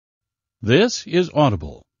This is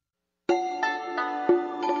Audible.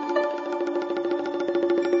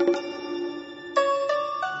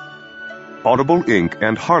 Audible Inc.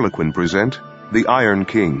 and Harlequin present The Iron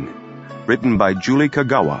King, written by Julie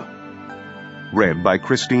Kagawa, read by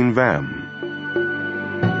Christine Vam.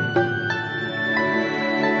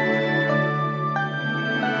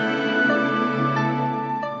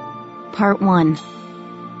 Part 1.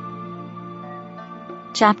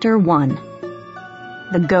 Chapter 1.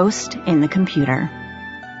 The Ghost in the Computer.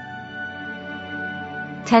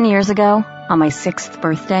 10 years ago, on my 6th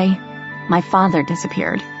birthday, my father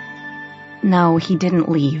disappeared. No, he didn't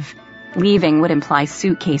leave. Leaving would imply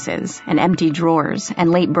suitcases and empty drawers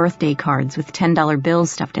and late birthday cards with $10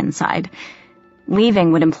 bills stuffed inside.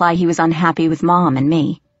 Leaving would imply he was unhappy with Mom and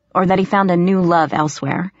me, or that he found a new love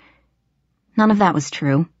elsewhere. None of that was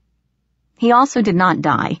true. He also did not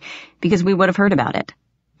die, because we would have heard about it.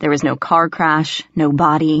 There was no car crash, no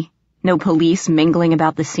body, no police mingling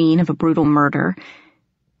about the scene of a brutal murder.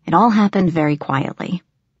 It all happened very quietly.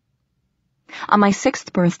 On my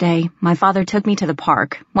 6th birthday, my father took me to the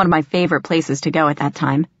park, one of my favorite places to go at that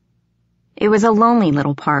time. It was a lonely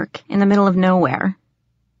little park in the middle of nowhere,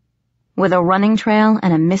 with a running trail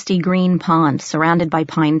and a misty green pond surrounded by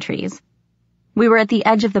pine trees. We were at the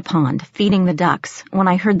edge of the pond, feeding the ducks, when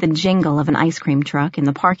I heard the jingle of an ice cream truck in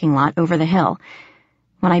the parking lot over the hill.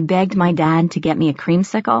 When I begged my dad to get me a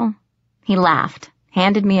creamsicle, he laughed,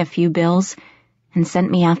 handed me a few bills, and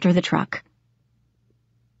sent me after the truck.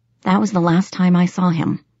 That was the last time I saw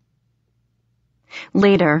him.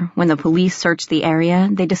 Later, when the police searched the area,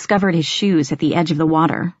 they discovered his shoes at the edge of the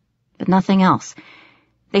water, but nothing else.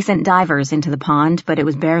 They sent divers into the pond, but it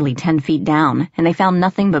was barely 10 feet down, and they found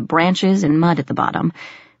nothing but branches and mud at the bottom.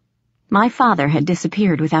 My father had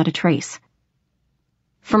disappeared without a trace.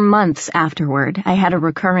 For months afterward, I had a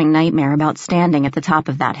recurring nightmare about standing at the top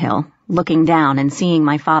of that hill, looking down and seeing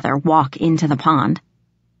my father walk into the pond.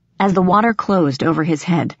 As the water closed over his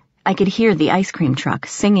head, I could hear the ice cream truck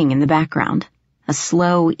singing in the background, a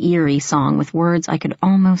slow, eerie song with words I could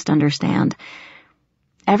almost understand.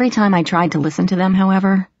 Every time I tried to listen to them,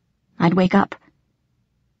 however, I'd wake up.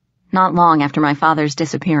 Not long after my father's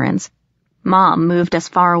disappearance, Mom moved us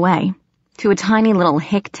far away, to a tiny little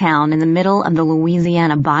hick town in the middle of the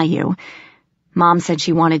Louisiana bayou. Mom said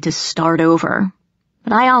she wanted to start over,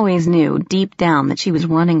 but I always knew deep down that she was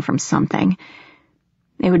running from something.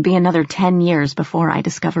 It would be another 10 years before I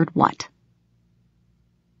discovered what.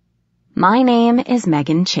 My name is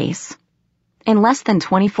Megan Chase. In less than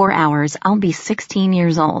 24 hours, I'll be 16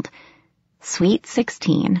 years old. Sweet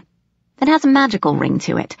 16. It has a magical ring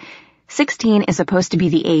to it. 16 is supposed to be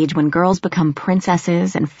the age when girls become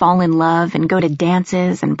princesses and fall in love and go to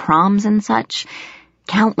dances and proms and such.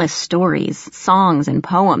 Countless stories, songs, and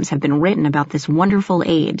poems have been written about this wonderful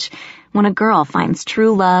age, when a girl finds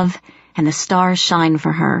true love and the stars shine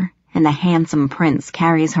for her and the handsome prince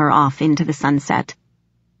carries her off into the sunset.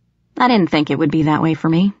 I didn't think it would be that way for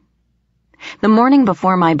me. The morning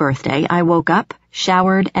before my birthday, I woke up,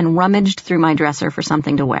 showered, and rummaged through my dresser for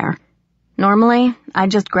something to wear. Normally, I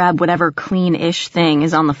just grab whatever clean-ish thing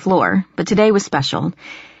is on the floor, but today was special.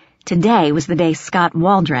 Today was the day Scott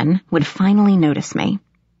Waldron would finally notice me.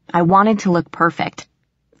 I wanted to look perfect.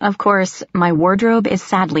 Of course, my wardrobe is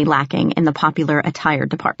sadly lacking in the popular attire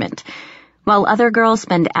department. While other girls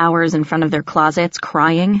spend hours in front of their closets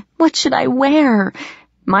crying, "What should I wear?"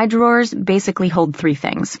 my drawers basically hold 3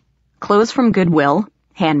 things: clothes from Goodwill,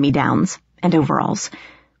 hand-me-downs, and overalls.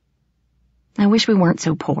 I wish we weren't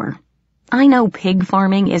so poor. I know pig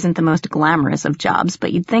farming isn't the most glamorous of jobs,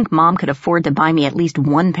 but you'd think Mom could afford to buy me at least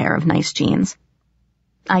 1 pair of nice jeans.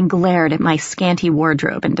 I glared at my scanty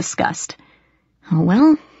wardrobe in disgust. Oh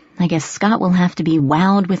well, I guess Scott will have to be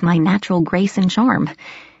wowed with my natural grace and charm,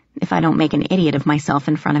 if I don't make an idiot of myself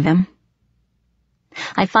in front of him.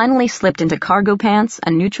 I finally slipped into cargo pants, a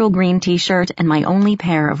neutral green t-shirt, and my only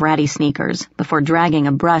pair of ratty sneakers before dragging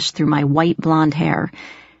a brush through my white blonde hair.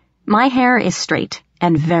 My hair is straight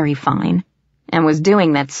and very fine, and was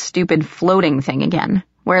doing that stupid floating thing again,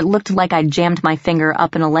 where it looked like I jammed my finger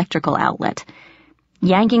up an electrical outlet.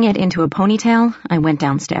 Yanking it into a ponytail, I went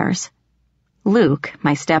downstairs. Luke,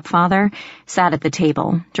 my stepfather, sat at the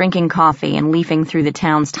table, drinking coffee and leafing through the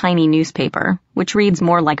town's tiny newspaper, which reads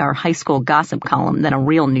more like our high school gossip column than a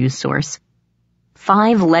real news source.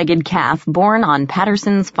 "5-legged calf born on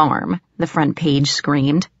Patterson's farm," the front page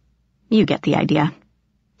screamed. You get the idea.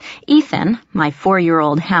 Ethan, my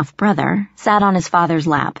 4-year-old half-brother, sat on his father's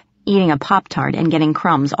lap, eating a Pop-Tart and getting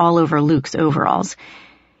crumbs all over Luke's overalls.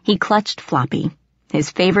 He clutched Floppy, his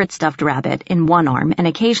favorite stuffed rabbit, in one arm and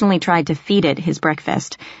occasionally tried to feed it his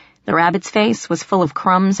breakfast, The rabbit's face was full of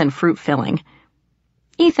crumbs and fruit filling.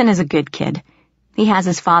 Ethan is a good kid. He has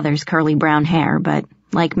his father's curly brown hair, but,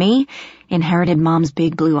 like me, inherited Mom's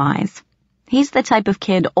big blue eyes. He's the type of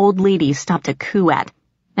kid old ladies stop to coo at,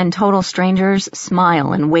 and total strangers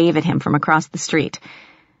smile and wave at him from across the street.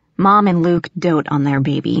 Mom and Luke dote on their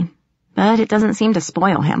baby, but it doesn't seem to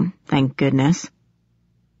spoil him, thank goodness.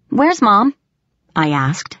 "Where's Mom?" I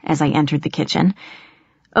asked as I entered the kitchen.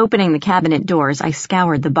 Opening the cabinet doors, I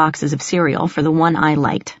scoured the boxes of cereal for the one I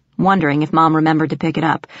liked, wondering if Mom remembered to pick it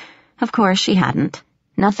up. Of course, she hadn't.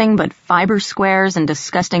 Nothing but fiber squares and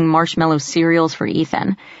disgusting marshmallow cereals for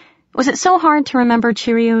Ethan. Was it so hard to remember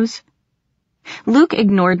Cheerios? Luke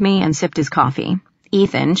ignored me and sipped his coffee.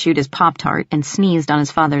 Ethan chewed his Pop-Tart and sneezed on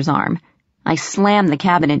his father's arm. I slammed the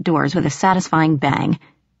cabinet doors with a satisfying bang.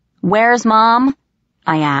 "Where's Mom?"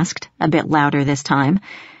 I asked, a bit louder this time.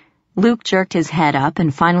 Luke jerked his head up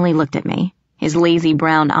and finally looked at me. His lazy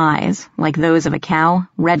brown eyes, like those of a cow,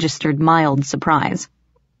 registered mild surprise.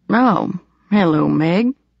 "Oh, hello,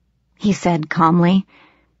 Meg," he said calmly.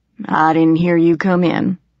 "I didn't hear you come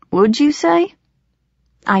in. Would you say?"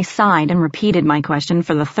 I sighed and repeated my question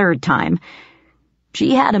for the third time.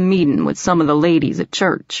 "She had a meeting with some of the ladies at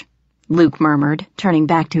church," Luke murmured, turning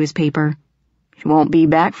back to his paper. "She won't be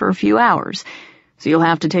back for a few hours, so you'll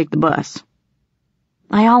have to take the bus."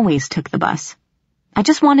 I always took the bus. I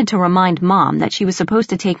just wanted to remind Mom that she was supposed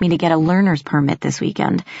to take me to get a learner's permit this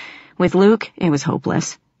weekend. With Luke, it was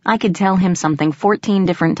hopeless. I could tell him something 14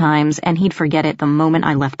 different times, and he'd forget it the moment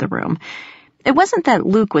I left the room. It wasn't that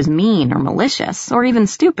Luke was mean or malicious, or even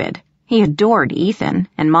stupid. He adored Ethan,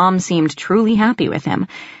 and Mom seemed truly happy with him.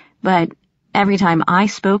 But every time I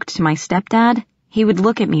spoke to my stepdad, he would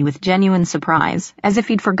look at me with genuine surprise, as if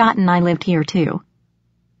he'd forgotten I lived here too.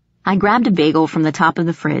 I grabbed a bagel from the top of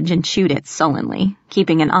the fridge and chewed it sullenly,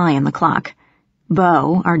 keeping an eye on the clock.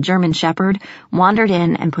 Bo, our German shepherd, wandered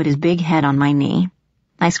in and put his big head on my knee.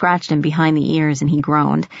 I scratched him behind the ears and he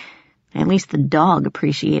groaned. At least the dog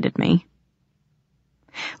appreciated me.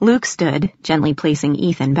 Luke stood, gently placing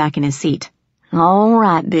Ethan back in his seat. "All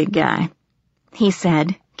right, big guy," he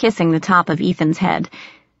said, kissing the top of Ethan's head.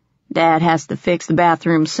 "Dad has to fix the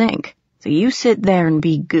bathroom sink, so you sit there and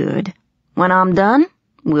be good. When I'm done,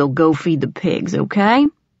 we'll go feed the pigs, okay?"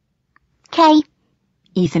 "'Kay,"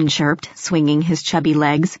 Ethan chirped, swinging his chubby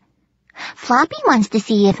legs. "Floppy wants to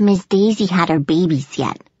see if Miss Daisy had her babies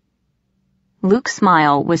yet." Luke's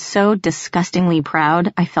smile was so disgustingly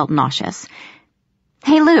proud I felt nauseous.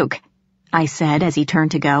 "Hey, Luke," I said as he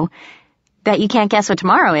turned to go. "Bet you can't guess what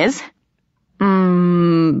tomorrow is."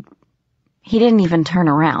 He didn't even turn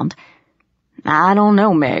around. "I don't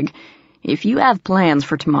know, Meg. If you have plans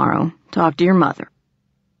for tomorrow, talk to your mother."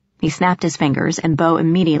 He snapped his fingers, and Bo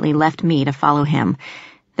immediately left me to follow him.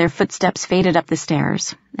 Their footsteps faded up the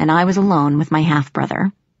stairs, and I was alone with my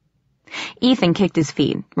half-brother. Ethan kicked his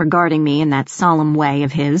feet, regarding me in that solemn way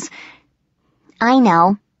of his. "I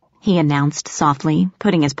know," he announced softly,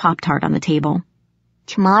 putting his Pop-Tart on the table.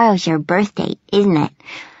 "Tomorrow's your birthday, isn't it?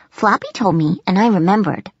 Floppy told me, and I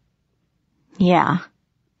remembered." "Yeah,"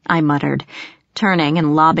 I muttered, turning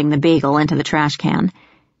and lobbing the bagel into the trash can.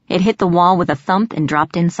 It hit the wall with a thump and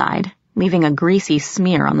dropped inside, leaving a greasy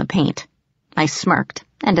smear on the paint. I smirked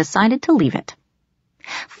and decided to leave it.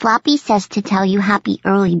 "Floppy says to tell you happy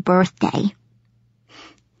early birthday."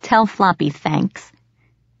 "Tell Floppy thanks."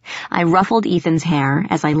 I ruffled Ethan's hair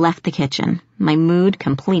as I left the kitchen, my mood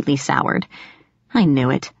completely soured. I knew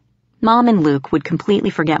it. Mom and Luke would completely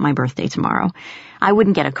forget my birthday tomorrow. I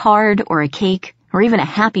wouldn't get a card or a cake or even a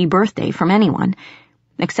happy birthday from anyone,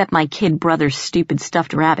 except my kid brother's stupid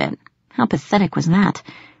stuffed rabbit. How pathetic was that?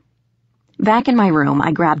 Back in my room,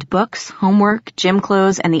 I grabbed books, homework, gym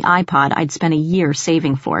clothes, and the iPod I'd spent a year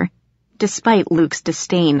saving for, despite Luke's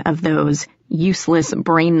disdain of those useless,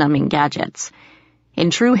 brain-numbing gadgets. In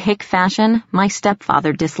true hick fashion, my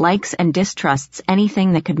stepfather dislikes and distrusts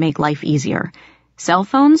anything that could make life easier. Cell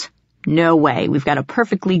phones? No way, we've got a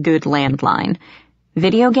perfectly good landline.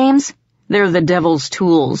 Video games? They're the devil's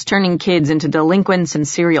tools, turning kids into delinquents and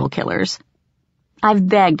serial killers. I've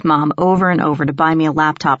begged Mom over and over to buy me a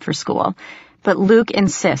laptop for school, but Luke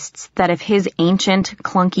insists that if his ancient,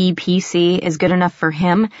 clunky PC is good enough for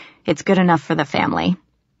him, it's good enough for the family.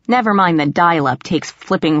 Never mind that dial-up takes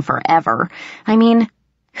flipping forever. I mean,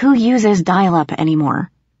 who uses dial-up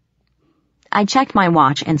anymore? I checked my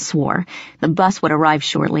watch and swore. The bus would arrive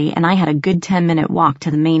shortly, and I had a good 10-minute walk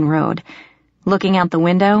to the main road. Looking out the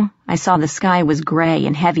window, I saw the sky was gray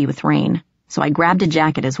and heavy with rain, so I grabbed a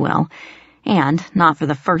jacket as well. And, not for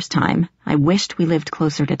the first time, I wished we lived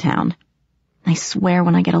closer to town. I swear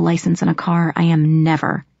when I get a license in a car, I am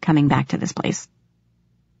never coming back to this place.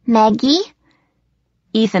 Maggie?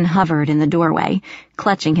 Ethan hovered in the doorway,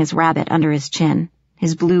 clutching his rabbit under his chin.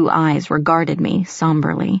 His blue eyes regarded me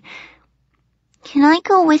somberly. Can I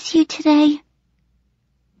go with you today?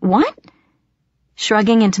 What?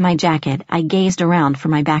 Shrugging into my jacket, I gazed around for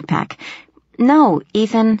my backpack. No,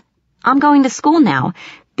 Ethan. I'm going to school now.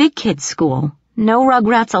 Big kids' school. No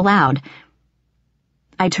rugrats allowed.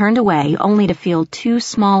 I turned away, only to feel 2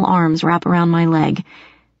 small arms wrap around my leg.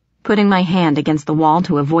 Putting my hand against the wall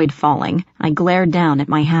to avoid falling, I glared down at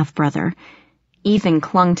my half-brother. Ethan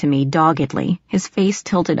clung to me doggedly, his face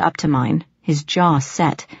tilted up to mine, his jaw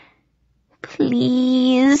set.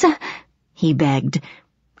 Please, he begged.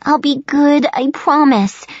 I'll be good, I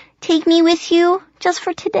promise. Take me with you, just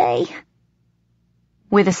for today.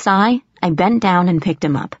 With a sigh, I bent down and picked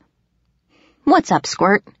him up. What's up,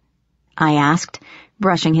 Squirt? I asked,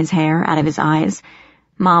 brushing his hair out of his eyes.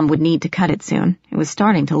 Mom would need to cut it soon. It was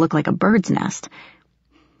starting to look like a bird's nest.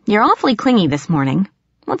 You're awfully clingy this morning.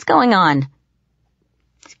 What's going on?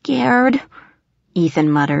 Scared,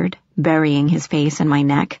 Ethan muttered, burying his face in my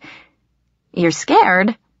neck. You're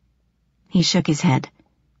scared? He shook his head.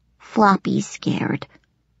 Floppy's scared.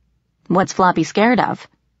 What's Floppy scared of?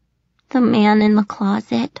 The man in the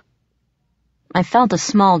closet. I felt a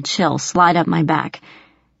small chill slide up my back.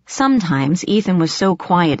 Sometimes Ethan was so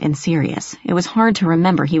quiet and serious, it was hard to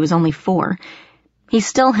remember he was only 4. He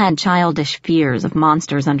still had childish fears of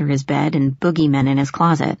monsters under his bed and boogeymen in his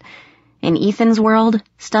closet. In Ethan's world,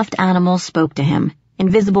 stuffed animals spoke to him,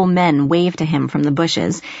 invisible men waved to him from the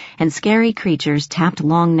bushes, and scary creatures tapped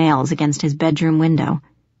long nails against his bedroom window.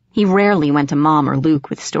 He rarely went to Mom or Luke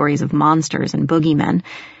with stories of monsters and boogeymen.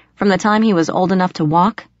 From the time he was old enough to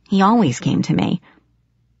walk, he always came to me.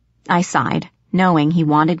 I sighed, knowing he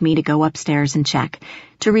wanted me to go upstairs and check,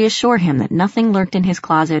 to reassure him that nothing lurked in his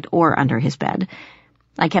closet or under his bed.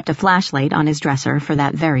 I kept a flashlight on his dresser for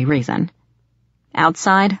that very reason.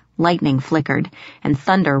 Outside, lightning flickered, and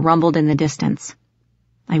thunder rumbled in the distance.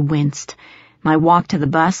 I winced. My walk to the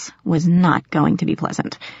bus was not going to be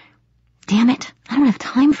pleasant. Damn it, I don't have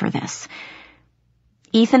time for this.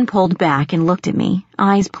 Ethan pulled back and looked at me,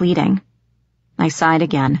 eyes pleading. I sighed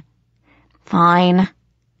again. Fine,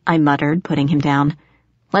 I muttered, putting him down.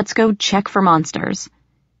 Let's go check for monsters.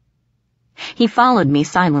 He followed me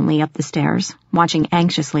silently up the stairs, watching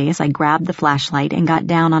anxiously as I grabbed the flashlight and got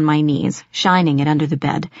down on my knees, shining it under the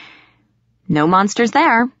bed. No monsters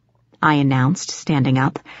there, I announced, standing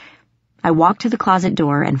up. I walked to the closet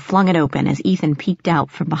door and flung it open as Ethan peeked out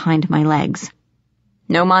from behind my legs.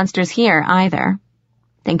 No monsters here, either.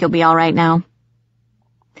 Think you'll be all right now?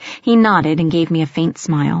 He nodded and gave me a faint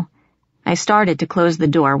smile. I started to close the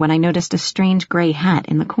door when I noticed a strange gray hat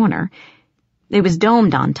in the corner. It was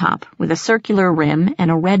domed on top, with a circular rim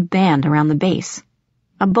and a red band around the base.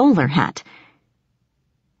 A bowler hat.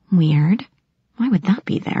 Weird. Why would that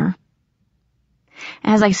be there?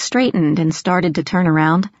 As I straightened and started to turn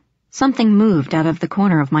around, something moved out of the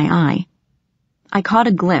corner of my eye. I caught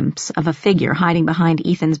a glimpse of a figure hiding behind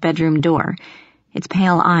Ethan's bedroom door, its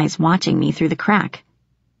pale eyes watching me through the crack.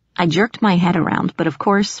 I jerked my head around, but of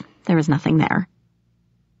course, there was nothing there.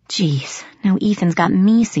 Jeez, now Ethan's got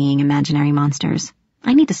me seeing imaginary monsters.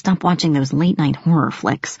 I need to stop watching those late-night horror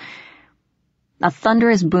flicks. A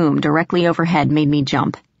thunderous boom directly overhead made me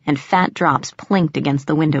jump, and fat drops plinked against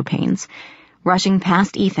the window panes. Rushing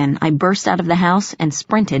past Ethan, I burst out of the house and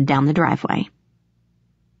sprinted down the driveway.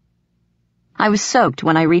 I was soaked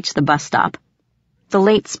when I reached the bus stop. The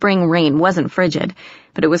late spring rain wasn't frigid,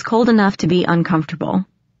 but it was cold enough to be uncomfortable.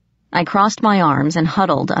 I crossed my arms and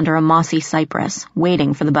huddled under a mossy cypress,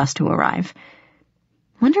 waiting for the bus to arrive.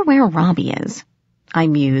 Wonder where Robbie is, I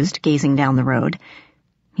mused, gazing down the road.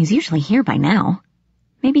 He's usually here by now.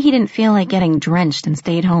 Maybe he didn't feel like getting drenched and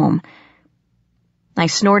stayed home. I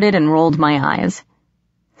snorted and rolled my eyes.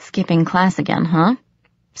 Skipping class again, huh?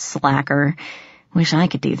 Slacker. Wish I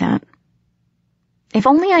could do that. If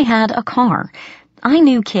only I had a car. I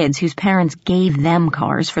knew kids whose parents gave them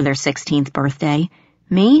cars for their 16th birthday.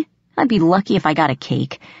 Me? I'd be lucky if I got a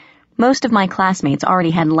cake. Most of my classmates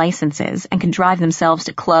already had licenses and could drive themselves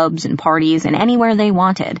to clubs and parties and anywhere they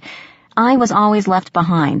wanted. I was always left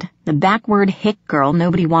behind, the backward hick girl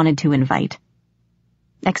nobody wanted to invite.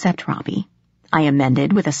 Except Robbie, I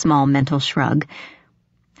amended with a small mental shrug.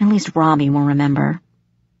 At least Robbie will remember.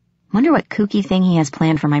 Wonder what kooky thing he has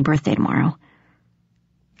planned for my birthday tomorrow.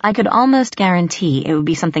 I could almost guarantee it would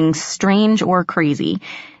be something strange or crazy.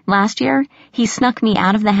 Last year, he snuck me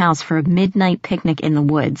out of the house for a midnight picnic in the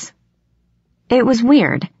woods. It was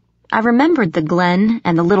weird. I remembered the glen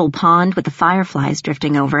and the little pond with the fireflies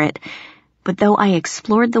drifting over it, but though I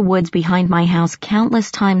explored the woods behind my house countless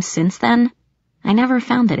times since then, I never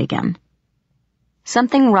found it again.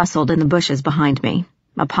 Something rustled in the bushes behind me,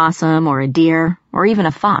 a possum or a deer or even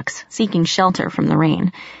a fox seeking shelter from the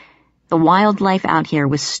rain. The wildlife out here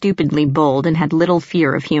was stupidly bold and had little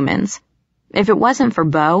fear of humans. If it wasn't for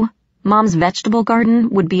Bo, Mom's vegetable garden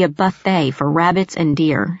would be a buffet for rabbits and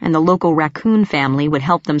deer, and the local raccoon family would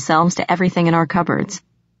help themselves to everything in our cupboards.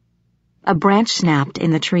 A branch snapped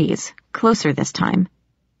in the trees, closer this time.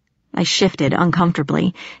 I shifted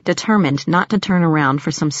uncomfortably, determined not to turn around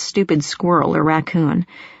for some stupid squirrel or raccoon.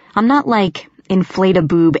 I'm not like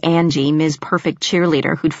inflate-a-boob Angie, Ms. Perfect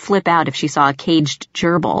cheerleader, who'd flip out if she saw a caged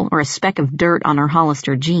gerbil or a speck of dirt on her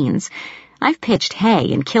Hollister jeans. I've pitched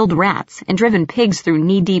hay and killed rats and driven pigs through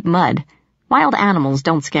knee-deep mud. Wild animals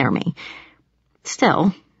don't scare me.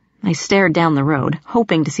 Still, I stared down the road,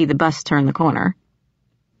 hoping to see the bus turn the corner.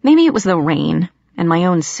 Maybe it was the rain and my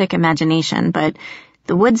own sick imagination, but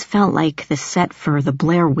the woods felt like the set for the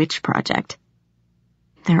Blair Witch Project.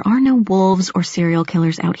 There are no wolves or serial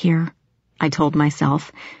killers out here, I told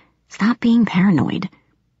myself. Stop being paranoid.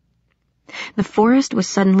 The forest was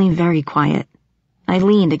suddenly very quiet. I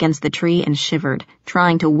leaned against the tree and shivered,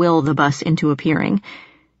 trying to will the bus into appearing.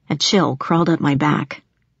 A chill crawled up my back.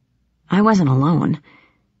 I wasn't alone.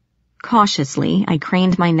 Cautiously, I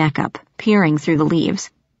craned my neck up, peering through the leaves.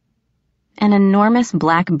 An enormous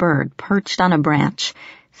black bird perched on a branch,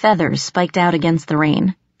 feathers spiked out against the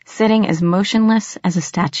rain, sitting as motionless as a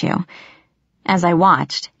statue. As I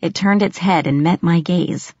watched, it turned its head and met my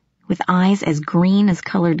gaze, with eyes as green as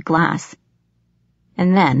colored glass.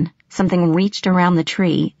 And then something reached around the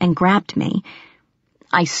tree and grabbed me.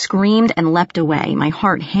 I screamed and leapt away, my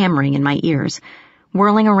heart hammering in my ears.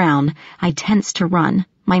 Whirling around, I tensed to run,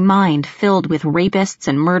 my mind filled with rapists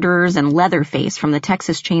and murderers and Leatherface from the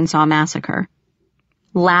Texas Chainsaw Massacre.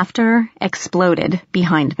 Laughter exploded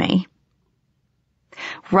behind me.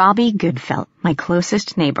 Robbie Goodfelt, my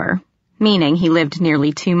closest neighbor, meaning he lived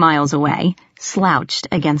nearly 2 miles away, slouched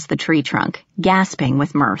against the tree trunk, gasping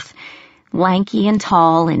with mirth. Lanky and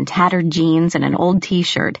tall in tattered jeans and an old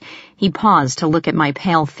t-shirt, he paused to look at my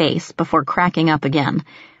pale face before cracking up again.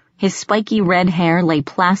 His spiky red hair lay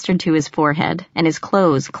plastered to his forehead, and his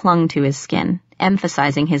clothes clung to his skin,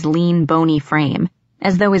 emphasizing his lean, bony frame,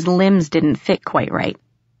 as though his limbs didn't fit quite right.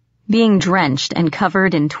 Being drenched and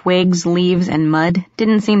covered in twigs, leaves, and mud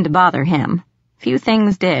didn't seem to bother him. Few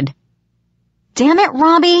things did. "Damn it,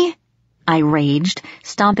 Robbie!" I raged,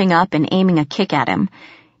 stomping up and aiming a kick at him.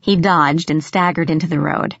 He dodged and staggered into the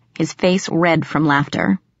road, his face red from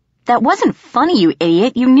laughter. "That wasn't funny, you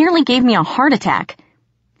idiot. You nearly gave me a heart attack."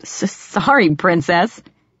 "Sorry, princess,"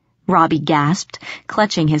 Robbie gasped,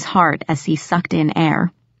 clutching his heart as he sucked in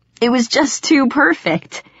air. "It was just too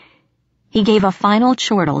perfect." He gave a final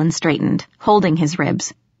chortle and straightened, holding his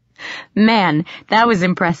ribs. "Man, that was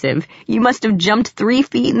impressive. You must have jumped 3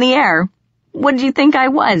 feet in the air. What did you think I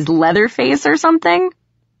was, Leatherface or something?"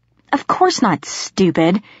 "Of course not,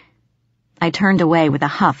 stupid." I turned away with a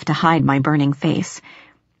huff to hide my burning face.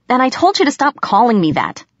 "And I told you to stop calling me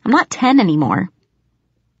that. I'm not 10 anymore."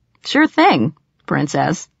 "Sure thing,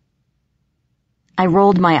 princess." I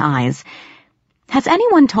rolled my eyes. "Has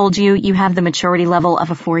anyone told you you have the maturity level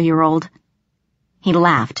of a 4-year-old? He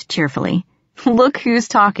laughed cheerfully. "Look who's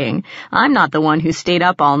talking. I'm not the one who stayed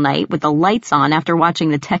up all night with the lights on after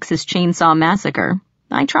watching the Texas Chainsaw Massacre.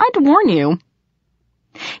 I tried to warn you."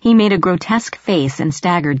 He made a grotesque face and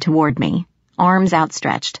staggered toward me, arms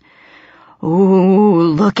outstretched. "Ooh,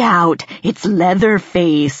 look out! It's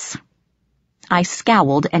Leatherface!" I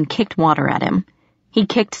scowled and kicked water at him. He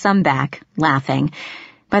kicked some back, laughing.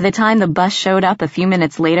 By the time the bus showed up a few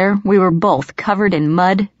minutes later, we were both covered in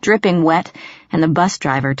mud, dripping wet, and the bus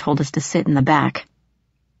driver told us to sit in the back.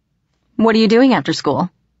 "What are you doing after school?"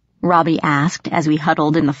 Robbie asked as we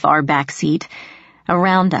huddled in the far back seat.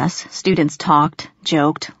 Around us, students talked,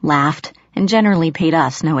 joked, laughed, and generally paid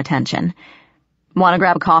us no attention. "Want to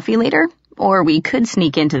grab a coffee later? Or we could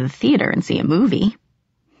sneak into the theater and see a movie."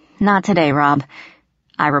 "Not today, Rob,"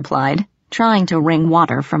 I replied, trying to wring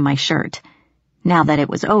water from my shirt. Now that it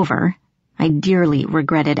was over, I dearly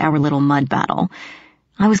regretted our little mud battle.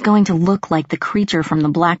 I was going to look like the creature from the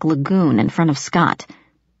Black Lagoon in front of Scott.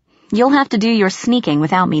 "You'll have to do your sneaking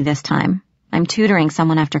without me this time. I'm tutoring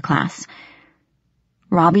someone after class."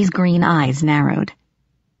 Robbie's green eyes narrowed.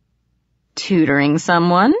 "Tutoring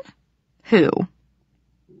someone? Who?"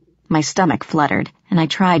 My stomach fluttered, and I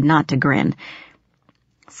tried not to grin.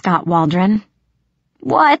 "Scott Waldron."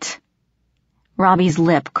 "What?" Robbie's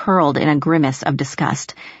lip curled in a grimace of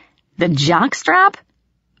disgust. "The jockstrap?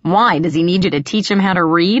 Why, does he need you to teach him how to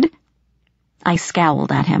read?" I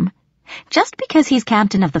scowled at him. "Just because he's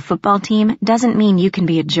captain of the football team doesn't mean you can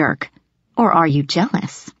be a jerk. Or are you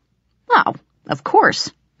jealous? Oh, of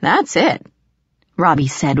course. That's it, Robbie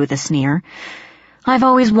said with a sneer. I've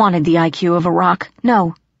always wanted the IQ of a rock.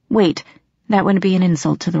 No, wait, that wouldn't be an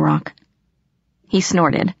insult to the rock. He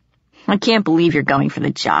snorted. I can't believe you're going for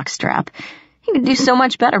the jockstrap. You could do so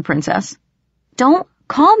much better, Princess. Don't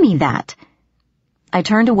call me that. I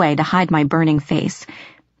turned away to hide my burning face.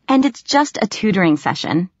 And it's just a tutoring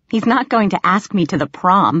session. He's not going to ask me to the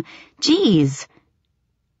prom. Geez.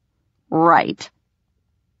 Right.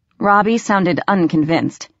 Robbie sounded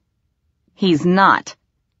unconvinced. He's not.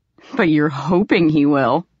 But you're hoping he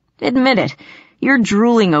will. Admit it. You're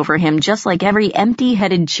drooling over him just like every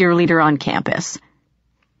empty-headed cheerleader on campus.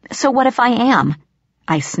 So what if I am?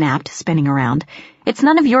 I snapped, spinning around. It's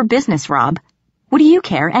none of your business, Rob. What do you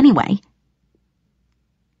care, anyway?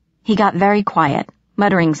 He got very quiet,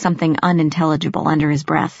 muttering something unintelligible under his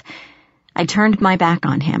breath. I turned my back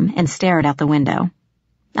on him and stared out the window.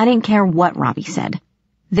 I didn't care what Robbie said.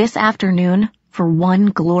 This afternoon, for one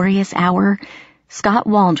glorious hour, Scott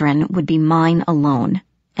Waldron would be mine alone,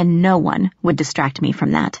 and no one would distract me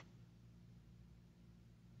from that.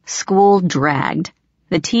 School dragged.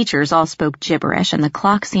 The teachers all spoke gibberish, and the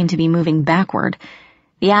clock seemed to be moving backward.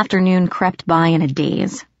 The afternoon crept by in a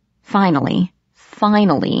daze. Finally,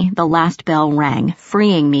 the last bell rang,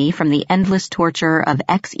 freeing me from the endless torture of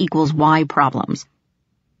X equals Y problems.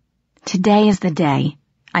 Today is the day,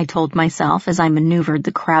 I told myself as I maneuvered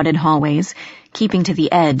the crowded hallways, keeping to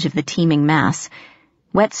the edge of the teeming mass.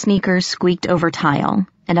 Wet sneakers squeaked over tile,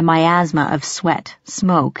 and a miasma of sweat,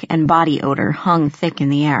 smoke, and body odor hung thick in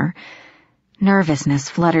the air. Nervousness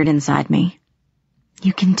fluttered inside me.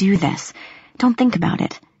 You can do this. Don't think about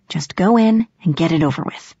it. Just go in and get it over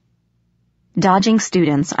with. Dodging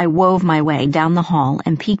students, I wove my way down the hall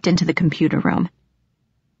and peeked into the computer room.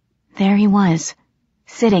 There he was,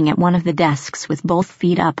 sitting at one of the desks with both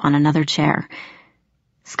feet up on another chair.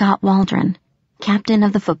 Scott Waldron, captain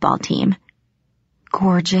of the football team.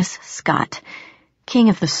 Gorgeous Scott. King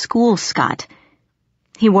of the school Scott.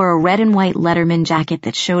 He wore a red and white Letterman jacket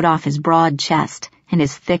that showed off his broad chest, and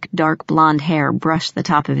his thick, dark blonde hair brushed the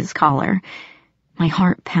top of his collar. My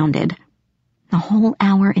heart pounded. A whole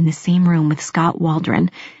hour in the same room with Scott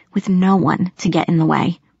Waldron, with no one to get in the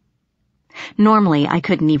way. Normally, I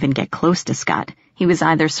couldn't even get close to Scott. He was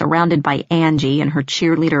either surrounded by Angie and her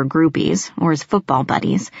cheerleader groupies, or his football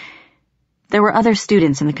buddies. There were other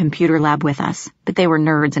students in the computer lab with us, but they were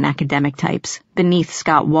nerds and academic types, beneath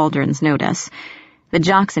Scott Waldron's notice. The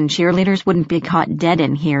jocks and cheerleaders wouldn't be caught dead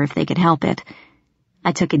in here if they could help it.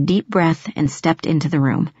 I took a deep breath and stepped into the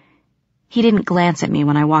room. He didn't glance at me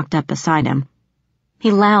when I walked up beside him.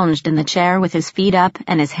 He lounged in the chair with his feet up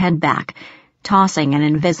and his head back, tossing an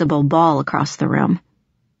invisible ball across the room.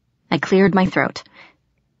 I cleared my throat.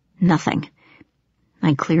 Nothing.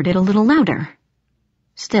 I cleared it a little louder.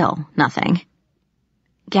 Still nothing.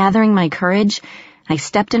 Gathering my courage, I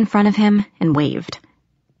stepped in front of him and waved.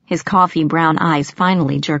 His coffee brown eyes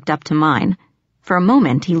finally jerked up to mine. For a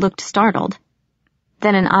moment, he looked startled.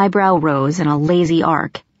 Then an eyebrow rose in a lazy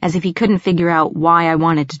arc, as if he couldn't figure out why I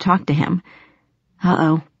wanted to talk to him.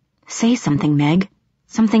 Uh-oh. Say something, Meg.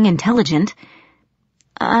 Something intelligent.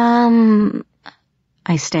 I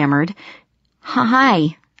stammered.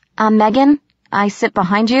 Hi, I'm Megan. I sit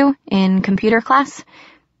behind you in computer class.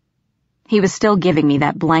 He was still giving me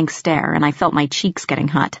that blank stare, and I felt my cheeks getting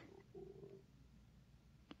hot.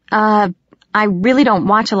 I really don't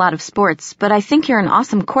watch a lot of sports, but I think you're an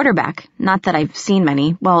awesome quarterback. Not that I've seen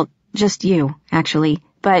many. Well, just you, actually.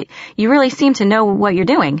 But you really seem to know what you're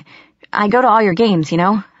doing. I go to all your games, you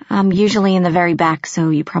know. I'm usually in the very back, so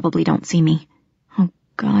you probably don't see me. Oh,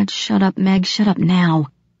 God, shut up, Meg. Shut up now.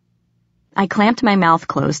 I clamped my mouth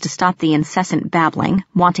closed to stop the incessant babbling,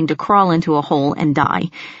 wanting to crawl into a hole and die.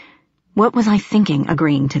 What was I thinking,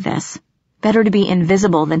 agreeing to this? Better to be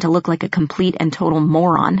invisible than to look like a complete and total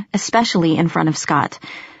moron, especially in front of Scott.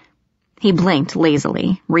 He blinked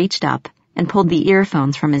lazily, reached up, and pulled the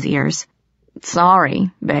earphones from his ears. Sorry,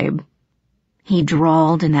 babe. He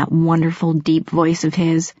drawled in that wonderful deep voice of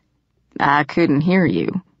his. I couldn't hear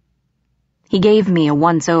you. He gave me a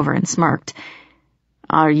once-over and smirked.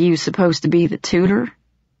 Are you supposed to be the tutor?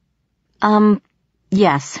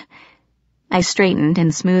 Yes. I straightened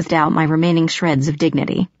and smoothed out my remaining shreds of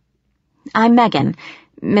dignity. I'm Megan.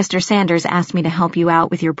 Mr. Sanders asked me to help you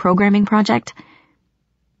out with your programming project.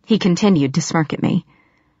 He continued to smirk at me.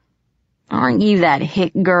 Aren't you that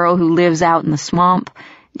hick girl who lives out in the swamp?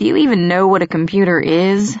 Do you even know what a computer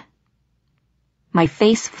is? My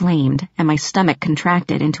face flamed and my stomach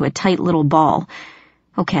contracted into a tight little ball.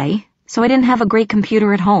 Okay, so I didn't have a great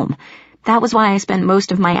computer at home, That was why I spent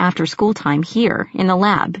most of my after-school time here, in the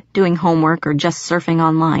lab, doing homework or just surfing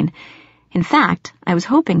online. In fact, I was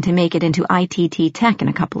hoping to make it into ITT Tech in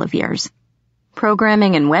a couple of years.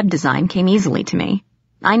 Programming and web design came easily to me.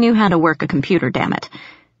 I knew how to work a computer, damn it.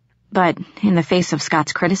 But in the face of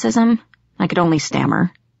Scott's criticism, I could only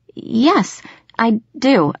stammer. Yes, I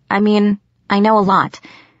do. I know a lot.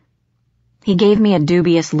 He gave me a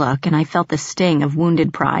dubious look, and I felt the sting of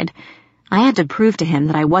wounded pride. I had to prove to him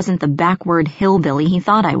that I wasn't the backward hillbilly he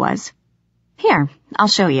thought I was. Here, I'll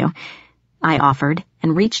show you, I offered,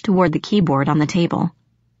 and reached toward the keyboard on the table.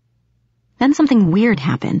 Then something weird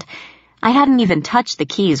happened. I hadn't even touched the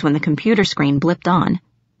keys when the computer screen blipped on.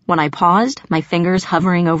 When I paused, my fingers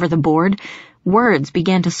hovering over the board, words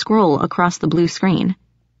began to scroll across the blue screen.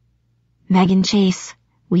 Megan Chase,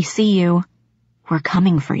 we see you. We're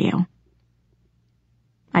coming for you.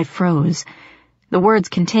 I froze. The words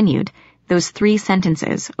continued, those 3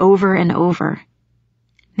 sentences, over and over.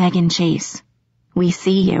 Megan Chase, we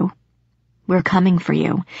see you. We're coming for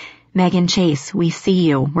you. Megan Chase, we see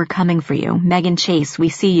you. We're coming for you. Megan Chase, we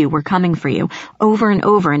see you. We're coming for you. Over and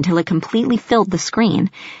over until it completely filled the screen.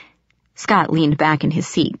 Scott leaned back in his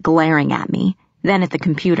seat, glaring at me, then at the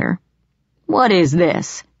computer. What is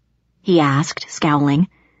this? He asked, scowling.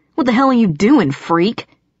 What the hell are you doing, freak?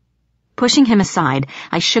 Pushing him aside,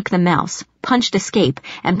 I shook the mouse, punched escape,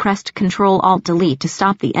 and pressed Control-Alt-Delete to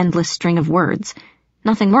stop the endless string of words.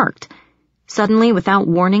 Nothing worked. Suddenly, without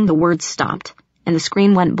warning, the words stopped, and the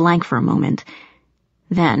screen went blank for a moment.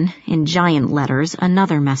 Then, in giant letters,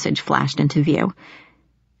 another message flashed into view.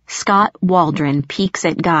 Scott Waldron peeks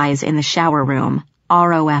at guys in the shower room.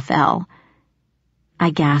 ROFL. I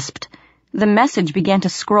gasped. The message began to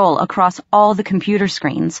scroll across all the computer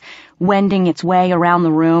screens, wending its way around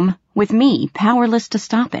the room, with me powerless to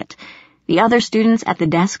stop it. The other students at the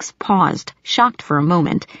desks paused, shocked for a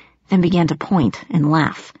moment, then began to point and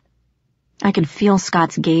laugh. I could feel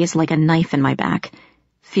Scott's gaze like a knife in my back.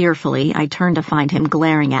 Fearfully, I turned to find him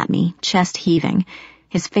glaring at me, chest heaving.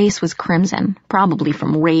 His face was crimson, probably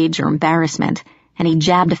from rage or embarrassment, and he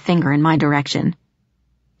jabbed a finger in my direction.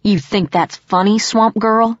 You think that's funny, swamp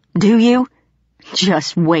girl? Do you?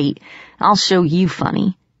 Just wait. I'll show you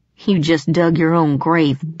funny. You just dug your own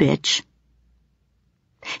grave, bitch.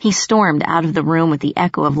 He stormed out of the room with the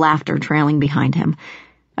echo of laughter trailing behind him.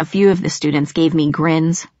 A few of the students gave me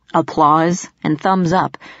grins, applause, and thumbs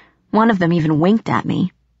up. One of them even winked at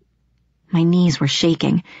me. My knees were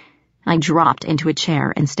shaking. I dropped into a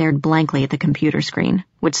chair and stared blankly at the computer screen,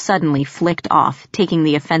 which suddenly flicked off, taking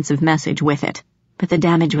the offensive message with it. But the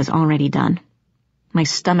damage was already done. My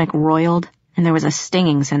stomach roiled, and there was a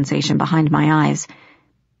stinging sensation behind my eyes.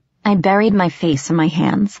 I buried my face in my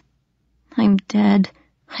hands. I'm dead.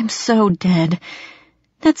 I'm so dead.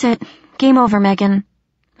 That's it. Game over, Megan.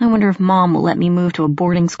 I wonder if Mom will let me move to a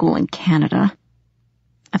boarding school in Canada.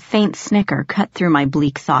 A faint snicker cut through my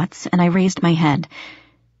bleak thoughts, and I raised my head.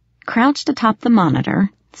 Crouched atop the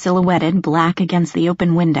monitor, silhouetted black against the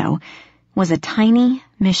open window, was a tiny,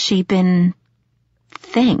 misshapen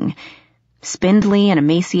thing. Spindly and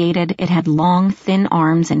emaciated, it had long, thin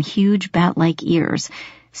arms and huge bat-like ears.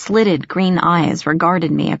 Slitted green eyes regarded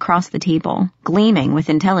me across the table, gleaming with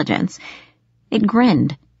intelligence. It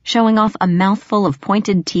grinned, showing off a mouthful of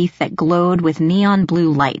pointed teeth that glowed with neon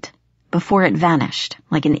blue light, before it vanished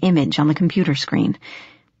like an image on the computer screen.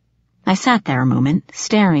 I sat there a moment,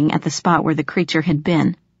 staring at the spot where the creature had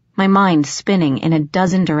been, my mind spinning in a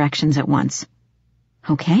dozen directions at once.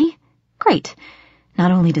 Okay, great.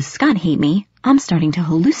 Not only does Scott hate me, I'm starting to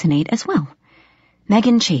hallucinate as well.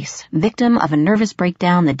 Megan Chase, victim of a nervous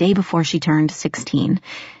breakdown the day before she turned 16.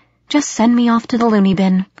 Just send me off to the loony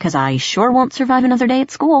bin, 'cause I sure won't survive another day at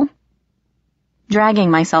school. Dragging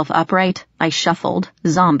myself upright, I shuffled,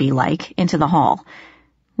 zombie-like, into the hall.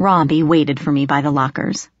 Robbie waited for me by the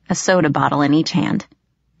lockers, a soda bottle in each hand.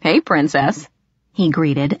 Hey, princess, he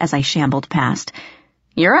greeted as I shambled past.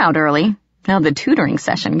 You're out early. How'd the tutoring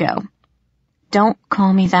session go? Don't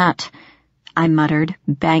call me that, I muttered,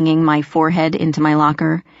 banging my forehead into my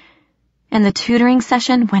locker. And the tutoring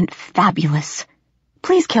session went fabulous.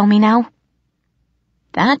 Please kill me now.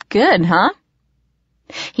 That good, huh?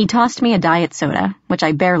 He tossed me a diet soda, which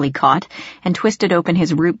I barely caught, and twisted open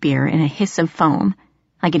his root beer in a hiss of foam.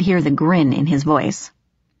 I could hear the grin in his voice.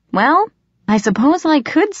 Well, I suppose I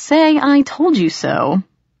could say I told you so.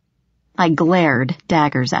 I glared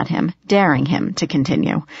daggers at him, daring him to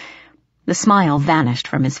continue. The smile vanished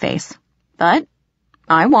from his face. But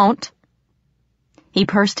I won't. He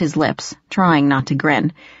pursed his lips, trying not to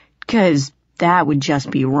grin, 'cause that would just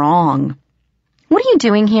be wrong. What are you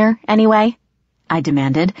doing here, anyway? I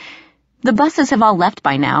demanded. The buses have all left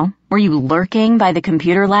by now. Were you lurking by the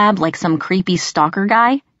computer lab like some creepy stalker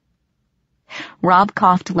guy? Rob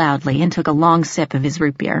coughed loudly and took a long sip of his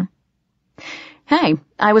root beer. Hey,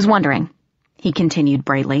 I was wondering, he continued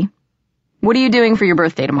brightly. What are you doing for your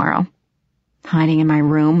birthday tomorrow? Hiding in my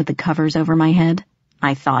room with the covers over my head,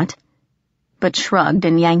 I thought, but shrugged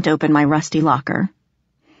and yanked open my rusty locker.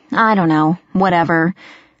 I don't know, whatever.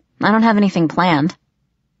 I don't have anything planned.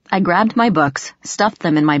 I grabbed my books, stuffed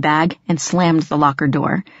them in my bag, and slammed the locker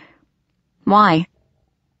door. Why?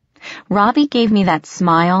 Robbie gave me that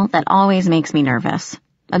smile that always makes me nervous,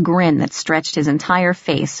 a grin that stretched his entire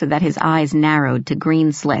face so that his eyes narrowed to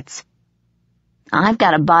green slits. I've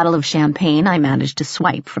got a bottle of champagne I managed to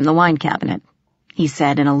swipe from the wine cabinet, he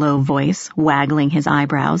said in a low voice, waggling his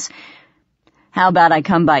eyebrows. How about I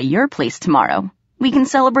come by your place tomorrow? We can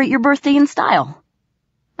celebrate your birthday in style.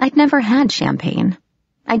 I'd never had champagne.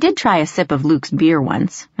 I did try a sip of Luke's beer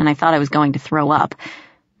once, and I thought I was going to throw up.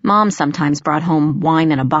 Mom sometimes brought home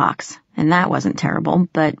wine in a box, and that wasn't terrible,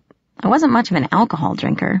 but I wasn't much of an alcohol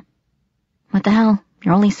drinker. What the hell?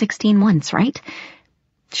 You're only 16 once, right?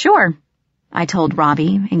 Sure, I told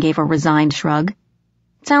Robbie and gave a resigned shrug.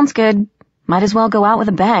 Sounds good. Might as well go out with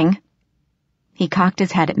a bang. He cocked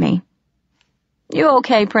his head at me. You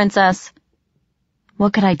okay, princess?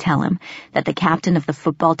 What could I tell him? That the captain of the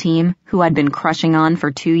football team, who I'd been crushing on for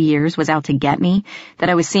 2 years, was out to get me? That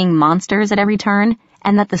I was seeing monsters at every turn?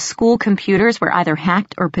 And that the school computers were either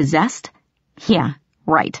hacked or possessed? Yeah,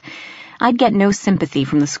 right. I'd get no sympathy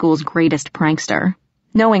from the school's greatest prankster.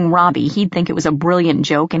 Knowing Robbie, he'd think it was a brilliant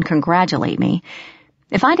joke and congratulate me.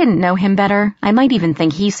 If I didn't know him better, I might even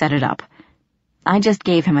think he set it up. I just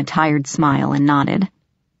gave him a tired smile and nodded.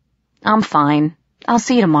 I'm fine. I'll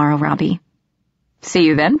see you tomorrow, Robbie. See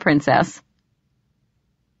you then, princess.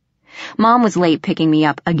 Mom was late picking me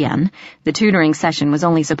up again. The tutoring session was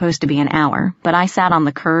only supposed to be an hour, but I sat on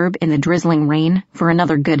the curb in the drizzling rain for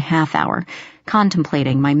another good half hour,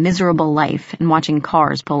 contemplating my miserable life and watching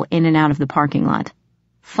cars pull in and out of the parking lot.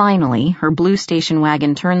 Finally, her blue station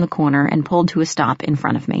wagon turned the corner and pulled to a stop in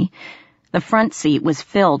front of me. The front seat was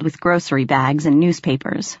filled with grocery bags and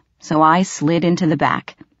newspapers, so I slid into the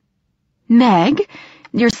back. Meg,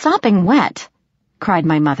 you're sopping wet, cried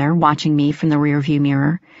my mother, watching me from the rearview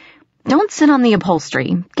mirror. Don't sit on the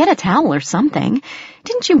upholstery. Get a towel or something.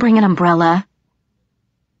 Didn't you bring an umbrella?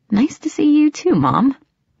 Nice to see you too, Mom,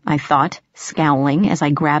 I thought, scowling as I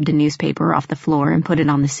grabbed a newspaper off the floor and put it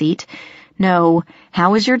on the seat. No,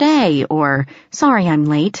 how was your day? Or, sorry I'm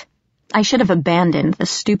late. I should have abandoned the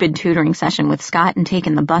stupid tutoring session with Scott and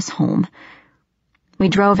taken the bus home. We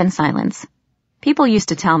drove in silence. People used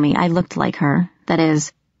to tell me I looked like her, that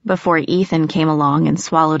is, before Ethan came along and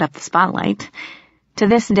swallowed up the spotlight. To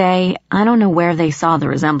this day, I don't know where they saw the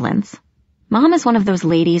resemblance. Mom is one of those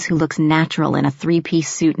ladies who looks natural in a 3-piece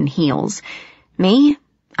suit and heels. Me?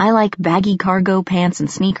 I like baggy cargo pants and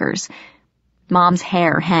sneakers. Mom's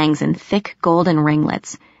hair hangs in thick golden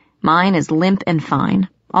ringlets. Mine is limp and fine,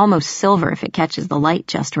 almost silver if it catches the light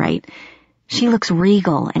just right. She looks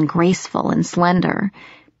regal and graceful and slender.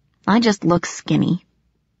 I just look skinny.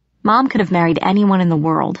 Mom could have married anyone in the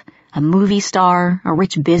world, a movie star, a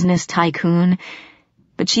rich business tycoon,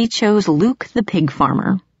 but she chose Luke the pig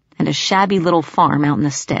farmer and a shabby little farm out in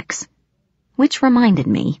the sticks. Which reminded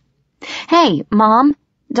me. Hey, Mom,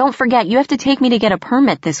 don't forget you have to take me to get a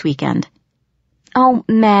permit this weekend. Oh,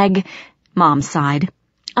 Meg, Mom sighed.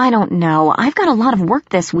 I don't know. I've got a lot of work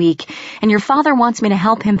this week, and your father wants me to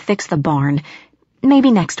help him fix the barn.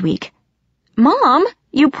 Maybe next week. Mom,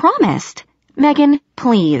 you promised. Megan,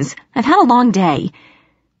 please. I've had a long day.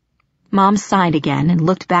 Mom sighed again and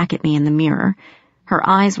looked back at me in the mirror. Her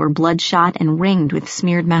eyes were bloodshot and ringed with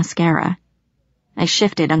smeared mascara. I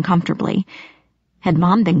shifted uncomfortably. Had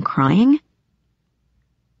Mom been crying?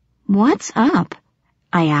 What's up?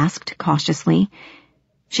 I asked cautiously.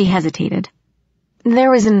 She hesitated.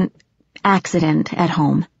 There was an accident at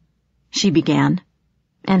home, she began,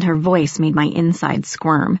 and her voice made my insides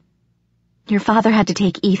squirm. Your father had to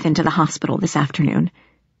take Ethan to the hospital this afternoon.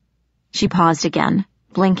 She paused again,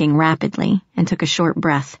 blinking rapidly, and took a short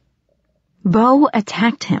breath. Bo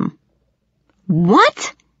attacked him.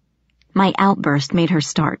 What? My outburst made her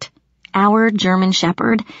start. Our German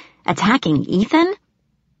Shepherd attacking Ethan?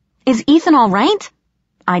 Is Ethan all right?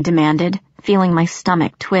 I demanded, feeling my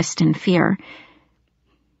stomach twist in fear.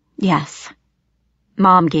 Yes.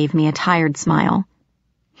 Mom gave me a tired smile.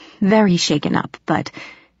 Very shaken up, but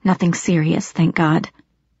nothing serious, thank God.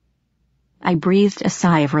 I breathed a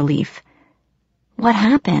sigh of relief. What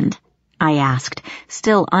happened? I asked,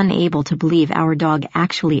 still unable to believe our dog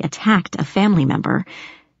actually attacked a family member.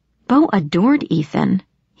 Bo adored Ethan.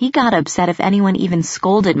 He got upset if anyone even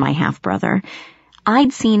scolded my half-brother.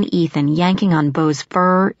 I'd seen Ethan yanking on Beau's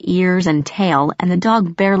fur, ears, and tail, and the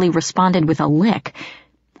dog barely responded with a lick.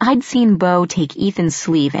 I'd seen Beau take Ethan's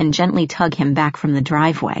sleeve and gently tug him back from the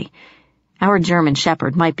driveway. Our German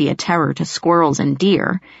Shepherd might be a terror to squirrels and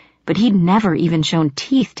deer, but he'd never even shown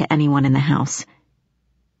teeth to anyone in the house.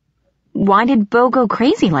 Why did Beau go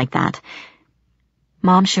crazy like that?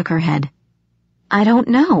 Mom shook her head. I don't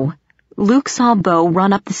know. Luke saw Beau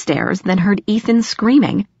run up the stairs, then heard Ethan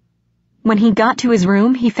screaming. When he got to his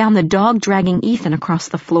room, he found the dog dragging Ethan across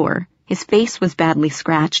the floor. His face was badly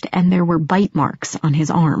scratched, and there were bite marks on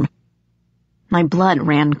his arm. My blood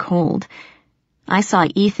ran cold. I saw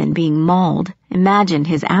Ethan being mauled, imagined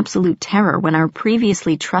his absolute terror when our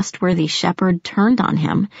previously trustworthy shepherd turned on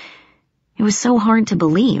him. It was so hard to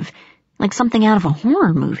believe, like something out of a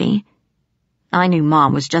horror movie. I knew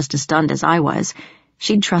Mom was just as stunned as I was.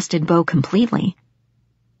 She'd trusted Beau completely.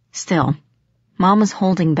 Still, Mom was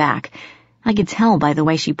holding back. I could tell by the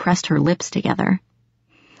way she pressed her lips together.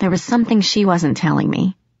 There was something she wasn't telling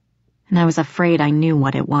me, and I was afraid I knew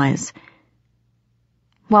what it was.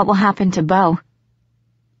 What will happen to Beau?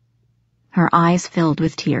 Her eyes filled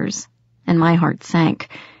with tears, and my heart sank.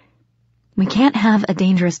 We can't have a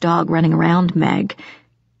dangerous dog running around, Meg,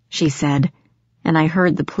 she said, and I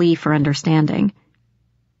heard the plea for understanding.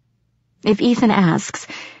 If Ethan asks,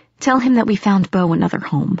 tell him that we found Beau another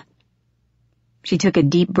home. She took a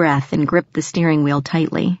deep breath and gripped the steering wheel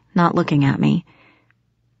tightly, not looking at me.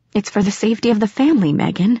 It's for the safety of the family,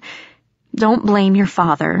 Megan. Don't blame your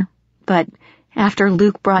father, but after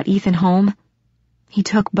Luke brought Ethan home, he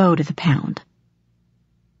took Beau to the pound.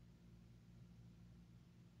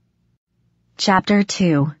 Chapter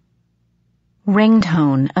 2.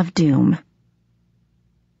 Ringtone of Doom.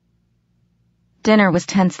 Dinner was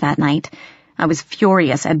tense that night. I was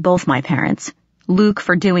furious at both my parents, Luke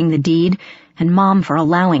for doing the deed, and Mom for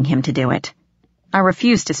allowing him to do it. I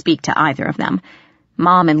refused to speak to either of them.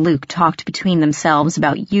 Mom and Luke talked between themselves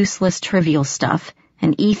about useless, trivial stuff,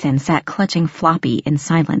 and Ethan sat clutching Floppy in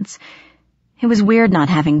silence. It was weird not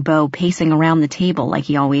having Beau pacing around the table like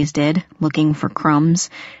he always did, looking for crumbs.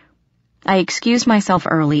 I excused myself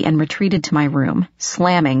early and retreated to my room,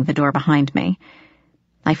 slamming the door behind me.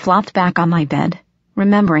 I flopped back on my bed,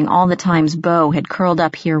 remembering all the times Beau had curled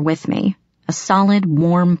up here with me, a solid,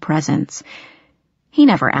 warm presence. He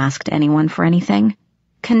never asked anyone for anything,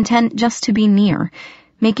 content just to be near,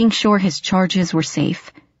 making sure his charges were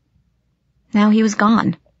safe. Now he was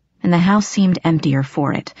gone, and the house seemed emptier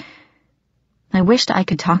for it. I wished I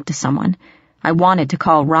could talk to someone. I wanted to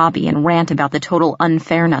call Robbie and rant about the total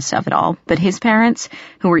unfairness of it all, but his parents,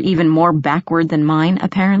 who were even more backward than mine,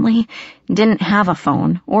 apparently, didn't have a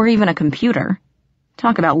phone or even a computer.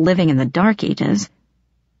 Talk about living in the dark ages.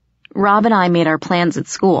 Rob and I made our plans at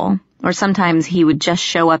school, or sometimes he would just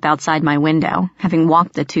show up outside my window, having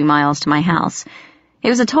walked the 2 miles to my house. It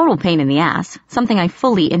was a total pain in the ass, something I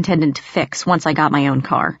fully intended to fix once I got my own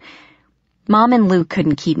car. Mom and Luke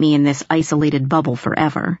couldn't keep me in this isolated bubble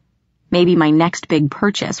forever. Maybe my next big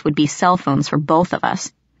purchase would be cell phones for both of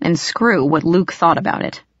us, and screw what Luke thought about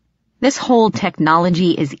it. This whole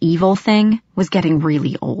technology is evil thing was getting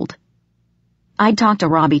really old. I'd talk to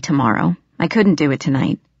Robbie tomorrow. I couldn't do it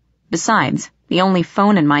tonight. Besides, the only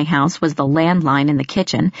phone in my house was the landline in the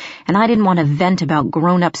kitchen, and I didn't want to vent about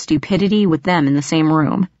grown-up stupidity with them in the same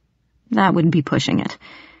room. That would be pushing it.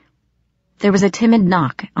 There was a timid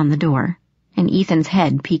knock on the door, and Ethan's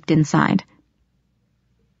head peeked inside.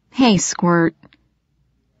 Hey, Squirt.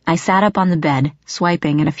 I sat up on the bed,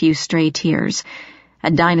 swiping at a few stray tears.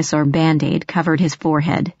 A dinosaur Band-Aid covered his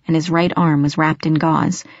forehead, and his right arm was wrapped in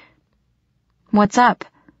gauze. What's up?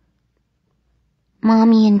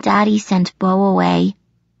 Mommy and Daddy sent Beau away.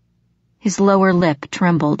 His lower lip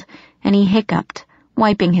trembled, and he hiccuped,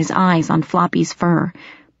 wiping his eyes on Floppy's fur.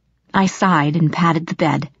 I sighed and patted the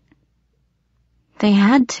bed. They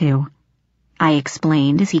had to, I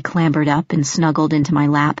explained as he clambered up and snuggled into my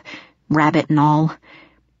lap, rabbit and all.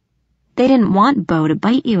 They didn't want Beau to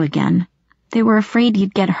bite you again. They were afraid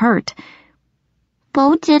you'd get hurt.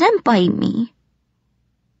 Beau didn't bite me.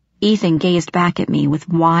 Ethan gazed back at me with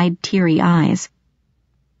wide, teary eyes.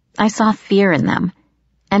 I saw fear in them,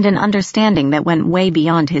 and an understanding that went way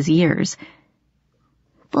beyond his years.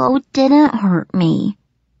 Beau didn't hurt me,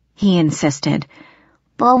 he insisted.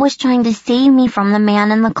 Beau was trying to save me from the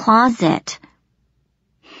man in the closet.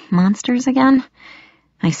 Monsters again?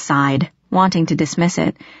 I sighed, wanting to dismiss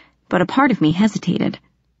it, but a part of me hesitated.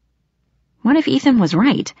 What if Ethan was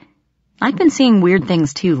right? I've been seeing weird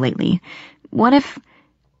things too lately. What if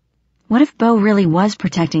Beau really was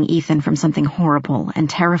protecting Ethan from something horrible and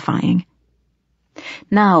terrifying?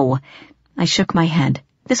 No. I shook my head.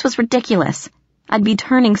 This was ridiculous. I'd be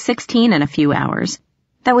turning 16 in a few hours.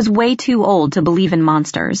 That was way too old to believe in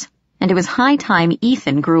monsters, and it was high time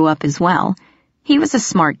Ethan grew up as well. He was a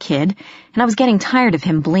smart kid, and I was getting tired of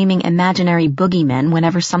him blaming imaginary boogeymen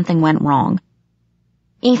whenever something went wrong.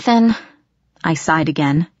 Ethan, I sighed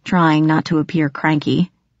again, trying not to appear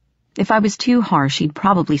cranky. If I was too harsh, he'd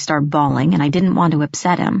probably start bawling, and I didn't want to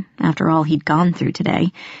upset him after all he'd gone through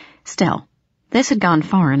today. Still, this had gone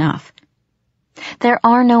far enough. There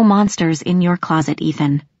are no monsters in your closet,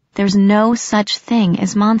 Ethan. There's no such thing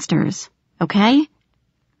as monsters, okay?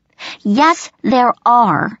 Yes, there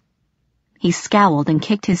are. He scowled and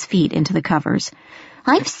kicked his feet into the covers.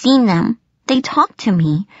 I've seen them. They talk to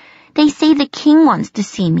me. They say the king wants to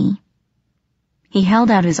see me. He held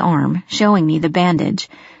out his arm, showing me the bandage.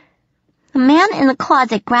 The man in the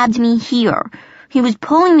closet grabbed me here. He was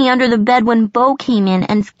pulling me under the bed when Bo came in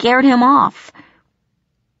and scared him off.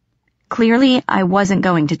 Clearly, I wasn't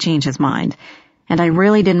going to change his mind, and I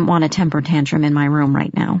really didn't want a temper tantrum in my room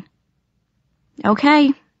right now.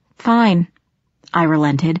 Okay, fine, I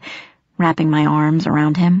relented, wrapping my arms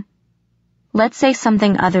around him. Let's say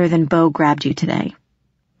something other than Bo grabbed you today.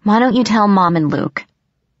 Why don't you tell Mom and Luke?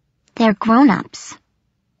 They're grown-ups,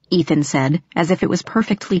 Ethan said, as if it was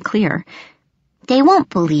perfectly clear. They won't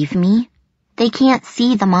believe me. They can't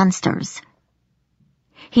see the monsters.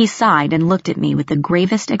 He sighed and looked at me with the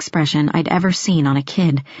gravest expression I'd ever seen on a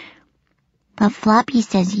kid. But Floppy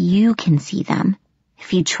says you can see them.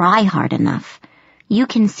 If you try hard enough, you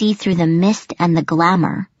can see through the mist and the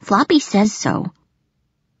glamour. Floppy says so.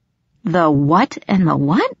 The what and the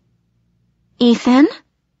what? Ethan?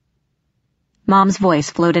 Mom's voice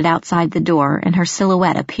floated outside the door and her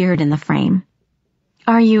silhouette appeared in the frame.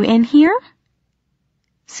 Are you in here?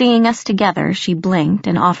 Seeing us together, she blinked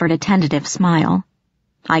and offered a tentative smile.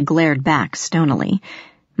 I glared back stonily.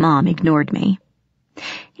 Mom ignored me.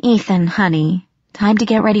 Ethan, honey, time to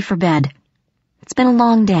get ready for bed. It's been a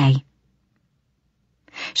long day.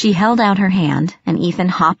 She held out her hand, and Ethan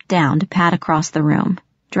hopped down to pat across the room,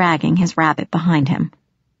 dragging his rabbit behind him.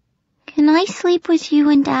 Can I sleep with you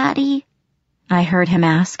and Daddy? I heard him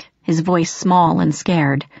ask, his voice small and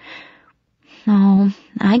scared. Oh,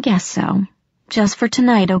 I guess so. Just for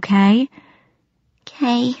tonight, okay?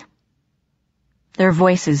 Okay. Their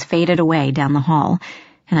voices faded away down the hall,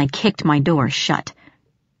 and I kicked my door shut.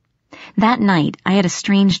 That night, I had a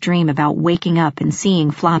strange dream about waking up and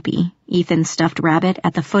seeing Floppy, Ethan's stuffed rabbit,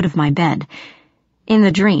 at the foot of my bed. In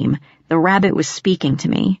the dream, the rabbit was speaking to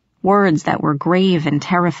me, words that were grave and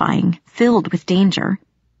terrifying, filled with danger.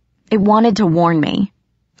 It wanted to warn me,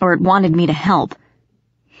 or it wanted me to help.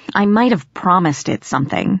 I might have promised it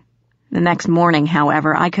something. The next morning,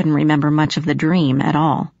 however, I couldn't remember much of the dream at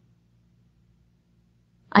all.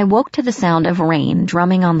 I woke to the sound of rain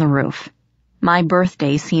drumming on the roof. My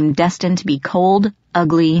birthday seemed destined to be cold,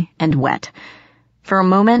 ugly, and wet. For a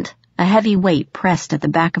moment, a heavy weight pressed at the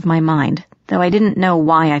back of my mind, though I didn't know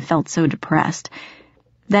why I felt so depressed.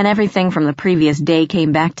 Then everything from the previous day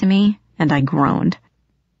came back to me, and I groaned.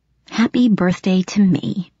 Happy birthday to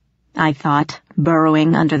me, I thought,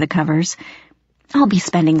 burrowing under the covers. I'll be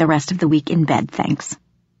spending the rest of the week in bed, thanks.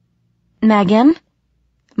 Megan?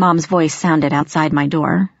 Mom's voice sounded outside my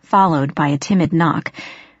door, followed by a timid knock.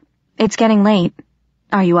 It's getting late.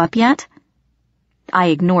 Are you up yet? I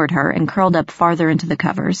ignored her and curled up farther into the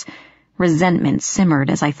covers. Resentment simmered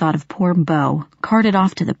as I thought of poor Bo, carted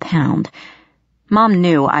off to the pound. Mom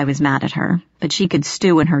knew I was mad at her, but she could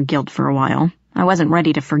stew in her guilt for a while. I wasn't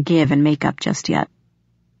ready to forgive and make up just yet.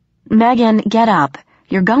 Megan, get up.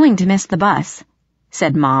 You're going to miss the bus,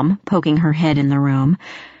 said Mom, poking her head in the room.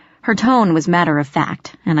 Her tone was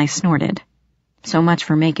matter-of-fact, and I snorted. So much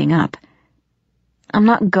for making up. I'm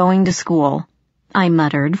not going to school, I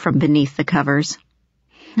muttered from beneath the covers.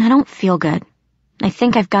 I don't feel good. I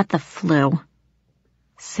think I've got the flu.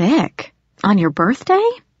 Sick? On your birthday?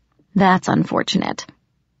 That's unfortunate.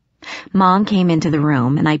 Mom came into the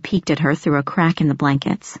room, and I peeked at her through a crack in the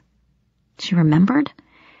blankets. She remembered?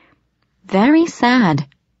 Very sad,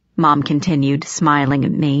 Mom continued, smiling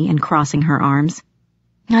at me and crossing her arms.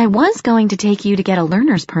 I was going to take you to get a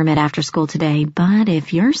learner's permit after school today, but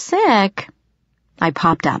if you're sick... I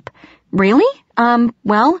popped up. Really?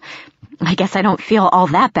 Well, I guess I don't feel all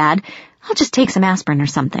that bad. I'll just take some aspirin or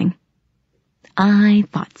something. I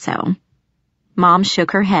thought so. Mom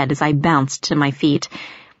shook her head as I bounced to my feet.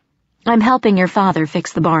 I'm helping your father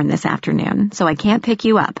fix the barn this afternoon, so I can't pick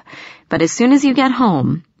you up. But as soon as you get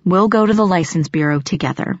home, we'll go to the license bureau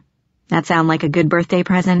together. That sound like a good birthday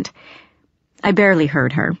present? I barely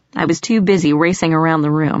heard her. I was too busy racing around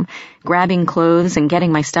the room, grabbing clothes and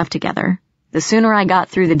getting my stuff together. The sooner I got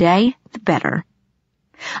through the day, the better.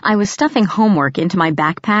 I was stuffing homework into my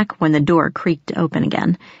backpack when the door creaked open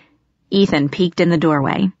again. Ethan peeked in the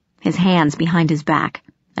doorway, his hands behind his back,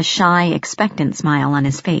 a shy, expectant smile on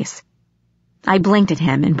his face. I blinked at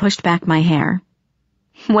him and pushed back my hair.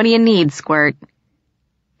 "What do you need, Squirt?"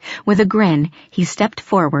 With a grin, he stepped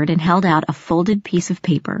forward and held out a folded piece of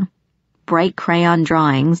paper. Bright crayon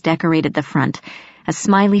drawings decorated the front. A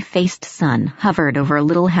smiley-faced sun hovered over a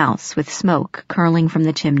little house with smoke curling from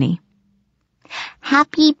the chimney.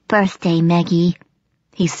 "Happy birthday, Meggie,"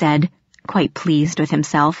 he said, quite pleased with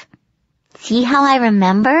himself. "See how I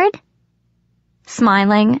remembered?"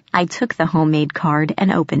 Smiling, I took the homemade card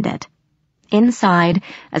and opened it. Inside,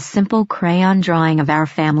 a simple crayon drawing of our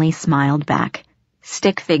family smiled back.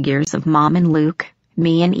 Stick figures of Mom and Luke,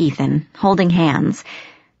 me and Ethan, holding hands,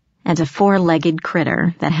 and a four-legged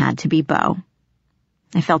critter that had to be Bo.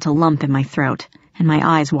 I felt a lump in my throat, and my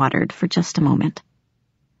eyes watered for just a moment.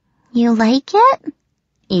 "You like it?"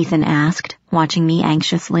 Ethan asked, watching me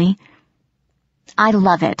anxiously. "I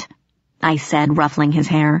love it," I said, ruffling his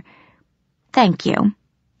hair. "Thank you.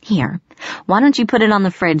 Here, why don't you put it on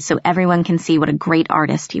the fridge so everyone can see what a great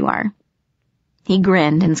artist you are?" He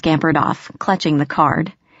grinned and scampered off, clutching the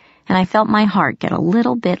card, and I felt my heart get a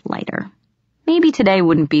little bit lighter. Maybe today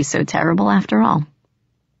wouldn't be so terrible after all.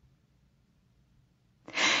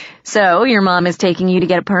 "So, your mom is taking you to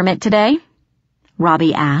get a permit today?"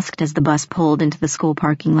 Robbie asked as the bus pulled into the school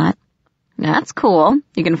parking lot. "That's cool.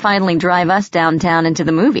 You can finally drive us downtown into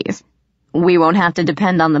the movies. We won't have to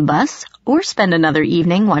depend on the bus or spend another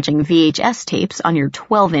evening watching VHS tapes on your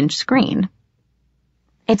 12-inch screen."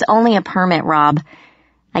 "It's only a permit, Rob."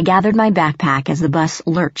 I gathered my backpack as the bus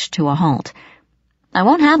lurched to a halt. "I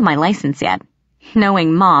won't have my license yet.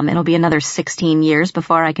 Knowing Mom, it'll be another 16 years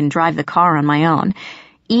before I can drive the car on my own.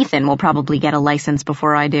 Ethan will probably get a license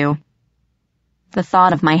before I do." The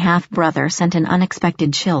thought of my half-brother sent an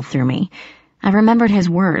unexpected chill through me. I remembered his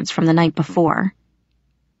words from the night before.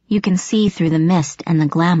 "You can see through the mist and the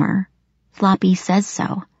glamour. Floppy says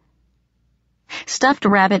so." Stuffed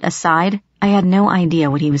rabbit aside, I had no idea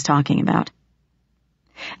what he was talking about.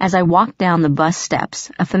 As I walked down the bus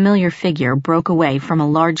steps, a familiar figure broke away from a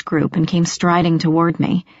large group and came striding toward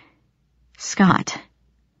me. Scott.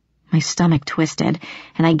 My stomach twisted,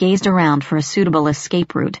 and I gazed around for a suitable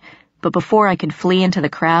escape route, but before I could flee into the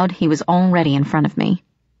crowd, he was already in front of me.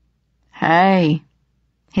 "Hey."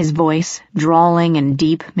 His voice, drawling and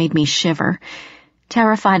deep, made me shiver.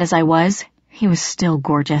 Terrified as I was, he was still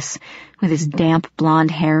gorgeous, with his damp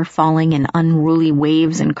blonde hair falling in unruly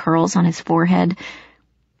waves and curls on his forehead.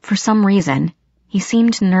 For some reason, he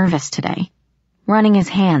seemed nervous today, running his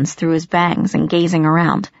hands through his bangs and gazing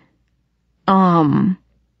around.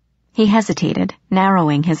 He hesitated,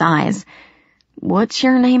 narrowing his eyes. "What's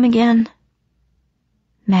your name again?"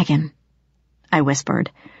 "Megan," I whispered.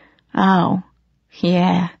 "Oh,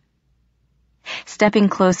 yeah." Stepping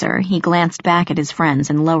closer, he glanced back at his friends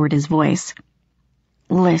and lowered his voice.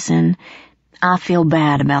 "Listen, I feel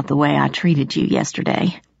bad about the way I treated you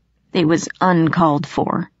yesterday. It was uncalled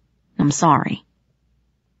for. I'm sorry."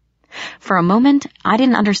 For a moment, I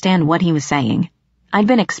didn't understand what he was saying. I'd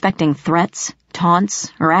been expecting threats,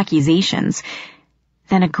 taunts, or accusations.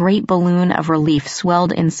 Then a great balloon of relief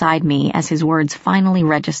swelled inside me as his words finally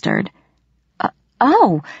registered.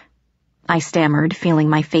 Oh, I stammered, feeling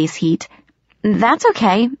my face heat. "That's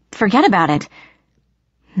okay. Forget about it."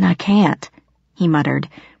 "I can't," he muttered.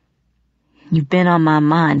 "You've been on my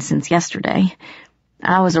mind since yesterday.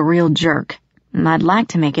 I was a real jerk, and I'd like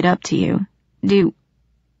to make it up to you.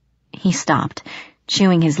 He stopped,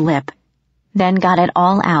 chewing his lip, then got it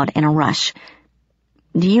all out in a rush.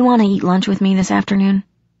 "Do you want to eat lunch with me this afternoon?"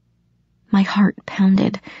 My heart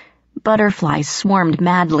pounded. Butterflies swarmed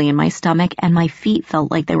madly in my stomach, and my feet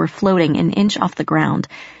felt like they were floating an inch off the ground.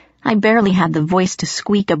 I barely had the voice to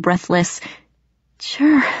squeak a breathless,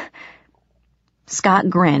 "Sure." Scott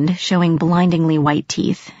grinned, showing blindingly white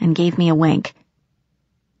teeth, and gave me a wink.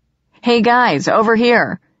 "Hey guys, over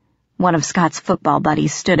here!" One of Scott's football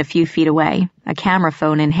buddies stood a few feet away, a camera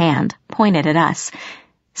phone in hand, pointed at us.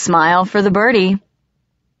 "Smile for the birdie."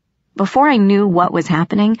 Before I knew what was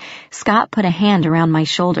happening, Scott put a hand around my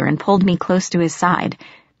shoulder and pulled me close to his side.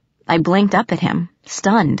 I blinked up at him,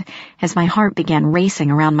 stunned, as my heart began racing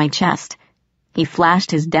around my chest. He flashed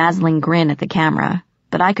his dazzling grin at the camera,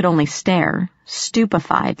 but I could only stare,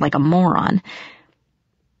 stupefied like a moron.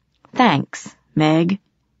 "Thanks, Meg,"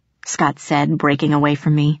 Scott said, breaking away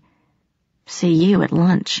from me. "See you at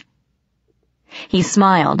lunch." He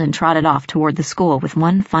smiled and trotted off toward the school with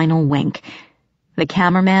one final wink. The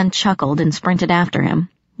cameraman chuckled and sprinted after him,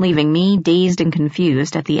 leaving me dazed and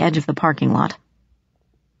confused at the edge of the parking lot.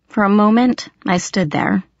 For a moment, I stood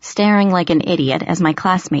there, staring like an idiot as my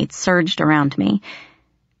classmates surged around me.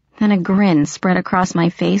 Then a grin spread across my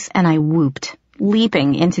face and I whooped,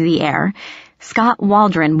 leaping into the air. Scott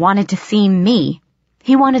Waldron wanted to see me.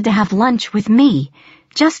 He wanted to have lunch with me.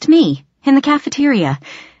 Just me, in the cafeteria.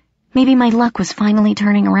 Maybe my luck was finally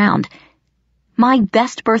turning around. My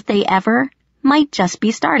best birthday ever might just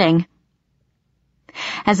be starting.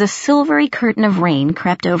 As a silvery curtain of rain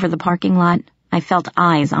crept over the parking lot, I felt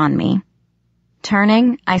eyes on me.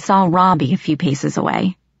 Turning, I saw Robbie a few paces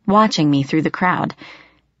away, watching me through the crowd.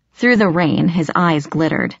 Through the rain, his eyes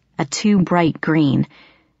glittered, a too bright green.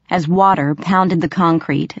 As water pounded the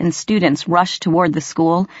concrete and students rushed toward the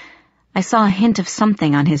school, I saw a hint of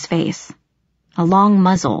something on his face. A long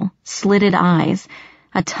muzzle, slitted eyes,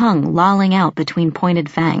 a tongue lolling out between pointed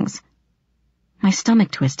fangs. My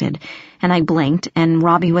stomach twisted, and I blinked, and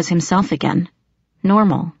Robbie was himself again.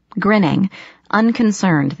 Normal, grinning,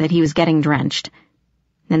 unconcerned that he was getting drenched.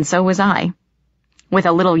 And so was I. With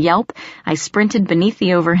a little yelp, I sprinted beneath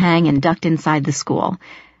the overhang and ducked inside the school.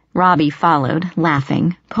 Robbie followed,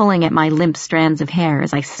 laughing, pulling at my limp strands of hair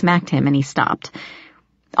as I smacked him and he stopped.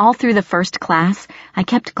 All through the first class, I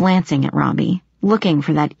kept glancing at Robbie, looking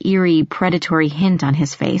for that eerie, predatory hint on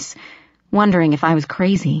his face, wondering if I was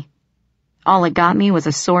crazy. All it got me was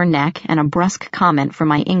a sore neck and a brusque comment from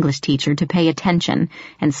my English teacher to pay attention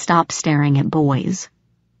and stop staring at boys.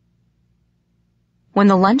 When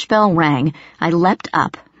the lunch bell rang, I leapt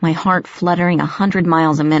up, my heart fluttering 100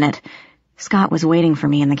 miles a minute. Scott was waiting for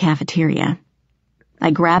me in the cafeteria. I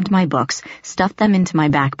grabbed my books, stuffed them into my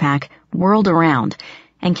backpack, whirled around,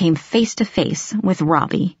 and came face to face with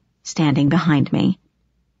Robbie, standing behind me.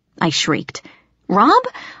 I shrieked, "Rob,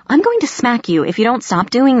 I'm going to smack you if you don't stop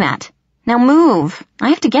doing that. Now move. I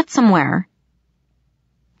have to get somewhere."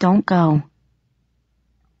 "Don't go."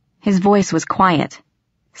 His voice was quiet,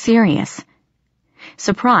 serious.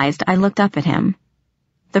 Surprised, I looked up at him.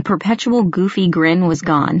 The perpetual goofy grin was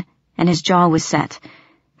gone, and his jaw was set.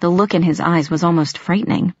 The look in his eyes was almost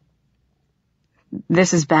frightening.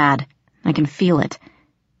 "This is bad. I can feel it.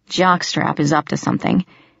 Jockstrap is up to something.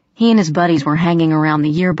 He and his buddies were hanging around the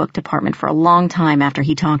yearbook department for a long time after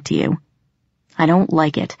he talked to you. I don't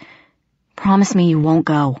like it. Promise me you won't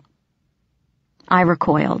go." I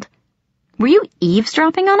recoiled. "Were you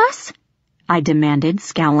eavesdropping on us?" I demanded,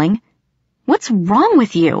 scowling. "What's wrong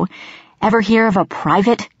with you? Ever hear of a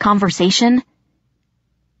private conversation?"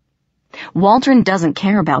 "Waldron doesn't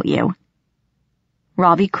care about you."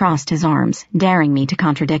 Robbie crossed his arms, daring me to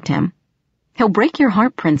contradict him. "He'll break your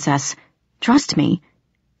heart, Princess. Trust me.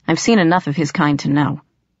 I've seen enough of his kind to know."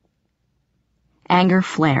 Anger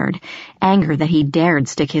flared, anger that he dared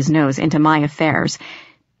stick his nose into my affairs,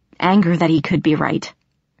 anger that he could be right.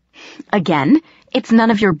 "Again, it's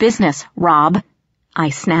none of your business, Rob," I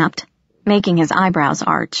snapped, making his eyebrows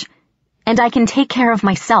arch. "And I can take care of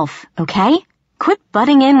myself, okay? Quit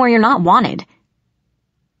butting in where you're not wanted."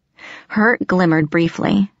 Hurt glimmered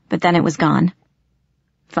briefly, but then it was gone.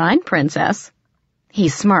 "Fine, Princess." He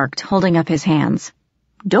smirked, holding up his hands.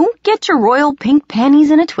 "Don't get your royal pink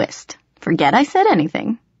panties in a twist. Forget I said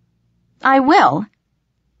anything." "I will."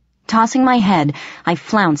 Tossing my head, I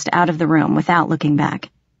flounced out of the room without looking back.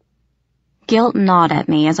 Guilt gnawed at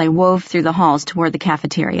me as I wove through the halls toward the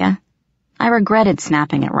cafeteria. I regretted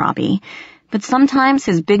snapping at Robbie, but sometimes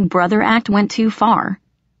his big brother act went too far.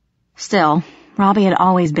 Still, Robbie had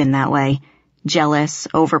always been that way. Jealous,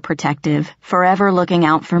 overprotective, forever looking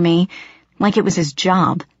out for me, like it was his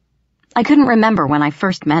job. I couldn't remember when I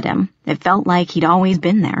first met him. It felt like he'd always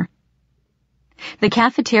been there. The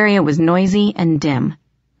cafeteria was noisy and dim.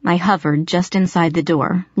 I hovered just inside the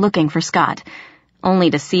door, looking for Scott, only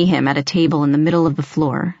to see him at a table in the middle of the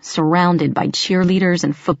floor, surrounded by cheerleaders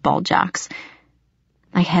and football jocks.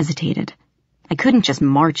 I hesitated. I couldn't just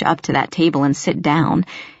march up to that table and sit down.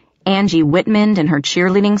 Angie Whitman and her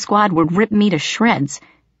cheerleading squad would rip me to shreds.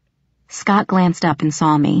 Scott glanced up and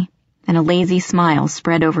saw me, and a lazy smile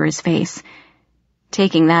spread over his face.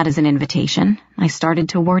 Taking that as an invitation, I started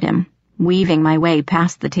toward him, weaving my way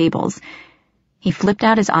past the tables. He flipped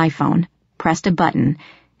out his iPhone, pressed a button,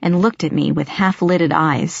 and looked at me with half-lidded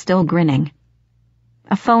eyes, still grinning.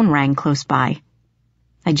 A phone rang close by.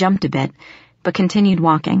 I jumped a bit, but continued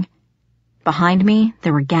walking. Behind me,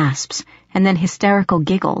 there were gasps, and then hysterical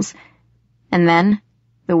giggles. And then,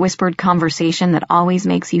 the whispered conversation that always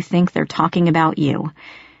makes you think they're talking about you.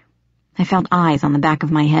 I felt eyes on the back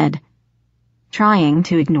of my head. Trying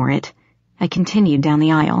to ignore it, I continued down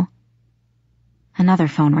the aisle. Another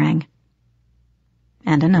phone rang.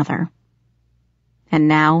 And another. And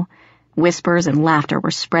now, Whispers and laughter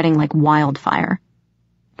were spreading like wildfire.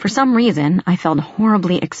 For some reason, I felt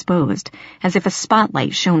horribly exposed, as if a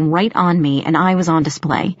spotlight shone right on me and I was on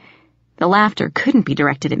display. The laughter couldn't be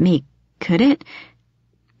directed at me, could it?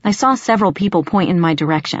 I saw several people point in my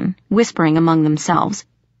direction, whispering among themselves,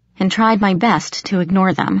 and tried my best to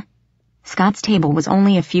ignore them. Scott's table was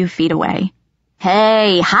only a few feet away.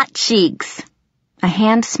 "Hey, hot cheeks!" A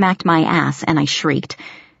hand smacked my ass and I shrieked.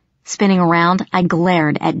 Spinning around, I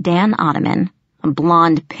glared at Dan Ottoman, a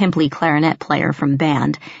blonde, pimply clarinet player from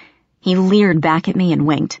band. He leered back at me and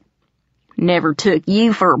winked. "Never took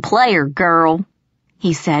you for a player, girl,"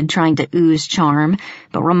 he said, trying to ooze charm,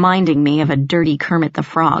 but reminding me of a dirty Kermit the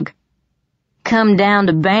Frog. "Come down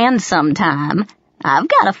to band sometime. I've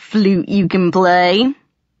got a flute you can play."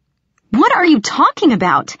 "What are you talking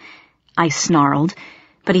about?" I snarled,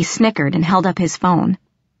 but he snickered and held up his phone.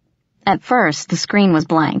 At first, the screen was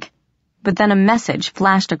blank, but then a message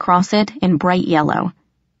flashed across it in bright yellow.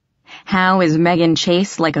 "How is Megan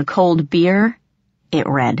Chase like a cold beer?" it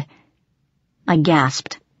read. I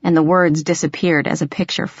gasped, and the words disappeared as a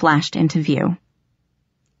picture flashed into view.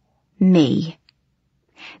 Me.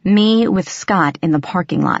 Me with Scott in the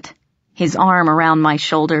parking lot, his arm around my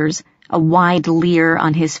shoulders, a wide leer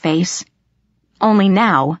on his face. Only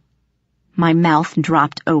now, my mouth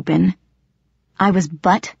dropped open. I was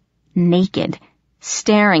butt naked,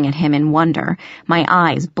 staring at him in wonder, my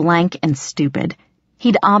eyes blank and stupid.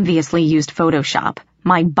 He'd obviously used Photoshop.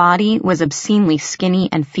 My body was obscenely skinny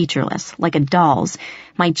and featureless, like a doll's,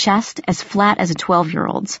 my chest as flat as a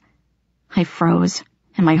 12-year-old's. I froze,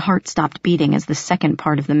 and my heart stopped beating as the second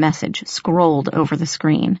part of the message scrolled over the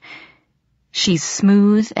screen. "She's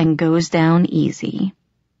smooth and goes down easy."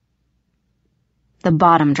 The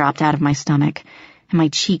bottom dropped out of my stomach, and my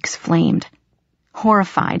cheeks flamed.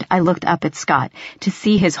 Horrified, I looked up at Scott to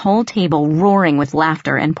see his whole table roaring with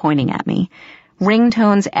laughter and pointing at me.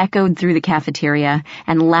 Ringtones echoed through the cafeteria,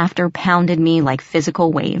 and laughter pounded me like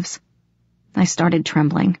physical waves. I started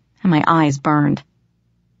trembling, and my eyes burned.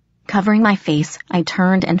 Covering my face, I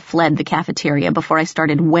turned and fled the cafeteria before I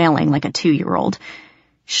started wailing like a 2-year-old.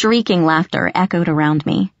 Shrieking laughter echoed around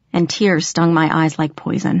me, and tears stung my eyes like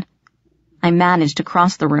poison. I managed to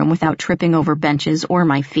cross the room without tripping over benches or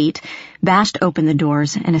my feet, bashed open the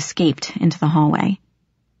doors, and escaped into the hallway.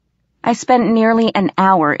 I spent nearly an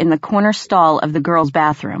hour in the corner stall of the girls'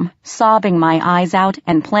 bathroom, sobbing my eyes out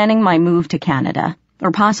and planning my move to Canada, or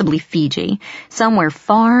possibly Fiji, somewhere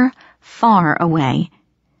far, far away.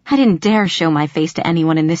 I didn't dare show my face to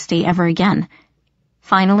anyone in this state ever again.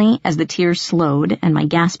 Finally, as the tears slowed and my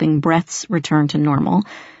gasping breaths returned to normal,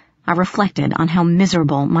 I reflected on how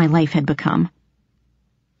miserable my life had become.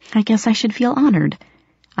 I guess I should feel honored,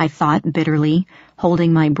 I thought bitterly,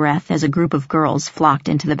 holding my breath as a group of girls flocked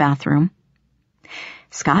into the bathroom.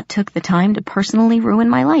 Scott took the time to personally ruin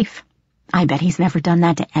my life. I bet he's never done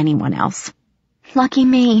that to anyone else. Lucky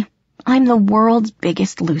me, I'm the world's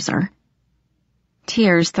biggest loser.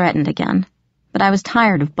 Tears threatened again, but I was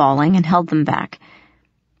tired of bawling and held them back.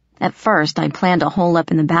 At first, I planned to hole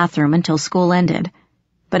up in the bathroom until school ended.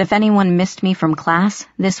 But if anyone missed me from class,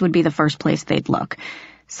 this would be the first place they'd look.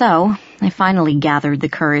 So, I finally gathered the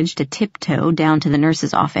courage to tiptoe down to the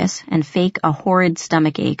nurse's office and fake a horrid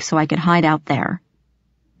stomach ache so I could hide out there.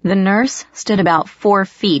 The nurse stood about 4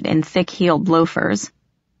 feet in thick-heeled loafers,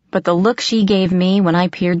 but the look she gave me when I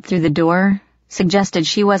peered through the door suggested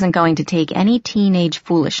she wasn't going to take any teenage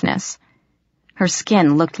foolishness. Her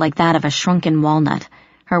skin looked like that of a shrunken walnut.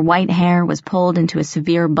 Her white hair was pulled into a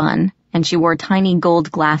severe bun, and she wore tiny gold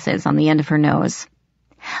glasses on the end of her nose.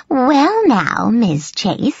 "Well now, Miss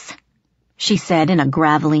Chase," she said in a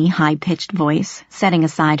gravelly, high-pitched voice, setting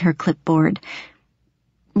aside her clipboard.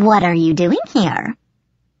 "What are you doing here?"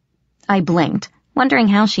 I blinked, wondering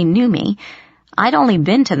how she knew me. I'd only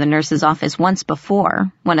been to the nurse's office once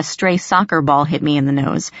before, when a stray soccer ball hit me in the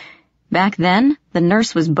nose. Back then, the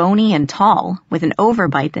nurse was bony and tall, with an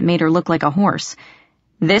overbite that made her look like a horse.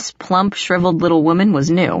 This plump, shriveled little woman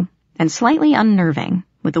was new, and slightly unnerving,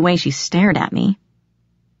 with the way she stared at me.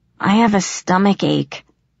 "I have a stomach ache,"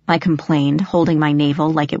 I complained, holding my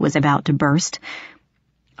navel like it was about to burst.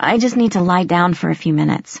 "I just need to lie down for a few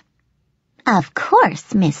minutes." "Of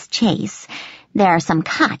course, Miss Chase. There are some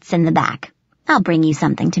cots in the back. I'll bring you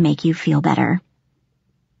something to make you feel better."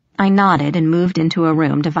 I nodded and moved into a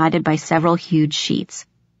room divided by several huge sheets.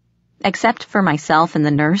 Except for myself and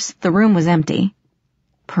the nurse, the room was empty.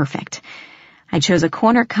 Perfect. I chose a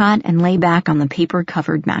corner cot and lay back on the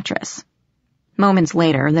paper-covered mattress. Moments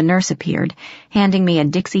later, the nurse appeared, handing me a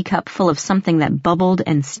Dixie cup full of something that bubbled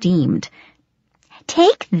and steamed.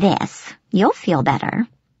 "Take this. You'll feel better,"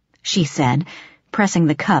 she said, pressing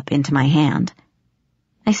the cup into my hand.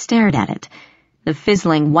 I stared at it. The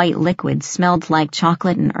fizzling white liquid smelled like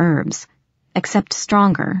chocolate and herbs, except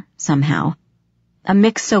stronger, somehow. A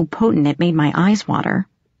mix so potent it made my eyes water.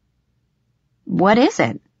 "What is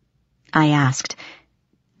it?" I asked.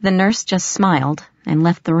 The nurse just smiled and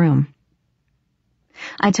left the room.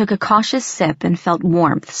 I took a cautious sip and felt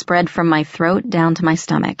warmth spread from my throat down to my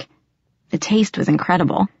stomach. The taste was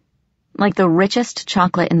incredible, like the richest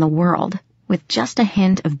chocolate in the world, with just a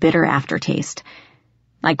hint of bitter aftertaste.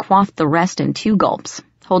 I quaffed the rest in 2 gulps,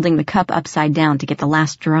 holding the cup upside down to get the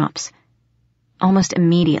last drops. Almost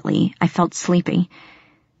immediately, I felt sleepy.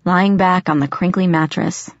 Lying back on the crinkly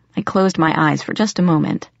mattress, I closed my eyes for just a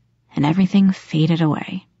moment, and everything faded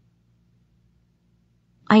away.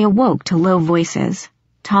 I awoke to low voices,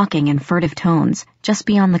 talking in furtive tones, just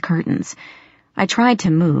beyond the curtains. I tried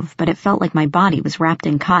to move, but it felt like my body was wrapped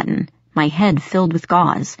in cotton, my head filled with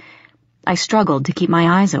gauze. I struggled to keep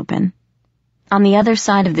my eyes open. On the other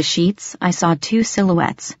side of the sheets, I saw 2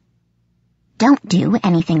 silhouettes. "Don't do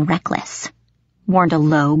anything reckless," warned a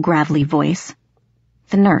low, gravelly voice.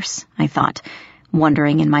 The nurse, I thought,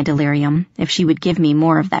 wondering in my delirium if she would give me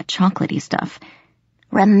more of that chocolatey stuff.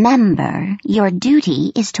 "Remember, your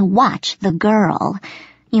duty is to watch the girl.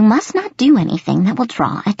 You must not do anything that will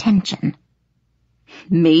draw attention."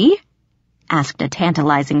 "Me?" asked a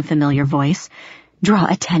tantalizing familiar voice. "Draw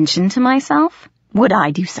attention to myself? Would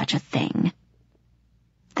I do such a thing?"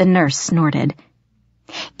 The nurse snorted.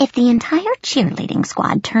 "If the entire cheerleading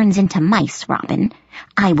squad turns into mice, Robin,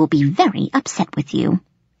 I will be very upset with you.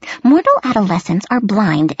 Mortal adolescents are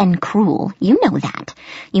blind and cruel, you know that.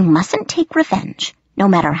 You mustn't take revenge, no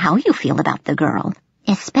matter how you feel about the girl.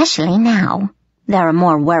 Especially now. There are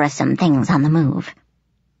more worrisome things on the move."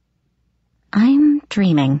 I'm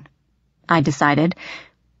dreaming, I decided.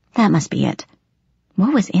 That must be it.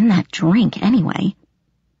 What was in that drink, anyway?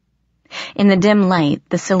 In the dim light,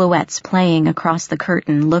 the silhouettes playing across the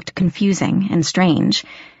curtain looked confusing and strange.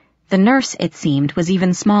 The nurse, it seemed, was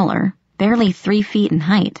even smaller, barely 3 feet in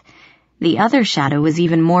height. The other shadow was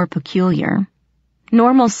even more peculiar.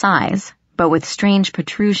 Normal size, but with strange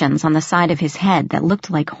protrusions on the side of his head that looked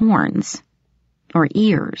like horns. Or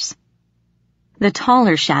ears. The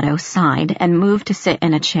taller shadow sighed and moved to sit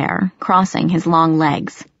in a chair, crossing his long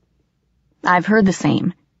legs. "I've heard the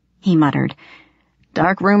same," he muttered.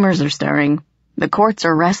 "Dark rumors are stirring. The courts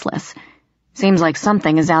are restless. Seems like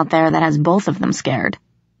something is out there that has both of them scared."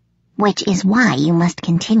 "Which is why you must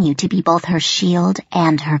continue to be both her shield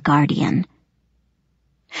and her guardian."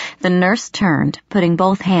 The nurse turned, putting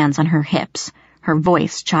both hands on her hips, her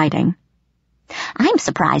voice chiding. "I'm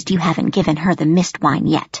surprised you haven't given her the mist wine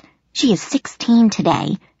yet. She is 16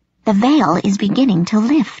 today. The veil is beginning to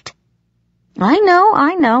lift." I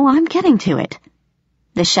know, I'm getting to it."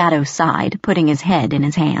 The shadow sighed, putting his head in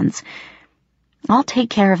his hands. "I'll take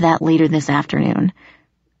care of that later this afternoon."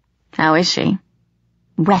 "How is she?"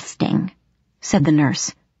 "Resting," said the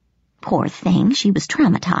nurse. "Poor thing, she was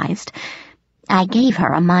traumatized. I gave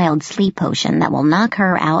her a mild sleep potion that will knock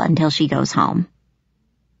her out until she goes home."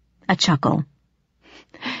 A chuckle.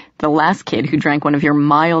 "The last kid who drank one of your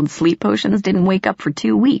mild sleep potions didn't wake up for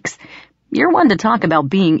 2 weeks. You're one to talk about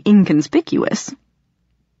being inconspicuous."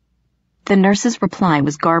 The nurse's reply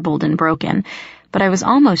was garbled and broken, but I was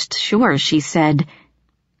almost sure she said,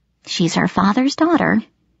 "She's her father's daughter.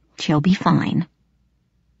 She'll be fine."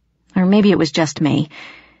 Or maybe it was just me.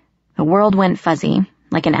 The world went fuzzy,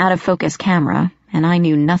 like an out-of-focus camera, and I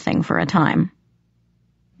knew nothing for a time.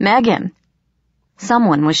 "Megan!"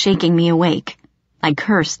 Someone was shaking me awake. I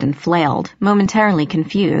cursed and flailed, momentarily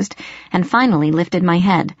confused, and finally lifted my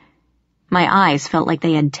head. My eyes felt like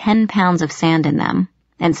they had 10 pounds of sand in them,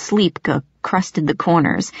 and sleep gook crusted the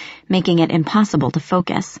corners, making it impossible to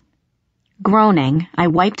focus. Groaning, I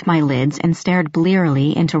wiped my lids and stared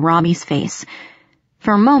blearily into Robbie's face.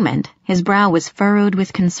 For a moment, his brow was furrowed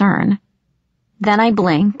with concern. Then I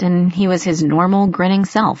blinked, and he was his normal, grinning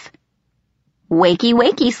self. "Wakey,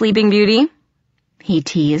 wakey, Sleeping Beauty," he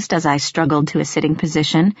teased as I struggled to a sitting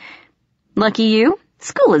position. "Lucky you,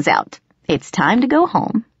 school is out. It's time to go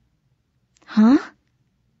home." "Huh?"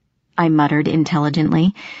 I muttered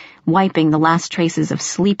intelligently, wiping the last traces of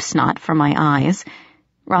sleep snot from my eyes.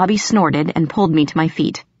 Robbie snorted and pulled me to my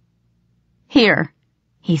feet. "Here,"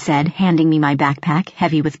 he said, handing me my backpack,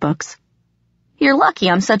 heavy with books. "You're lucky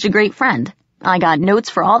I'm such a great friend. I got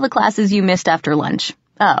notes for all the classes you missed after lunch.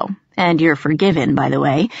 Oh, and you're forgiven, by the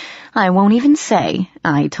way. I won't even say,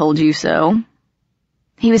 'I told you so.'"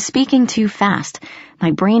 He was speaking too fast.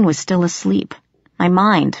 My brain was still asleep, my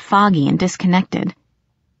mind foggy and disconnected.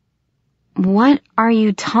 "What are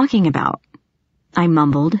you talking about?" I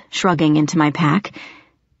mumbled, shrugging into my pack.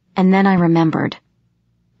 And then I remembered.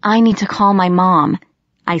 I need to call my mom,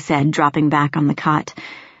 I said, dropping back on the cot.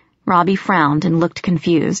 Robbie frowned and looked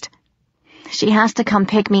confused. She has to come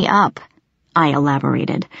pick me up, I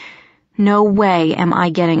elaborated. No way am I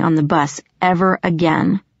getting on the bus ever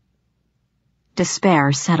again.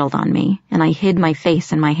 Despair settled on me, and I hid my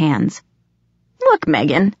face in my hands. Look,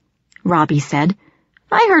 Megan, Robbie said.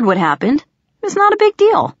 I heard what happened. It's not a big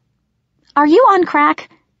deal. Are you on crack?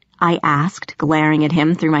 I asked, glaring at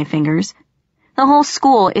him through my fingers. The whole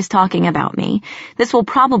school is talking about me. This will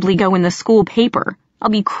probably go in the school paper. I'll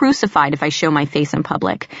be crucified if I show my face in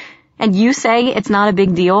public. And you say it's not a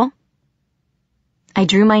big deal? I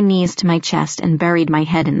drew my knees to my chest and buried my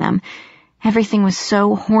head in them. Everything was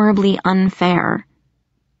so horribly unfair.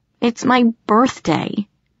 It's my birthday,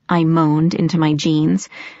 I moaned into my jeans.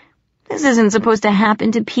 This isn't supposed to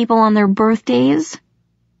happen to people on their birthdays.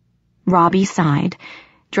 Robbie sighed.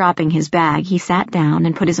 Dropping his bag, he sat down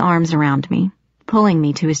and put his arms around me, pulling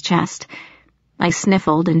me to his chest. I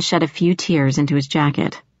sniffled and shed a few tears into his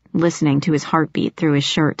jacket, listening to his heartbeat through his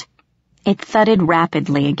shirt. It thudded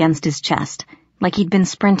rapidly against his chest, like he'd been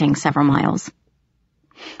sprinting several miles.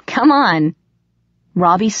 Come on.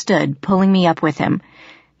 Robbie stood, pulling me up with him.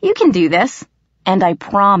 You can do this, and I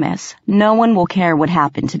promise no one will care what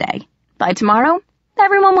happened today. By tomorrow,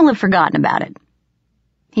 everyone will have forgotten about it.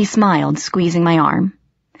 He smiled, squeezing my arm.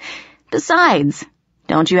 Besides,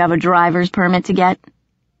 don't you have a driver's permit to get?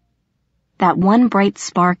 That one bright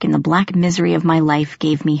spark in the black misery of my life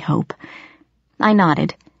gave me hope. I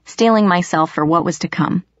nodded, steeling myself for what was to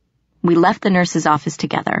come. We left the nurse's office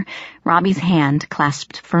together, Robbie's hand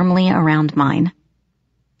clasped firmly around mine.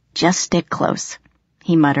 Just stick close,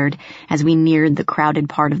 he muttered as we neared the crowded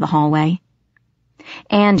part of the hallway.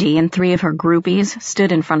 Angie and 3 of her groupies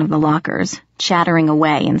stood in front of the lockers, chattering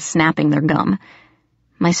away and snapping their gum.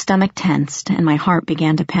 My stomach tensed and my heart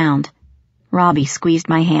began to pound. Robbie squeezed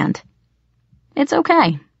my hand. It's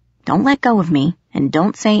okay. Don't let go of me, and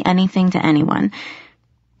don't say anything to anyone.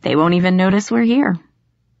 They won't even notice we're here.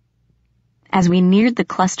 As we neared the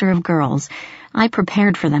cluster of girls, I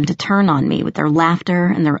prepared for them to turn on me with their laughter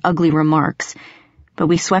and their ugly remarks, but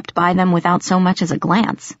we swept by them without so much as a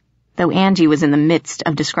glance, though Angie was in the midst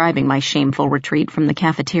of describing my shameful retreat from the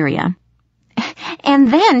cafeteria.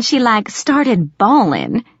 And then she started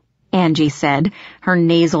bawling, Angie said, her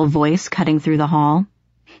nasal voice cutting through the hall.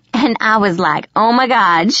 And I was like, oh my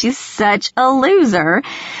God, she's such a loser.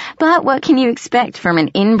 But what can you expect from an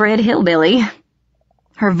inbred hillbilly?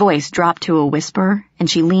 Her voice dropped to a whisper, and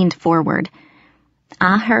she leaned forward.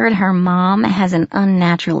 I heard her mom has an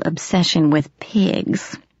unnatural obsession with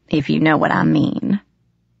pigs, if you know what I mean.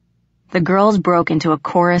 The girls broke into a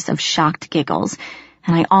chorus of shocked giggles,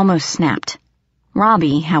 and I almost snapped.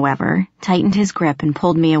 Robbie, however, tightened his grip and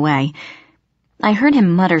pulled me away. I heard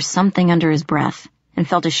him mutter something under his breath and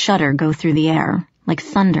felt a shudder go through the air, like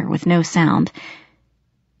thunder with no sound.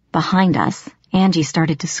 Behind us, Angie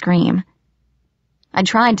started to scream. I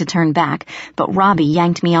tried to turn back, but Robbie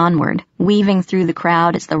yanked me onward, weaving through the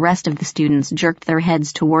crowd as the rest of the students jerked their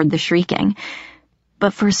heads toward the shrieking.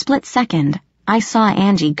 But for a split second, I saw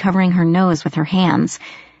Angie covering her nose with her hands,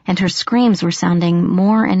 and her screams were sounding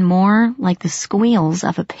more and more like the squeals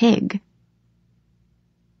of a pig.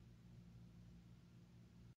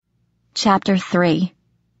 Chapter 3.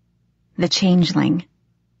 The Changeling.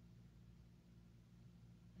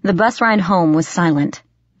 The bus ride home was silent,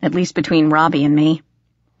 at least between Robbie and me,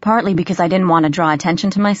 partly because I didn't want to draw attention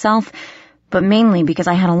to myself, but mainly because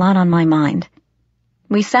I had a lot on my mind.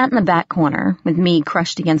 We sat in the back corner, with me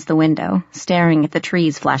crushed against the window, staring at the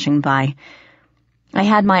trees flashing by. I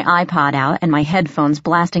had my iPod out and my headphones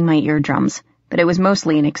blasting my eardrums, but it was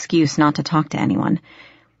mostly an excuse not to talk to anyone.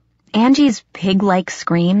 Angie's pig-like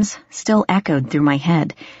screams still echoed through my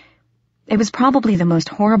head. It was probably the most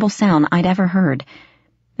horrible sound I'd ever heard,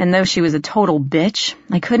 and though she was a total bitch,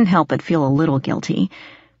 I couldn't help but feel a little guilty.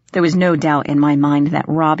 There was no doubt in my mind that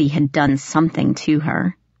Robbie had done something to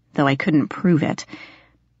her, though I couldn't prove it.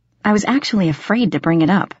 I was actually afraid to bring it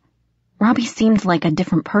up. Robbie seemed like a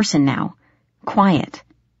different person now. Quiet,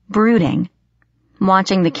 brooding,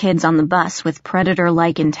 watching the kids on the bus with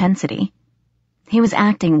predator-like intensity. He was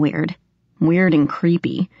acting weird and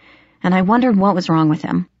creepy, and I wondered what was wrong with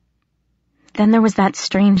him. Then there was that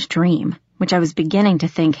strange dream, which I was beginning to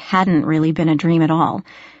think hadn't really been a dream at all.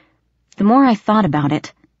 The more I thought about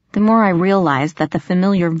it, the more I realized that the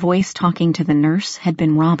familiar voice talking to the nurse had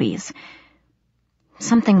been Robbie's.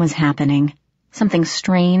 Something was happening, something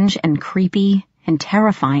strange and creepy and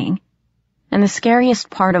terrifying. And the scariest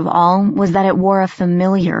part of all was that it wore a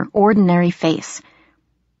familiar, ordinary face.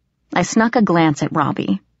 I snuck a glance at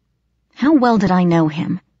Robbie. How well did I know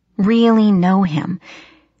him? Really know him?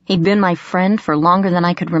 He'd been my friend for longer than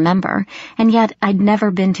I could remember, and yet I'd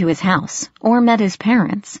never been to his house or met his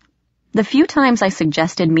parents. The few times I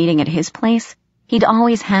suggested meeting at his place, he'd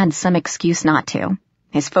always had some excuse not to.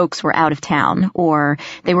 His folks were out of town, or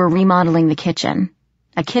they were remodeling the kitchen.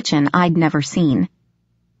 A kitchen I'd never seen.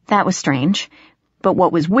 That was strange, but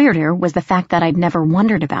what was weirder was the fact that I'd never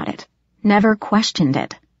wondered about it, never questioned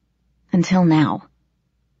it. Until now.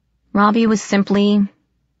 Robbie was simply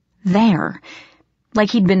there,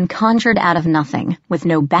 like he'd been conjured out of nothing, with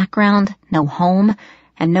no background, no home,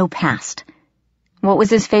 and no past. What was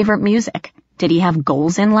his favorite music? Did he have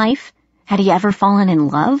goals in life? Had he ever fallen in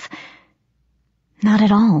love? Not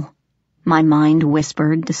at all, my mind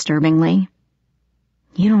whispered disturbingly.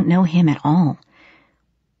 You don't know him at all.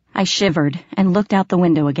 I shivered and looked out the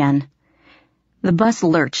window again. The bus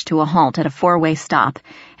lurched to a halt at a 4-way stop,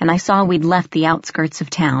 and I saw we'd left the outskirts of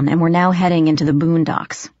town and were now heading into the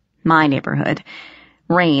boondocks, my neighborhood.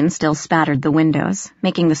 Rain still spattered the windows,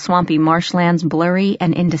 making the swampy marshlands blurry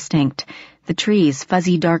and indistinct, the trees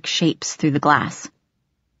fuzzy dark shapes through the glass.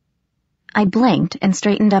 I blinked and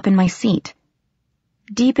straightened up in my seat.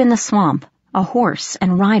 Deep in the swamp, a horse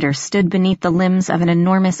and rider stood beneath the limbs of an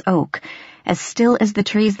enormous oak, as still as the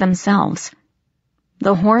trees themselves.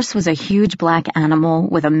 The horse was a huge black animal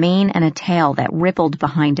with a mane and a tail that rippled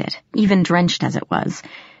behind it, even drenched as it was.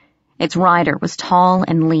 Its rider was tall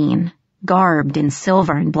and lean, garbed in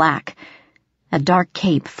silver and black. A dark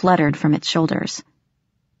cape fluttered from its shoulders.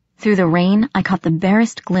 Through the rain, I caught the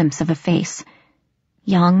barest glimpse of a face.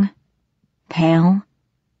 Young, pale,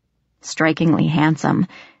 strikingly handsome,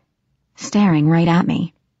 staring right at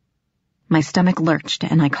me. My stomach lurched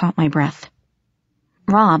and I caught my breath.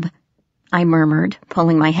 Rob, I murmured,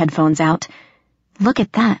 pulling my headphones out. Look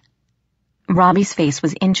at that. Robbie's face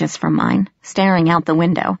was inches from mine, staring out the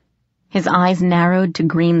window. His eyes narrowed to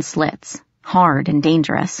green slits, hard and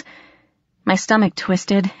dangerous. My stomach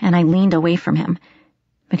twisted and I leaned away from him,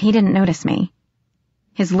 but he didn't notice me.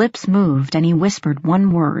 His lips moved and he whispered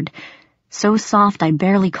one word, so soft I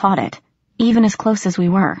barely caught it, even as close as we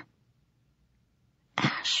were.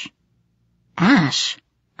 Ash. Ash,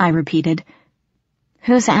 I repeated.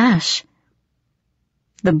 Who's Ash?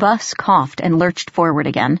 The bus coughed and lurched forward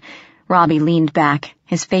again. Robbie leaned back,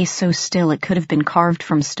 his face so still it could have been carved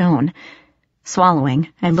from stone. Swallowing,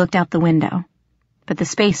 I looked out the window. But the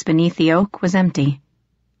space beneath the oak was empty.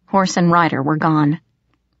 Horse and rider were gone,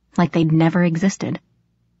 like they'd never existed.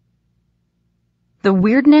 The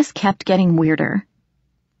weirdness kept getting weirder.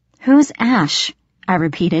 Who's Ash? I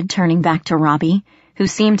repeated, turning back to Robbie, who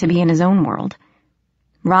seemed to be in his own world.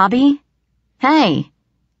 Robbie? Hey!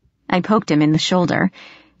 I poked him in the shoulder.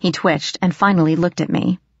 He twitched and finally looked at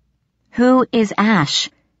me. Who is Ash?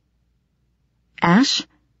 Ash?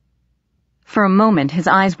 For a moment, his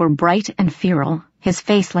eyes were bright and feral, his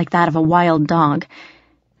face like that of a wild dog.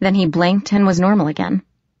 Then he blinked and was normal again.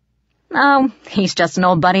 Oh, he's just an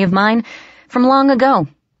old buddy of mine, from long ago.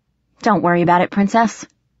 Don't worry about it, Princess.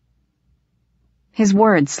 His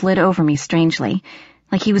words slid over me strangely,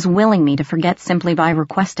 like he was willing me to forget simply by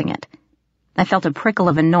requesting it. I felt a prickle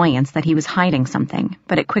of annoyance that he was hiding something,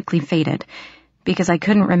 but it quickly faded, because I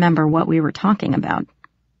couldn't remember what we were talking about.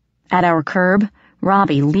 At our curb,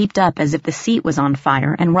 Robbie leaped up as if the seat was on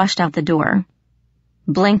fire and rushed out the door.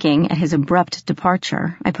 Blinking at his abrupt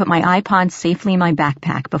departure, I put my iPod safely in my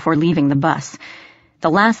backpack before leaving the bus. The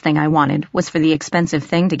last thing I wanted was for the expensive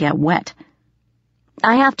thing to get wet.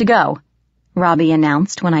 I have to go, Robbie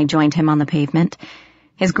announced when I joined him on the pavement.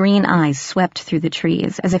 His green eyes swept through the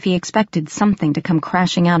trees as if he expected something to come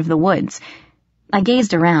crashing out of the woods. I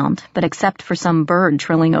gazed around, but except for some bird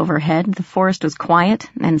trilling overhead, the forest was quiet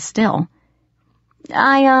and still.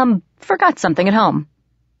 I, forgot something at home.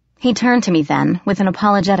 He turned to me then, with an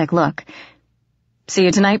apologetic look. See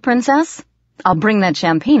you tonight, Princess? I'll bring that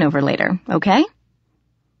champagne over later, okay?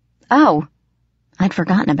 Oh, I'd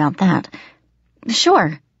forgotten about that.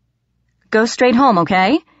 Sure. Go straight home,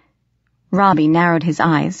 okay? Robbie narrowed his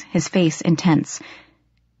eyes, his face intense.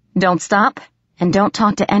 Don't stop, and don't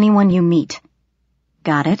talk to anyone you meet.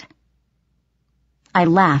 Got it? I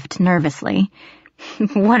laughed nervously.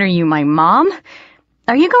 What are you, my mom?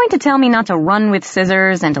 Are you going to tell me not to run with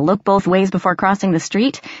scissors and to look both ways before crossing the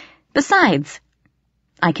street? Besides,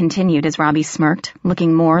 I continued as Robbie smirked,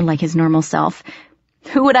 looking more like his normal self,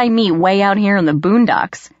 who would I meet way out here in the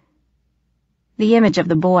boondocks? The image of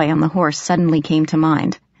the boy on the horse suddenly came to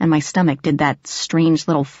mind, and my stomach did that strange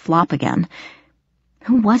little flop again.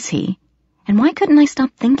 Who was he? And why couldn't I stop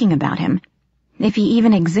thinking about him, if he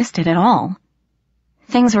even existed at all?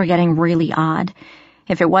 Things were getting really odd,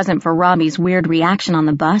 If it wasn't for Robbie's weird reaction on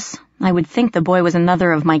the bus, I would think the boy was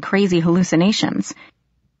another of my crazy hallucinations.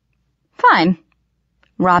 Fine.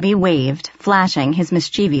 Robbie waved, flashing his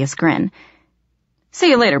mischievous grin. See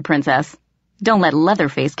you later, princess. Don't let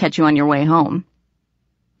Leatherface catch you on your way home.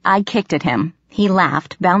 I kicked at him. He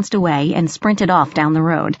laughed, bounced away, and sprinted off down the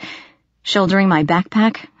road. Shouldering my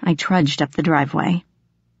backpack, I trudged up the driveway.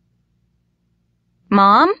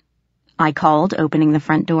 Mom? I called, opening the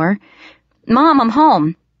front door. Mom, I'm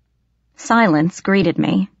home. Silence greeted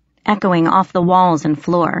me, echoing off the walls and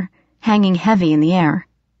floor, hanging heavy in the air.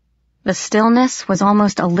 The stillness was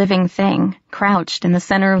almost a living thing, crouched in the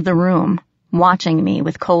center of the room, watching me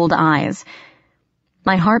with cold eyes.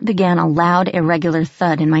 My heart began a loud, irregular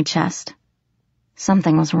thud in my chest.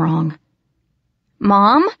 Something was wrong.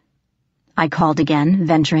 Mom? I called again,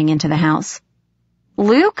 venturing into the house.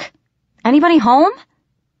 Luke? Anybody home?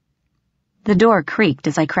 The door creaked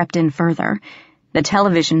as I crept in further. The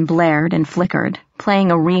television blared and flickered,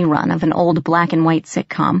 playing a rerun of an old black-and-white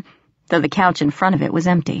sitcom, though the couch in front of it was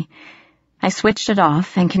empty. I switched it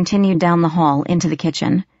off and continued down the hall into the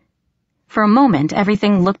kitchen. For a moment,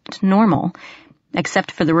 everything looked normal,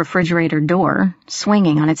 except for the refrigerator door,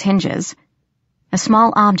 swinging on its hinges. A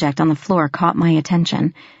small object on the floor caught my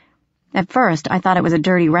attention. At first, I thought it was a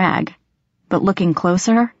dirty rag, but looking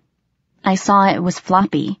closer, I saw it was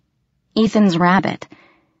Floppy, Ethan's rabbit.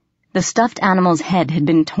 The stuffed animal's head had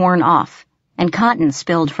been torn off, and cotton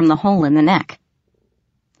spilled from the hole in the neck.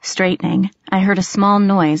 Straightening, I heard a small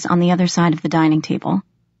noise on the other side of the dining table.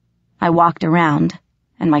 I walked around,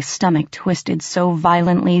 and my stomach twisted so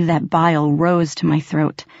violently that bile rose to my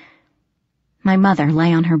throat. My mother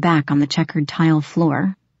lay on her back on the checkered tile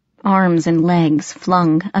floor, arms and legs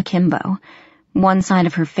flung akimbo, one side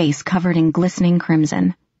of her face covered in glistening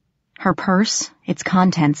crimson. Her purse, its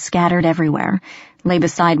contents scattered everywhere, lay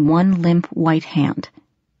beside one limp white hand.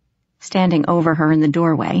 Standing over her in the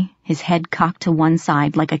doorway, his head cocked to one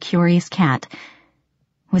side like a curious cat,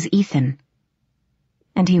 was Ethan.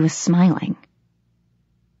 And he was smiling.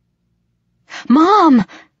 Mom!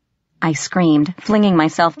 I screamed, flinging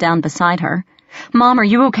myself down beside her. Mom, are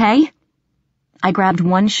you okay? I grabbed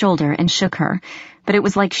one shoulder and shook her, but it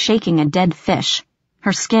was like shaking a dead fish.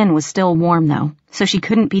 Her skin was still warm, though, so she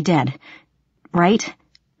couldn't be dead. Right?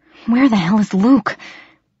 Where the hell is Luke?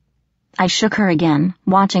 I shook her again,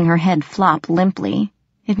 watching her head flop limply.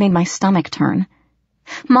 It made my stomach turn.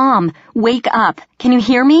 Mom, wake up! Can you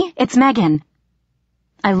hear me? It's Megan.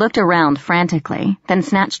 I looked around frantically, then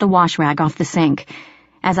snatched a wash rag off the sink.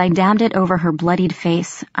 As I dabbed it over her bloodied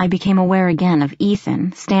face, I became aware again of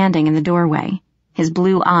Ethan standing in the doorway, his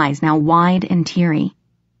blue eyes now wide and teary.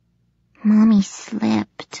 Mommy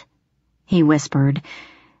slipped, he whispered,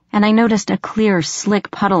 and I noticed a clear,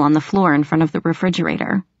 slick puddle on the floor in front of the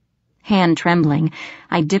refrigerator. Hand trembling,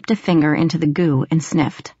 I dipped a finger into the goo and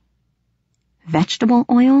sniffed. Vegetable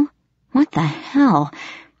oil? What the hell?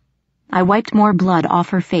 I wiped more blood off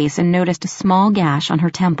her face and noticed a small gash on her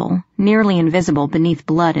temple, nearly invisible beneath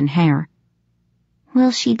blood and hair.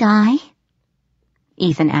 Will she die?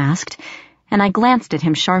 Ethan asked, and I glanced at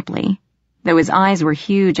him sharply. Though his eyes were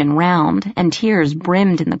huge and round, and tears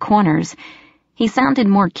brimmed in the corners, he sounded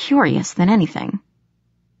more curious than anything.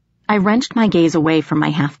 I wrenched my gaze away from my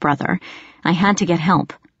half-brother. I had to get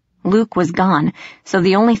help. Luke was gone, so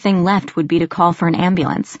the only thing left would be to call for an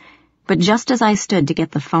ambulance. But just as I stood to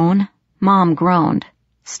get the phone, Mom groaned,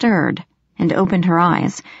 stirred, and opened her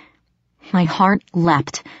eyes. My heart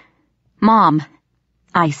leapt. Mom,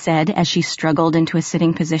 I said as she struggled into a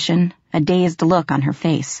sitting position, a dazed look on her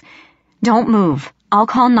face. Don't move. I'll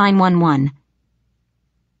call 911.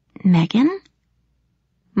 Megan?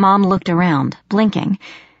 Mom looked around, blinking.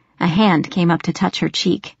 A hand came up to touch her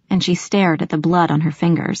cheek, and she stared at the blood on her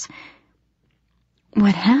fingers.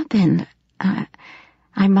 What happened?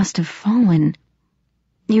 I must have fallen.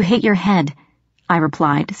 You hit your head, I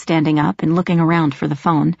replied, standing up and looking around for the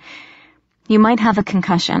phone. You might have a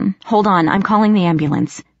concussion. Hold on, I'm calling the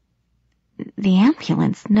ambulance. The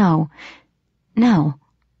ambulance? No.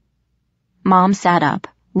 Mom sat up,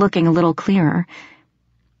 looking a little clearer.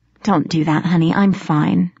 Don't do that, honey. I'm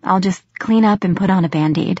fine. I'll just clean up and put on a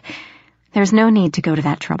Band-Aid. There's no need to go to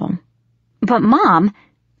that trouble. But Mom,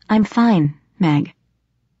 I'm fine, Meg.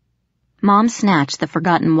 Mom snatched the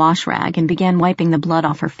forgotten wash rag and began wiping the blood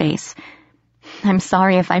off her face. I'm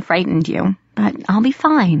sorry if I frightened you, but I'll be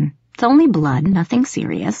fine. It's only blood, nothing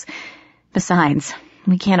serious. Besides,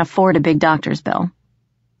 we can't afford a big doctor's bill.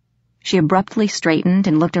 She abruptly straightened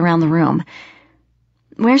and looked around the room.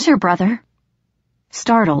 Where's your brother?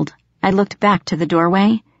 Startled, I looked back to the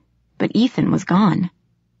doorway, but Ethan was gone.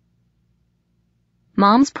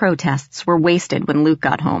 Mom's protests were wasted when Luke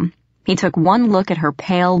got home. He took one look at her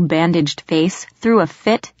pale, bandaged face, threw a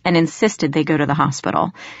fit, and insisted they go to the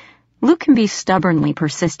hospital. Luke can be stubbornly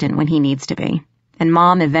persistent when he needs to be, and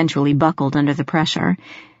Mom eventually buckled under the pressure.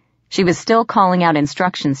 She was still calling out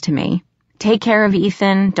instructions to me. Take care of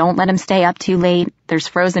Ethan, don't let him stay up too late, there's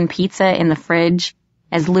frozen pizza in the fridge,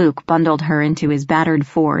 as Luke bundled her into his battered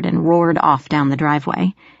Ford and roared off down the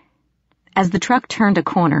driveway. As the truck turned a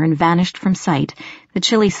corner and vanished from sight, the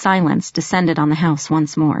chilly silence descended on the house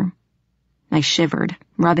once more. I shivered,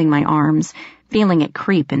 rubbing my arms, feeling it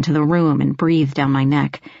creep into the room and breathe down my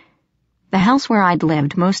neck. The house where I'd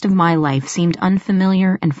lived most of my life seemed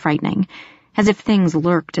unfamiliar and frightening, as if things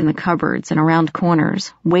lurked in the cupboards and around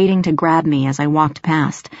corners, waiting to grab me as I walked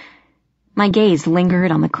past. My gaze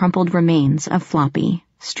lingered on the crumpled remains of Floppy,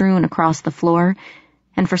 strewn across the floor,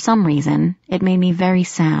 and for some reason, it made me very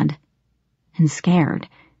sad and scared.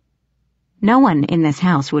 No one in this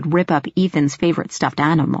house would rip up Ethan's favorite stuffed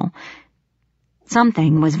animal.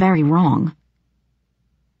 Something was very wrong.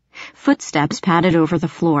 Footsteps padded over the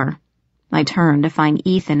floor. I turned to find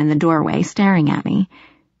Ethan in the doorway staring at me.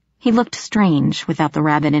 He looked strange without the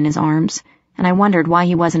rabbit in his arms, and I wondered why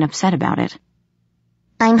he wasn't upset about it.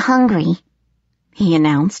 I'm hungry, he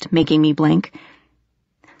announced, making me blink.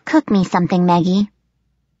 Cook me something, Maggie.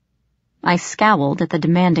 I scowled at the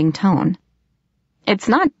demanding tone. It's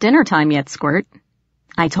not dinner time yet, Squirt,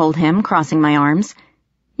 I told him, crossing my arms.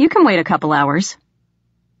 You can wait a couple hours.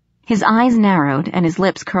 His eyes narrowed and his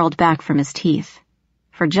lips curled back from his teeth.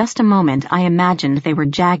 For just a moment, I imagined they were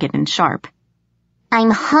jagged and sharp.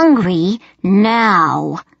 I'm hungry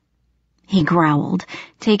now, he growled,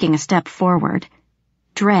 taking a step forward.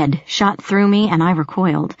 Dread shot through me and I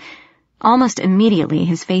recoiled. Almost immediately,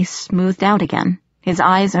 his face smoothed out again, his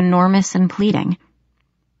eyes enormous and pleading.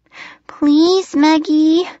 Please,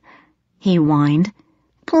 Maggie, he whined.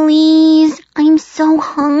 Please, I'm so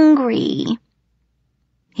hungry.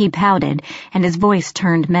 He pouted, and his voice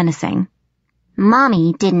turned menacing.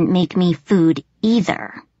 Mommy didn't make me food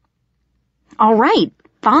either. All right,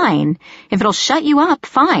 fine. If it'll shut you up,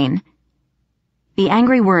 fine. The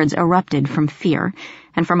angry words erupted from fear,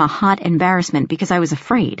 and from a hot embarrassment because I was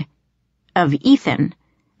afraid. Of Ethan.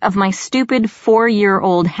 Of my stupid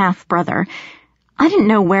 4-year-old half-brother. I didn't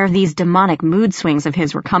know where these demonic mood swings of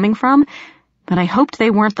his were coming from, but I hoped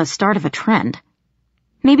they weren't the start of a trend.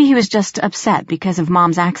 Maybe he was just upset because of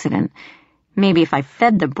Mom's accident. Maybe if I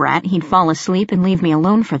fed the brat, he'd fall asleep and leave me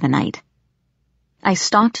alone for the night. I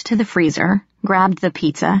stalked to the freezer, grabbed the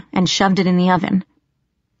pizza, and shoved it in the oven.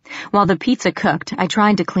 While the pizza cooked, I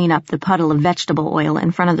tried to clean up the puddle of vegetable oil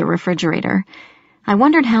in front of the refrigerator. I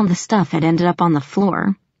wondered how the stuff had ended up on the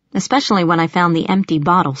floor, especially when I found the empty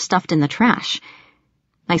bottle stuffed in the trash.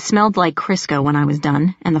 I smelled like Crisco when I was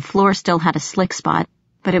done, and the floor still had a slick spot,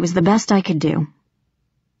 but it was the best I could do.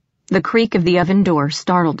 The creak of the oven door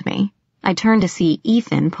startled me. I turned to see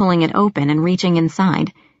Ethan pulling it open and reaching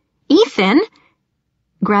inside. Ethan!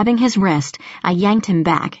 Grabbing his wrist, I yanked him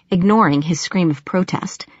back, ignoring his scream of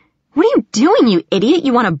protest. What are you doing, you idiot?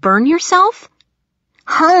 You want to burn yourself?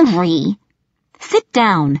 Hungry. Sit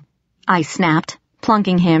down, I snapped,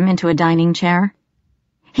 plunking him into a dining chair.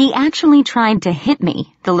 He actually tried to hit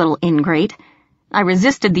me, the little ingrate. I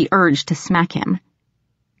resisted the urge to smack him.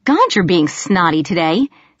 God, you're being snotty today.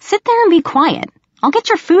 Sit there and be quiet. I'll get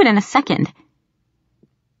your food in a second.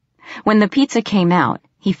 When the pizza came out,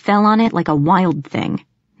 he fell on it like a wild thing,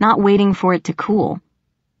 not waiting for it to cool.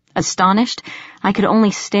 Astonished, I could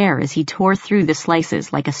only stare as he tore through the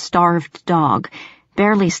slices like a starved dog,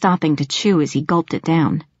 barely stopping to chew as he gulped it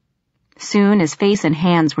down. Soon his face and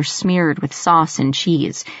hands were smeared with sauce and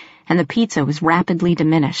cheese, and the pizza was rapidly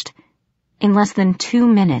diminished. In less than 2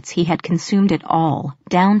 minutes he had consumed it all,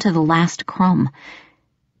 down to the last crumb.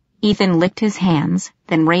 Ethan licked his hands,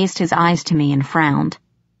 then raised his eyes to me and frowned.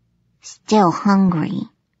 Still hungry.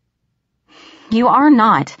 You are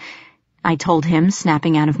not, I told him,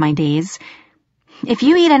 snapping out of my daze. If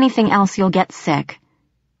you eat anything else, you'll get sick.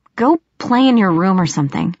 Go play in your room or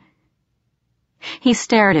something. He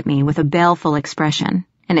stared at me with a baleful expression,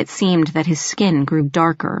 and it seemed that his skin grew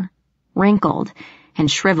darker, wrinkled, and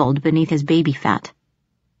shriveled beneath his baby fat.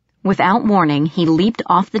 Without warning, he leaped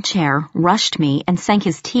off the chair, rushed me, and sank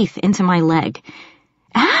his teeth into my leg.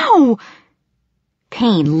 Ow!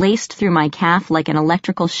 Pain laced through my calf like an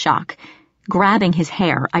electrical shock. Grabbing his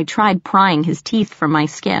hair, I tried prying his teeth from my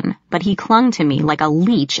skin, but he clung to me like a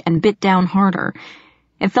leech and bit down harder.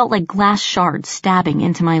 It felt like glass shards stabbing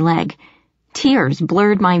into my leg. Tears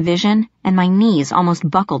blurred my vision, and my knees almost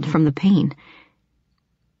buckled from the pain.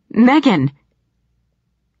 Megan!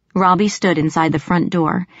 Robbie stood inside the front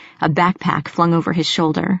door, a backpack flung over his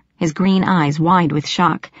shoulder, his green eyes wide with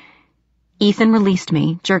shock. Ethan released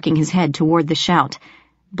me, jerking his head toward the shout.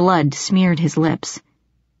 Blood smeared his lips.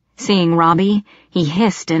 Seeing Robbie, he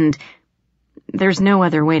hissed and, there's no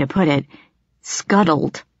other way to put it,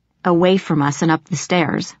 scuttled away from us and up the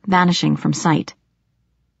stairs, vanishing from sight.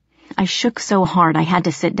 I shook so hard I had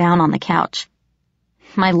to sit down on the couch.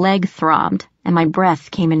 My leg throbbed, and my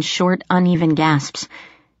breath came in short, uneven gasps.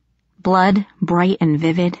 Blood, bright and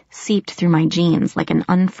vivid, seeped through my jeans like an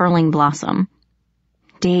unfurling blossom.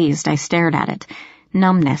 Dazed, I stared at it,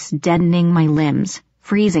 numbness deadening my limbs,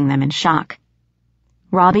 freezing them in shock.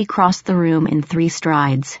 Robbie crossed the room in 3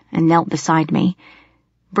 strides and knelt beside me.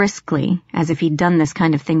 Briskly, as if he'd done this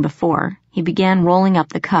kind of thing before, he began rolling up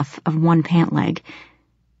the cuff of one pant leg.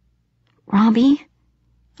 "Robbie?"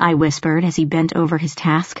 I whispered as he bent over his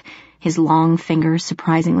task, his long fingers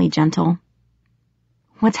surprisingly gentle.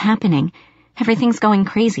 "What's happening? Everything's going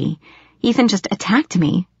crazy. Ethan just attacked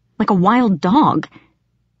me, like a wild dog."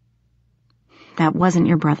 "That wasn't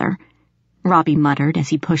your brother," Robbie muttered as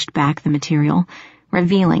he pushed back the material,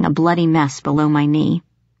 revealing a bloody mess below my knee.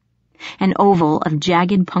 An oval of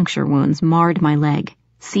jagged puncture wounds marred my leg,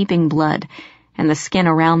 seeping blood, and the skin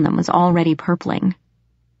around them was already purpling.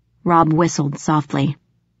 Rob whistled softly.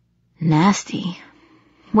 "Nasty.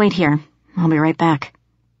 Wait here. I'll be right back."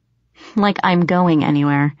 "Like I'm going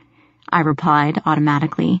anywhere," I replied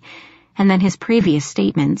automatically, and then his previous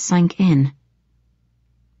statement sank in.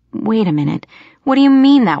 "Wait a minute. What do you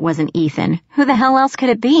mean that wasn't Ethan? Who the hell else could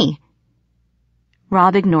it be?"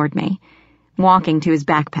 Rob ignored me. Walking to his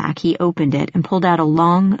backpack, he opened it and pulled out a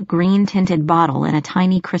long, green-tinted bottle in a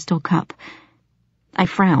tiny crystal cup. I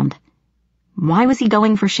frowned. Why was he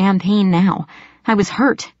going for champagne now? I was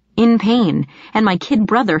hurt, in pain, and my kid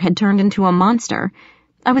brother had turned into a monster.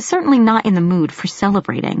 I was certainly not in the mood for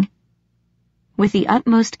celebrating. With the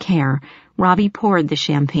utmost care, Robbie poured the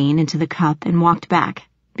champagne into the cup and walked back,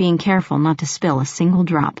 being careful not to spill a single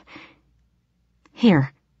drop.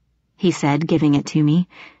 "Here," he said, giving it to me.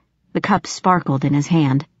 The cup sparkled in his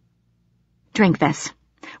hand. "Drink this.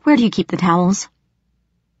 Where do you keep the towels?"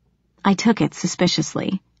 I took it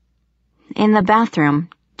suspiciously. "In the bathroom.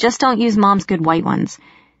 Just don't use Mom's good white ones."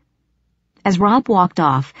 As Rob walked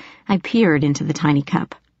off, I peered into the tiny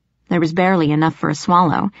cup. There was barely enough for a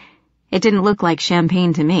swallow. It didn't look like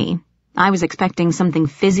champagne to me. I was expecting something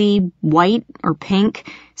fizzy, white or pink,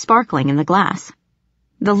 sparkling in the glass.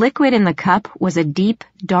 The liquid in the cup was a deep,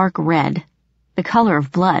 dark red, the color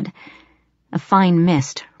of blood. A fine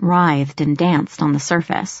mist writhed and danced on the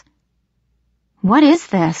surface. "What is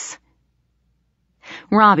this?"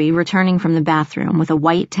 Robbie, returning from the bathroom with a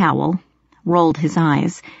white towel, rolled his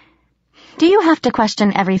eyes. "Do you have to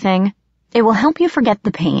question everything? It will help you forget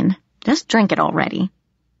the pain. Just drink it already."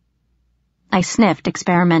 I sniffed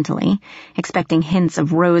experimentally, expecting hints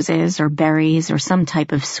of roses or berries or some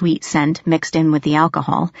type of sweet scent mixed in with the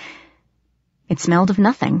alcohol. It smelled of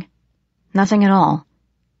nothing. Nothing at all.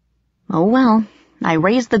 Oh well, I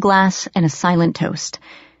raised the glass in a silent toast.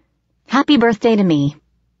 "Happy birthday to me."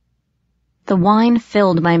 The wine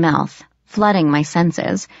filled my mouth, flooding my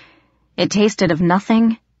senses. It tasted of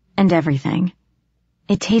nothing and everything.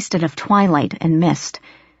 It tasted of twilight and mist,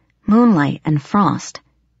 moonlight and frost,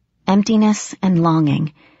 emptiness and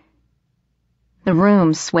longing. The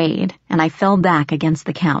room swayed, and I fell back against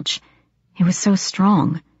the couch. It was so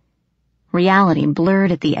strong. Reality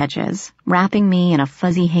blurred at the edges, wrapping me in a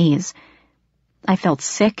fuzzy haze. I felt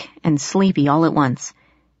sick and sleepy all at once.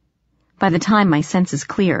 By the time my senses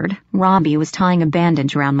cleared, Robbie was tying a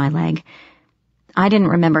bandage around my leg. I didn't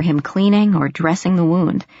remember him cleaning or dressing the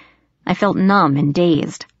wound. I felt numb and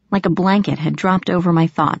dazed, like a blanket had dropped over my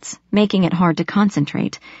thoughts, making it hard to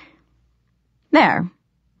concentrate. "There,"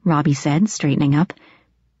 Robbie said, straightening up.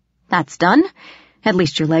 "That's done. At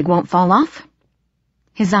least your leg won't fall off."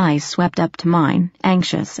 His eyes swept up to mine,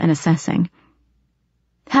 anxious and assessing.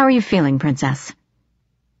 "How are you feeling, Princess?"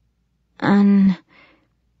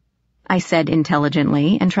 I said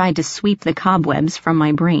intelligently and tried to sweep the cobwebs from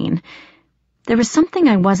my brain. There was something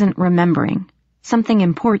I wasn't remembering, something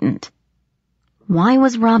important. Why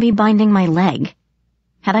was Robbie binding my leg?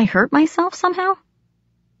 Had I hurt myself somehow?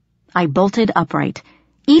 I bolted upright.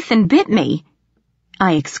 "Ethan bit me!"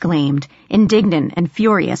 I exclaimed, indignant and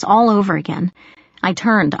furious all over again. I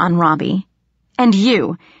turned on Robbie. "And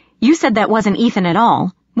you said that wasn't Ethan at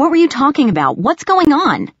all. What were you talking about? What's going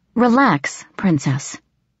on?" "Relax, Princess."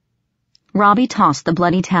 Robbie tossed the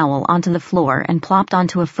bloody towel onto the floor and plopped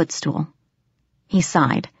onto a footstool. He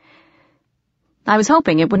sighed. "I was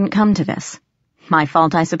hoping it wouldn't come to this. My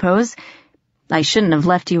fault, I suppose. I shouldn't have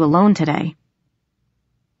left you alone today."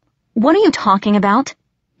 What are you talking about?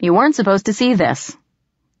 You weren't supposed to see this.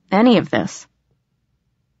 Any of this.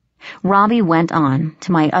 Robbie went on,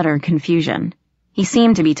 to my utter confusion. He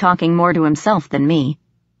seemed to be talking more to himself than me.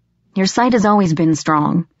 Your sight has always been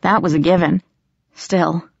strong. That was a given.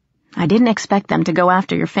 Still, I didn't expect them to go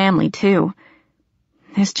after your family, too.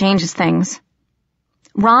 This changes things.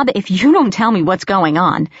 Rob, if you don't tell me what's going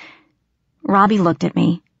on... Robbie looked at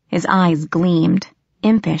me. His eyes gleamed,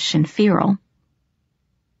 impish and feral.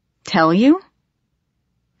 Tell you?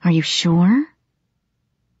 Are you sure?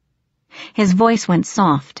 His voice went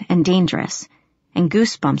soft and dangerous, and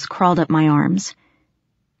goosebumps crawled up my arms.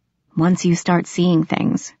 Once you start seeing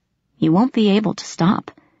things, you won't be able to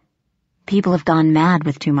stop. People have gone mad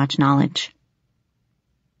with too much knowledge.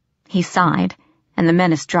 He sighed, and the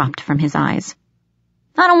menace dropped from his eyes.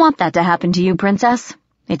 I don't want that to happen to you, Princess.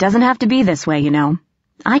 It doesn't have to be this way, you know.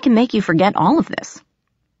 I can make you forget all of this.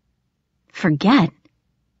 Forget?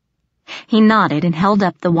 He nodded and held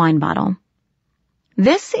up the wine bottle.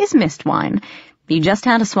 This is mist wine. You just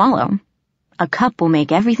had a swallow. A cup will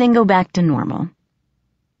make everything go back to normal.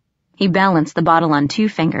 He balanced the bottle on 2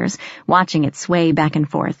 fingers, watching it sway back and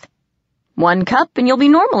forth. 1 cup and you'll be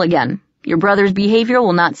normal again. Your brother's behavior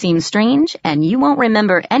will not seem strange, and you won't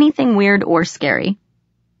remember anything weird or scary.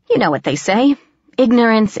 You know what they say.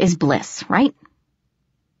 Ignorance is bliss, right?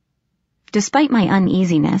 Despite my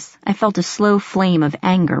uneasiness, I felt a slow flame of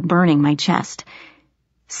anger burning my chest.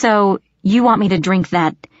 So, you want me to drink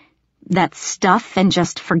that stuff and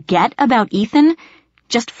just forget about Ethan?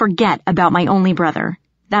 Just forget about my only brother.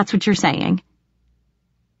 That's what you're saying.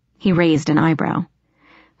 He raised an eyebrow.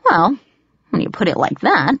 Well, when you put it like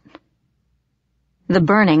that. The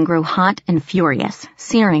burning grew hot and furious,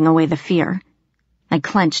 searing away the fear. I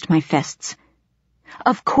clenched my fists.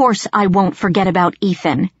 Of course I won't forget about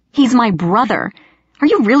Ethan. He's my brother. Are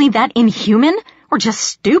you really that inhuman, or just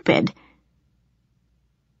stupid?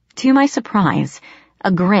 To my surprise,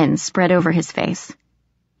 a grin spread over his face.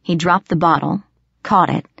 He dropped the bottle, caught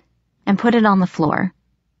it, and put it on the floor.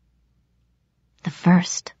 The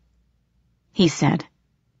first, he said,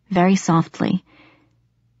 very softly.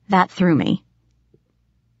 That threw me.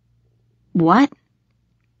 What?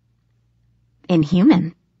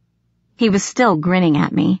 Inhuman. He was still grinning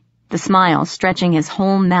at me, the smile stretching his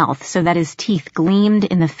whole mouth so that his teeth gleamed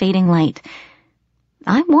in the fading light.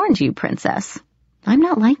 I warned you, Princess. I'm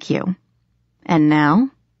not like you. And now,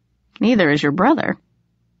 neither is your brother.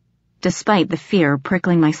 Despite the fear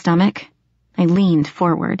prickling my stomach, I leaned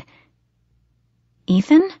forward.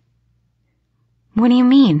 Ethan? What do you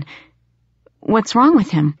mean? What's wrong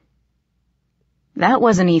with him? That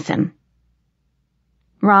wasn't Ethan.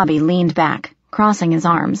 Robbie leaned back, crossing his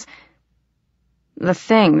arms. The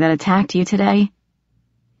thing that attacked you today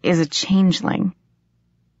is a changeling.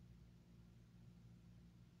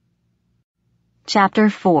 Chapter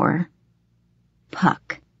 4.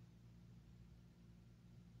 Puck.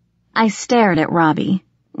 I stared at Robbie,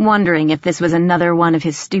 wondering if this was another one of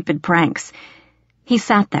his stupid pranks. He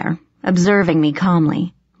sat there, observing me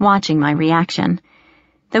calmly, watching my reaction.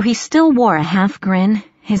 Though he still wore a half grin,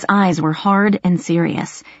 his eyes were hard and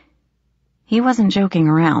serious. He wasn't joking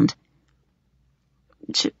around.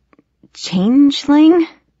 Changeling?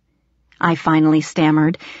 I finally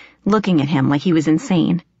stammered, looking at him like he was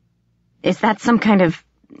insane. Is that some kind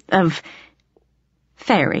of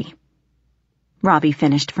fairy? Robbie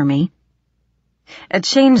finished for me. A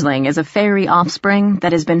changeling is a fairy offspring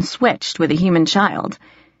that has been switched with a human child,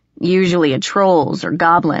 usually a trolls or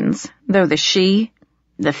goblins, though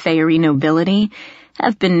the fairy nobility,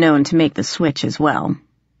 have been known to make the switch as well.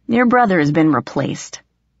 Your brother has been replaced.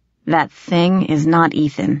 That thing is not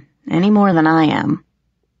Ethan, any more than I am.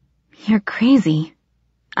 You're crazy,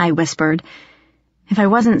 I whispered. If I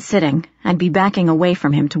wasn't sitting, I'd be backing away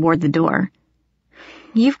from him toward the door.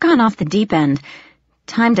 You've gone off the deep end.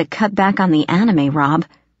 Time to cut back on the anime, Rob.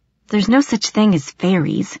 There's no such thing as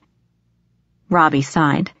fairies. Robbie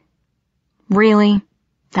sighed. Really?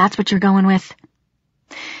 That's what you're going with?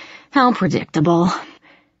 How predictable.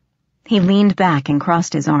 He leaned back and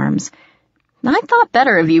crossed his arms. I thought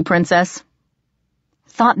better of you, Princess.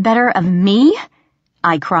 Thought better of me?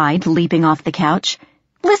 I cried, leaping off the couch.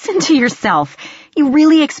 Listen to yourself. You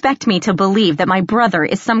really expect me to believe that my brother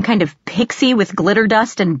is some kind of pixie with glitter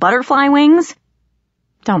dust and butterfly wings?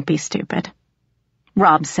 Don't be stupid,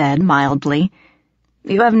 Rob said mildly.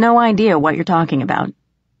 You have no idea what you're talking about.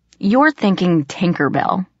 You're thinking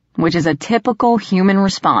Tinkerbell, which is a typical human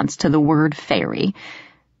response to the word fairy.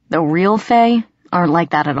 The real fae aren't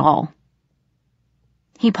like that at all.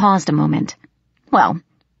 He paused a moment. Well,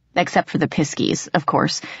 except for the Piskies, of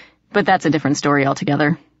course, but that's a different story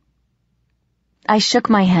altogether. I shook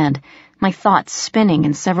my head, my thoughts spinning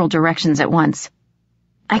in several directions at once.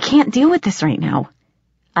 I can't deal with this right now,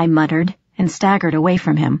 I muttered and staggered away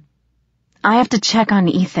from him. I have to check on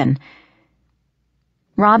Ethan.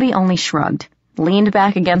 Robbie only shrugged, leaned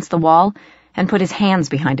back against the wall, and put his hands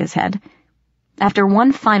behind his head. After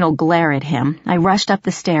one final glare at him, I rushed up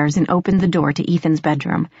the stairs and opened the door to Ethan's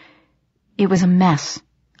bedroom. It was a mess,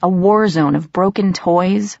 a war zone of broken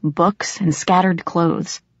toys, books, and scattered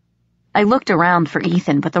clothes. I looked around for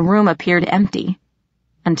Ethan, but the room appeared empty,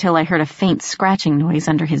 until I heard a faint scratching noise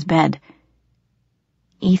under his bed.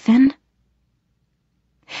 Ethan?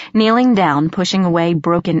 Kneeling down, pushing away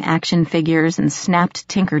broken action figures and snapped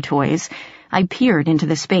Tinker toys, I peered into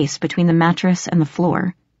the space between the mattress and the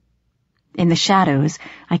floor. In the shadows,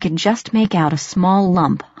 I could just make out a small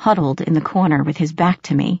lump huddled in the corner with his back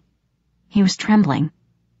to me. He was trembling.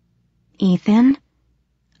 Ethan?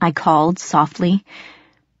 I called softly.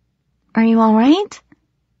 Are you all right?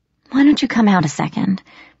 Why don't you come out a second?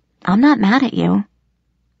 I'm not mad at you.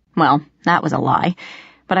 Well, that was a lie,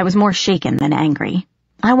 but I was more shaken than angry.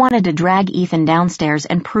 I wanted to drag Ethan downstairs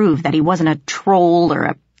and prove that he wasn't a troll or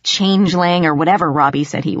a changeling or whatever Robbie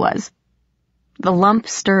said he was. The lump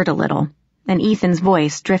stirred a little, and Ethan's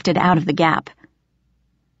voice drifted out of the gap.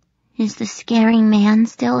 Is the scary man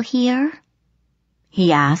still here?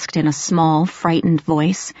 He asked in a small, frightened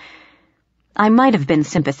voice. I might have been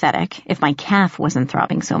sympathetic if my calf wasn't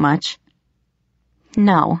throbbing so much.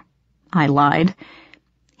 No, I lied.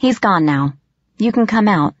 He's gone now. You can come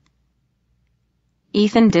out.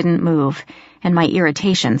 Ethan didn't move, and my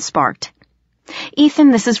irritation sparked.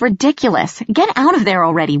 Ethan, this is ridiculous. Get out of there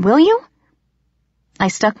already, will you? I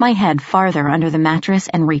stuck my head farther under the mattress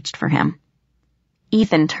and reached for him.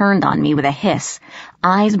 Ethan turned on me with a hiss,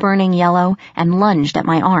 eyes burning yellow, and lunged at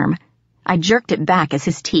my arm. I jerked it back as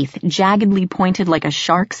his teeth, jaggedly pointed like a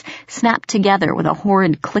shark's, snapped together with a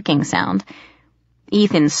horrid clicking sound.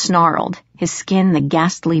 Ethan snarled, his skin the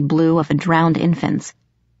ghastly blue of a drowned infant's,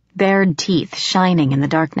 bared teeth shining in the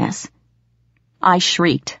darkness. I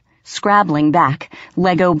shrieked, scrabbling back,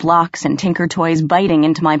 Lego blocks and Tinker toys biting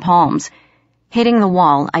into my palms. Hitting the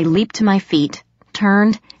wall, I leaped to my feet,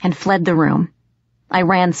 turned, and fled the room. I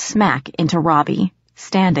ran smack into Robbie,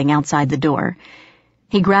 standing outside the door.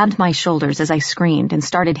 He grabbed my shoulders as I screamed and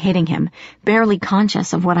started hitting him, barely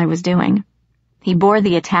conscious of what I was doing. He bore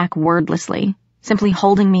the attack wordlessly, simply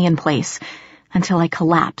holding me in place, until I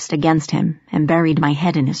collapsed against him and buried my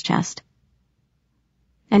head in his chest.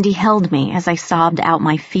 And he held me as I sobbed out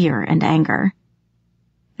my fear and anger.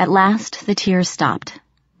 At last, the tears stopped,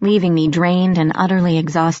 leaving me drained and utterly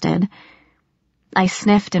exhausted. I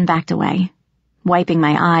sniffed and backed away, wiping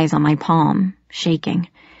my eyes on my palm, shaking.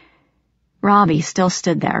 Robbie still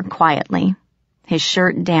stood there, quietly, his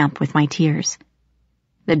shirt damp with my tears.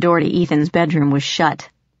 The door to Ethan's bedroom was shut,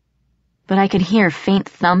 but I could hear faint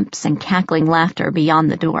thumps and cackling laughter beyond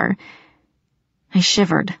the door. I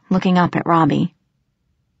shivered, looking up at Robbie.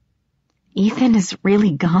 Ethan is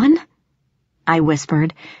really gone? I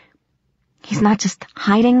whispered. He's not just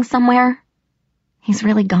hiding somewhere? He's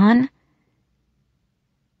really gone?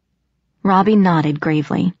 Robbie nodded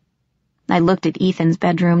gravely. I looked at Ethan's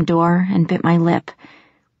bedroom door and bit my lip.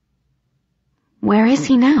 Where is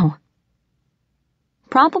he now?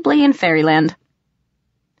 Probably in fairyland.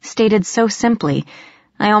 Stated so simply,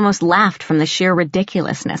 I almost laughed from the sheer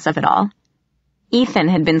ridiculousness of it all. Ethan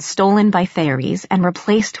had been stolen by fairies and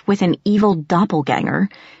replaced with an evil doppelganger.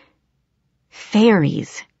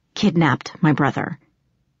 Fairies kidnapped my brother.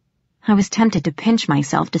 I was tempted to pinch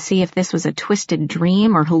myself to see if this was a twisted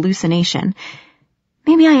dream or hallucination.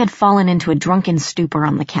 Maybe I had fallen into a drunken stupor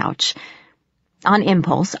on the couch. On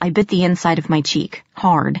impulse, I bit the inside of my cheek,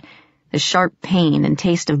 hard. The sharp pain and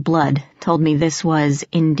taste of blood told me this was,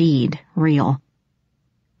 indeed, real.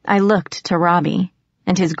 I looked to Robbie,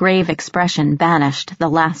 and his grave expression banished the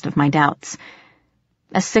last of my doubts.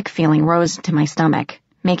 A sick feeling rose to my stomach,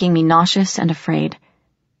 making me nauseous and afraid.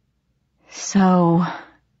 So...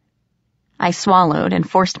 I swallowed and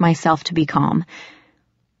forced myself to be calm.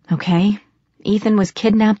 Okay, Ethan was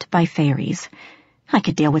kidnapped by fairies. I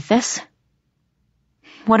could deal with this.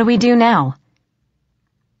 What do we do now?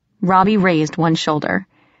 Robbie raised one shoulder.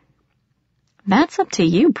 That's up to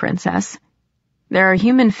you, Princess. There are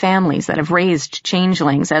human families that have raised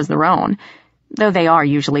changelings as their own, though they are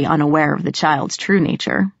usually unaware of the child's true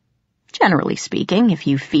nature. Generally speaking, if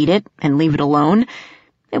you feed it and leave it alone,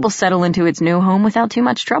 it will settle into its new home without too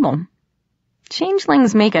much trouble.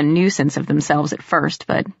 Changelings make a nuisance of themselves at first,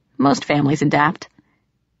 but most families adapt.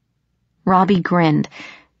 Robbie grinned,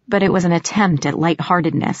 but it was an attempt at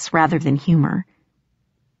lightheartedness rather than humor.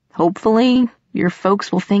 Hopefully, Your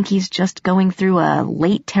folks will think he's just going through a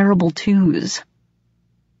late terrible twos.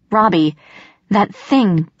 Robbie, that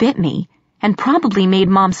thing bit me and probably made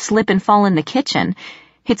Mom slip and fall in the kitchen.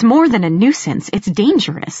 It's more than a nuisance. It's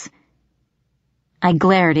dangerous. I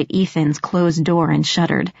glared at Ethan's closed door and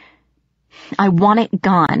shuddered. I want it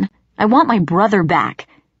gone. I want my brother back.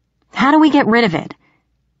 How do we get rid of it?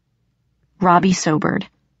 Robbie sobered.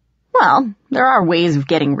 Well, there are ways of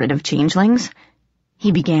getting rid of changelings,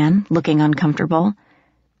 he began, looking uncomfortable.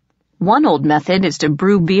 One old method is to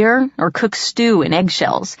brew beer or cook stew in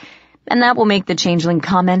eggshells, and that will make the changeling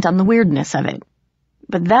comment on the weirdness of it.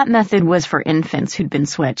 But that method was for infants who'd been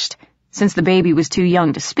switched. Since the baby was too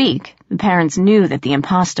young to speak, the parents knew that the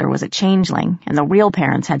imposter was a changeling, and the real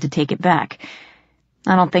parents had to take it back.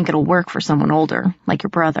 I don't think it'll work for someone older, like your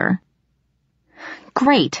brother.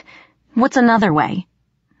 Great. What's another way?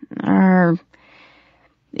 The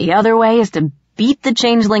other way is to beat the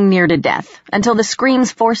changeling near to death, until the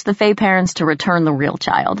screams force the Fae parents to return the real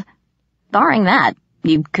child. Barring that,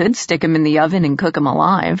 you could stick him in the oven and cook him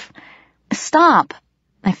alive. Stop.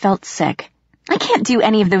 I felt sick. I can't do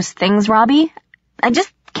any of those things, Robbie. I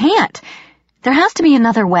just can't. There has to be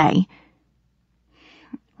another way.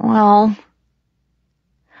 Well...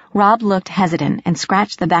 Rob looked hesitant and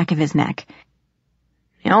scratched the back of his neck.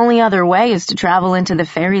 The only other way is to travel into the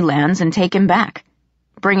fairylands and take him back.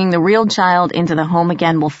 Bringing the real child into the home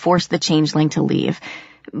again will force the changeling to leave.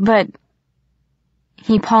 But...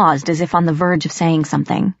 He paused as if on the verge of saying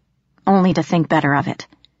something, only to think better of it.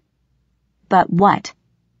 But what?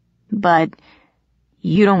 But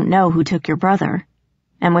you don't know who took your brother,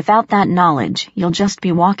 and without that knowledge, you'll just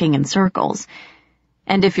be walking in circles.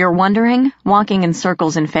 And if you're wondering, walking in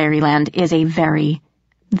circles in Fairyland is a very,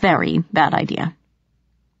 very bad idea.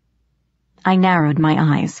 I narrowed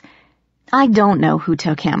my eyes. I don't know who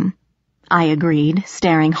took him, I agreed,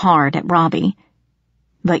 staring hard at Robbie.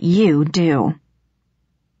 But you do.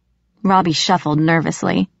 Robbie shuffled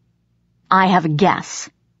nervously. I have a guess.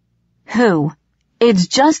 Who? It's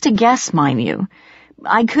just a guess, mind you.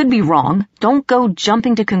 I could be wrong. Don't go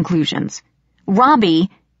jumping to conclusions. Robbie,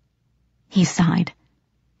 he sighed.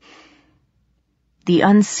 The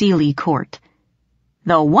Unseelie Court.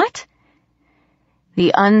 The what?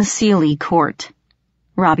 The Unseelie Court,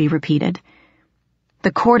 Robbie repeated.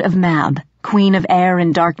 The Court of Mab, Queen of Air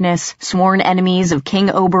and Darkness, sworn enemies of King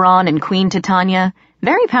Oberon and Queen Titania.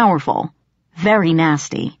 Very powerful. Very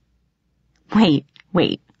nasty.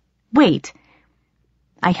 Wait.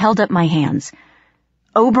 I held up my hands.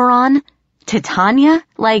 Oberon? Titania?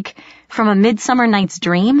 Like from A Midsummer Night's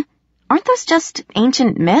Dream? Aren't those just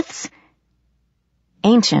ancient myths?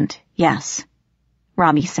 Ancient, yes,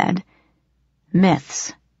 Robbie said.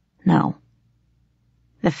 Myths, no.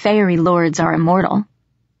 The fairy lords are immortal.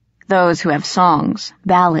 Those who have songs,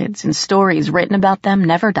 ballads, and stories written about them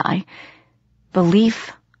never die.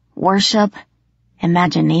 Belief, worship,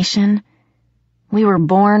 imagination. We were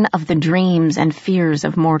born of the dreams and fears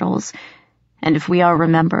of mortals, and if we are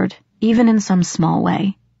remembered, even in some small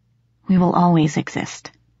way, we will always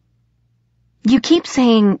exist. You keep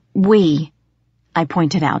saying we, I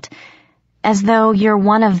pointed out, as though you're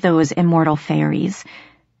one of those immortal fairies,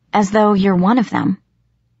 as though you're one of them.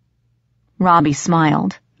 Robbie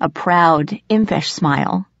smiled, a proud, impish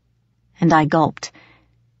smile, and I gulped.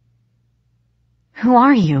 Who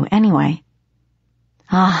are you, anyway?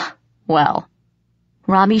 Ah, well.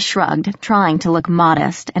 Robbie shrugged, trying to look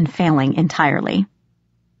modest and failing entirely.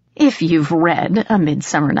 If you've read A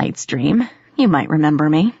Midsummer Night's Dream, you might remember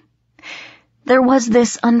me. There was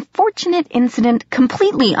this unfortunate incident,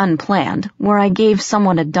 completely unplanned, where I gave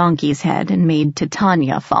someone a donkey's head and made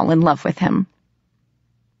Titania fall in love with him.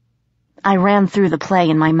 I ran through the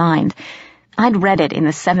play in my mind. I'd read it in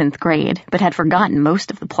the 7th grade, but had forgotten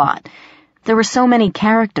most of the plot. There were so many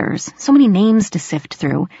characters, so many names to sift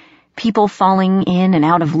through, people falling in and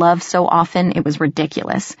out of love so often it was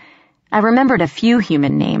ridiculous. I remembered a few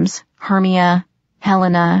human names, Hermia,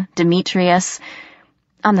 Helena, Demetrius.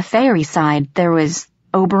 On the fairy side, there was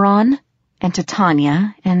Oberon and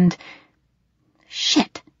Titania and...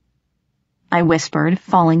 Shit, I whispered,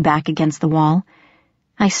 falling back against the wall.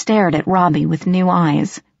 I stared at Robbie with new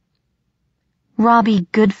eyes. Robbie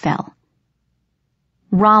Goodfell.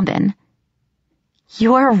 Robin.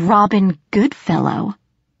 You're Robin Goodfellow.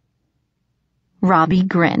 Robbie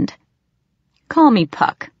grinned. Call me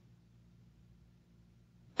Puck.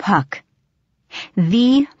 Puck.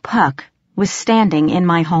 The Puck was standing in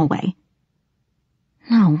my hallway.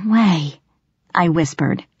 No way, I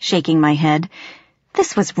whispered, shaking my head.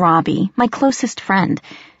 This was Robbie, my closest friend.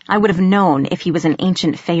 I would have known if he was an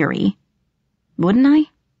ancient fairy. Wouldn't I?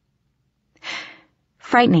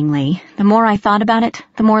 Frighteningly, the more I thought about it,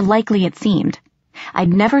 the more likely it seemed.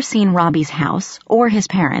 I'd never seen Robbie's house or his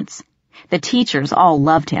parents. The teachers all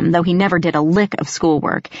loved him, though he never did a lick of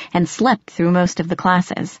schoolwork and slept through most of the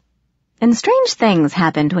classes. And strange things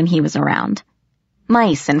happened when he was around.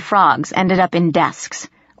 Mice and frogs ended up in desks,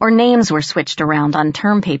 or names were switched around on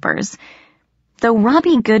term papers. Though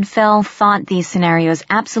Robbie Goodfell thought these scenarios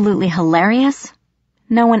absolutely hilarious,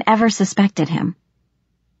 no one ever suspected him.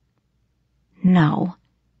 No,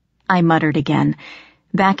 I muttered again,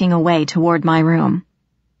 backing away toward my room.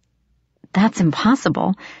 That's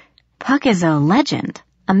impossible. Puck is a legend,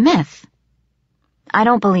 a myth. I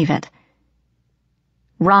don't believe it.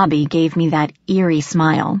 Robbie gave me that eerie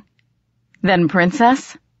smile. Then,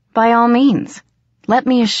 Princess, by all means, let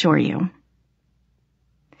me assure you.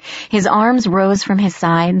 His arms rose from his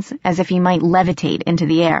sides as if he might levitate into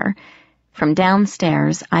the air. From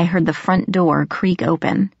downstairs, I heard the front door creak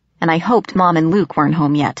open, and I hoped Mom and Luke weren't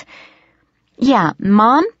home yet. Yeah,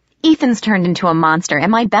 Mom, Ethan's turned into a monster,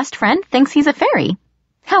 and my best friend thinks he's a fairy.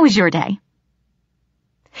 How was your day?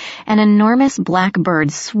 An enormous black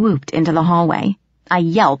bird swooped into the hallway. I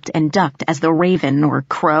yelped and ducked as the raven or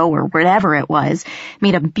crow or whatever it was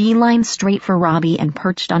made a beeline straight for Robbie and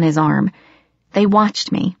perched on his arm. They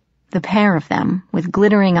watched me, the pair of them, with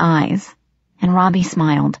glittering eyes, and Robbie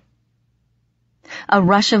smiled. A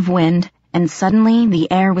rush of wind, and suddenly the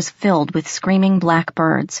air was filled with screaming black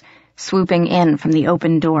birds, swooping in from the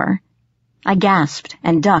open door. I gasped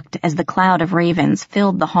and ducked as the cloud of ravens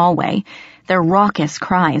filled the hallway, their raucous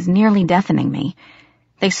cries nearly deafening me.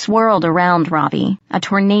 They swirled around Robbie, a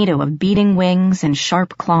tornado of beating wings and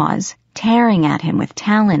sharp claws, tearing at him with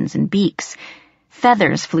talons and beaks.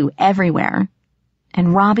 Feathers flew everywhere,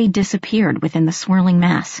 and Robbie disappeared within the swirling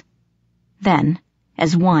mass. Then,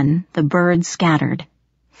 as one, the birds scattered,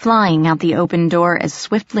 flying out the open door as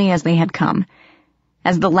swiftly as they had come.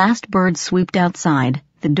 As the last bird swooped outside,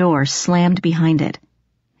 the door slammed behind it,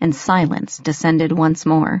 and silence descended once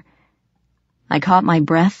more. I caught my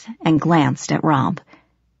breath and glanced at Rob.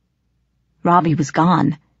 Robbie was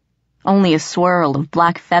gone. Only a swirl of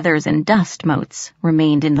black feathers and dust motes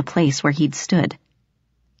remained in the place where he'd stood.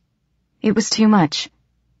 It was too much.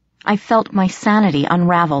 I felt my sanity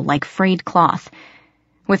unravel like frayed cloth.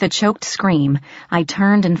 With a choked scream, I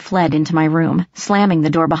turned and fled into my room, slamming the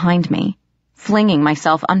door behind me. Flinging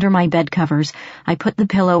myself under my bed covers, I put the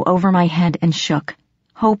pillow over my head and shook,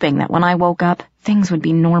 hoping that when I woke up, things would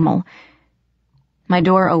be normal. My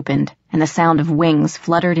door opened, and the sound of wings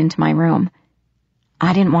fluttered into my room.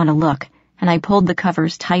 I didn't want to look, and I pulled the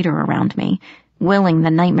covers tighter around me, willing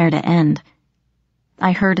the nightmare to end.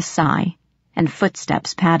 I heard a sigh, and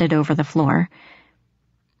footsteps padded over the floor.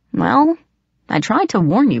 Well, I tried to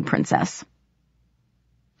warn you, Princess.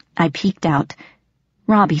 I peeked out.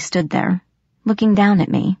 Robbie stood there, looking down at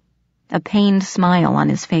me, a pained smile on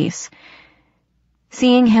his face.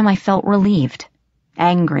 Seeing him, I felt relieved,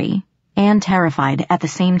 angry, and terrified at the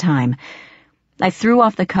same time. I threw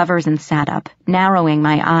off the covers and sat up, narrowing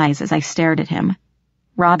my eyes as I stared at him.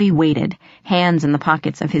 Robbie waited, hands in the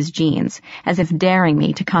pockets of his jeans, as if daring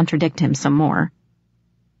me to contradict him some more.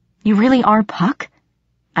 You really are Puck?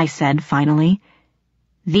 I said finally.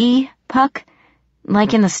 The Puck?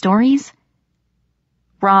 Like in the stories?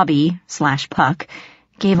 Robbie/Puck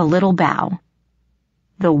gave a little bow.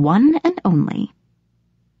 The one and only.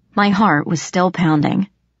 My heart was still pounding.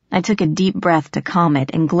 I took a deep breath to calm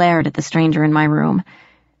it and glared at the stranger in my room.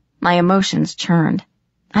 My emotions churned.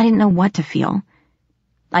 I didn't know what to feel.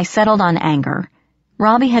 I settled on anger.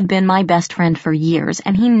 Robbie had been my best friend for years,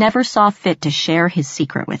 and he never saw fit to share his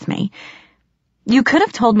secret with me. You could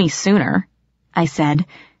have told me sooner, I said,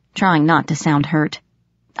 trying not to sound hurt.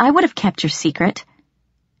 I would have kept your secret.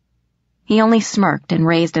 He only smirked and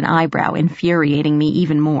raised an eyebrow, infuriating me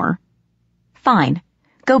even more. Fine.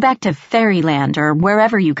 Go back to Fairyland or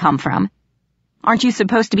wherever you come from. Aren't you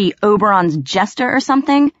supposed to be Oberon's jester or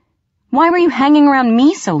something? Why were you hanging around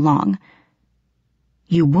me so long?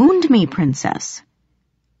 You wound me, Princess.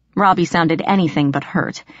 Robbie sounded anything but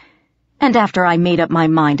hurt. And after I made up my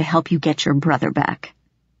mind to help you get your brother back.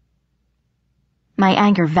 My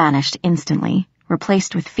anger vanished instantly,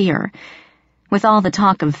 replaced with fear. With all the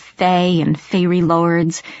talk of fae and fairy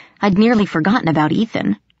lords, I'd nearly forgotten about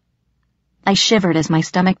Ethan. I shivered as my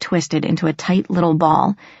stomach twisted into a tight little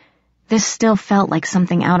ball. This still felt like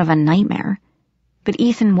something out of a nightmare. But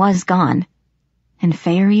Ethan was gone, and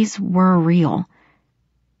fairies were real.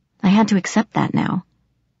 I had to accept that now.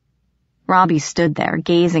 Robbie stood there,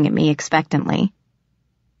 gazing at me expectantly.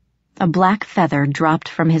 A black feather dropped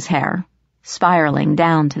from his hair, spiraling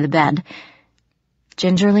down to the bed.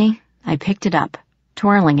 Gingerly, I picked it up,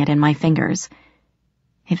 twirling it in my fingers.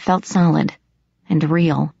 It felt solid and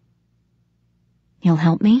real. "You'll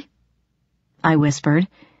help me?" I whispered.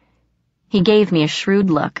 He gave me a shrewd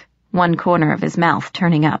look, one corner of his mouth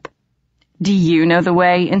turning up. "Do you know the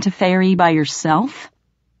way into Fairy by yourself?"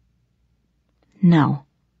 "No."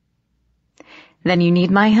 "Then you need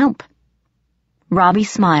my help." Robbie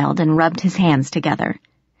smiled and rubbed his hands together.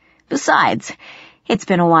 "Besides, it's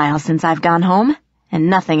been a while since I've gone home, and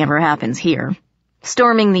nothing ever happens here.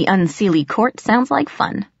 Storming the Unseelie Court sounds like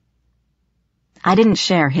fun." I didn't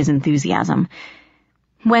share his enthusiasm.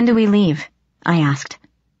 "When do we leave?" I asked.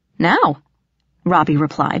 "Now," Robbie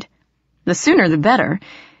replied. "The sooner the better.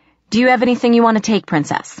 Do you have anything you want to take,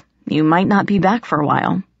 Princess? You might not be back for a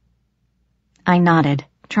while." I nodded,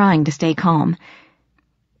 trying to stay calm.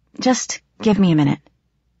 "Just give me a minute."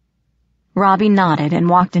 Robbie nodded and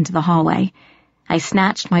walked into the hallway. I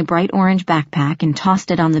snatched my bright orange backpack and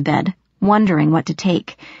tossed it on the bed, wondering what to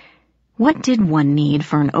take. What did one need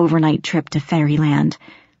for an overnight trip to Fairyland?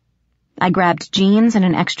 I grabbed jeans and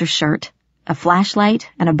an extra shirt, a flashlight,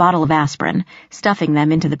 and a bottle of aspirin, stuffing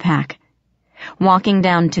them into the pack. Walking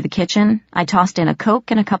down to the kitchen, I tossed in a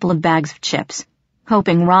Coke and a couple of bags of chips,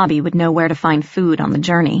 hoping Robbie would know where to find food on the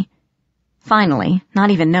journey. Finally,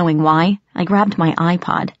 not even knowing why, I grabbed my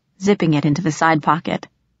iPod, zipping it into the side pocket.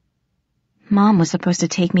 Mom was supposed to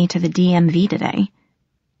take me to the DMV today.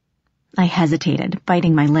 I hesitated,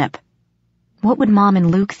 biting my lip. What would Mom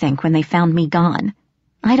and Luke think when they found me gone?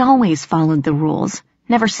 I'd always followed the rules,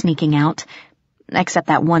 never sneaking out, except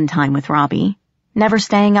that one time with Robbie, never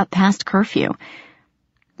staying up past curfew.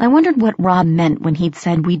 I wondered what Rob meant when he'd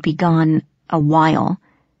said we'd be gone a while.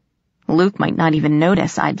 Luke might not even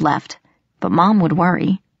notice I'd left, but Mom would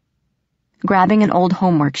worry. Grabbing an old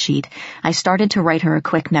homework sheet, I started to write her a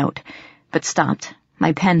quick note, but stopped,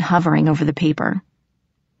 my pen hovering over the paper.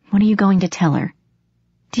 What are you going to tell her?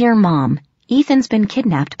 "Dear Mom, Ethan's been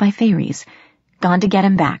kidnapped by fairies. Gone to get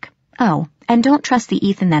him back. Oh, and don't trust the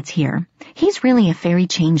Ethan that's here. He's really a fairy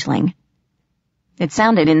changeling." It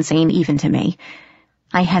sounded insane even to me.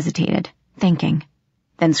 I hesitated, thinking,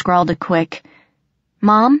 then scrawled a quick,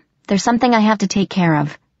 "Mom, there's something I have to take care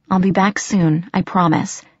of. I'll be back soon, I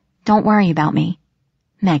promise. Don't worry about me.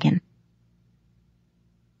 Megan."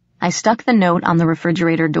 I stuck the note on the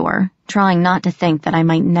refrigerator door, trying not to think that I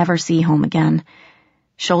might never see home again.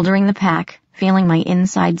 Shouldering the pack, feeling my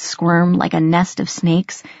insides squirm like a nest of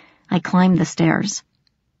snakes, I climbed the stairs.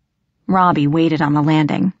 Robbie waited on the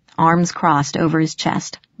landing, arms crossed over his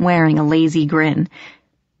chest, wearing a lazy grin.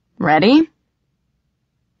 "Ready?"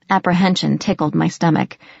 Apprehension tickled my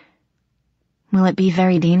stomach. "Will it be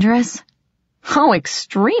very dangerous?" "Oh,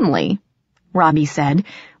 extremely," Robbie said,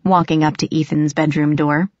 walking up to Ethan's bedroom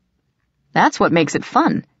door. "That's what makes it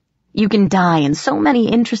fun. You can die in so many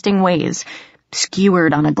interesting ways.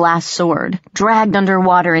 Skewered on a glass sword, dragged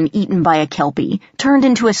underwater and eaten by a kelpie, turned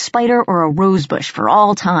into a spider or a rosebush for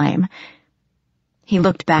all time." He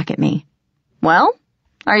looked back at me. "Well,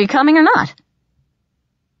 are you coming or not?"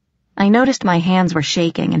 I noticed my hands were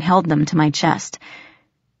shaking and held them to my chest.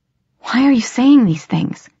 "Why are you saying these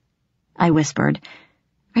things?" I whispered.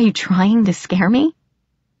 "Are you trying to scare me?"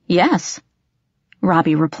 "Yes,"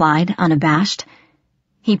 Robbie replied, unabashed.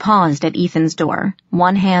 He paused at Ethan's door,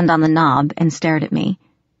 one hand on the knob, and stared at me.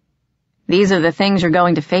 "These are the things you're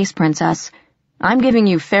going to face, Princess. I'm giving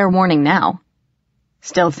you fair warning now.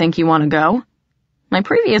 Still think you want to go? My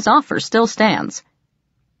previous offer still stands."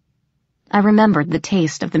 I remembered the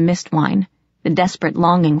taste of the mist wine, the desperate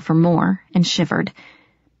longing for more, and shivered.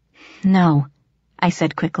 "No," I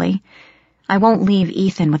said quickly. "I won't leave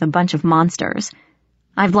Ethan with a bunch of monsters.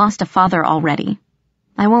 I've lost a father already.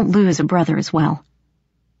 I won't lose a brother as well."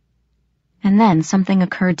 And then something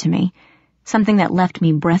occurred to me, something that left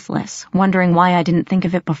me breathless, wondering why I didn't think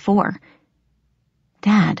of it before.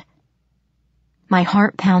 Dad. My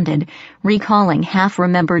heart pounded, recalling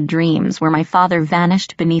half-remembered dreams where my father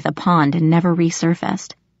vanished beneath a pond and never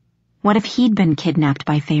resurfaced. What if he'd been kidnapped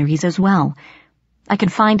by fairies as well? I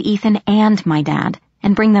could find Ethan and my dad,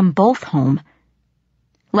 and bring them both home.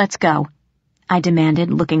 "Let's go," I demanded,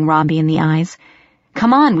 looking Robbie in the eyes.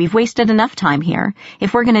 "Come on, we've wasted enough time here.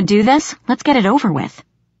 If we're gonna do this, let's get it over with."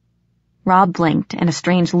 Rob blinked, and a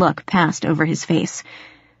strange look passed over his face.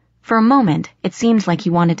 For a moment, it seemed like he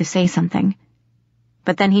wanted to say something.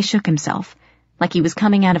 But then he shook himself, like he was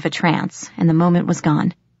coming out of a trance, and the moment was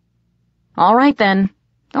gone. "All right then.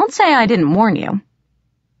 Don't say I didn't warn you."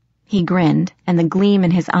 He grinned, and the gleam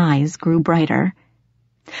in his eyes grew brighter.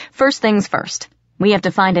 "First things first. We have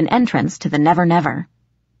to find an entrance to the Never Never.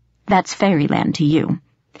 That's Fairyland to you.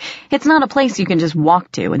 It's not a place you can just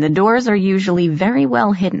walk to, and the doors are usually very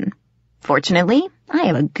well hidden. Fortunately, I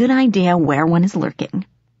have a good idea where one is lurking.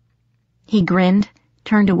 He grinned,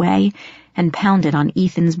 turned away, and pounded on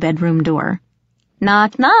Ethan's bedroom door.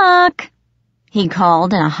 "Knock, knock!" he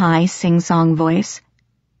called in a high sing-song voice.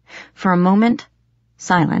 For a moment,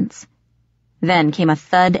 silence. Then came a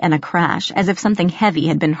thud and a crash, as if something heavy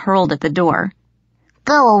had been hurled at the door.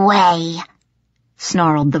 "Go away,"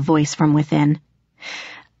 snarled the voice from within.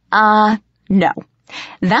 No.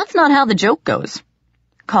 That's not how the joke goes,"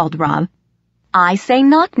 called Rob. "I say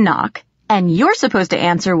knock knock, and you're supposed to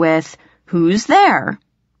answer with, 'Who's there?'"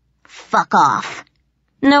 "Fuck off."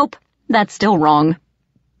 "Nope, that's still wrong."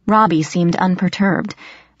 Robbie seemed unperturbed.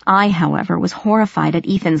 I, however, was horrified at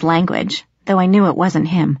Ethan's language, though I knew it wasn't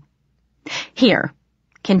him. "Here,"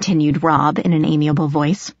 continued Rob in an amiable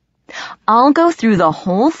voice. "I'll go through the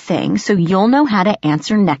whole thing so you'll know how to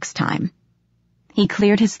answer next time." He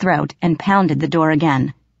cleared his throat and pounded the door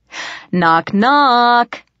again. "Knock,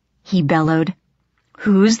 knock," he bellowed.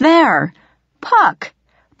 "Who's there?" "Puck."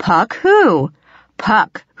 "Puck who?"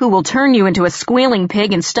 "Puck, who will turn you into a squealing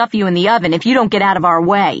pig and stuff you in the oven if you don't get out of our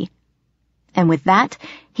way." And with that,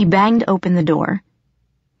 he banged open the door.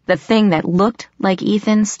 The thing that looked like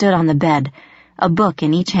Ethan stood on the bed, a book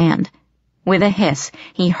in each hand. With a hiss,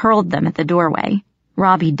 he hurled them at the doorway.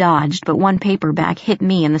 Robbie dodged, but one paperback hit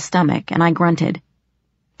me in the stomach, and I grunted.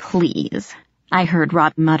 "Please," I heard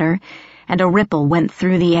Rob mutter, and a ripple went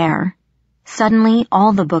through the air. Suddenly,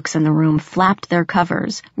 all the books in the room flapped their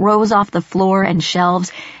covers, rose off the floor and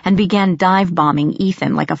shelves, and began dive-bombing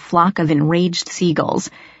Ethan like a flock of enraged seagulls.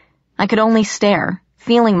 I could only stare,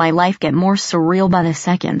 feeling my life get more surreal by the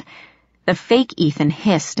second. The fake Ethan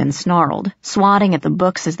hissed and snarled, swatting at the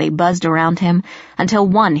books as they buzzed around him, until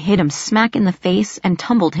one hit him smack in the face and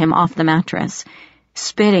tumbled him off the mattress.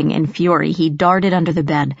 Spitting in fury, he darted under the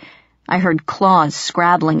bed. I heard claws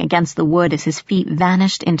scrabbling against the wood as his feet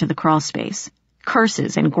vanished into the crawlspace.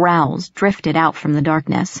 Curses and growls drifted out from the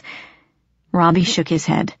darkness. Robbie shook his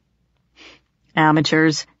head.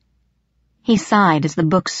 "Amateurs." He sighed as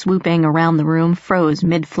the books swooping around the room froze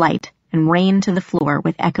mid-flight and rained to the floor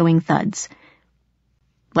with echoing thuds.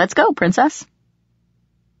 "Let's go, princess."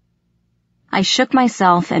 I shook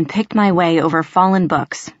myself and picked my way over fallen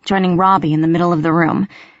books, joining Robbie in the middle of the room.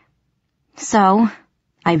 "So,"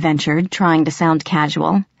 I ventured, trying to sound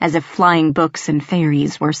casual, as if flying books and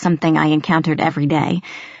fairies were something I encountered every day,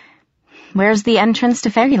 "where's the entrance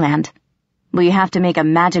to fairyland? Will you have to make a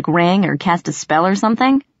magic ring or cast a spell or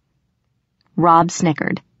something?" Rob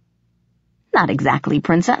snickered. "Not exactly,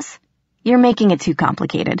 princess. You're making it too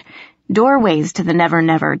complicated. Doorways to the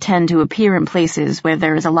Never-Never tend to appear in places where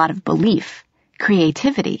there is a lot of belief,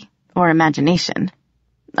 creativity, or imagination.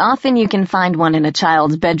 Often you can find one in a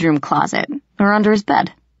child's bedroom closet or under his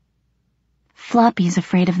bed." "Floppy's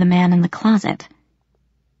afraid of the man in the closet."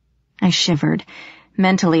 I shivered,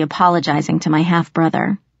 mentally apologizing to my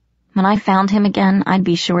half-brother. When I found him again, I'd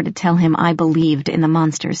be sure to tell him I believed in the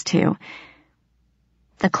monsters, too.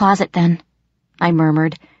 "The closet, then," I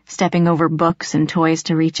murmured, stepping over books and toys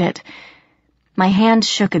to reach it. My hand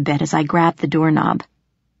shook a bit as I grabbed the doorknob.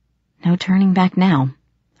 No turning back now,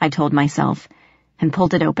 I told myself, and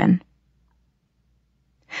pulled it open.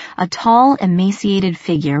 A tall, emaciated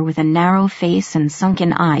figure with a narrow face and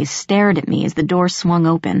sunken eyes stared at me as the door swung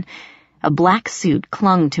open. A black suit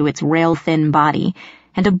clung to its rail-thin body,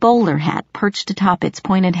 and a bowler hat perched atop its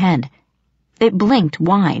pointed head. It blinked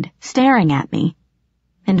wide, staring at me,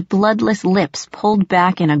 and bloodless lips pulled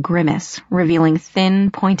back in a grimace, revealing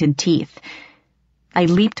thin, pointed teeth. I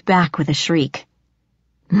leaped back with a shriek.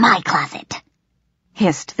 "My closet,"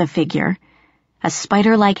 hissed the figure. A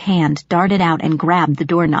spider-like hand darted out and grabbed the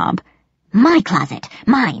doorknob. "My closet,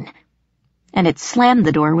 mine." And it slammed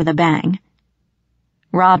the door with a bang.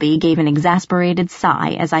 Robbie gave an exasperated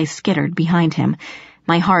sigh as I skittered behind him,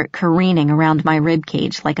 my heart careening around my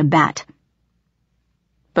ribcage like a bat.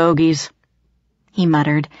 "Bogies," he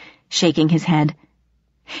muttered, shaking his head.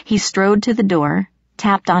 He strode to the door,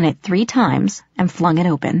 tapped on it 3 times, and flung it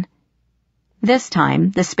open. This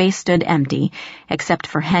time, the space stood empty, except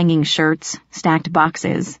for hanging shirts, stacked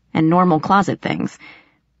boxes, and normal closet things.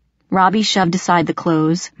 Robbie shoved aside the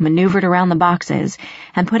clothes, maneuvered around the boxes,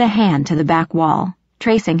 and put a hand to the back wall,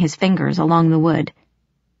 tracing his fingers along the wood.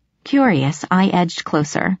 Curious, I edged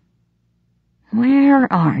closer.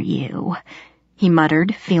 "Where are you?" he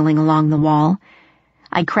muttered, feeling along the wall.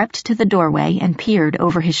 I crept to the doorway and peered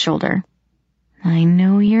over his shoulder. "I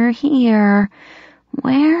know you're here.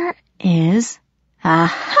 Where is...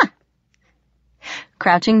 Aha!"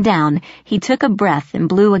 Crouching down, he took a breath and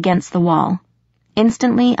blew against the wall.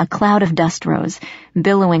 Instantly, a cloud of dust rose,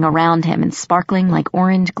 billowing around him and sparkling like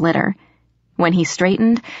orange glitter. When he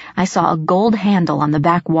straightened, I saw a gold handle on the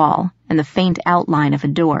back wall and the faint outline of a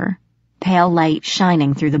door. pale light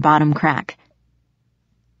shining through the bottom crack.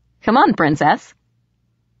 "Come on, Princess."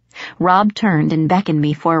 Rob turned and beckoned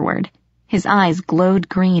me forward. His eyes glowed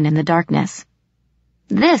green in the darkness.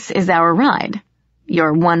 "This is our ride.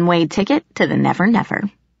 Your one-way ticket to the Never Never."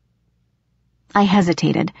 I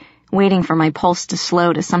hesitated, waiting for my pulse to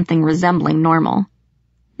slow to something resembling normal.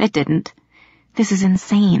 It didn't. "This is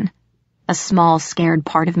insane," a small, scared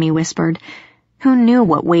part of me whispered. Who knew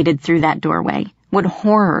what waited through that doorway? What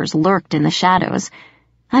horrors lurked in the shadows?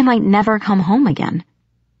 I might never come home again.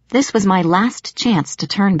 This was my last chance to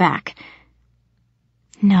turn back.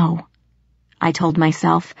 "No," I told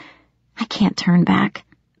myself. "I can't turn back.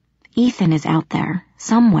 Ethan is out there,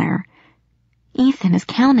 somewhere. Ethan is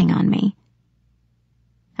counting on me."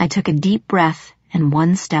 I took a deep breath and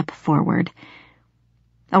one step forward.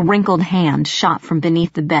 A wrinkled hand shot from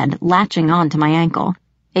beneath the bed, latching onto my ankle.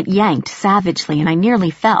 It yanked savagely, and I nearly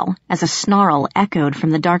fell as a snarl echoed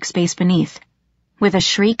from the dark space beneath. With a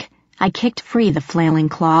shriek, I kicked free the flailing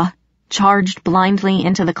claw, charged blindly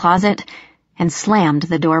into the closet, and slammed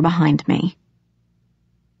the door behind me.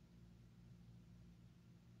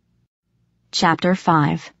 Chapter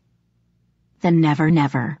 5. The Never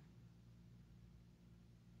Never.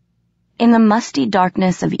 In the musty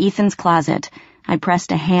darkness of Ethan's closet, I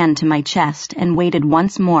pressed a hand to my chest and waited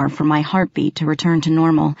once more for my heartbeat to return to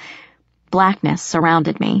normal. Blackness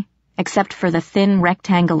surrounded me, except for the thin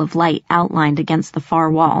rectangle of light outlined against the far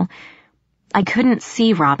wall. I couldn't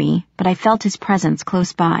see Robbie, but I felt his presence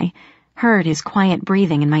close by, heard his quiet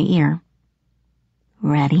breathing in my ear.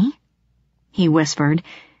 "Ready?" he whispered,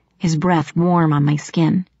 his breath warm on my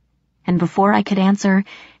skin. And before I could answer,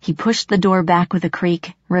 he pushed the door back with a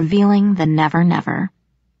creak, revealing the Never Never.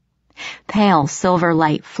 Pale silver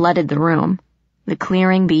light flooded the room. The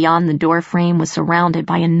clearing beyond the doorframe was surrounded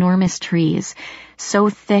by enormous trees, so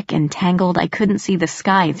thick and tangled I couldn't see the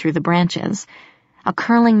sky through the branches. A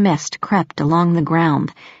curling mist crept along the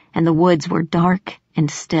ground, and the woods were dark and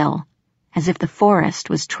still, as if the forest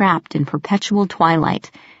was trapped in perpetual twilight.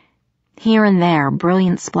 Here and there,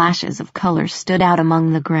 brilliant splashes of color stood out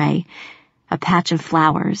among the gray. A patch of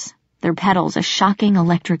flowers, their petals a shocking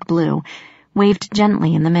electric blue, waved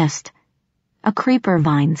gently in the mist. A creeper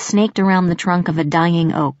vine snaked around the trunk of a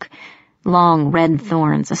dying oak, long red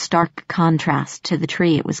thorns a stark contrast to the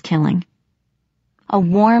tree it was killing. A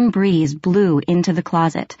warm breeze blew into the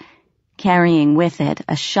closet, carrying with it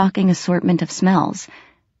a shocking assortment of smells.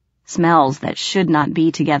 Smells that should not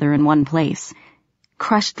be together in one place.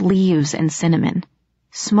 Crushed leaves and cinnamon,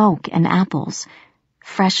 smoke and apples,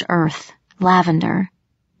 fresh earth, lavender,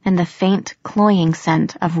 and the faint, cloying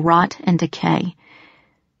scent of rot and decay.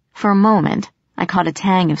 For a moment, I caught a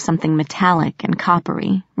tang of something metallic and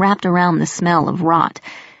coppery wrapped around the smell of rot,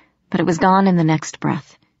 but it was gone in the next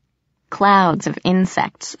breath. Clouds of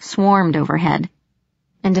insects swarmed overhead,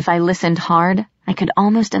 and if I listened hard, I could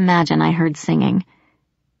almost imagine I heard singing.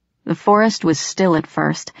 The forest was still at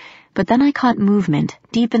first, but then I caught movement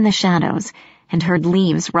deep in the shadows and heard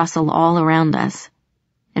leaves rustle all around us.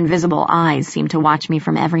 Invisible eyes seemed to watch me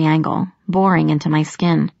from every angle, boring into my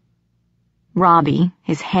skin. Robbie,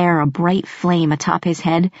 his hair a bright flame atop his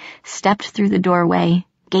head, stepped through the doorway,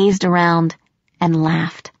 gazed around, and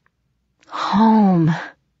laughed. "Home,"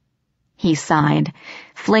 he sighed,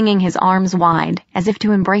 flinging his arms wide as if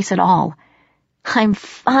to embrace it all. "I'm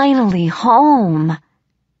finally home."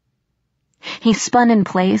 He spun in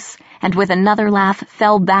place and with another laugh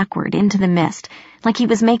fell backward into the mist like he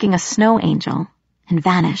was making a snow angel, and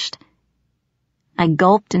vanished. I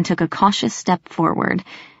gulped and took a cautious step forward.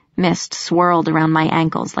 Mist swirled around my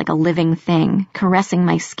ankles like a living thing, caressing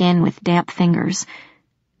my skin with damp fingers.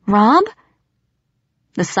 "Rob?"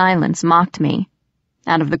 The silence mocked me.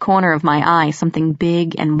 Out of the corner of my eye, something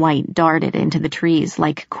big and white darted into the trees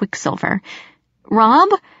like quicksilver. "Rob?"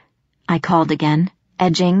 I called again,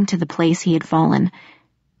 edging to the place he had fallen.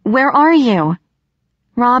 "Where are you?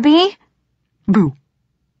 Robbie?" "Boo."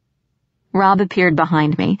 Rob appeared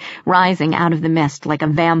behind me, rising out of the mist like a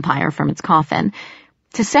vampire from its coffin.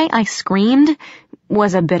 To say I screamed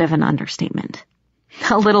was a bit of an understatement.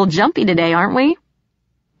 "A little jumpy today, aren't we?"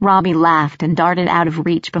 Robbie laughed and darted out of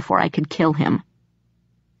reach before I could kill him.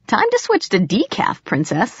 "Time to switch to decaf,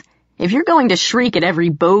 Princess. If you're going to shriek at every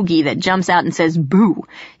bogey that jumps out and says boo,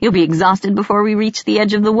 you'll be exhausted before we reach the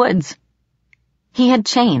edge of the woods." He had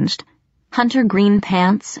changed. Hunter green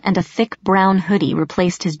pants and a thick brown hoodie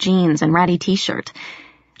replaced his jeans and ratty t-shirt.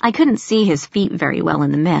 I couldn't see his feet very well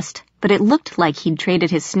in the mist, but it looked like he'd traded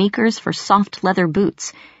his sneakers for soft leather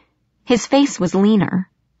boots. His face was leaner,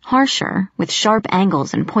 harsher, with sharp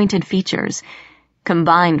angles and pointed features.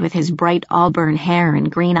 Combined with his bright auburn hair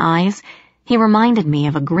and green eyes, He reminded me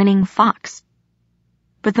of a grinning fox.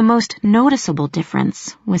 But the most noticeable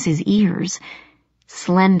difference was his ears.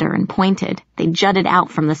 Slender and pointed, they jutted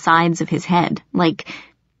out from the sides of his head, like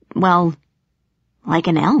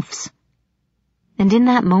an elf's. And in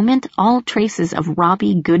that moment, all traces of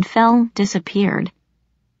Robbie Goodfell disappeared.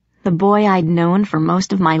 The boy I'd known for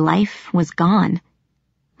most of my life was gone,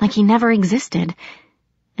 like he never existed,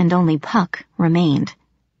 and only Puck remained.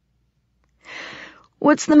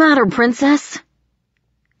 "What's the matter, Princess?"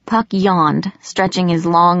 Puck yawned, stretching his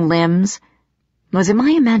long limbs. Was it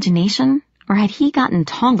my imagination, or had he gotten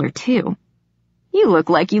taller too? "You look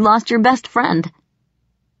like you lost your best friend."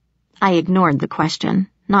 I ignored the question,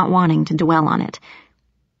 not wanting to dwell on it.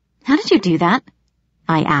 "How did you do that?"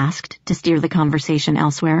 I asked, to steer the conversation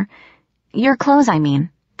elsewhere. "Your clothes, I mean.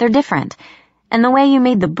 They're different. And the way you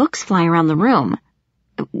made the books fly around the room.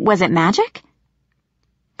 Was it magic?"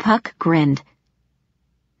 Puck grinned.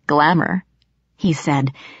 "Glamour," he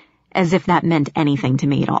said, as if that meant anything to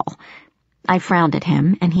me at all. I frowned at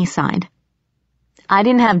him, and he sighed. "I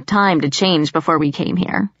didn't have time to change before we came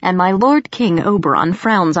here, and my Lord King Oberon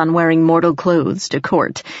frowns on wearing mortal clothes to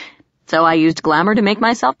court. So I used glamour to make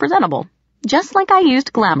myself presentable, just like I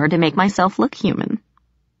used glamour to make myself look human."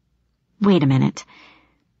 Wait a minute.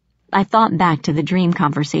 I thought back to the dream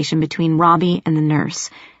conversation between Robbie and the nurse.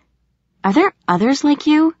 Are there others like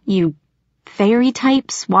you fairy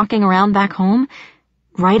types walking around back home,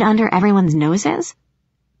 right under everyone's noses?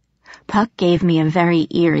 Puck gave me a very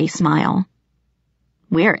eerie smile.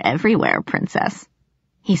 "We're everywhere, Princess,"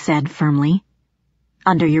 he said firmly.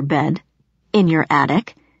 "Under your bed, in your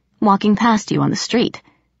attic, walking past you on the street."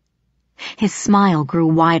 His smile grew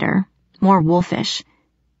wider, more wolfish.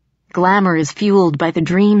 "Glamour is fueled by the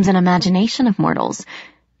dreams and imagination of mortals.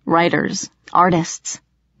 Writers, artists,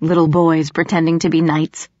 little boys pretending to be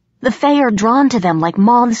knights. The fae are drawn to them like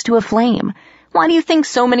moths to a flame. Why do you think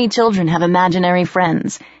so many children have imaginary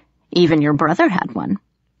friends? Even your brother had one.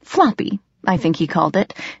 Floppy, I think he called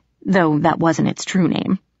it, though that wasn't its true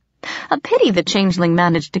name. A pity the changeling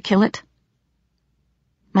managed to kill it."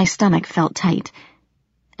 My stomach felt tight.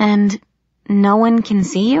 "And no one can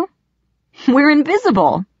see you?" "We're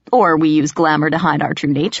invisible, or we use glamour to hide our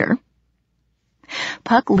true nature."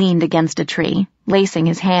 Puck leaned against a tree, lacing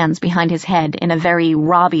his hands behind his head in a very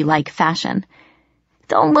Robbie-like fashion.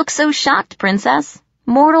 "Don't look so shocked, Princess.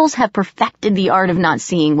 Mortals have perfected the art of not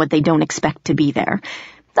seeing what they don't expect to be there.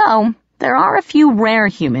 Though, there are a few rare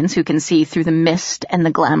humans who can see through the mist and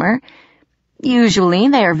the glamour. Usually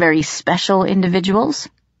they are very special individuals.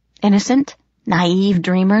 Innocent, naive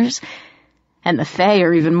dreamers. And the fae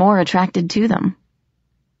are even more attracted to them."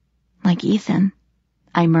 "Like Ethan,"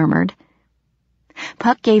 I murmured.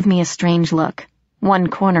 Puck gave me a strange look, one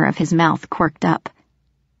corner of his mouth quirked up.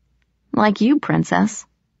 "Like you, Princess."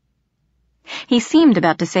 He seemed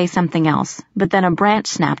about to say something else, but then a branch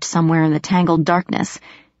snapped somewhere in the tangled darkness.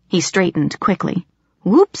 He straightened quickly.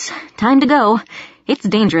 "Whoops, time to go. It's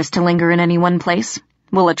dangerous to linger in any one place.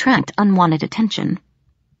 We'll attract unwanted attention."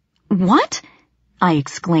 "What?" I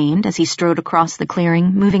exclaimed as he strode across the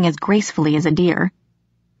clearing, moving as gracefully as a deer.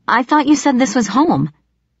 "I thought you said this was home."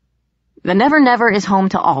 "The Never Never is home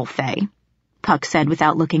to all fae," Puck said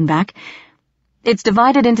without looking back. "It's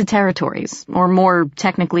divided into territories, or more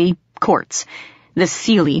technically, courts. The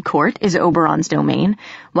Seelie Court is Oberon's domain,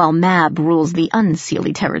 while Mab rules the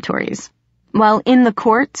unseelie territories. While in the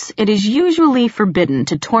courts, it is usually forbidden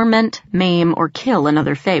to torment, maim, or kill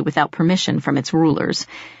another fae without permission from its rulers.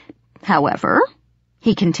 However,"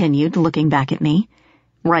 he continued, looking back at me,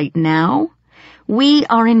 "right now, we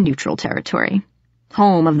are in neutral territory,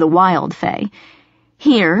 home of the wild fae.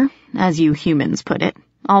 Here, as you humans put it,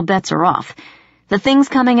 all bets are off. The things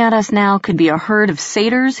coming at us now could be a herd of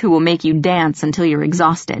satyrs who will make you dance until you're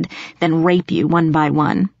exhausted, then rape you one by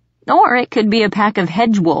one. Or it could be a pack of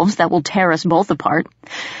hedge wolves that will tear us both apart.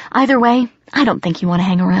 Either way, I don't think you want to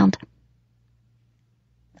hang around."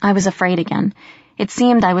 I was afraid again. It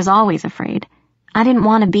seemed I was always afraid. I didn't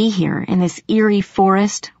want to be here in this eerie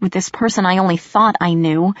forest with this person I only thought I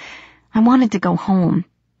knew. I wanted to go home.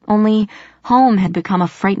 Only home had become a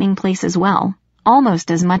frightening place as well,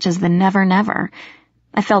 almost as much as the Never Never.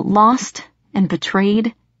 I felt lost and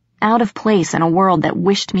betrayed, out of place in a world that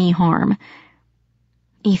wished me harm.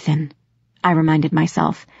 "Ethan," I reminded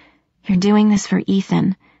myself. "You're doing this for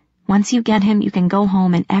Ethan. Once you get him, you can go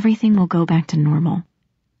home and everything will go back to normal."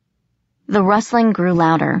 The rustling grew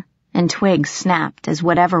louder, and twigs snapped as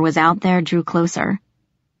whatever was out there drew closer.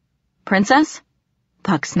 "Princess?"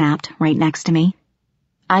 Puck snapped right next to me.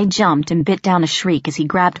 I jumped and bit down a shriek as he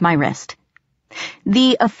grabbed my wrist.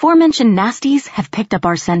 "The aforementioned nasties have picked up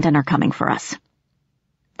our scent and are coming for us."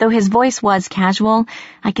 Though his voice was casual,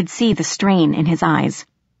 I could see the strain in his eyes.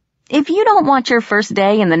 If you don't want your first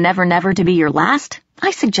day in the Never Never to be your last, I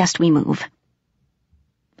suggest we move.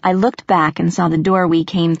 I looked back and saw the door we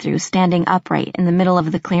came through standing upright in the middle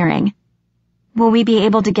of the clearing. Will we be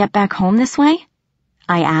able to get back home this way?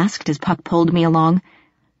 I asked as Puck pulled me along.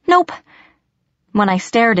 Nope. When I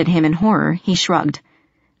stared at him in horror, he shrugged.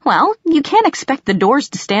 Well, you can't expect the doors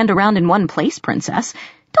to stand around in one place, Princess.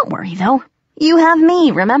 Don't worry, though. You have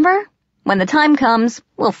me, remember? When the time comes,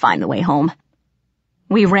 we'll find the way home.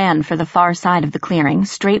 We ran for the far side of the clearing,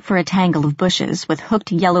 straight for a tangle of bushes with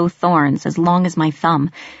hooked yellow thorns as long as my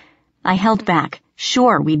thumb. I held back,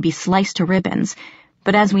 sure we'd be sliced to ribbons,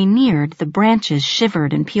 but as we neared, the branches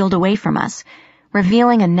shivered and peeled away from us,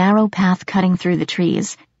 revealing a narrow path cutting through the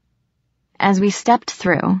trees. As we stepped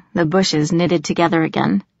through, the bushes knitted together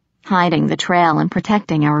again, hiding the trail and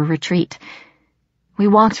protecting our retreat. We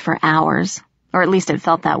walked for hours, or at least it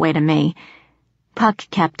felt that way to me. Puck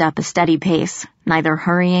kept up a steady pace, neither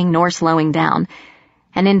hurrying nor slowing down,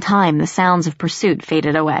 and in time the sounds of pursuit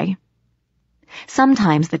faded away.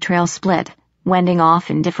 Sometimes the trail split, wending off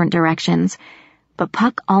in different directions, but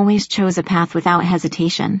Puck always chose a path without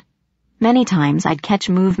hesitation. Many times I'd catch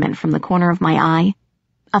movement from the corner of my eye,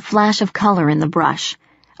 a flash of color in the brush,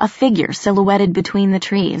 a figure silhouetted between the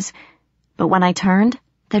trees, but when I turned,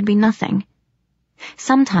 there'd be nothing.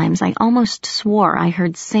 Sometimes I almost swore I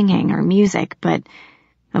heard singing or music, but,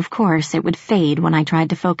 of course, it would fade when I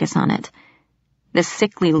tried to focus on it. The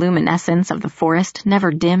sickly luminescence of the forest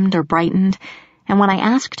never dimmed or brightened, and when I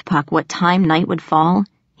asked Puck what time night would fall,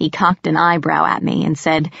 he cocked an eyebrow at me and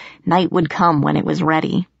said night would come when it was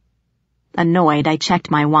ready. Annoyed, I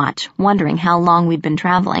checked my watch, wondering how long we'd been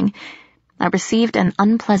traveling. I received an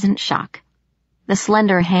unpleasant shock. The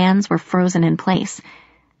slender hands were frozen in place.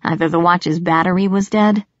 Either the watch's battery was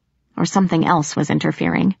dead, or something else was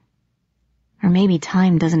interfering. Or maybe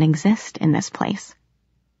time doesn't exist in this place.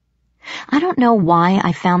 I don't know why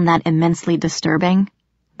I found that immensely disturbing,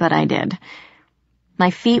 but I did. My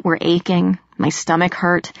feet were aching, my stomach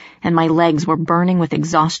hurt, and my legs were burning with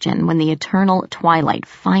exhaustion when the eternal twilight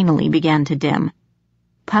finally began to dim.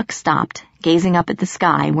 Puck stopped, gazing up at the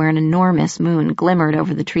sky where an enormous moon glimmered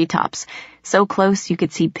over the treetops, so close you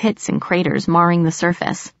could see pits and craters marring the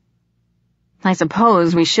surface. I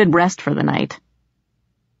suppose we should rest for the night.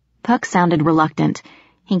 Puck sounded reluctant.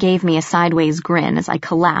 He gave me a sideways grin as I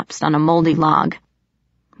collapsed on a moldy log.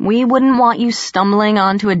 We wouldn't want you stumbling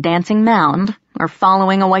onto a dancing mound or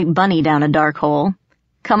following a white bunny down a dark hole.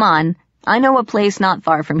 Come on, I know a place not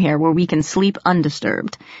far from here where we can sleep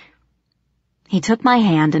undisturbed. He took my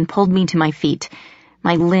hand and pulled me to my feet.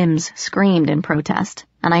 My limbs screamed in protest,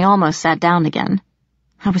 and I almost sat down again.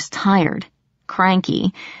 I was tired,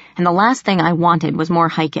 cranky, and the last thing I wanted was more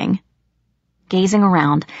hiking. Gazing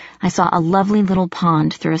around, I saw a lovely little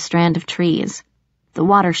pond through a strand of trees. The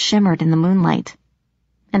water shimmered in the moonlight.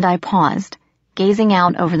 And I paused, gazing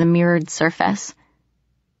out over the mirrored surface.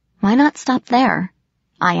 Why not stop there?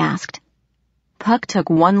 I asked. Puck took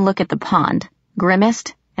one look at the pond,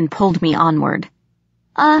 grimaced, and pulled me onward.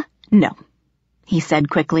 No, he said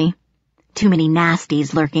quickly. Too many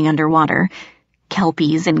nasties lurking underwater.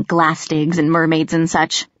 Kelpies and glassstigs and mermaids and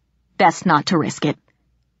such. Best not to risk it.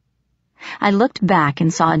 I looked back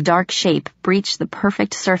and saw a dark shape breach the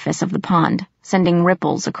perfect surface of the pond, sending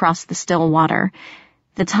ripples across the still water.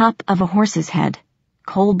 The top of a horse's head,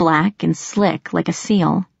 coal-black and slick like a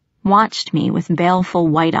seal, watched me with baleful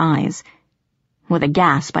white eyes. With a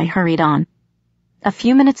gasp, I hurried on. A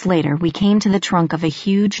few minutes later, we came to the trunk of a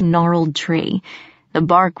huge, gnarled tree. The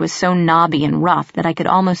bark was so knobby and rough that I could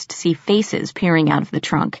almost see faces peering out of the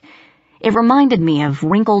trunk. It reminded me of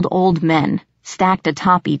wrinkled old men, stacked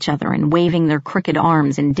atop each other and waving their crooked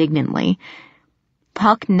arms indignantly.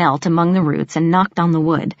 Puck knelt among the roots and knocked on the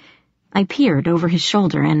wood. I peered over his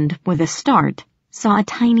shoulder and, with a start, saw a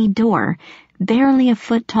tiny door, barely a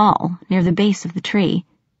foot tall, near the base of the tree.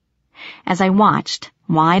 As I watched,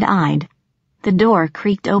 wide-eyed, the door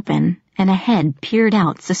creaked open and a head peered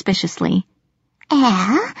out suspiciously.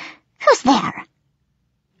 Who's there?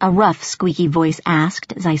 A rough, squeaky voice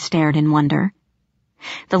asked as I stared in wonder.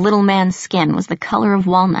 The little man's skin was the color of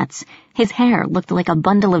walnuts. His hair looked like a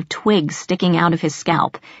bundle of twigs sticking out of his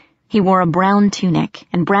scalp. He wore a brown tunic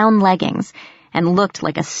and brown leggings and looked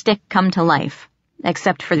like a stick come to life,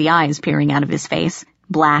 except for the eyes peering out of his face,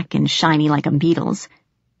 black and shiny like a beetle's.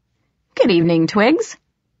 "Good evening, Twigs,"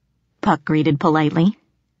 Puck greeted politely.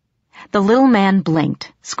 The little man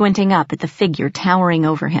blinked, squinting up at the figure towering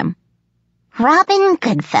over him. "Robin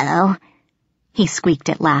Goodfellow," he squeaked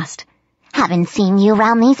at last. "Haven't seen you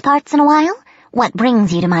round these parts in a while. What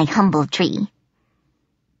brings you to my humble tree?"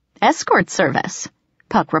 Escort service,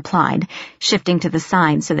 Puck replied, shifting to the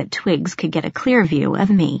side so that Twigs could get a clear view of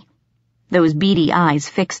me. Those beady eyes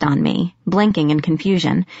fixed on me, blinking in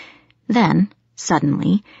confusion. Then,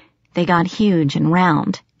 suddenly, they got huge and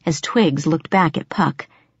round as Twigs looked back at Puck.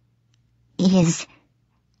 Is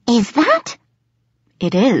that?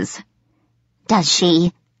 It is. Does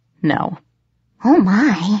she? No. Oh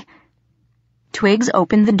my. Twigs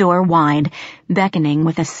opened the door wide, beckoning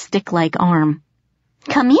with a stick-like arm.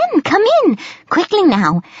 Come in, quickly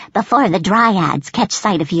now, before the dryads catch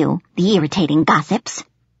sight of you, the irritating gossips.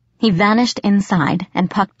 He vanished inside, and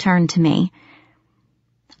Puck turned to me.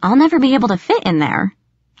 I'll never be able to fit in there,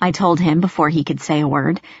 I told him before he could say a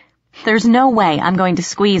word. There's no way I'm going to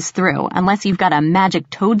squeeze through unless you've got a magic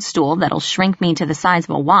toadstool that'll shrink me to the size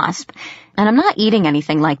of a wasp, and I'm not eating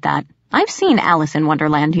anything like that. I've seen Alice in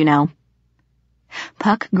Wonderland, you know.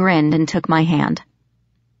 Puck grinned and took my hand.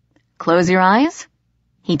 Close your eyes,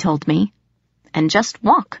 he told me, and just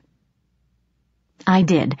walk. I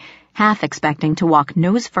did, half expecting to walk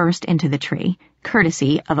nose first into the tree,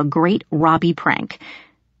 courtesy of a great Robbie prank.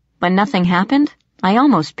 When nothing happened, I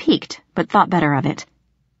almost peeked, but thought better of it.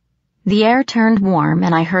 The air turned warm,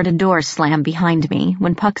 and I heard a door slam behind me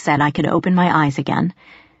when Puck said I could open my eyes again.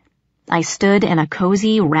 I stood in a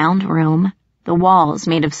cozy, round room, the walls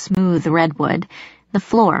made of smooth redwood, the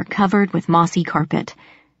floor covered with mossy carpet.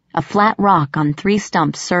 A flat rock on 3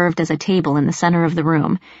 stumps served as a table in the center of the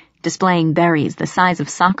room, displaying berries the size of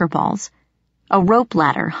soccer balls. A rope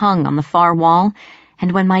ladder hung on the far wall,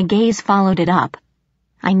 and when my gaze followed it up,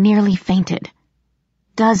 I nearly fainted.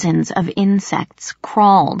 Dozens of insects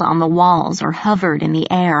crawled on the walls or hovered in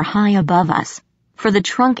the air high above us, for the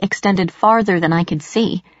trunk extended farther than I could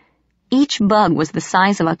see. Each bug was the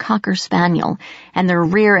size of a cocker spaniel, and their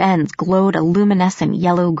rear ends glowed a luminescent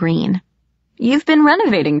yellow-green. You've been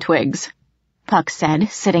renovating, Twigs, Puck said,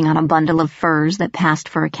 sitting on a bundle of furs that passed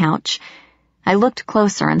for a couch. I looked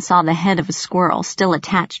closer and saw the head of a squirrel still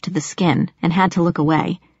attached to the skin and had to look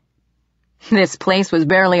away. This place was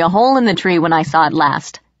barely a hole in the tree when I saw it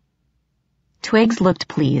last. Twigs looked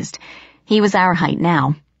pleased. He was our height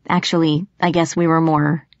now. Actually, I guess we were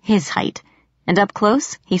more his height. And up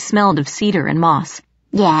close, he smelled of cedar and moss.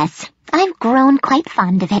 Yes, I've grown quite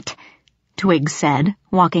fond of it, Twigs said,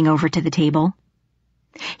 walking over to the table.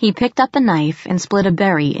 He picked up a knife and split a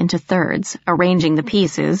berry into thirds, arranging the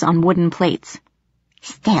pieces on wooden plates.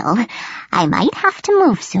 Still, I might have to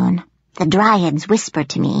move soon. The dryads whisper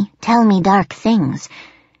to me, tell me dark things.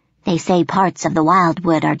 They say parts of the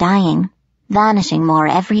wildwood are dying, vanishing more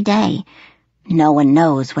every day. No one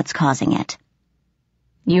knows what's causing it.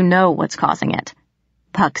 You know what's causing it,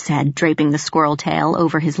 Puck said, draping the squirrel tail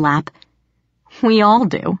over his lap. We all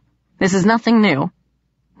do. This is nothing new.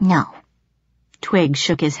 No. Twig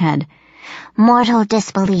shook his head. Mortal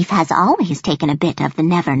disbelief has always taken a bit of the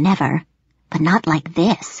never, but not like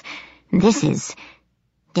this. This is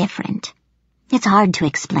different. It's hard to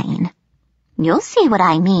explain. You'll see what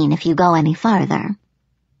I mean if you go any farther.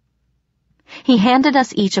 He handed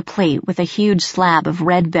us each a plate with a huge slab of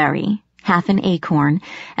red berry, half an acorn,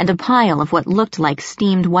 and a pile of what looked like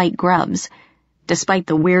steamed white grubs. Despite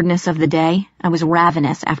the weirdness of the day, I was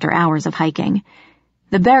ravenous after hours of hiking.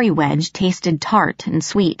 The berry wedge tasted tart and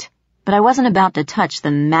sweet, but I wasn't about to touch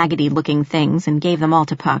the maggoty-looking things and gave them all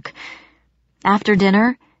to Puck. After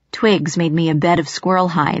dinner, Twigs made me a bed of squirrel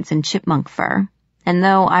hides and chipmunk fur, and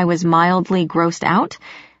though I was mildly grossed out,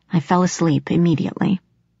 I fell asleep immediately.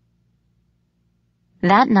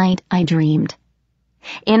 That night I dreamed.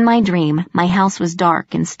 In my dream, my house was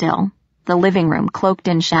dark and still, the living room cloaked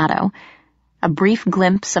in shadow. A brief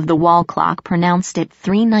glimpse of the wall clock pronounced it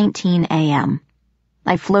 3:19 a.m.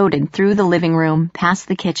 I floated through the living room, past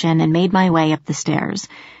the kitchen, and made my way up the stairs.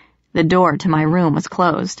 The door to my room was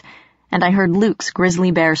closed, and I heard Luke's grizzly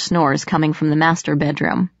bear snores coming from the master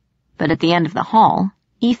bedroom. But at the end of the hall,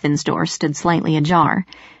 Ethan's door stood slightly ajar.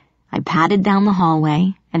 I padded down the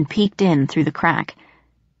hallway and peeked in through the crack.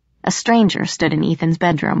 A stranger stood in Ethan's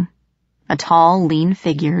bedroom. A tall, lean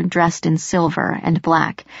figure dressed in silver and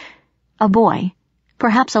black. A boy,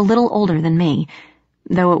 perhaps a little older than me,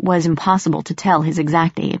 though it was impossible to tell his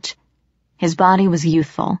exact age. His body was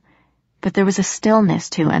youthful, but there was a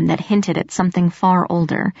stillness to him that hinted at something far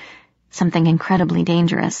older, something incredibly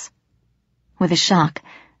dangerous. With a shock,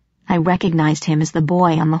 I recognized him as the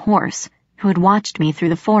boy on the horse who had watched me through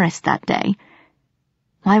the forest that day.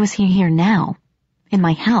 Why was he here now? In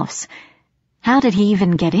my house? How did he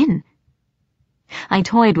even get in? I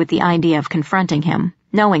toyed with the idea of confronting him,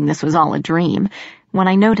 knowing this was all a dream, when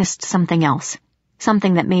I noticed something else,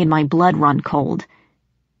 something that made my blood run cold.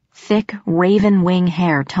 Thick, raven wing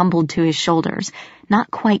hair tumbled to his shoulders,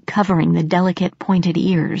 not quite covering the delicate, pointed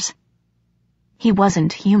ears. He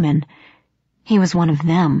wasn't human. He was one of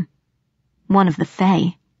them. One of the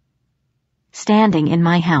Fae. Standing in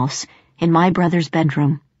my house, in my brother's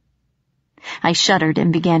bedroom. I shuddered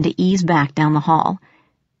and began to ease back down the hall.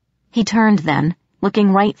 He turned then,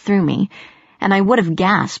 looking right through me, and I would have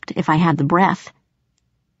gasped if I had the breath.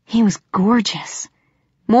 He was gorgeous.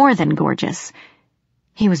 More than gorgeous.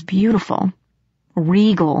 He was beautiful.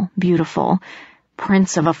 Regal beautiful.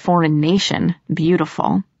 Prince of a foreign nation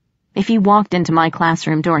beautiful. If he walked into my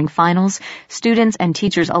classroom during finals, students and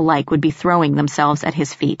teachers alike would be throwing themselves at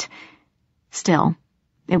his feet. Still,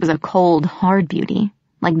 it was a cold, hard beauty,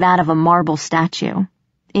 like that of a marble statue,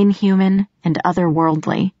 inhuman and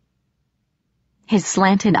otherworldly. His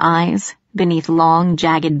slanted eyes, beneath long,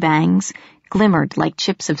 jagged bangs, glimmered like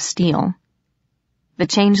chips of steel. The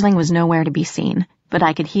changeling was nowhere to be seen, but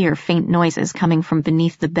I could hear faint noises coming from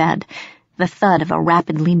beneath the bed, the thud of a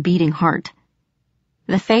rapidly beating heart.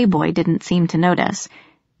 The Fae boy didn't seem to notice.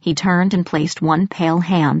 He turned and placed one pale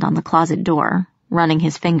hand on the closet door, running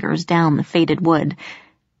his fingers down the faded wood.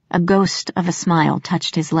 A ghost of a smile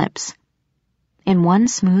touched his lips. In one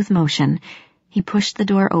smooth motion, he pushed the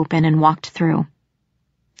door open and walked through.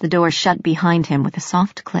 The door shut behind him with a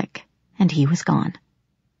soft click, and he was gone.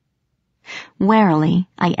 Warily,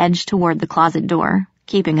 I edged toward the closet door,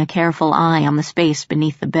 keeping a careful eye on the space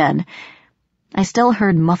beneath the bed. I still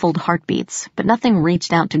heard muffled heartbeats, but nothing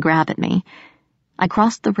reached out to grab at me. I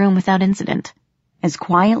crossed the room without incident. As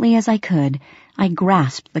quietly as I could, I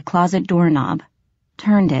grasped the closet doorknob,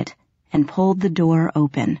 turned it, and pulled the door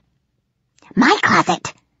open. My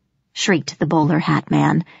closet! Shrieked the bowler hat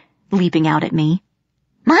man, leaping out at me.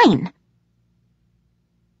 Mine!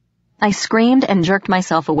 I screamed and jerked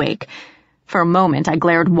myself awake. For a moment I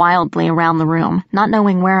glared wildly around the room, not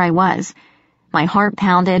knowing where I was. My heart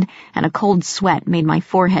pounded, and a cold sweat made my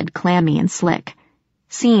forehead clammy and slick.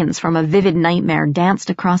 Scenes from a vivid nightmare danced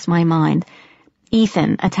across my mind.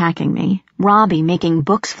 Ethan attacking me, Robbie making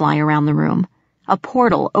books fly around the room, a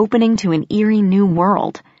portal opening to an eerie new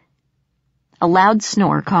world. A loud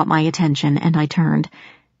snore caught my attention, and I turned.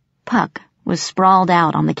 Puck was sprawled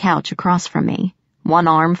out on the couch across from me, one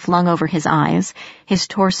arm flung over his eyes, his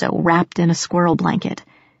torso wrapped in a squirrel blanket.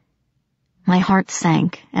 My heart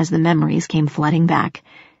sank as the memories came flooding back.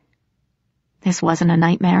 This wasn't a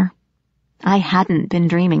nightmare. I hadn't been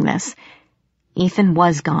dreaming this. Ethan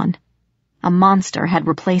was gone. A monster had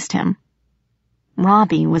replaced him.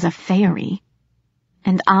 Robbie was a fairy.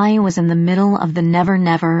 And I was in the middle of the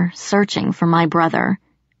never-never, searching for my brother,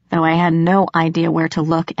 though I had no idea where to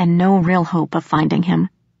look and no real hope of finding him.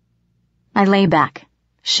 I lay back,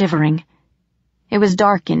 shivering. It was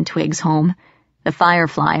dark in Twig's home. The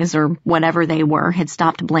fireflies, or whatever they were, had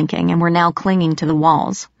stopped blinking and were now clinging to the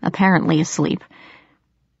walls, apparently asleep.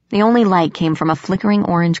 The only light came from a flickering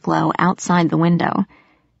orange glow outside the window.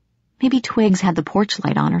 Maybe Twigs had the porch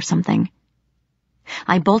light on or something.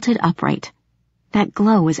 I bolted upright. That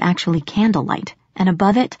glow was actually candlelight, and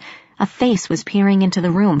above it, a face was peering into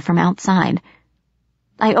the room from outside.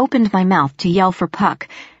 I opened my mouth to yell for Puck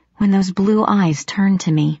when those blue eyes turned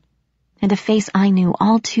to me, and a face I knew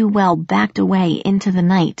all too well backed away into the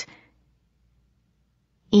night.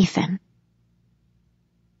 Ethan.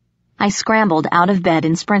 I scrambled out of bed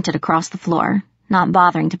and sprinted across the floor, not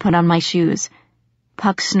bothering to put on my shoes.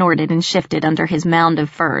 Puck snorted and shifted under his mound of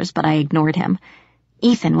furs, but I ignored him.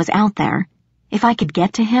 Ethan was out there. If I could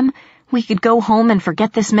get to him, we could go home and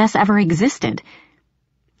forget this mess ever existed.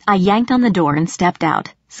 I yanked on the door and stepped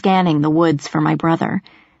out, scanning the woods for my brother.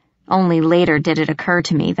 Only later did it occur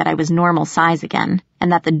to me that I was normal size again,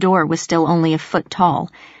 and that the door was still only a foot tall.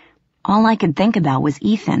 All I could think about was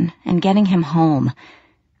Ethan and getting him home.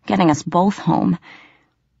 Getting us both home.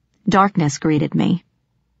 Darkness greeted me.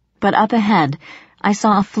 But up ahead, I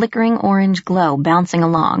saw a flickering orange glow bouncing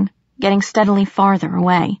along, getting steadily farther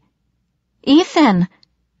away. Ethan!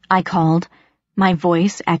 I called, my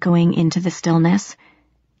voice echoing into the stillness.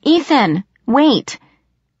 Ethan! Wait!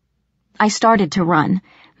 I started to run,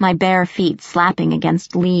 my bare feet slapping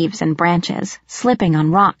against leaves and branches, slipping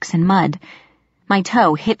on rocks and mud. My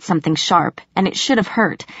toe hit something sharp, and it should have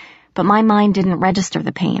hurt, but my mind didn't register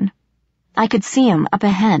the pain. I could see him up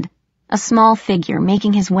ahead, a small figure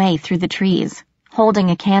making his way through the trees, holding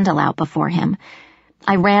a candle out before him.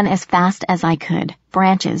 I ran as fast as I could,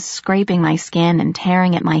 branches scraping my skin and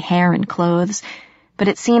tearing at my hair and clothes, but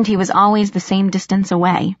it seemed he was always the same distance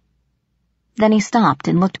away. Then he stopped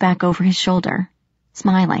and looked back over his shoulder,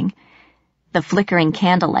 smiling. The flickering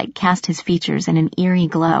candlelight cast his features in an eerie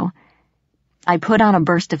glow. I put on a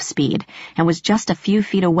burst of speed and was just a few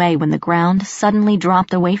feet away when the ground suddenly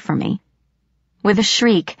dropped away from me. With a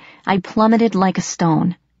shriek, I plummeted like a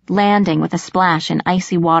stone, landing with a splash in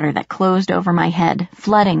icy water that closed over my head,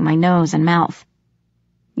 flooding my nose and mouth.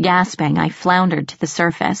 Gasping, I floundered to the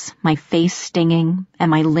surface, my face stinging and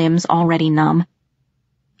my limbs already numb.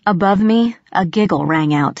 Above me, a giggle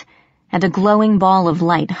rang out, and a glowing ball of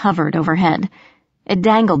light hovered overhead. It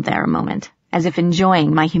dangled there a moment, as if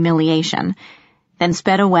enjoying my humiliation, then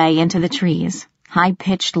sped away into the trees,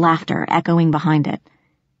 high-pitched laughter echoing behind it.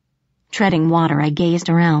 Treading water, I gazed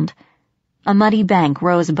around. A muddy bank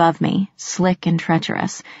rose above me, slick and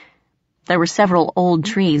treacherous. There were several old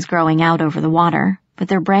trees growing out over the water, but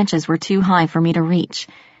their branches were too high for me to reach.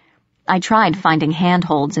 I tried finding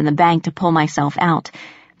handholds in the bank to pull myself out,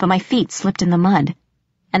 but my feet slipped in the mud,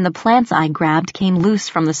 and the plants I grabbed came loose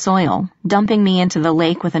from the soil, dumping me into the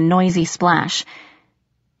lake with a noisy splash.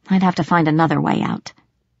 I'd have to find another way out.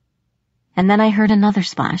 And then I heard another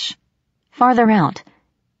splash, farther out,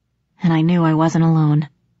 and I knew I wasn't alone.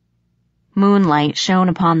 Moonlight shone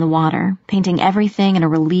upon the water, painting everything in a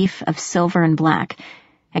relief of silver and black.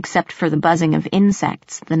 Except for the buzzing of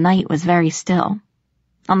insects, the night was very still.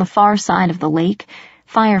 On the far side of the lake,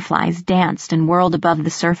 fireflies danced and whirled above the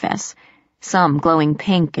surface, some glowing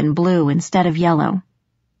pink and blue instead of yellow.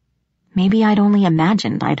 Maybe I'd only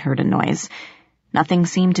imagined I'd heard a noise. Nothing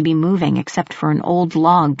seemed to be moving except for an old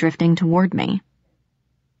log drifting toward me.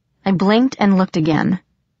 I blinked and looked again.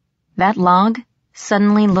 That log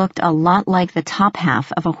suddenly looked a lot like the top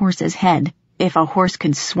half of a horse's head, if a horse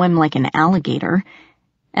could swim like an alligator.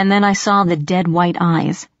 And then I saw the dead white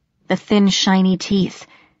eyes, the thin shiny teeth,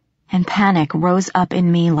 and panic rose up in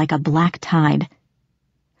me like a black tide.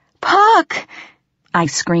 "Puck!" I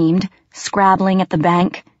screamed, scrabbling at the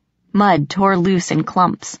bank. Mud tore loose in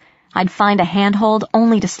clumps. I'd find a handhold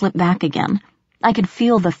only to slip back again. I could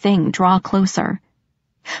feel the thing draw closer.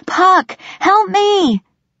 "Puck! Help me!"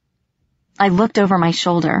 I looked over my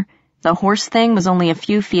shoulder. The horse thing was only a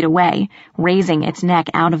few feet away, raising its neck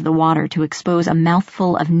out of the water to expose a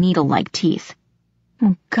mouthful of needle-like teeth.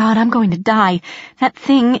 "Oh, God, I'm going to die. That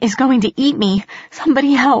thing is going to eat me.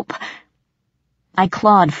 Somebody help." I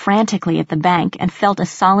clawed frantically at the bank and felt a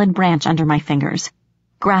solid branch under my fingers.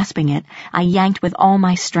 Grasping it, I yanked with all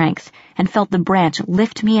my strength and felt the branch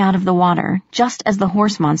lift me out of the water just as the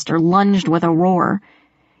horse monster lunged with a roar.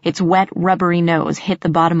 Its wet, rubbery nose hit the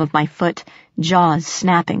bottom of my foot, jaws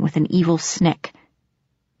snapping with an evil snick.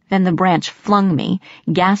 Then the branch flung me,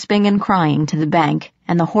 gasping and crying, to the bank,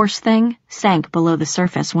 and the horse thing sank below the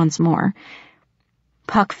surface once more.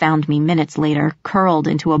 Puck found me minutes later, curled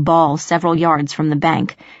into a ball several yards from the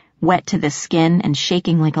bank, wet to the skin and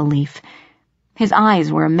shaking like a leaf. His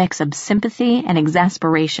eyes were a mix of sympathy and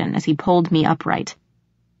exasperation as he pulled me upright.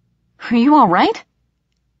 "Are you all right?"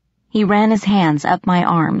 He ran his hands up my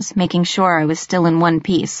arms, making sure I was still in one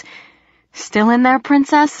piece. "Still in there,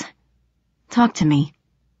 princess? Talk to me."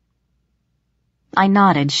 I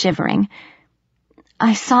nodded, shivering.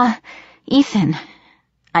 "I saw Ethan,"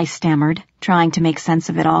 I stammered, trying to make sense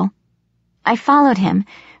of it all. "I followed him,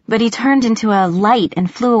 but he turned into a light and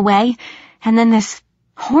flew away, and then this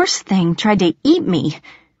horse thing tried to eat me."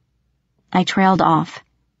 I trailed off.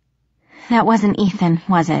 "That wasn't Ethan,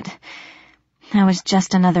 was it? I was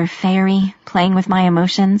just another fairy playing with my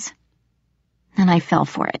emotions." And I fell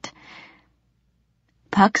for it.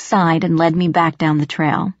 Puck sighed and led me back down the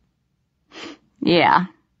trail. "Yeah,"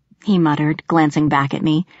 he muttered, glancing back at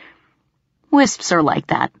me. "Wisps are like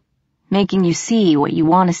that, making you see what you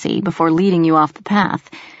want to see before leading you off the path.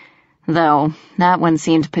 Though that one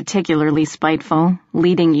seemed particularly spiteful,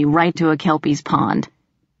 leading you right to a kelpie's pond.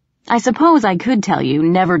 I suppose I could tell you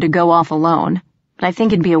never to go off alone, but I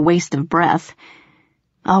think it'd be a waste of breath.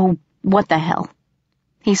 Oh, what the hell."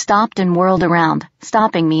 He stopped and whirled around,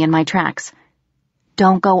 stopping me in my tracks.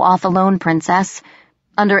 "Don't go off alone, princess.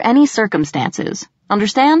 Under any circumstances.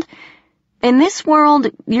 Understand? In this world,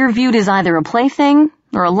 you're viewed as either a plaything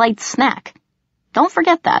or a light snack. Don't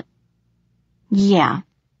forget that." "Yeah,"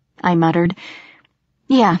 I muttered.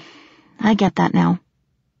 "Yeah, I get that now."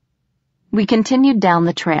 We continued down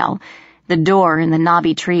the trail. The door in the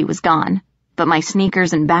knobby tree was gone, but my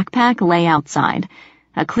sneakers and backpack lay outside,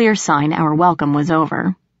 a clear sign our welcome was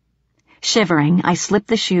over. Shivering, I slipped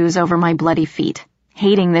the shoes over my bloody feet,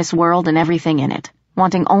 hating this world and everything in it,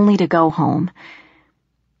 wanting only to go home.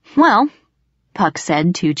 "Well," Puck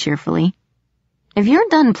said too cheerfully, "if you're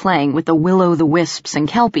done playing with the will-o'-the-wisps and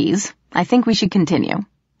kelpies, I think we should continue.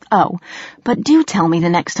 Oh, but do tell me the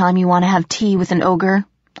next time you want to have tea with an ogre.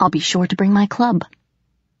 I'll be sure to bring my club."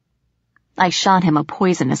 I shot him a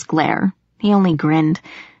poisonous glare. He only grinned.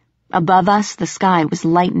 Above us, the sky was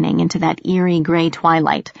lightening into that eerie gray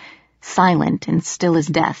twilight, silent and still as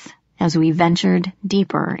death, as we ventured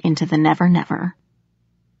deeper into the never-never.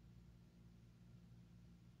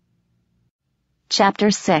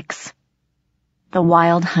 Chapter 6. The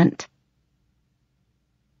Wild Hunt.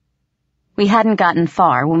 We hadn't gotten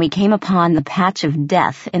far when we came upon the patch of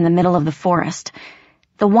death in the middle of the forest.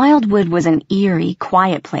 The wildwood was an eerie,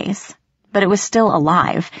 quiet place, but it was still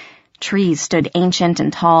alive. Trees stood ancient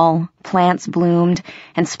and tall, plants bloomed,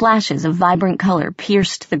 and splashes of vibrant color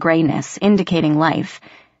pierced the grayness, indicating life.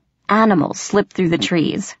 Animals slipped through the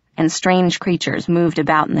trees, and strange creatures moved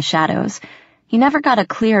about in the shadows. You never got a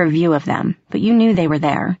clear view of them, but you knew they were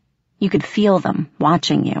there. You could feel them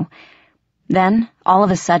watching you. Then, all of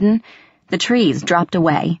a sudden, the trees dropped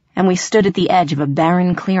away, and we stood at the edge of a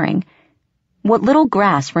barren clearing. What little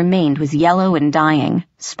grass remained was yellow and dying,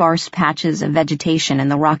 sparse patches of vegetation in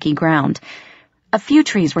the rocky ground. A few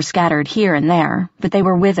trees were scattered here and there, but they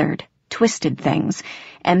were withered, twisted things,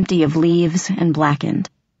 empty of leaves and blackened.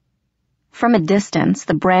 From a distance,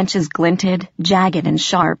 the branches glinted, jagged and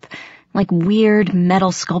sharp, like weird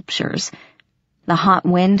metal sculptures. The hot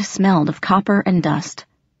wind smelled of copper and dust.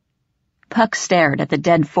 Puck stared at the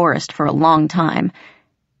dead forest for a long time.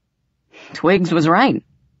 "Twigs was right,"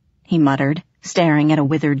 he muttered, staring at a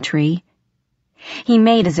withered tree. He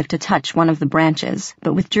made as if to touch one of the branches,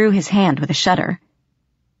 but withdrew his hand with a shudder.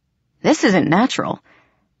 "This isn't natural.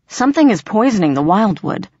 Something is poisoning the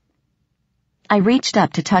wildwood." I reached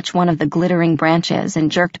up to touch one of the glittering branches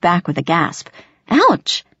and jerked back with a gasp.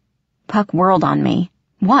 "Ouch!" Puck whirled on me.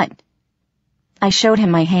 "What?" I showed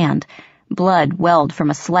him my hand. Blood welled from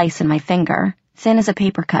a slice in my finger, thin as a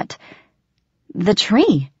paper cut. "The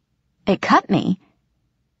tree. It cut me."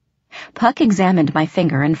 Puck examined my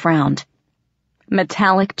finger and frowned.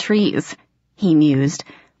 "Metallic trees," he mused,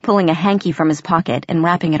 pulling a hanky from his pocket and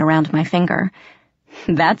wrapping it around my finger.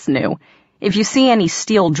 "That's new. If you see any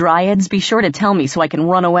steel dryads, be sure to tell me so I can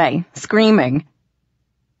run away, screaming."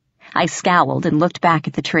 I scowled and looked back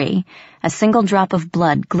at the tree. A single drop of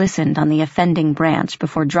blood glistened on the offending branch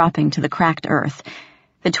before dropping to the cracked earth.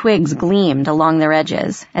 The twigs gleamed along their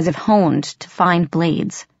edges, as if honed to fine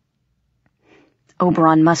blades.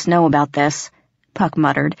 "Oberon must know about this," Puck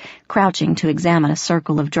muttered, crouching to examine a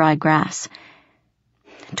circle of dry grass.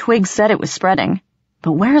 "Twigs said it was spreading,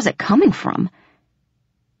 but where is it coming from?"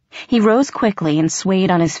 He rose quickly and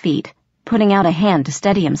swayed on his feet, putting out a hand to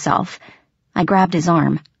steady himself. I grabbed his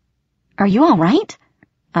arm. "Are you all right?"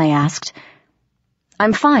 I asked.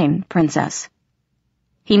 "I'm fine, Princess."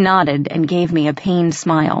 He nodded and gave me a pained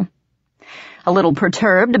smile. "A little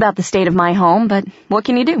perturbed about the state of my home, but what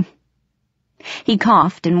can you do?" He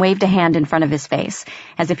coughed and waved a hand in front of his face,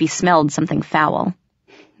 as if he smelled something foul.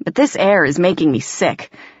 "But this air is making me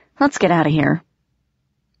sick. Let's get out of here."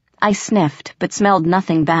 I sniffed, but smelled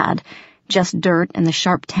nothing bad, just dirt and the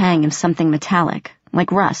sharp tang of something metallic,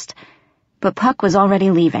 like rust. But Puck was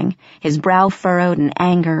already leaving, his brow furrowed in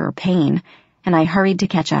anger or pain, and I hurried to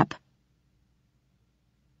catch up.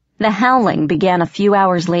 The howling began a few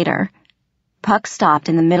hours later. Puck stopped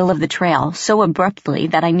in the middle of the trail so abruptly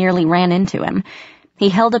that I nearly ran into him. He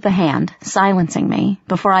held up a hand, silencing me,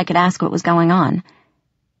 before I could ask what was going on.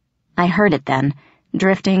 I heard it then,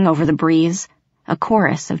 drifting over the breeze, a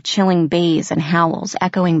chorus of chilling bays and howls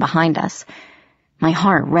echoing behind us. My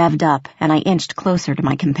heart revved up, and I inched closer to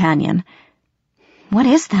my companion. "What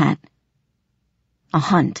is that?" "A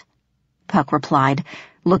hunt," Puck replied,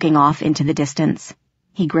 looking off into the distance.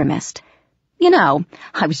 He grimaced. "You know,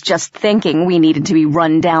 I was just thinking we needed to be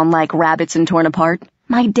run down like rabbits and torn apart.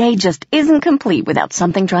 My day just isn't complete without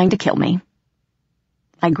something trying to kill me."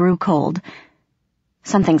 I grew cold.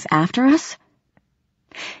 "Something's after us?"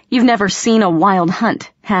 "You've never seen a wild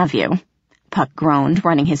hunt, have you?" Puck groaned,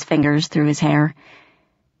 running his fingers through his hair.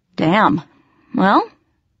 "Damn. Well,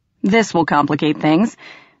 this will complicate things.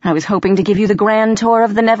 I was hoping to give you the grand tour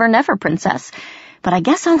of the Never-Never, Princess, but I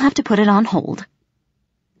guess I'll have to put it on hold."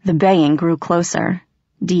 The baying grew closer,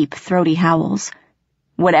 deep, throaty howls.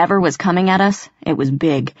 Whatever was coming at us, it was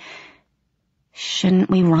big. "Shouldn't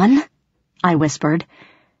we run?" I whispered.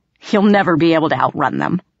 "You'll never be able to outrun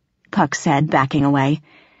them," Puck said, backing away.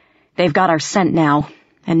 "They've got our scent now,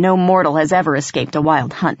 and no mortal has ever escaped a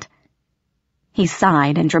wild hunt." He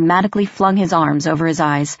sighed and dramatically flung his arms over his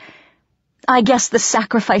eyes. "I guess the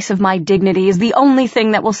sacrifice of my dignity is the only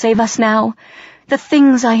thing that will save us now. The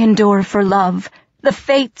things I endure for love, the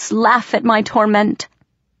fates laugh at my torment."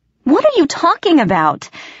 "What are you talking about?"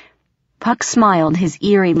 Puck smiled his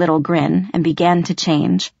eerie little grin and began to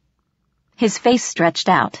change. His face stretched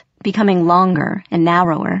out, becoming longer and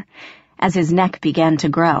narrower, as his neck began to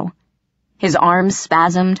grow. His arms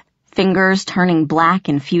spasmed, fingers turning black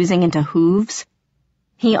and fusing into hooves.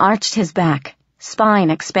 He arched his back, spine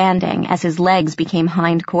expanding as his legs became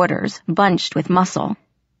hindquarters, bunched with muscle.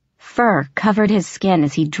 Fur covered his skin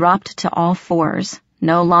as he dropped to all fours,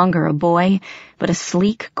 no longer a boy, but a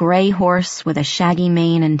sleek gray horse with a shaggy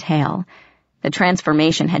mane and tail. The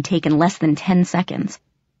transformation had taken less than 10 seconds.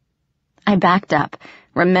 I backed up,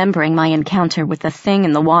 remembering my encounter with the thing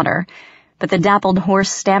in the water, but the dappled horse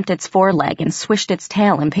stamped its foreleg and swished its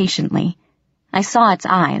tail impatiently. I saw its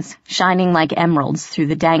eyes, shining like emeralds through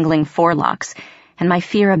the dangling forelocks, and my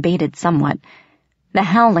fear abated somewhat. The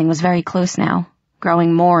howling was very close now,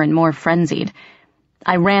 growing more and more frenzied.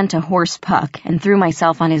 I ran to horse Puck and threw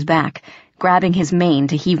myself on his back, grabbing his mane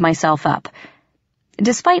to heave myself up.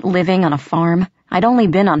 Despite living on a farm, I'd only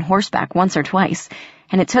been on horseback once or twice,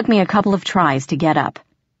 and it took me a couple of tries to get up.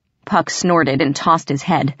 Puck snorted and tossed his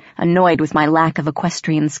head, annoyed with my lack of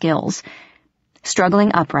equestrian skills.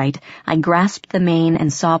 Struggling upright, I grasped the mane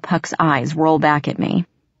and saw Puck's eyes roll back at me.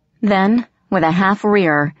 Then, with a half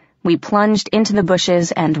rear, we plunged into the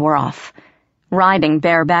bushes and were off. Riding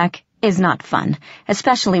bareback is not fun,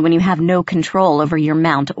 especially when you have no control over your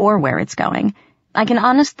mount or where it's going. I can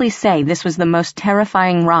honestly say this was the most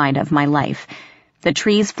terrifying ride of my life. The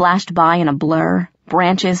trees flashed by in a blur,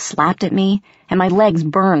 branches slapped at me, and my legs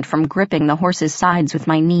burned from gripping the horse's sides with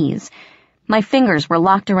my knees. My fingers were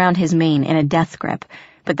locked around his mane in a death grip,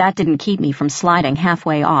 but that didn't keep me from sliding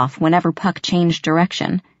halfway off whenever Puck changed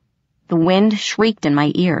direction. The wind shrieked in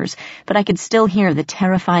my ears, but I could still hear the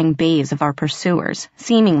terrifying bays of our pursuers,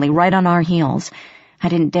 seemingly right on our heels. I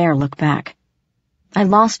didn't dare look back. I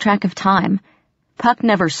lost track of time. Puck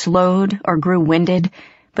never slowed or grew winded,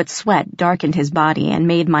 but sweat darkened his body and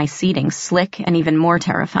made my seating slick and even more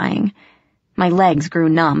terrifying. My legs grew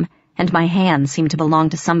numb, and my hands seemed to belong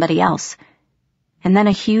to somebody else. And then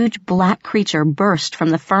a huge black creature burst from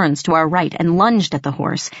the ferns to our right and lunged at the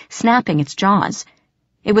horse, snapping its jaws.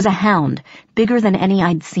 It was a hound, bigger than any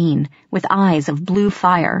I'd seen, with eyes of blue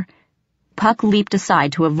fire. Puck leaped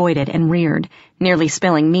aside to avoid it and reared, nearly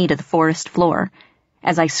spilling me to the forest floor.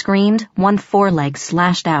 As I screamed, one foreleg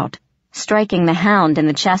slashed out, striking the hound in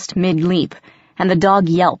the chest mid-leap, and the dog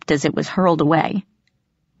yelped as it was hurled away.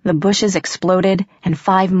 The bushes exploded, and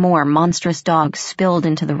 5 more monstrous dogs spilled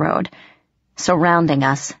into the road. Surrounding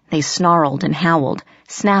us, they snarled and howled,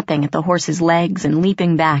 snapping at the horse's legs and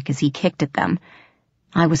leaping back as he kicked at them.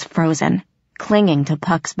 I was frozen, clinging to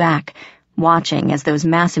Puck's back, watching as those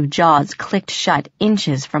massive jaws clicked shut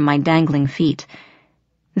inches from my dangling feet.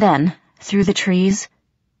 Then, through the trees,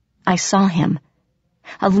 I saw him.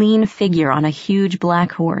 A lean figure on a huge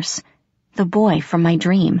black horse. The boy from my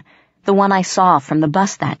dream, the one I saw from the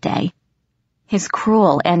bus that day. His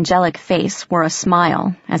cruel, angelic face wore a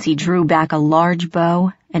smile as he drew back a large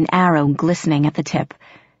bow, an arrow glistening at the tip.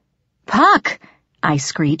 "Puck!" I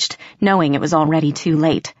screeched, knowing it was already too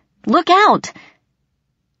late. "Look out!"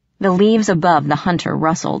 The leaves above the hunter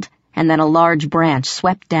rustled, and then a large branch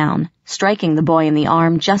swept down, striking the boy in the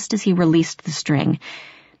arm just as he released the string.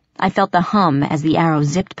 I felt the hum as the arrow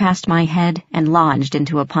zipped past my head and lodged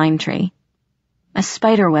into a pine tree. A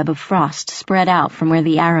spiderweb of frost spread out from where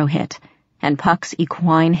the arrow hit, and Puck's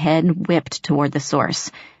equine head whipped toward the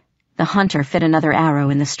source. The hunter fit another arrow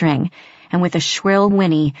in the string, and with a shrill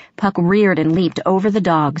whinny, Puck reared and leaped over the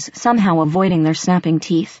dogs, somehow avoiding their snapping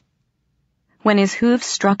teeth. When his hooves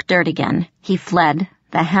struck dirt again, he fled,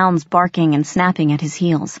 the hounds barking and snapping at his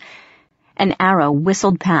heels. An arrow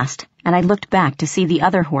whistled past, and I looked back to see the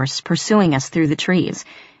other horse pursuing us through the trees,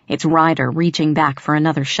 its rider reaching back for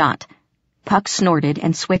another shot. Puck snorted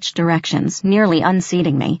and switched directions, nearly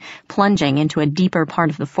unseating me, plunging into a deeper part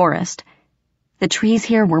of the forest. The trees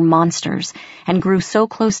here were monsters, and grew so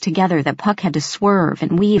close together that Puck had to swerve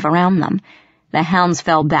and weave around them. The hounds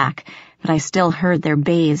fell back, but I still heard their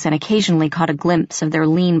bays and occasionally caught a glimpse of their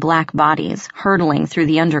lean black bodies hurtling through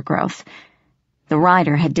the undergrowth. The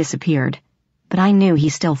rider had disappeared, but I knew he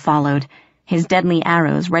still followed, his deadly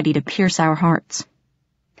arrows ready to pierce our hearts.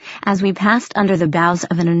 As we passed under the boughs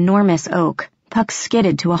of an enormous oak, Puck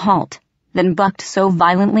skidded to a halt, then bucked so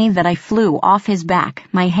violently that I flew off his back,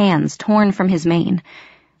 my hands torn from his mane.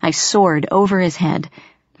 I soared over his head,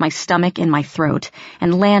 my stomach in my throat,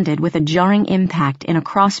 and landed with a jarring impact in a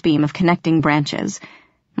crossbeam of connecting branches.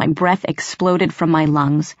 My breath exploded from my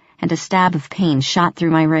lungs, and a stab of pain shot through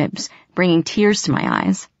my ribs, bringing tears to my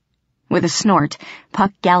eyes. With a snort,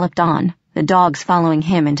 Puck galloped on, the dogs following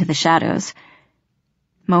him into the shadows.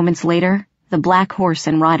 Moments later, the black horse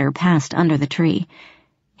and rider passed under the tree.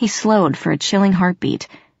 He slowed for a chilling heartbeat,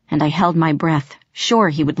 and I held my breath, sure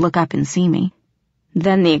he would look up and see me.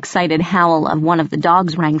 Then the excited howl of one of the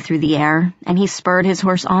dogs rang through the air, and he spurred his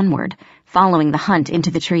horse onward, following the hunt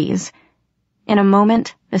into the trees. In a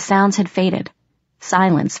moment, the sounds had faded.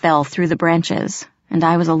 Silence fell through the branches, and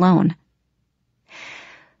I was alone.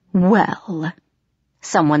 "Well,"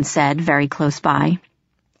 someone said very close by,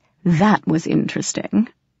 "that was interesting."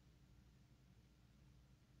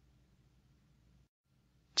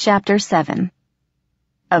 Chapter 7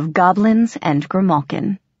 Of Goblins and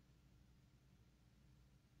Grimalkin.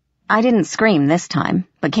 I didn't scream this time,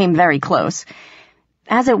 but came very close.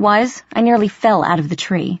 As it was, I nearly fell out of the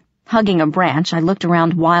tree. Hugging a branch, I looked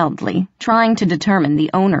around wildly, trying to determine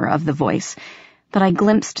the owner of the voice, but I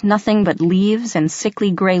glimpsed nothing but leaves and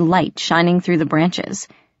sickly gray light shining through the branches.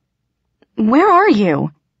 "Where are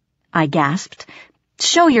you?" I gasped.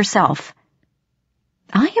 "Show yourself."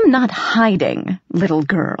 "I am not hiding, little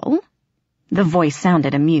girl." The voice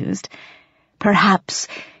sounded amused. "Perhaps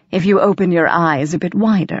if you open your eyes a bit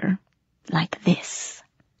wider, like this."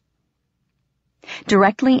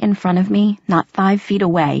 Directly in front of me, not 5 feet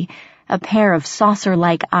away, a pair of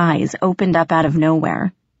saucer-like eyes opened up out of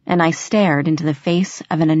nowhere, and I stared into the face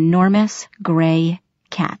of an enormous gray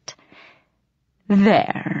cat.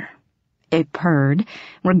 "There," it purred,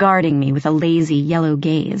 regarding me with a lazy yellow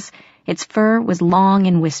gaze. Its fur was long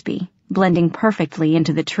and wispy, blending perfectly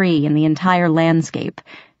into the tree and the entire landscape.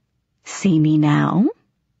 "See me now?"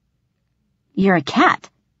 "You're a cat,"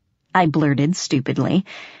 I blurted stupidly,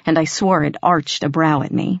 and I swore it arched a brow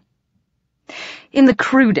at me. "In the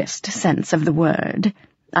crudest sense of the word,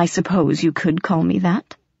 I suppose you could call me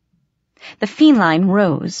that." The feline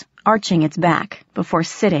rose, arching its back, before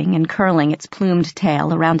sitting and curling its plumed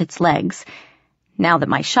tail around its legs. Now that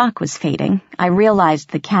my shock was fading, I realized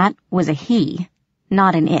the cat was a he,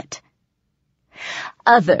 not an it.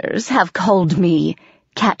 "Others have called me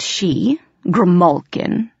Cat-She,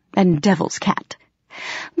 Grimalkin, and Devil's Cat.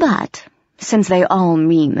 But, since they all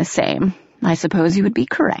mean the same, I suppose you would be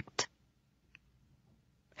correct."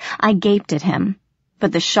 I gaped at him,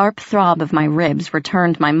 but the sharp throb of my ribs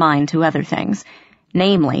returned my mind to other things,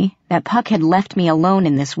 namely, that Puck had left me alone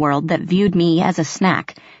in this world that viewed me as a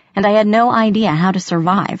snack, and I had no idea how to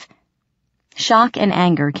survive. Shock and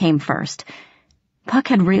anger came first. Puck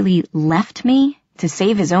had really left me to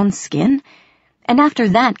save his own skin? And after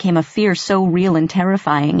that came a fear so real and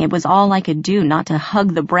terrifying it was all I could do not to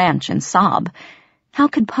hug the branch and sob. How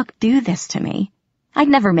could Puck do this to me? I'd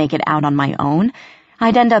never make it out on my own.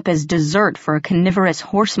 I'd end up as dessert for a carnivorous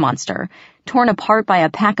horse monster, torn apart by a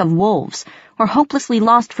pack of wolves, or hopelessly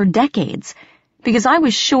lost for decades, because I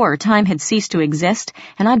was sure time had ceased to exist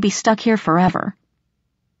and I'd be stuck here forever.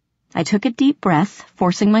 I took a deep breath,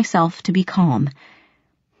 forcing myself to be calm.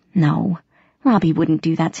 No, Robbie wouldn't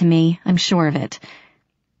do that to me, I'm sure of it.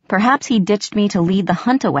 Perhaps he ditched me to lead the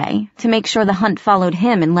hunt away, to make sure the hunt followed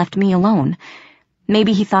him and left me alone.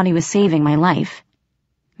 Maybe he thought he was saving my life.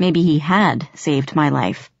 Maybe he had saved my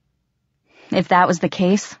life. If that was the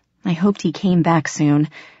case, I hoped he came back soon.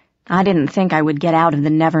 I didn't think I would get out of the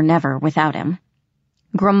never-never without him.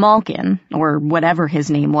 Grimalkin, or whatever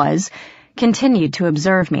his name was, continued to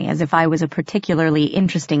observe me as if I was a particularly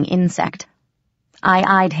interesting insect. I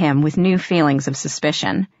eyed him with new feelings of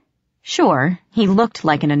suspicion. Sure, he looked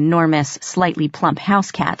like an enormous, slightly plump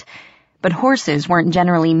house cat, but horses weren't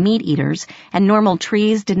generally meat-eaters, and normal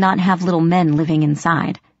trees did not have little men living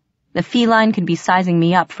inside. The feline could be sizing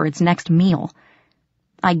me up for its next meal.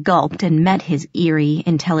 I gulped and met his eerie,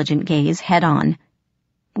 intelligent gaze head-on.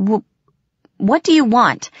 "What do you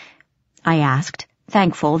want?" I asked,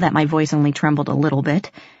 thankful that my voice only trembled a little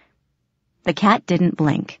bit. The cat didn't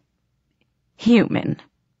blink. "Human,"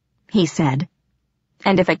 he said.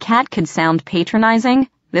 And if a cat could sound patronizing,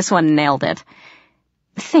 this one nailed it.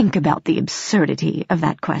 "Think about the absurdity of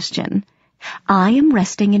that question. I am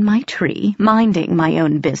resting in my tree, minding my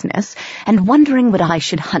own business, and wondering what I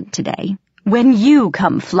should hunt today, when you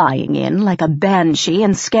come flying in like a banshee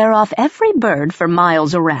and scare off every bird for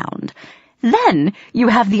miles around. Then you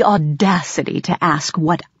have the audacity to ask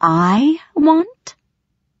what I want?"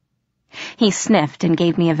 He sniffed and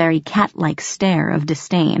gave me a very cat-like stare of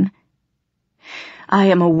disdain. "I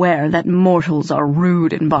am aware that mortals are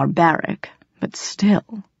rude and barbaric, but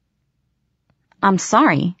still." "I'm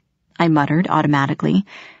sorry," I muttered automatically.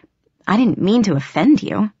 "I didn't mean to offend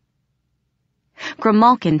you."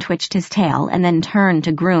 Grimalkin twitched his tail and then turned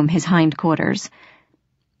to groom his hindquarters.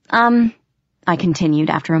 I continued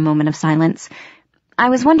after a moment of silence. "I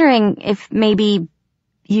was wondering if maybe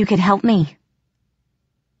you could help me."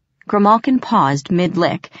 Grimalkin paused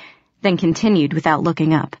mid-lick, then continued without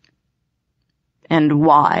looking up. "And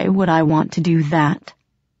why would I want to do that?"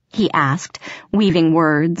 he asked, weaving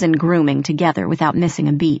words and grooming together without missing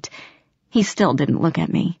a beat. He still didn't look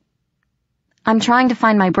at me. I'm trying to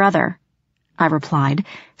find my brother, I replied,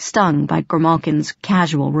 stung by Grimalkin's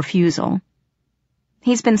casual refusal.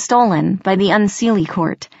 He's been stolen by the Unseelie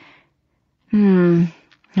Court.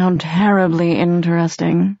 How terribly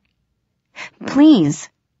interesting. Please,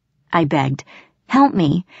 I begged, help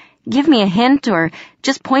me. Give me a hint or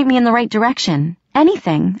just point me in the right direction.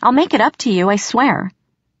 Anything. I'll make it up to you, I swear.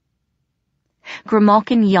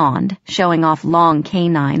 Grimalkin yawned, showing off long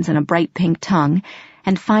canines and a bright pink tongue,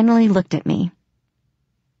 and finally looked at me.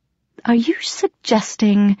 Are you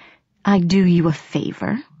suggesting I do you a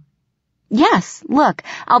favor? Yes, look,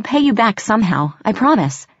 I'll pay you back somehow, I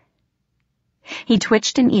promise. He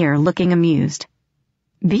twitched an ear, looking amused.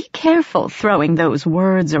 Be careful throwing those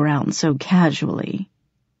words around so casually,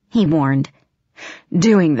 he warned.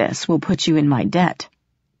 Doing this will put you in my debt.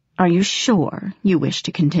 Are you sure you wish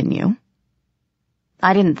to continue?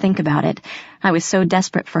 I didn't think about it. I was so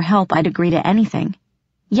desperate for help I'd agree to anything.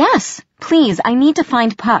 Yes, please, I need to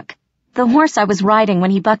find Puck. The horse I was riding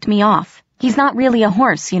when he bucked me off. He's not really a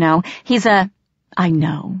horse, you know. He's a... I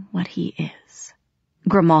know what he is,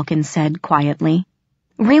 Grimalkin said quietly.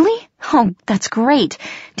 Really? Oh, that's great.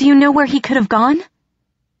 Do you know where he could have gone?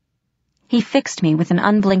 He fixed me with an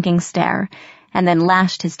unblinking stare, and then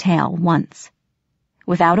lashed his tail once.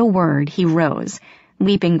 Without a word, he rose,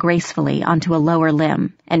 leaping gracefully onto a lower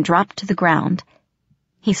limb, and dropped to the ground.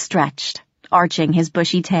 He stretched, arching his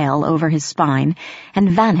bushy tail over his spine, and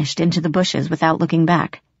vanished into the bushes without looking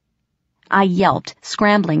back. I yelped,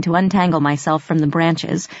 scrambling to untangle myself from the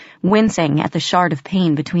branches, wincing at the shard of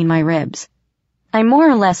pain between my ribs. I more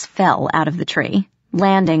or less fell out of the tree,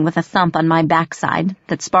 landing with a thump on my backside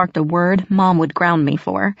that sparked a word Mom would ground me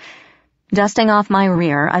for. Dusting off my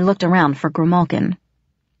rear, I looked around for Grimalkin.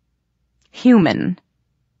 Human.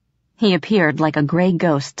 He appeared like a gray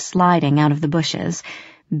ghost sliding out of the bushes,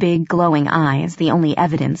 big glowing eyes the only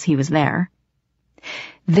evidence he was there.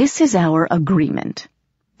 This is our agreement.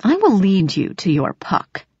 I will lead you to your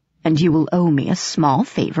Puck, and you will owe me a small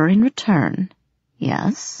favor in return.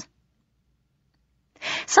 Yes?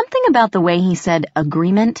 Something about the way he said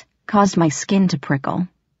agreement caused my skin to prickle,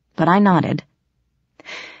 but I nodded.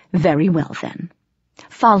 Very well, then.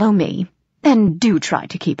 Follow me, and do try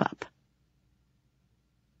to keep up.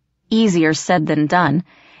 Easier said than done.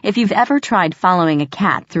 If you've ever tried following a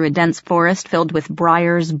cat through a dense forest filled with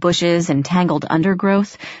briars, bushes, and tangled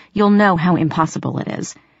undergrowth, you'll know how impossible it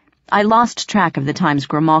is. I lost track of the times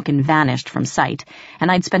Grimalkin vanished from sight, and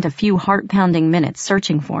I'd spent a few heart-pounding minutes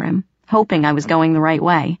searching for him, hoping I was going the right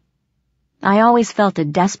way. I always felt a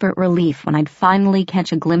desperate relief when I'd finally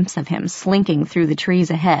catch a glimpse of him slinking through the trees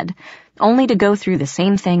ahead, only to go through the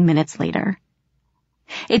same thing minutes later.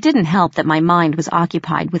 It didn't help that my mind was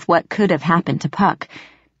occupied with what could have happened to Puck.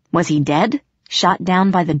 Was he dead, shot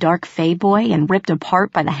down by the dark Fey boy and ripped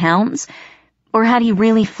apart by the hounds? Or had he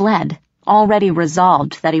really fled, already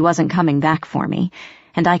resolved that he wasn't coming back for me,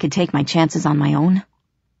 and I could take my chances on my own?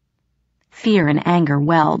 Fear and anger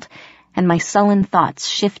welled, and my sullen thoughts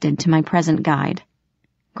shifted to my present guide.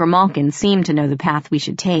 Grimalkin seemed to know the path we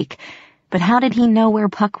should take, but how did he know where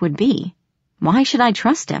Puck would be? Why should I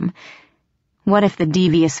trust him? What if the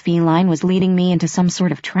devious feline was leading me into some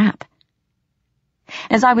sort of trap?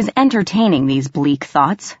 As I was entertaining these bleak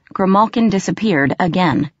thoughts, Grimalkin disappeared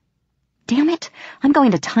again. Damn it, I'm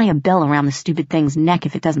going to tie a bell around the stupid thing's neck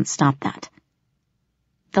if it doesn't stop that.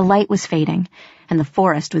 The light was fading, and the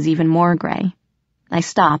forest was even more gray. I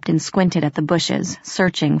stopped and squinted at the bushes,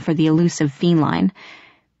 searching for the elusive feline.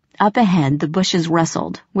 Up ahead, the bushes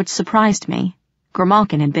rustled, which surprised me.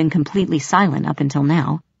 Grimalkin had been completely silent up until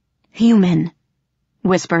now. Human,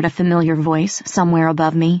 whispered a familiar voice somewhere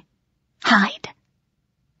above me. Hide.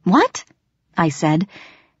 What? I said,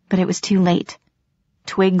 but it was too late.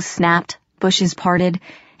 Twigs snapped, bushes parted,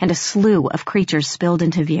 and a slew of creatures spilled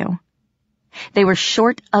into view. They were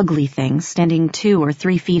short, ugly things standing 2 or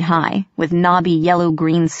 3 feet high, with knobby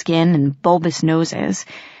yellow-green skin and bulbous noses.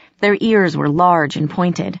 Their ears were large and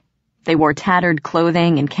pointed. They wore tattered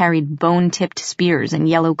clothing and carried bone-tipped spears and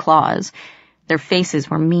yellow claws. Their faces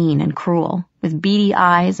were mean and cruel, with beady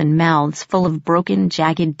eyes and mouths full of broken,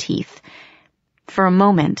 jagged teeth. For a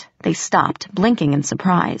moment, they stopped, blinking in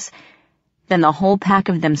surprise. Then the whole pack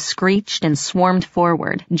of them screeched and swarmed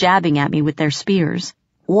forward, jabbing at me with their spears.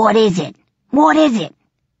 What is it? What is it?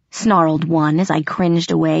 Snarled one as I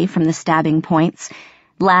cringed away from the stabbing points.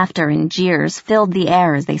 Laughter and jeers filled the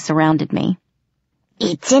air as they surrounded me.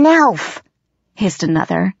 It's an elf, hissed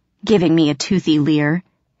another, giving me a toothy leer.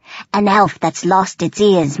 An elf that's lost its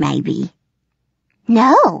ears, maybe.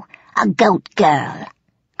 No, a goat girl,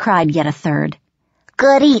 cried yet a third.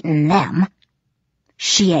 Good eatin' them.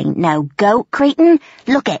 She ain't no goat, Cretin.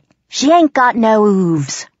 Look it, she ain't got no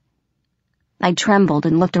hooves. I trembled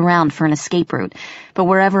and looked around for an escape route, but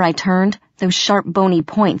wherever I turned, those sharp bony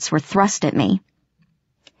points were thrust at me.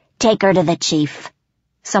 Take her to the chief,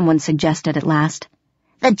 someone suggested at last.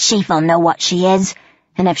 The chief'll know what she is,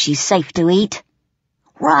 and if she's safe to eat.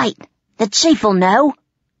 Right, the chief'll know.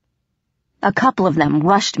 A couple of them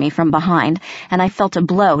rushed me from behind, and I felt a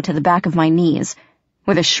blow to the back of my knees.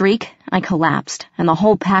 With a shriek, I collapsed, and the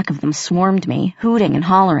whole pack of them swarmed me, hooting and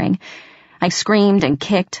hollering. I screamed and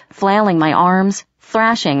kicked, flailing my arms,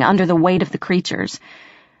 thrashing under the weight of the creatures.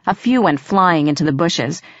 A few went flying into the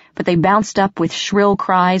bushes, but they bounced up with shrill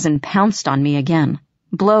cries and pounced on me again.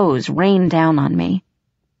 Blows rained down on me.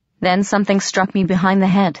 Then something struck me behind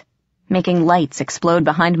the head, making lights explode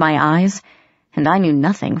behind my eyes, and I knew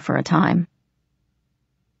nothing for a time.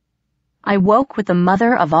 I woke with the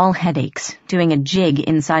mother of all headaches, doing a jig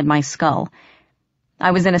inside my skull.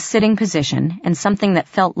 I was in a sitting position, and something that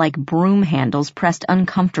felt like broom handles pressed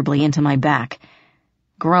uncomfortably into my back.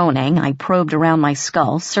 Groaning, I probed around my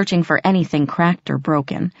skull, searching for anything cracked or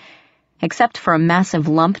broken. Except for a massive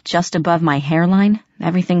lump just above my hairline,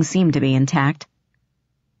 everything seemed to be intact.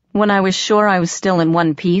 When I was sure I was still in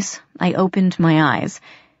one piece, I opened my eyes,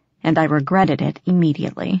 and I regretted it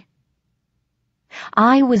immediately.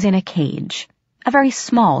 I was in a cage, a very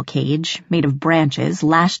small cage made of branches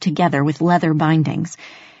lashed together with leather bindings.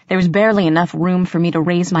 There was barely enough room for me to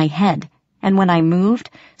raise my head, and when I moved,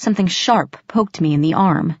 something sharp poked me in the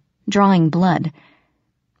arm, drawing blood.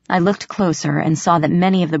 I looked closer and saw that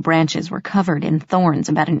many of the branches were covered in thorns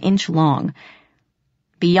about an inch long.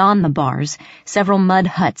 Beyond the bars, several mud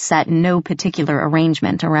huts sat in no particular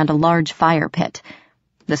arrangement around a large fire pit.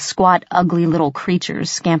 The squat, ugly little creatures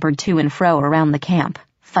scampered to and fro around the camp,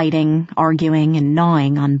 fighting, arguing, and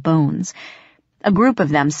gnawing on bones. A group of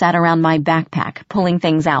them sat around my backpack, pulling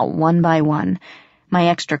things out one by one. My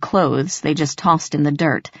extra clothes they just tossed in the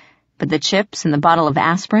dirt, but the chips and the bottle of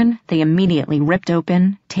aspirin they immediately ripped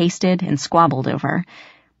open, tasted, and squabbled over.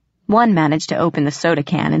 One managed to open the soda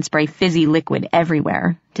can and spray fizzy liquid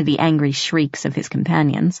everywhere, to the angry shrieks of his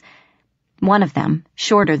companions. One of them,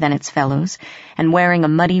 shorter than its fellows, and wearing a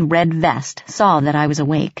muddy red vest, saw that I was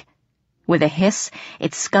awake. With a hiss,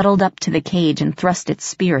 it scuttled up to the cage and thrust its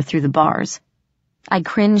spear through the bars. I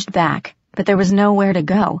cringed back, but there was nowhere to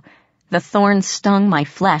go. The thorns stung my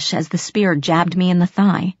flesh as the spear jabbed me in the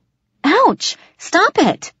thigh. "Ouch! Stop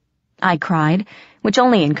it!" I cried, which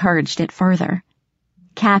only encouraged it further.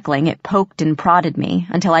 Cackling, it poked and prodded me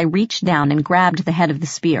until I reached down and grabbed the head of the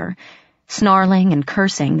spear. Snarling and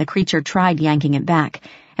cursing, the creature tried yanking it back,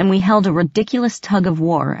 and we held a ridiculous tug of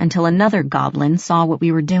war until another goblin saw what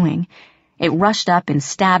we were doing. It rushed up and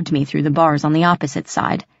stabbed me through the bars on the opposite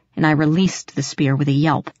side, and I released the spear with a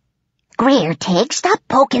yelp. "Greer, Tig, stop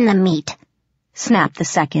poking the meat," snapped the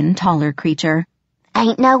second, taller creature.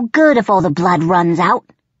 "Ain't no good if all the blood runs out."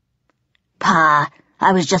 "Pa,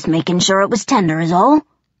 I was just making sure it was tender is all,"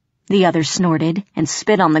 the other snorted and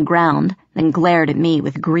spit on the ground, then glared at me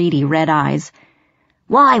with greedy red eyes.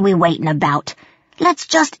 "Why we waiting about? Let's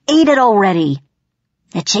just eat it already.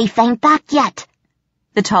 The chief ain't back yet."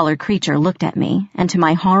 The taller creature looked at me, and to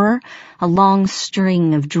my horror, a long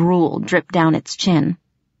string of drool dripped down its chin.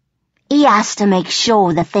 "He has to make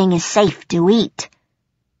sure the thing is safe to eat."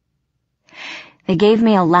 They gave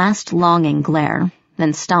me a last longing glare,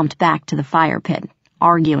 then stomped back to the fire pit,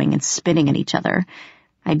 arguing and spitting at each other.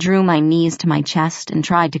 I drew my knees to my chest and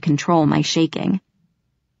tried to control my shaking.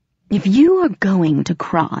 "If you are going to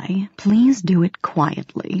cry, please do it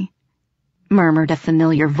quietly," murmured a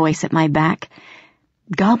familiar voice at my back.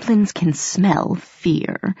 "Goblins can smell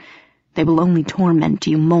fear. They will only torment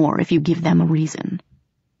you more if you give them a reason."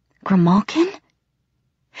 "Grimalkin?"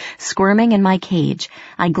 Squirming in my cage,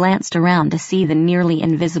 I glanced around to see the nearly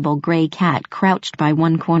invisible gray cat crouched by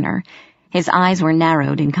one corner. His eyes were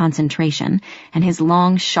narrowed in concentration, and his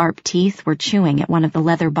long, sharp teeth were chewing at one of the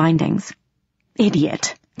leather bindings.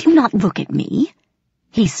 "Idiot, do not look at me,"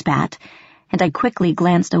 he spat, and I quickly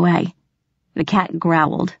glanced away. The cat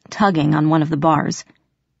growled, tugging on one of the bars.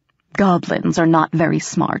 "Goblins are not very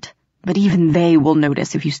smart, but even they will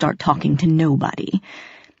notice if you start talking to nobody.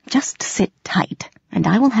 Just sit tight, and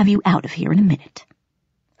I will have you out of here in a minute."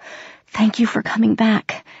 "Thank you for coming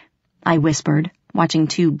back," I whispered, watching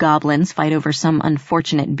two goblins fight over some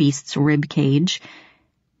unfortunate beast's rib cage.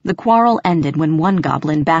 The quarrel ended when one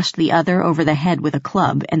goblin bashed the other over the head with a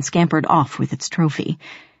club and scampered off with its trophy.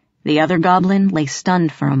 The other goblin lay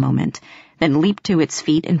stunned for a moment, then leaped to its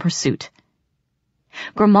feet in pursuit.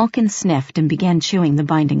 Grimalkin sniffed and began chewing the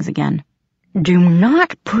bindings again. Do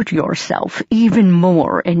not put yourself even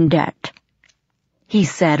more in debt, he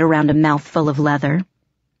said around a mouthful of leather.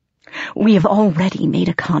 We have already made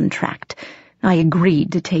a contract. I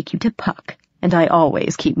agreed to take you to Puck, and I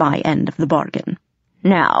always keep my end of the bargain.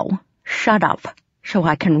 Now, shut up, so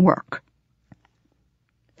I can work.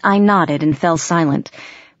 I nodded and fell silent,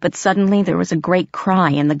 but suddenly there was a great cry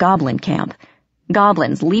in the goblin camp.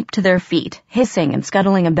 Goblins leaped to their feet, hissing and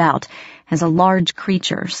scuttling about, as a large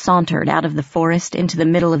creature sauntered out of the forest into the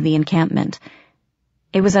middle of the encampment.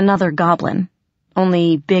 It was another goblin,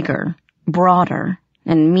 only bigger, broader,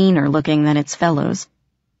 and meaner looking than its fellows.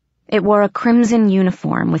 It wore a crimson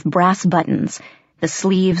uniform with brass buttons, the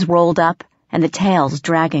sleeves rolled up and the tails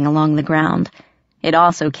dragging along the ground. It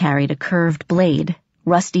also carried a curved blade,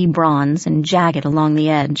 rusty bronze and jagged along the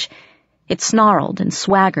edge. It snarled and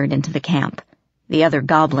swaggered into the camp, the other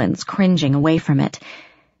goblins cringing away from it,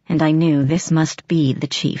 and I knew this must be the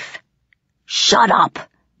chief. Shut up,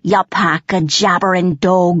 ya pack of jabbering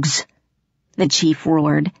dogs, the chief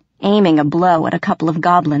roared, aiming a blow at a couple of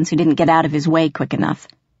goblins who didn't get out of his way quick enough.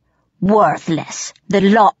 Worthless, the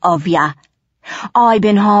lot of ya. I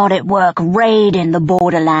been hard at work raiding the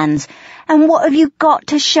borderlands, and what have you got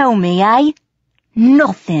to show me, eh?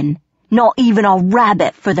 Nothing, not even a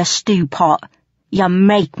rabbit for the stew pot. You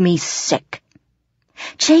make me sick.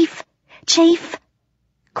 Chief, Chief,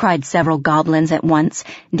 cried several goblins at once,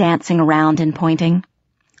 dancing around and pointing.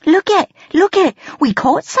 Look it, we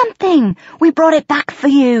caught something. We brought it back for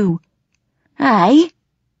you. Eh?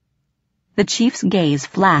 The chief's gaze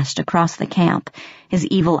flashed across the camp, his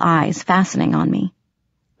evil eyes fastening on me.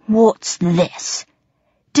 What's this?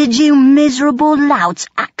 Did you miserable louts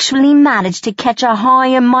actually manage to catch a high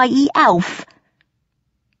and mighty elf?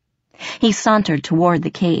 He sauntered toward the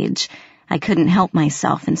cage. I couldn't help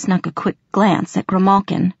myself and snuck a quick glance at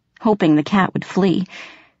Grimalkin, hoping the cat would flee,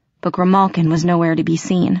 but Grimalkin was nowhere to be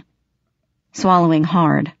seen. Swallowing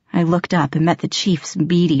hard, I looked up and met the chief's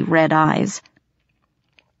beady red eyes.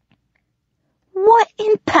 What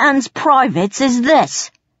in Pan's privates is this?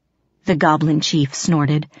 The goblin chief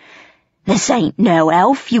snorted. This ain't no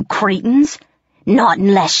elf, you cretins. Not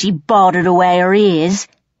unless she bartered away her ears.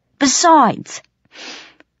 Besides...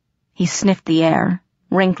 He sniffed the air,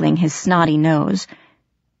 wrinkling his snotty nose.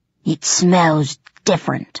 It smells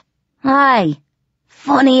different. Aye,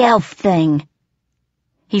 funny elf thing.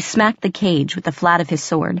 He smacked the cage with the flat of his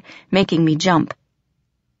sword, making me jump.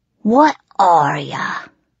 What are ya?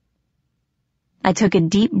 I took a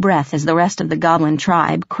deep breath as the rest of the goblin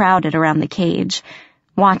tribe crowded around the cage,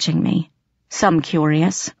 watching me, some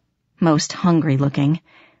curious, most hungry-looking.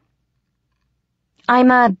 I'm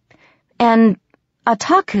a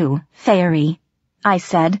taku fairy, I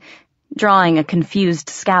said, drawing a confused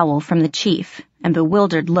scowl from the chief and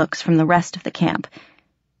bewildered looks from the rest of the camp.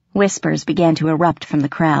 Whispers began to erupt from the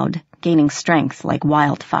crowd, gaining strength like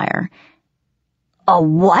wildfire. A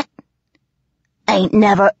what? Ain't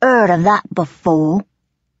never heard of that before.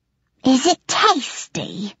 Is it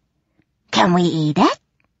tasty? Can we eat it?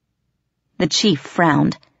 The chief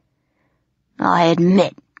frowned. I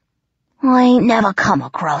admit, I ain't never come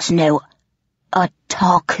across no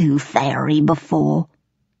taku fairy before.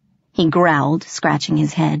 He growled, scratching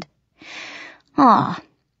his head. But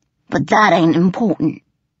that ain't important.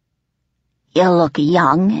 You look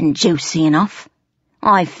young and juicy enough.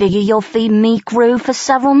 I figure you'll feed me crew for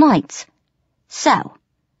several nights. So,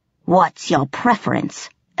 what's your preference,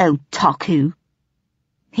 taku?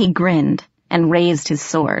 He grinned and raised his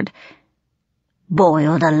sword.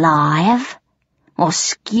 Boiled alive or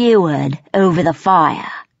skewered over the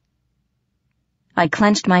fire? I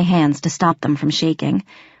clenched my hands to stop them from shaking.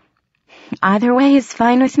 Either way is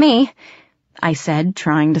fine with me, I said,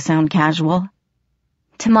 trying to sound casual.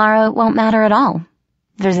 Tomorrow it won't matter at all.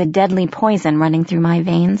 There's a deadly poison running through my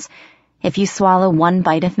veins. If you swallow one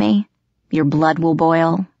bite of me, your blood will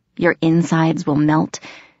boil, your insides will melt,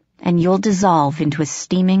 and you'll dissolve into a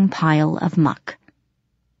steaming pile of muck.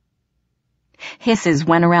 Hisses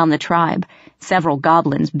went around the tribe. Several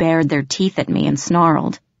goblins bared their teeth at me and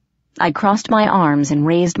snarled. I crossed my arms and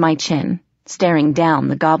raised my chin, staring down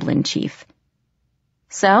the goblin chief.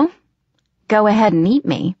 So, go ahead and eat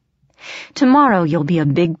me. Tomorrow you'll be a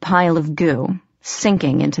big pile of goo,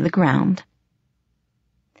 sinking into the ground.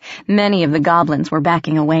 Many of the goblins were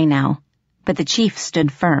backing away now, but the chief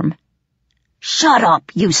stood firm. Shut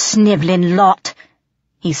up, you sniveling lot,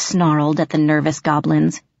 he snarled at the nervous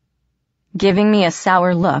goblins. Giving me a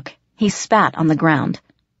sour look, he spat on the ground.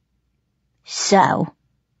 So,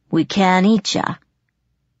 we can't eat ya.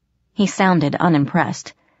 He sounded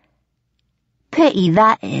unimpressed. Pity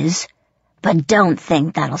that is, but don't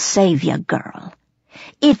think that'll save ya, girl.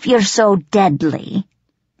 If you're so deadly,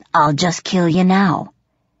 I'll just kill you now.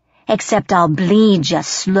 Except I'll bleed you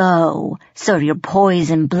slow so your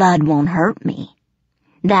poison blood won't hurt me.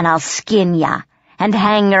 Then I'll skin ya and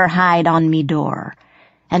hang your hide on me door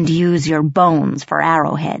and use your bones for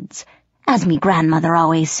arrowheads, as me grandmother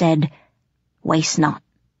always said, waste not.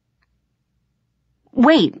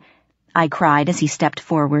 Wait, I cried as he stepped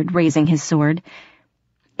forward, raising his sword.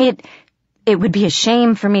 It would be a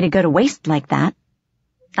shame for me to go to waste like that,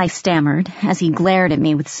 I stammered as he glared at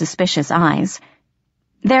me with suspicious eyes.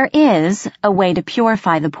 There is a way to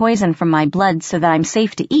purify the poison from my blood so that I'm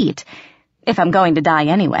safe to eat. If I'm going to die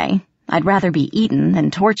anyway, I'd rather be eaten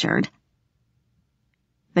than tortured.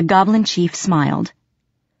 The goblin chief smiled.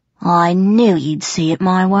 I knew you'd see it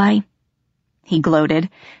my way, he gloated.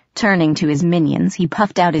 Turning to his minions, he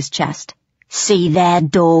puffed out his chest. See there,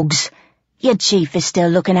 dogs. Your chief is still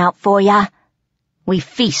looking out for ya. We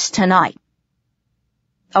feast tonight.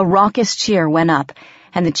 A raucous cheer went up,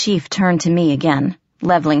 and the chief turned to me again,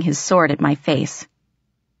 leveling his sword at my face.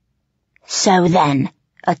 So then,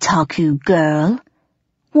 Otaku girl,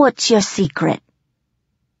 what's your secret?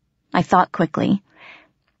 I thought quickly.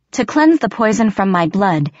 To cleanse the poison from my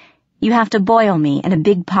blood, you have to boil me in a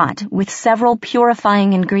big pot with several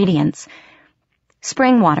purifying ingredients.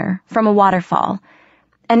 Spring water from a waterfall,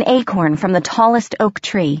 an acorn from the tallest oak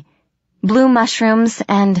tree, blue mushrooms,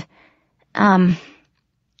 and,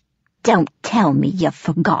 Don't tell me you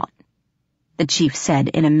forgot, the chief said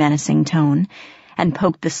in a menacing tone, and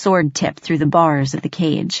poked the sword tip through the bars of the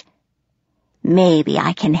cage. Maybe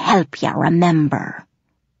I can help ya remember.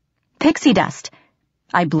 Pixie dust,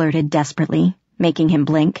 I blurted desperately, making him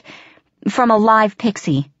blink. From a live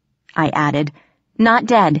pixie, I added. Not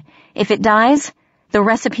dead. If it dies, the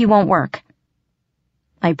recipe won't work.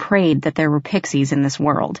 I prayed that there were pixies in this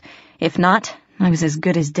world. If not, I was as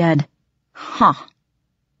good as dead. Huh.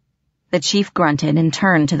 The chief grunted and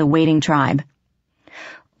turned to the waiting tribe.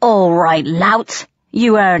 All right, louts,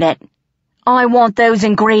 you heard it. I want those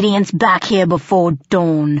ingredients back here before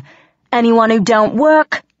dawn. Anyone who don't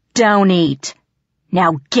work, don't eat.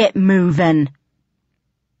 Now get moving.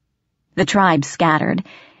 The tribe scattered,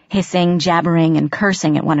 hissing, jabbering, and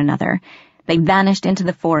cursing at one another. They vanished into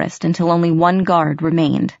the forest until only one guard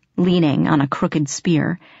remained, leaning on a crooked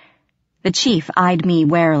spear. The chief eyed me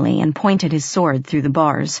warily and pointed his sword through the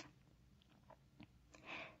bars.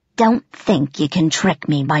 Don't think you can trick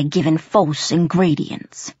me by giving false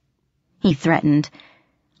ingredients, he threatened.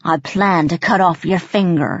 I plan to cut off your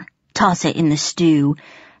finger, toss it in the stew,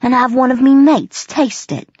 and have one of me mates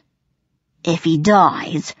taste it. If he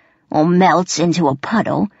dies, or melts into a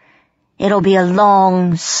puddle, it'll be a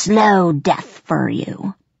long, slow death for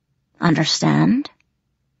you. Understand?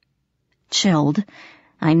 Chilled,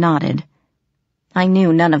 I nodded. I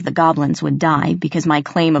knew none of the goblins would die because my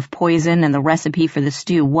claim of poison and the recipe for the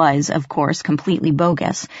stew was, of course, completely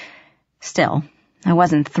bogus. Still, I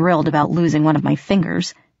wasn't thrilled about losing one of my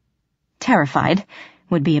fingers. Terrified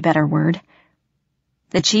would be a better word.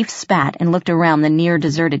 The chief spat and looked around the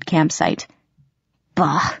near-deserted campsite.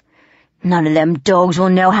 Bah! None of them dogs will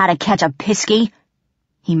know how to catch a pisky,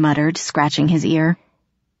 he muttered, scratching his ear.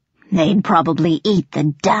 They'd probably eat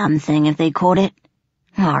the damn thing if they caught it.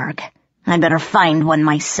 Arg, I'd better find one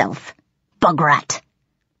myself. Bugrat.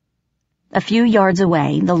 A few yards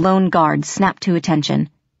away, the lone guard snapped to attention.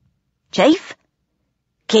 Chief?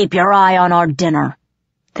 Keep your eye on our dinner,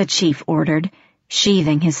 the chief ordered,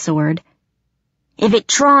 sheathing his sword. If it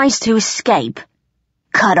tries to escape,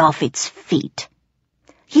 cut off its feet.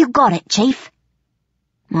 You got it, Chief.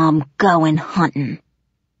 I'm going hunting.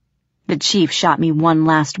 The chief shot me one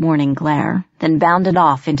last warning glare, then bounded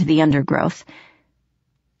off into the undergrowth.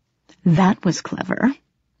 That was clever,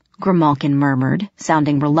 Grimalkin murmured,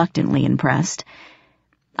 sounding reluctantly impressed.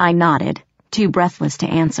 I nodded, too breathless to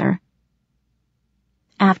answer.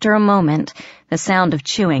 After a moment, the sound of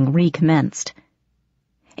chewing recommenced.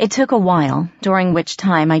 It took a while, during which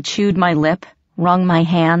time I chewed my lip, wrung my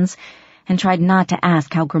hands, and tried not to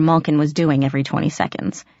ask how Grimalkin was doing every 20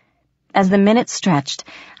 seconds. As the minutes stretched,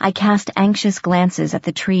 I cast anxious glances at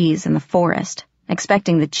the trees and the forest,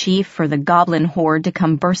 expecting the chief or the goblin horde to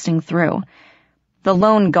come bursting through. The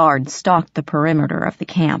lone guard stalked the perimeter of the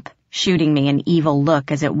camp, shooting me an evil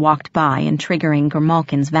look as it walked by and triggering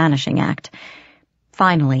Grimalkin's vanishing act.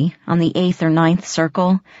 Finally, on the 8th or 9th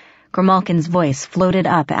circle, Grimalkin's voice floated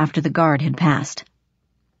up after the guard had passed.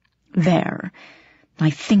 There. I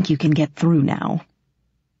think you can get through now.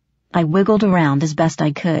 I wiggled around as best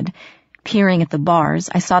I could. Peering at the bars,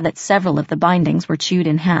 I saw that several of the bindings were chewed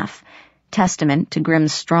in half, testament to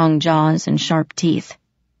Grimm's strong jaws and sharp teeth.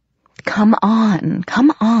 Come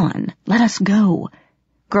on, let us go,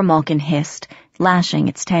 Grimalkin hissed, lashing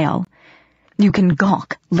its tail. "You can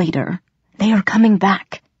gawk later. They are coming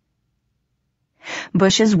back."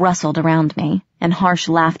 Bushes rustled around me, and harsh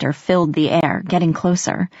laughter filled the air, getting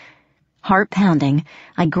closer. Heart pounding,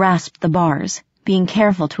 I grasped the bars, being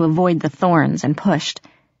careful to avoid the thorns, and pushed.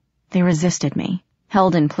 They resisted me,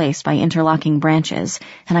 held in place by interlocking branches,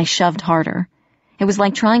 and I shoved harder. It was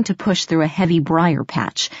like trying to push through a heavy briar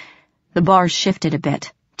patch. The bars shifted a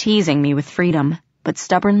bit, teasing me with freedom, but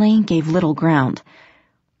stubbornly gave little ground.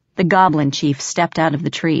 The goblin chief stepped out of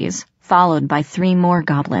the trees, followed by 3 more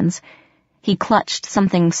goblins. He clutched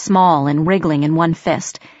something small and wriggling in one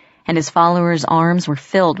fist, and his followers' arms were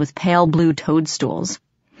filled with pale blue toadstools.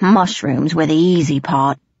 "Mushrooms were the easy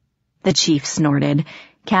part," the chief snorted,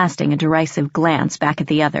 casting a derisive glance back at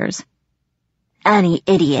the others. "Any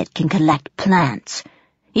idiot can collect plants.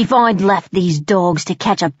 If I'd left these dogs to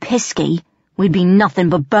catch a pisky, we'd be nothing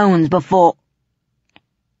but bones before—"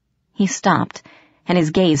 He stopped, and his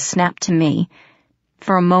gaze snapped to me.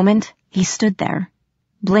 For a moment, he stood there,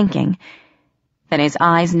 blinking. Then his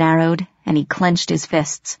eyes narrowed, and he clenched his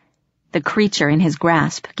fists. The creature in his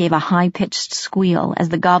grasp gave a high-pitched squeal as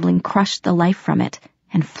the goblin crushed the life from it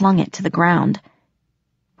and flung it to the ground.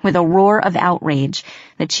 With a roar of outrage,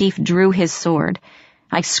 the chief drew his sword.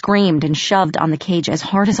 I screamed and shoved on the cage as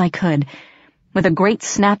hard as I could. With a great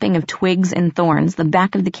snapping of twigs and thorns, the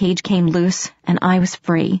back of the cage came loose, and I was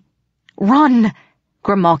free. "Run!"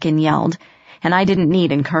 Grimalkin yelled, and I didn't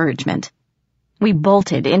need encouragement. We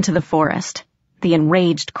bolted into the forest, the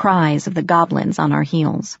enraged cries of the goblins on our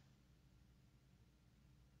heels.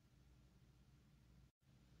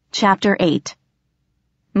 Chapter 8.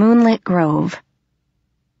 Moonlit Grove.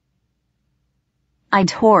 I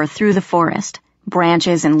tore through the forest,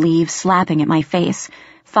 branches and leaves slapping at my face,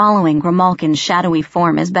 following Grimalkin's shadowy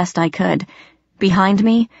form as best I could. Behind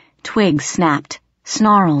me, twigs snapped,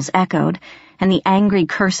 snarls echoed, and the angry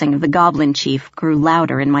cursing of the goblin chief grew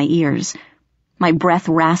louder in my ears. My breath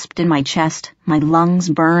rasped in my chest, my lungs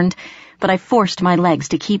burned, but I forced my legs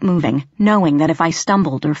to keep moving, knowing that if I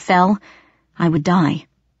stumbled or fell, I would die.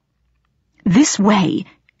 "This way!"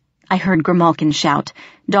 I heard Grimalkin shout,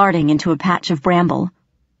 darting into a patch of bramble.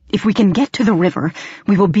 "If we can get to the river,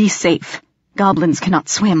 we will be safe. Goblins cannot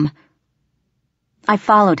swim." I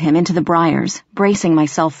followed him into the briars, bracing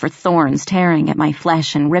myself for thorns tearing at my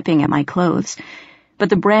flesh and ripping at my clothes. But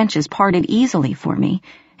the branches parted easily for me,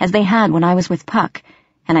 as they had when I was with Puck,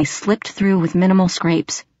 and I slipped through with minimal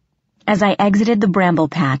scrapes. As I exited the bramble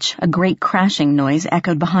patch, a great crashing noise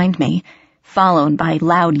echoed behind me, followed by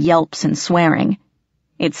loud yelps and swearing.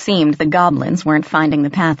 It seemed the goblins weren't finding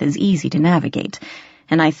the path as easy to navigate,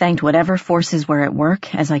 and I thanked whatever forces were at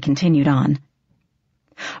work as I continued on.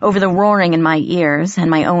 Over the roaring in my ears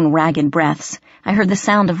and my own ragged breaths, I heard the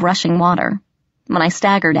sound of rushing water. When I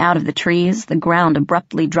staggered out of the trees, the ground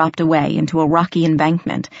abruptly dropped away into a rocky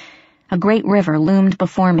embankment. A great river loomed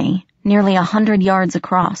before me, nearly 100 yards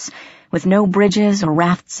across, with no bridges or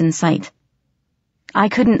rafts in sight. I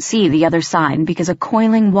couldn't see the other side because a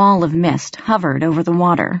coiling wall of mist hovered over the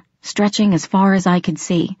water, stretching as far as I could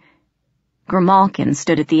see. Grimalkin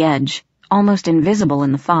stood at the edge, almost invisible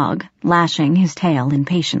in the fog, lashing his tail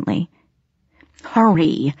impatiently.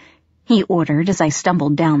 "Hurry," he ordered as I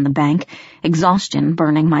stumbled down the bank, exhaustion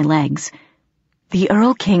burning my legs. "The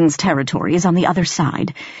Earl King's territory is on the other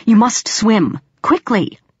side. You must swim,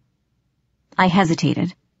 quickly." I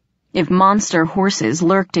hesitated. If monster horses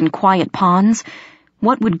lurked in quiet ponds,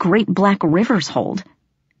 what would great black rivers hold?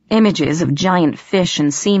 Images of giant fish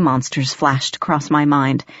and sea monsters flashed across my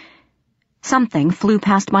mind. Something flew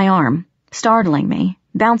past my arm, startling me,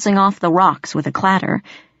 bouncing off the rocks with a clatter.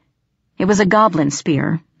 It was a goblin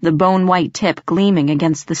spear, the bone-white tip gleaming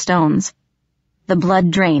against the stones. The blood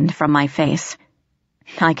drained from my face.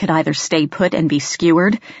 I could either stay put and be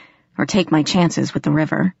skewered, or take my chances with the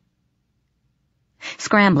river.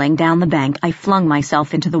 Scrambling down the bank, I flung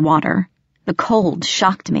myself into the water. The cold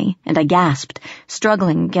shocked me, and I gasped,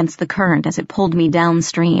 struggling against the current as it pulled me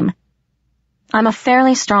downstream. I'm a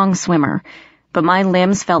fairly strong swimmer, but my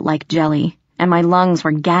limbs felt like jelly, and my lungs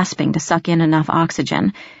were gasping to suck in enough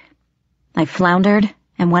oxygen. I floundered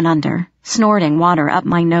and went under, snorting water up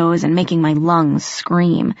my nose and making my lungs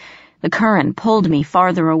scream. The current pulled me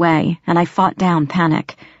farther away, and I fought down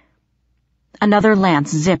panic. Another lance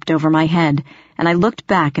zipped over my head, and I looked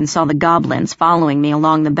back and saw the goblins following me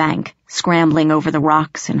along the bank, scrambling over the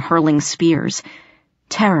rocks and hurling spears.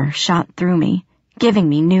 Terror shot through me, giving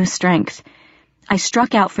me new strength. I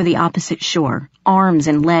struck out for the opposite shore, arms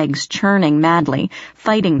and legs churning madly,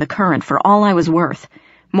 fighting the current for all I was worth.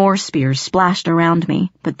 More spears splashed around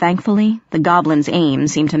me, but thankfully the goblins' aim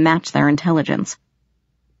seemed to match their intelligence.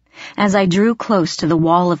 As I drew close to the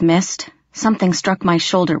wall of mist, something struck my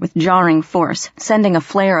shoulder with jarring force, sending a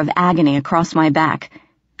flare of agony across my back.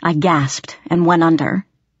 I gasped and went under.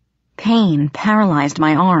 Pain paralyzed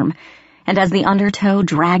my arm, and as the undertow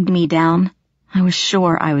dragged me down, I was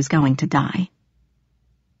sure I was going to die.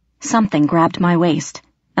 Something grabbed my waist,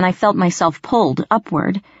 and I felt myself pulled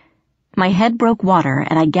upward. My head broke water,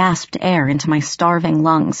 and I gasped air into my starving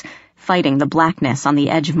lungs, fighting the blackness on the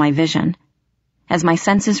edge of my vision. As my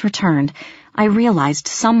senses returned, I realized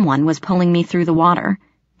someone was pulling me through the water,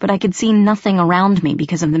 but I could see nothing around me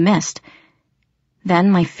because of the mist.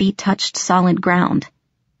 Then my feet touched solid ground,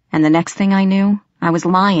 and the next thing I knew, I was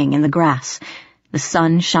lying in the grass, the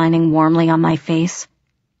sun shining warmly on my face.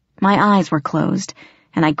 My eyes were closed,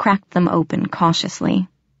 and I cracked them open cautiously.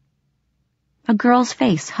 A girl's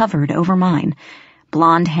face hovered over mine,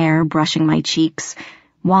 blonde hair brushing my cheeks,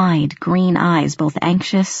 wide green eyes both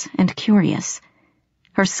anxious and curious.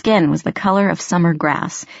 Her skin was the color of summer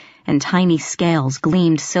grass, and tiny scales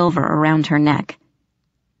gleamed silver around her neck.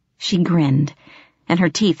 She grinned, and her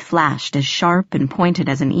teeth flashed as sharp and pointed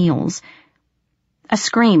as an eel's. A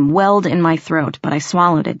scream welled in my throat, but I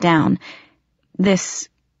swallowed it down. This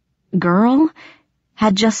girl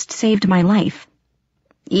had just saved my life,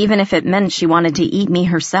 even if it meant she wanted to eat me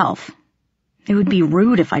herself. It would be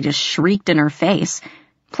rude if I just shrieked in her face,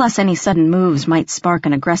 plus any sudden moves might spark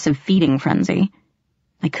an aggressive feeding frenzy.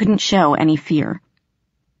 I couldn't show any fear.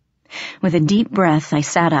 With a deep breath, I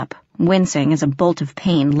sat up, wincing as a bolt of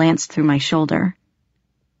pain lanced through my shoulder.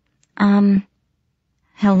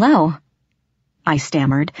 Hello, I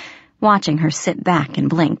stammered, watching her sit back and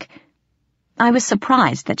blink. I was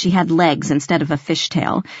surprised that she had legs instead of a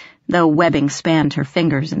fishtail, though webbing spanned her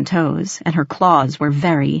fingers and toes, and her claws were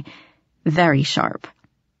very, very sharp.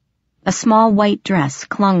 A small white dress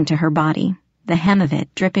clung to her body, the hem of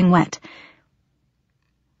it dripping wet.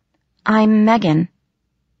 I'm Megan.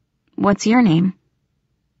 What's your name?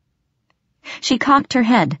 She cocked her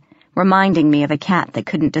head, reminding me of a cat that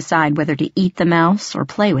couldn't decide whether to eat the mouse or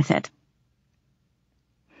play with it.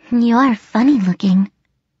 You're funny looking,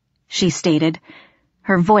 she stated,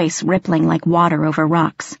 her voice rippling like water over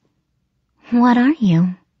rocks. What are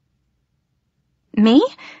you? Me?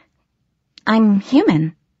 I'm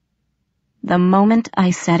human. The moment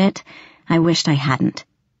I said it, I wished I hadn't.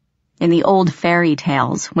 In the old fairy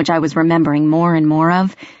tales, which I was remembering more and more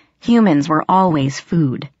of, humans were always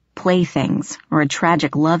food, playthings, or a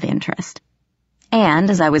tragic love interest. And,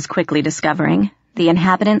 as I was quickly discovering, the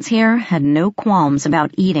inhabitants here had no qualms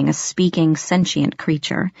about eating a speaking, sentient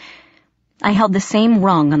creature. I held the same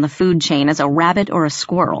rung on the food chain as a rabbit or a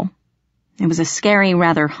squirrel. It was a scary,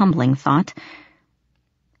 rather humbling thought.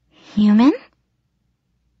 Human?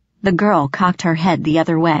 The girl cocked her head the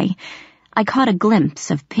other way. I caught a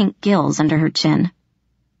glimpse of pink gills under her chin.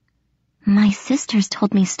 My sisters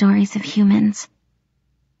told me stories of humans.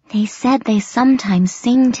 They said they sometimes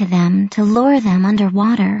sing to them to lure them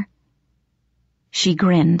underwater. She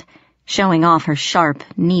grinned, showing off her sharp,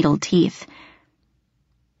 needle teeth.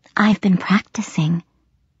 I've been practicing.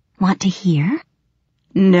 Want to hear?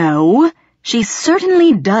 No, she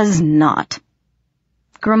certainly does not.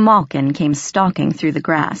 Grimalkin came stalking through the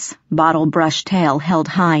grass, bottle-brush tail held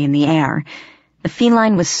high in the air. The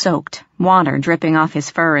feline was soaked, water dripping off his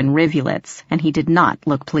fur in rivulets, and he did not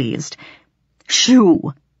look pleased.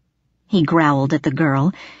 Shoo! He growled at the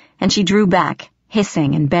girl, and she drew back,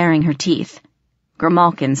 hissing and baring her teeth.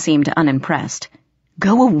 Grimalkin seemed unimpressed.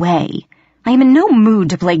 Go away. I am in no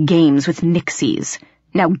mood to play games with nixies.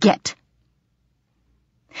 Now get!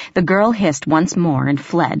 The girl hissed once more and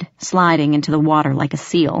fled, sliding into the water like a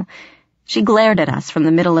seal. She glared at us from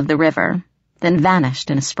the middle of the river, then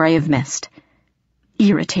vanished in a spray of mist.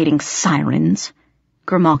 Irritating sirens,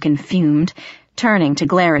 Grimalkin fumed, turning to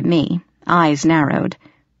glare at me, eyes narrowed.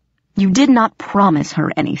 You did not promise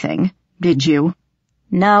her anything, did you?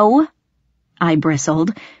 No, I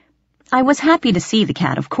bristled. I was happy to see the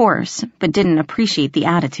cat, of course, but didn't appreciate the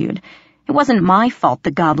attitude. It wasn't my fault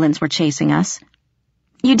the goblins were chasing us.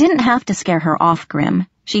 You didn't have to scare her off, Grim.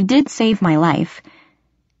 She did save my life.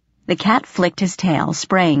 The cat flicked his tail,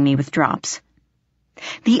 spraying me with drops.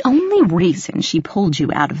 The only reason she pulled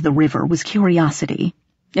you out of the river was curiosity.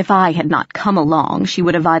 If I had not come along, she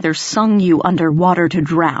would have either sung you underwater to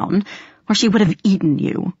drown, or she would have eaten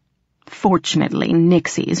you. Fortunately,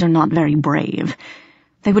 nixies are not very brave.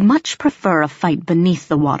 They would much prefer a fight beneath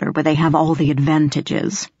the water where they have all the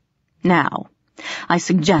advantages. Now, I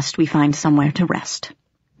suggest we find somewhere to rest.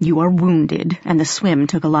 You are wounded, and the swim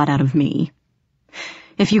took a lot out of me.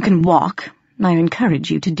 If you can walk, I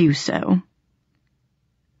encourage you to do so.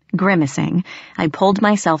 Grimacing, I pulled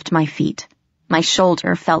myself to my feet. My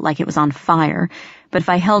shoulder felt like it was on fire, but if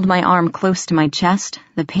I held my arm close to my chest,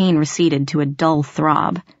 the pain receded to a dull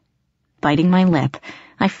throb. Biting my lip,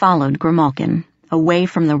 I followed Grimalkin, away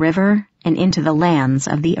from the river and into the lands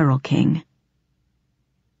of the Earl King.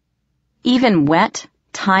 Even wet,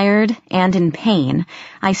 tired, and in pain,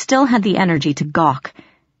 I still had the energy to gawk.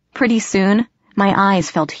 Pretty soon, my eyes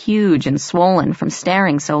felt huge and swollen from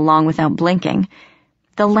staring so long without blinking.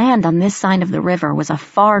 The land on this side of the river was a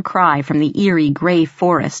far cry from the eerie gray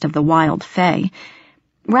forest of the wild fae.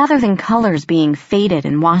 Rather than colors being faded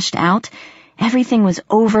and washed out, everything was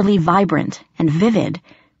overly vibrant and vivid.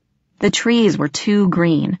 The trees were too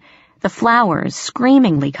green, the flowers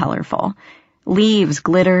screamingly colorful. Leaves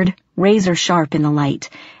glittered, razor-sharp in the light,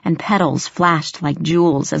 and petals flashed like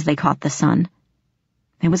jewels as they caught the sun.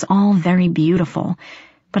 It was all very beautiful,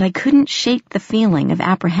 but I couldn't shake the feeling of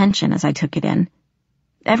apprehension as I took it in.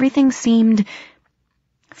 Everything seemed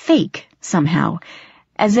fake, somehow,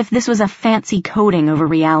 as if this was a fancy coating over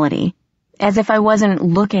reality, as if I wasn't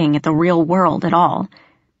looking at the real world at all.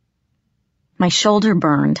 My shoulder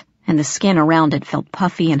burned, and the skin around it felt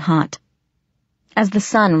puffy and hot. As the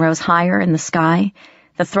sun rose higher in the sky,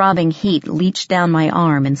 the throbbing heat leached down my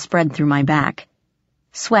arm and spread through my back.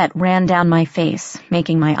 Sweat ran down my face,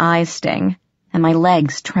 making my eyes sting, and my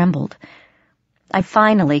legs trembled. I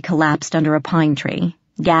finally collapsed under a pine tree,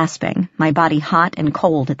 gasping, my body hot and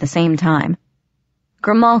cold at the same time.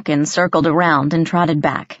 Grimalkin circled around and trotted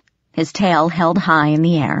back, his tail held high in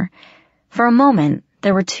the air. For a moment,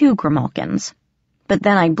 there were 2 Grimalkins, but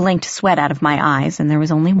then I blinked sweat out of my eyes and there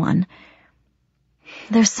was only one.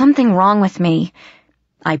 "There's something wrong with me,"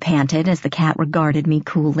 I panted as the cat regarded me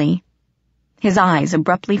coolly. His eyes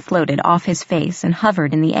abruptly floated off his face and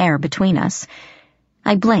hovered in the air between us.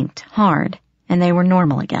 I blinked hard, and they were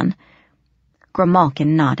normal again.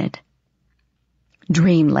 Grimalkin nodded.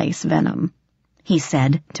 "Dream lace venom," he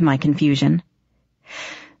said, to my confusion.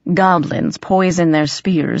 "Goblins poison their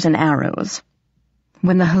spears and arrows.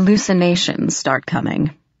 When the hallucinations start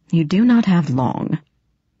coming, you do not have long."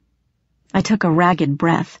 I took a ragged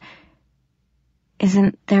breath.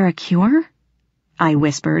 "Isn't there a cure?" I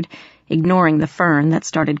whispered, ignoring the fern that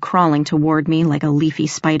started crawling toward me like a leafy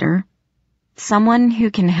spider. "Someone who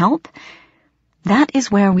can help? That is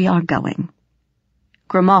where we are going."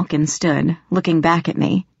 Grimalkin stood, looking back at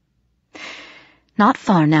me. "Not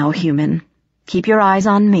far now, human. Keep your eyes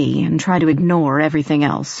on me and try to ignore everything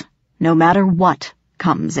else, no matter what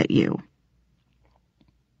comes at you."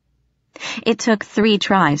 It took 3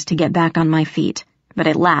 tries to get back on my feet, but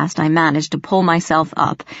at last I managed to pull myself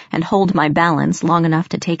up and hold my balance long enough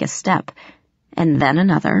to take a step, and then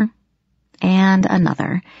another, and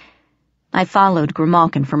another. I followed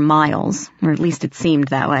Grimalkin for miles, or at least it seemed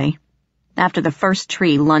that way. After the first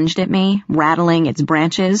tree lunged at me, rattling its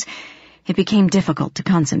branches, it became difficult to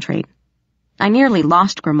concentrate. I nearly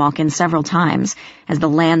lost Grimalkin several times as the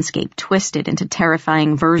landscape twisted into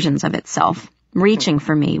terrifying versions of itself, reaching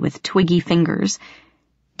for me with twiggy fingers.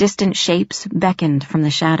 Distant shapes beckoned from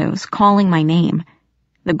the shadows, calling my name.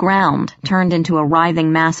 The ground turned into a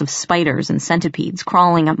writhing mass of spiders and centipedes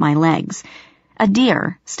crawling up my legs. A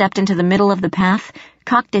deer stepped into the middle of the path,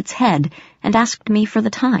 cocked its head, and asked me for the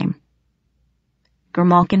time.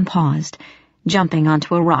 Grimalkin paused, jumping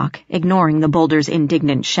onto a rock, ignoring the boulder's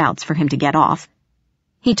indignant shouts for him to get off.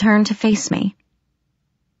 He turned to face me.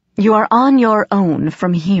 "You are on your own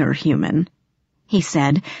from here, human," he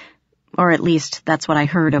said, or at least that's what I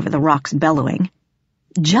heard over the rocks bellowing.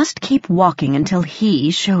 "Just keep walking until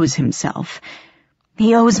he shows himself.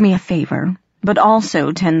 He owes me a favor, but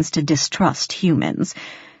also tends to distrust humans,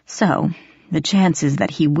 so the chances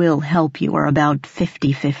that he will help you are about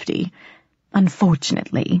 50-50.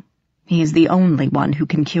 Unfortunately, he is the only one who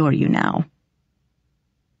can cure you now."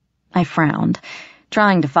 I frowned,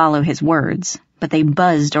 trying to follow his words, but they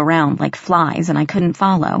buzzed around like flies and I couldn't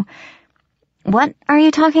follow. "What are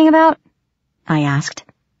you talking about?" I asked.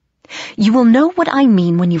 "You will know what I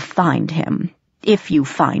mean when you find him, if you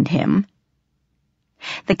find him."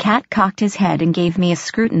 The cat cocked his head and gave me a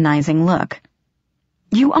scrutinizing look.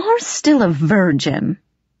 "You are still a virgin,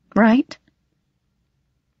 right?"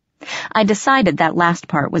 I decided that last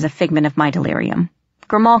part was a figment of my delirium.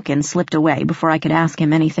 Grimalkin slipped away before I could ask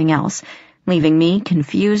him anything else, leaving me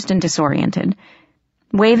confused and disoriented.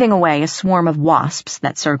 Waving away a swarm of wasps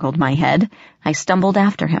that circled my head, I stumbled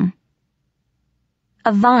after him.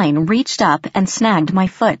 A vine reached up and snagged my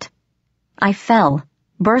foot. I fell,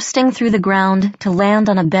 bursting through the ground to land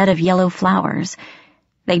on a bed of yellow flowers.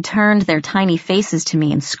 They turned their tiny faces to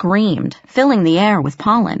me and screamed, filling the air with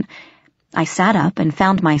pollen. I sat up and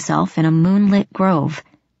found myself in a moonlit grove,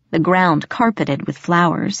 the ground carpeted with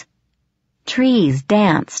flowers. Trees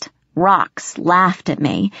danced, rocks laughed at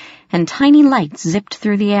me, and tiny lights zipped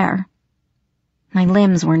through the air. My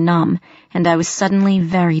limbs were numb, and I was suddenly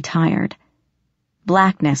very tired.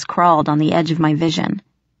 Blackness crawled on the edge of my vision.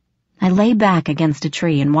 I lay back against a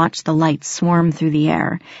tree and watched the lights swarm through the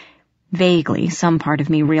air. Vaguely, some part of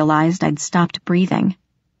me realized I'd stopped breathing,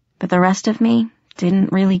 but the rest of me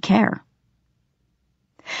didn't really care.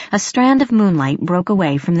 A strand of moonlight broke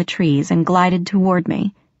away from the trees and glided toward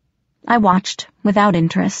me. I watched without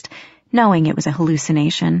interest, knowing it was a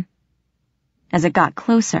hallucination. As it got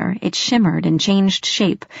closer, it shimmered and changed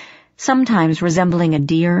shape, sometimes resembling a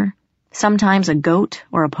deer, sometimes a goat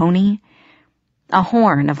or a pony. A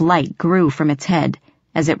horn of light grew from its head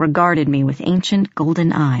as it regarded me with ancient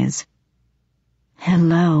golden eyes.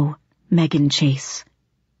 "Hello, Megan Chase."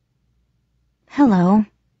 "Hello,"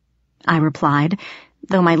 I replied,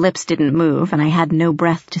 though my lips didn't move and I had no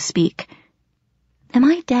breath to speak. "Am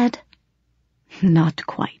I dead?" "Not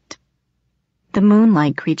quite." The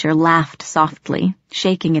moonlight creature laughed softly,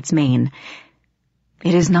 shaking its mane.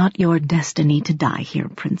 "It is not your destiny to die here,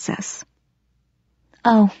 Princess."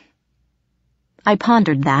 "Oh." I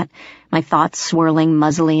pondered that, my thoughts swirling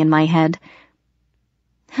muzzily in my head.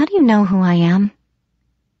 "How do you know who I am?"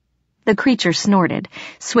 The creature snorted,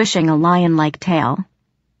 swishing a lion-like tail.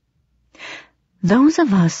 "Those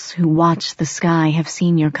of us who watch the sky have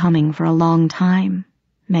seen your coming for a long time,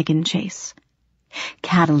 Megan Chase.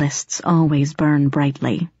 Catalysts always burn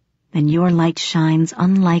brightly, and your light shines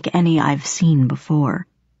unlike any I've seen before.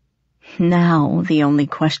 Now the only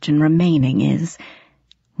question remaining is,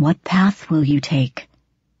 what path will you take,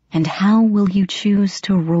 and how will you choose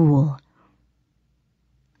to rule?"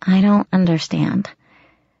 "I don't understand."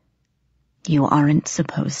 "You aren't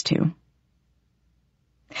supposed to."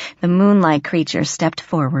 The moonlight creature stepped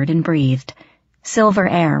forward and breathed. Silver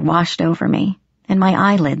air washed over me, and my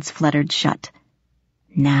eyelids fluttered shut.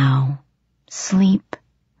 "Now, sleep,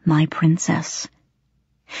 my princess.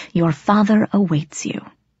 Your father awaits you.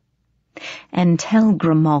 And tell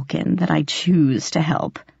Grimalkin that I choose to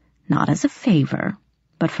help, not as a favor,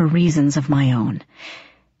 but for reasons of my own.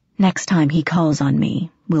 Next time he calls on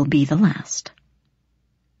me will be the last."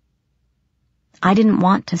 I didn't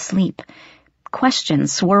want to sleep.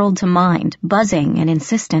 Questions swirled to mind, buzzing and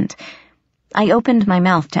insistent. I opened my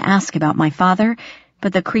mouth to ask about my father,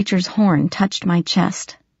 but the creature's horn touched my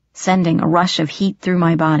chest, sending a rush of heat through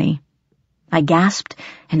my body. I gasped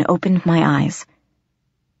and opened my eyes.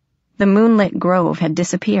 The moonlit grove had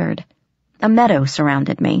disappeared. A meadow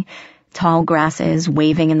surrounded me, tall grasses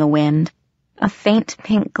waving in the wind, a faint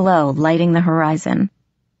pink glow lighting the horizon.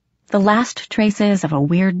 The last traces of a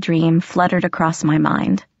weird dream fluttered across my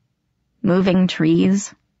mind. Moving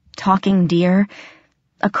trees, talking deer,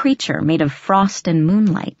 a creature made of frost and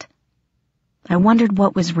moonlight. I wondered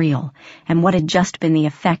what was real and what had just been the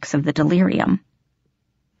effects of the delirium.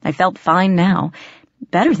 I felt fine now,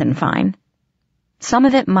 better than fine. Some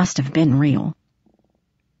of it must have been real.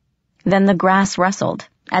 Then the grass rustled,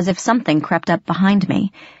 as if something crept up behind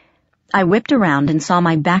me. I whipped around and saw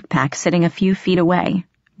my backpack sitting a few feet away,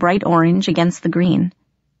 bright orange against the green.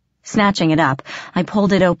 Snatching it up, I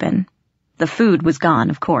pulled it open. The food was gone,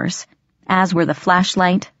 of course, as were the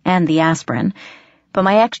flashlight and the aspirin, but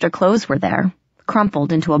my extra clothes were there,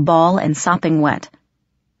 crumpled into a ball and sopping wet.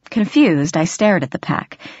 Confused, I stared at the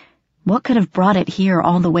pack. What could have brought it here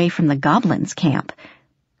all the way from the goblins' camp?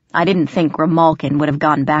 I didn't think Grimalkin would have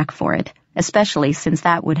gone back for it, especially since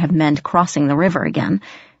that would have meant crossing the river again.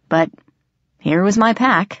 But here was my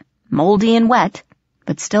pack, moldy and wet,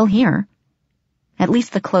 but still here. At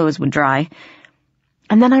least the clothes would dry.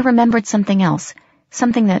 And then I remembered something else,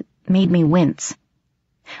 something that made me wince.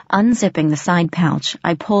 Unzipping the side pouch,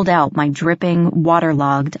 I pulled out my dripping,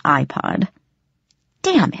 waterlogged iPod.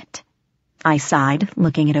 Damn it! I sighed,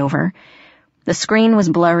 looking it over. The screen was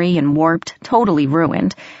blurry and warped, totally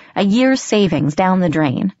ruined, a year's savings down the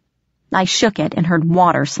drain. I shook it and heard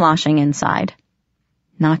water sloshing inside.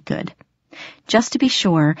 Not good. Just to be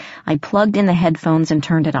sure, I plugged in the headphones and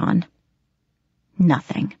turned it on.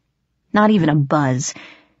 Nothing. Not even a buzz.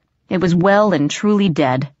 It was well and truly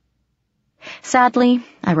dead. Sadly,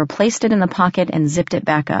 I replaced it in the pocket and zipped it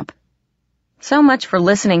back up. So much for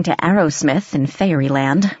listening to Aerosmith in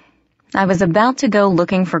Fairyland. I was about to go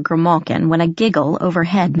looking for Grimalkin when a giggle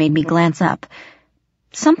overhead made me glance up.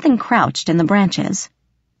 Something crouched in the branches.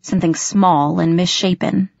 Something small and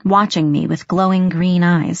misshapen, watching me with glowing green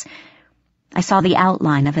eyes. I saw the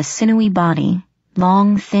outline of a sinewy body,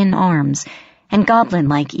 long, thin arms, and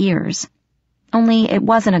goblin-like ears. Only it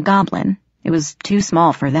wasn't a goblin. It was too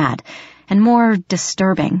small for that, and more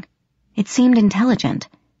disturbing. It seemed intelligent.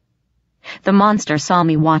 The monster saw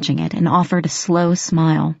me watching it and offered a slow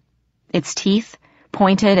smile. Its teeth,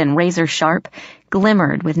 pointed and razor-sharp,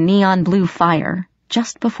 glimmered with neon blue fire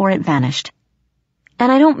just before it vanished.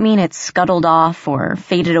 And I don't mean it scuttled off or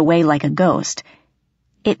faded away like a ghost.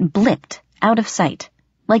 It blipped out of sight,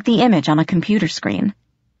 like the image on a computer screen.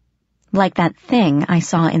 Like that thing I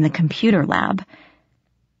saw in the computer lab.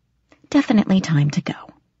 Definitely time to go.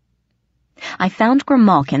 I found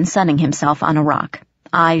Grimalkin sunning himself on a rock,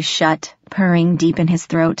 eyes shut, purring deep in his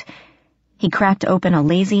throat. He cracked open a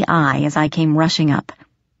lazy eye as I came rushing up.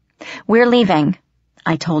 "We're leaving,"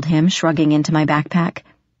 I told him, shrugging into my backpack.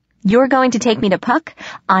 "You're going to take me to Puck,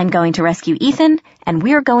 I'm going to rescue Ethan, and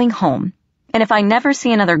we're going home. And if I never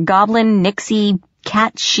see another goblin, Nixie,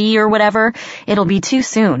 cat, she, or whatever, it'll be too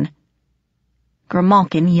soon."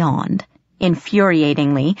 Grimalkin yawned.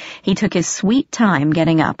 Infuriatingly, he took his sweet time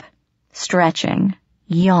getting up, stretching,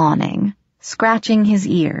 yawning, scratching his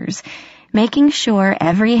ears, making sure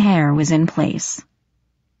every hair was in place.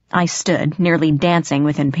 I stood, nearly dancing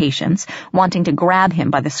with impatience, wanting to grab him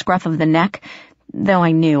by the scruff of the neck, though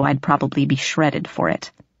I knew I'd probably be shredded for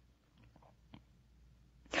it.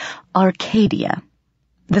 "Arcadia.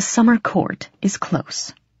 The summer court is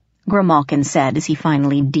close," Grimalkin said as he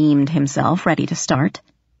finally deemed himself ready to start.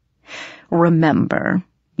 "Remember,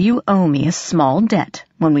 you owe me a small debt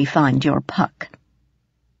when we find your Puck."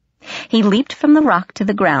 He leaped from the rock to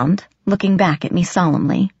the ground, looking back at me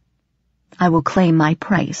solemnly. "I will claim my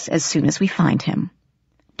price as soon as we find him.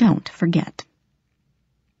 Don't forget."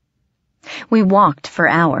 We walked for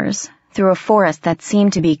hours, through a forest that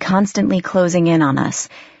seemed to be constantly closing in on us.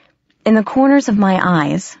 In the corners of my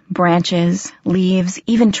eyes, branches, leaves,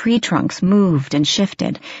 even tree trunks moved and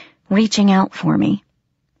shifted, reaching out for me.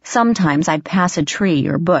 Sometimes I'd pass a tree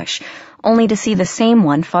or bush, only to see the same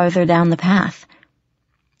one farther down the path.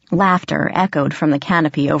 Laughter echoed from the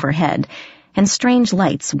canopy overhead, and strange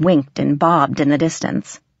lights winked and bobbed in the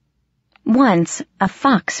distance. Once, a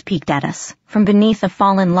fox peeked at us from beneath a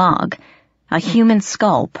fallen log, a human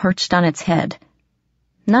skull perched on its head.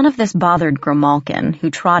 None of this bothered Grimalkin,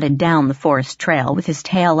 who trotted down the forest trail with his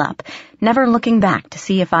tail up, never looking back to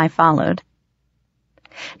see if I followed.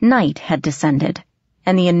 Night had descended,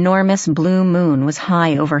 and the enormous blue moon was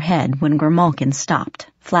high overhead when Grimalkin stopped,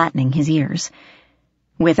 flattening his ears.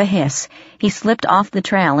 With a hiss, he slipped off the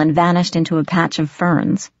trail and vanished into a patch of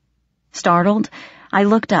ferns. Startled, I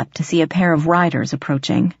looked up to see a pair of riders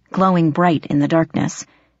approaching, glowing bright in the darkness.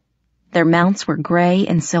 Their mounts were gray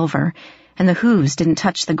and silver, and the hooves didn't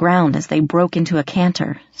touch the ground as they broke into a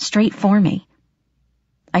canter, straight for me.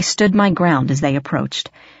 I stood my ground as they approached.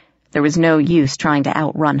 There was no use trying to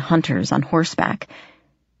outrun hunters on horseback.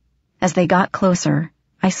 As they got closer,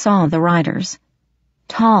 I saw the riders.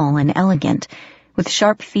 Tall and elegant, with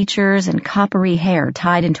sharp features and coppery hair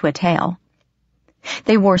tied into a tail.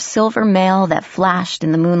 They wore silver mail that flashed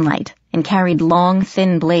in the moonlight and carried long,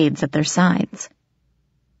 thin blades at their sides.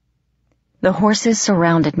 The horses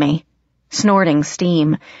surrounded me, snorting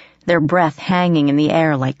steam, their breath hanging in the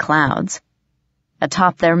air like clouds.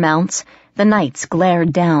 Atop their mounts, the knights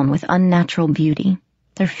glared down with unnatural beauty,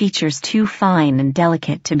 their features too fine and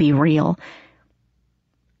delicate to be real.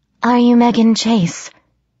 "Are you Megan Chase?"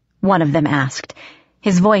 one of them asked,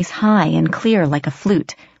 his voice high and clear like a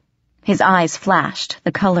flute. His eyes flashed,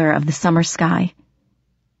 the color of the summer sky.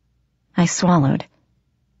 I swallowed.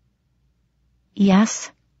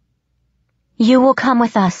 "Yes?" "You will come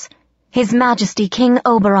with us. His Majesty King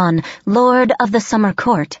Oberon, Lord of the Summer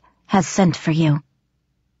Court, has sent for you."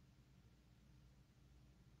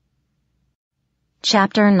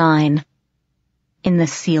 Chapter 9. In the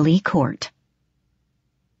Seelie Court.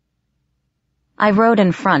 I rode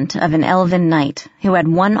in front of an elven knight who had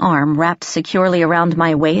one arm wrapped securely around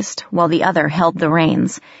my waist while the other held the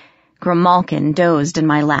reins. Grimalkin dozed in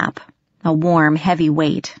my lap, a warm, heavy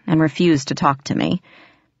weight, and refused to talk to me.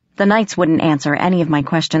 The knights wouldn't answer any of my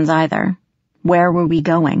questions either. Where were we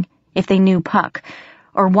going? If they knew Puck,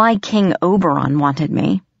 or why King Oberon wanted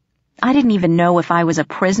me. I didn't even know if I was a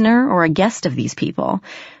prisoner or a guest of these people,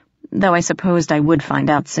 though I supposed I would find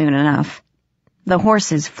out soon enough. The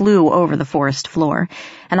horses flew over the forest floor,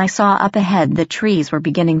 and I saw up ahead the trees were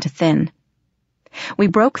beginning to thin. We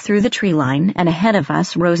broke through the tree line, and ahead of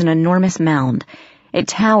us rose an enormous mound. It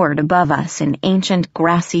towered above us in ancient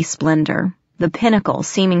grassy splendor, the pinnacle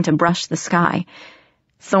seeming to brush the sky.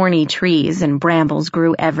 Thorny trees and brambles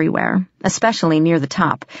grew everywhere, especially near the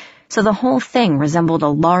top, so the whole thing resembled a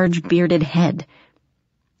large bearded head.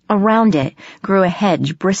 Around it grew a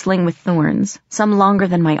hedge bristling with thorns, some longer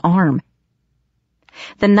than my arm.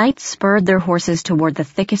 The knights spurred their horses toward the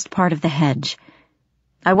thickest part of the hedge.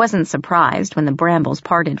 I wasn't surprised when the brambles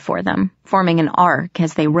parted for them, forming an arc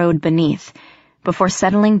as they rode beneath, before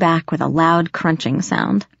settling back with a loud crunching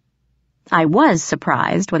sound. I was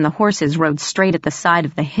surprised when the horses rode straight at the side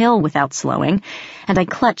of the hill without slowing, and I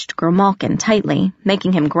clutched Grimalkin tightly,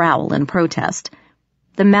 making him growl in protest.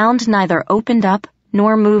 The mound neither opened up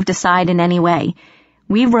nor moved aside in any way.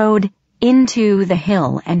 We rode into the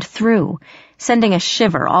hill and through, sending a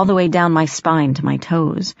shiver all the way down my spine to my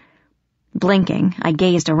toes. Blinking, I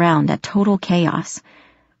gazed around at total chaos.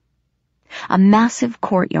 A massive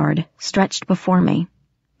courtyard stretched before me,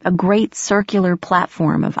 a great circular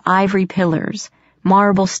platform of ivory pillars,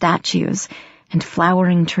 marble statues, and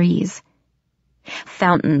flowering trees.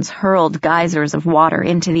 Fountains hurled geysers of water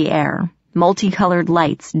into the air, multicolored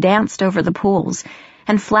lights danced over the pools,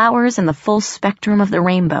 and flowers in the full spectrum of the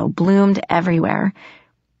rainbow bloomed everywhere.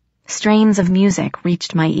 Strains of music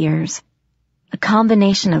reached my ears, a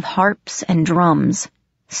combination of harps and drums,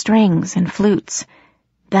 strings and flutes,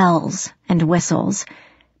 bells and whistles,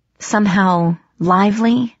 somehow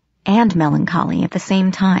lively and melancholy at the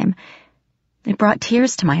same time. It brought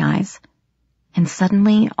tears to my eyes, and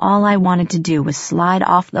suddenly all I wanted to do was slide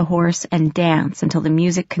off the horse and dance until the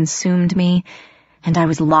music consumed me, and I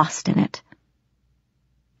was lost in it.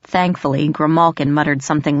 Thankfully, Grimalkin muttered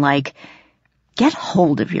something like, "Get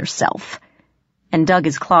hold of yourself," and dug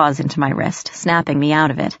his claws into my wrist, snapping me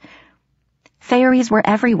out of it. Fairies were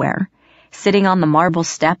everywhere, sitting on the marble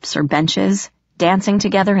steps or benches, dancing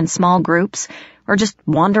together in small groups, or just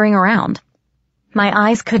wandering around. My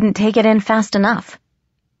eyes couldn't take it in fast enough.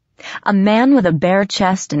 A man with a bare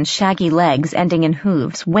chest and shaggy legs ending in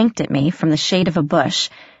hooves winked at me from the shade of a bush.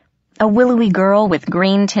 A willowy girl with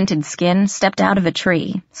green-tinted skin stepped out of a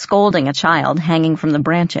tree, scolding a child hanging from the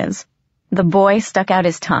branches. The boy stuck out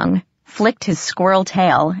his tongue, flicked his squirrel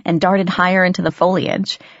tail, and darted higher into the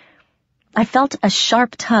foliage. I felt a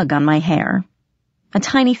sharp tug on my hair. A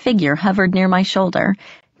tiny figure hovered near my shoulder,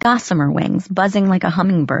 gossamer wings buzzing like a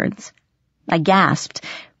hummingbird's. I gasped,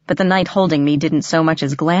 but the knight holding me didn't so much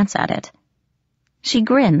as glance at it. She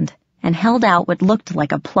grinned and held out what looked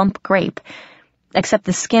like a plump grape, except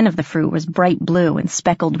the skin of the fruit was bright blue and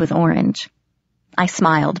speckled with orange. I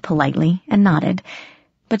smiled politely and nodded,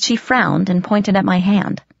 but she frowned and pointed at my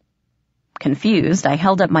hand. Confused, I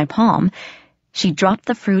held up my palm. She dropped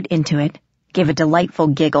the fruit into it, gave a delightful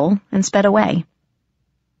giggle, and sped away.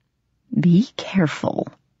 "Be careful,"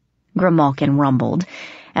 Grimalkin rumbled,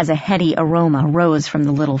 as a heady aroma rose from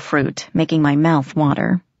the little fruit, making my mouth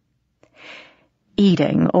water.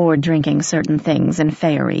 "Eating or drinking certain things in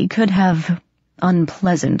Faerie could have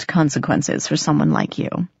unpleasant consequences for someone like you.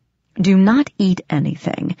 Do not eat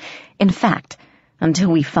anything. In fact,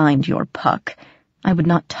 until we find your puck, I would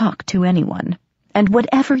not talk to anyone. And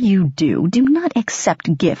whatever you do, do not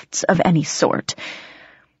accept gifts of any sort.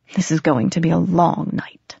 This is going to be a long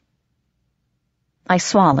night." I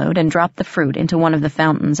swallowed and dropped the fruit into one of the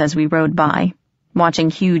fountains as we rode by, watching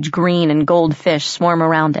huge green and gold fish swarm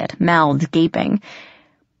around it, mouths gaping.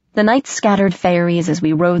 The knight scattered fairies as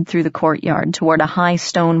we rode through the courtyard toward a high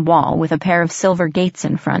stone wall with a pair of silver gates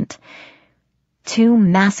in front. 2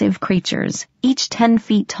 massive creatures, each 10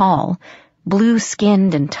 feet tall,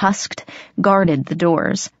 blue-skinned and tusked, guarded the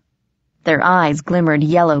doors. Their eyes glimmered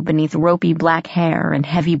yellow beneath ropey black hair and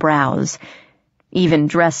heavy brows. Even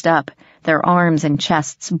dressed up, their arms and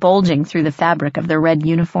chests bulging through the fabric of their red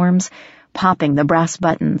uniforms, popping the brass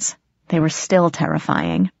buttons, they were still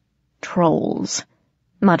terrifying. "Trolls,"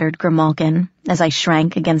 muttered Grimalkin, as I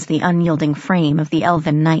shrank against the unyielding frame of the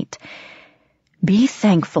elven knight. "Be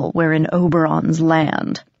thankful we're in Oberon's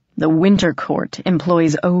land. The Winter Court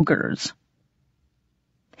employs ogres."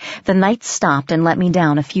 The knight stopped and let me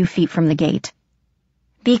down a few feet from the gate.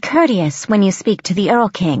 "Be courteous when you speak to the Earl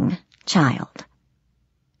King, child,"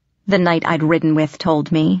 the knight I'd ridden with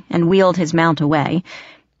told me, and wheeled his mount away.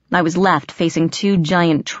 I was left facing 2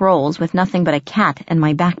 giant trolls with nothing but a cat and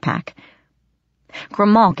my backpack.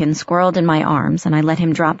 Grimalkin squirreled in my arms, and I let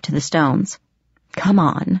him drop to the stones. "Come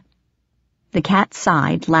on." The cat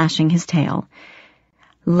sighed, lashing his tail.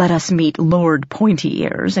 "Let us meet Lord Pointy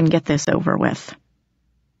Ears and get this over with."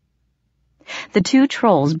 The 2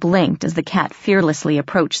 trolls blinked as the cat fearlessly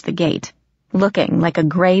approached the gate, looking like a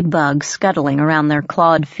gray bug scuttling around their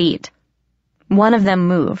clawed feet. One of them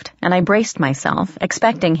moved, and I braced myself,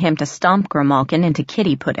 expecting him to stomp Grimalkin into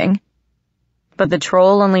kitty pudding. But the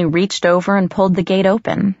troll only reached over and pulled the gate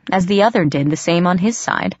open, as the other did the same on his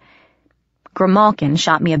side. Grimalkin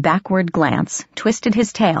shot me a backward glance, twisted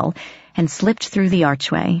his tail, and slipped through the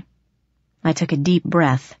archway. I took a deep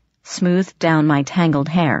breath, smoothed down my tangled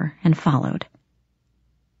hair, and followed.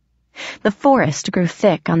 The forest grew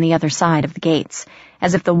thick on the other side of the gates,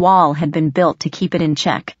 as if the wall had been built to keep it in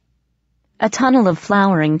check. A tunnel of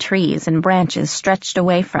flowering trees and branches stretched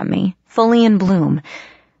away from me, fully in bloom,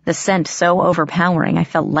 the scent so overpowering I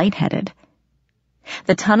felt lightheaded.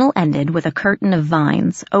 The tunnel ended with a curtain of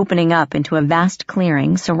vines opening up into a vast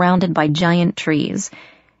clearing surrounded by giant trees.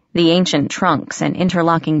 The ancient trunks and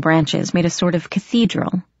interlocking branches made a sort of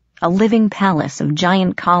cathedral, a living palace of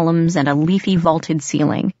giant columns and a leafy vaulted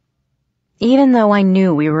ceiling. Even though I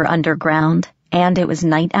knew we were underground and it was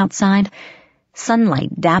night outside,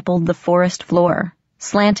 sunlight dappled the forest floor,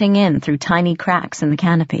 slanting in through tiny cracks in the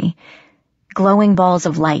canopy. Glowing balls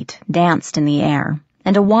of light danced in the air,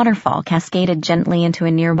 and a waterfall cascaded gently into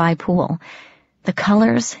a nearby pool. The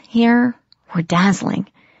colors here were dazzling.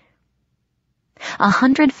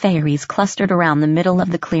 100 fairies clustered around the middle of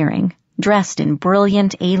the clearing, dressed in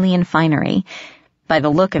brilliant alien finery. By the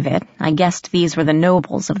look of it, I guessed these were the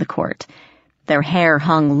nobles of the court. Their hair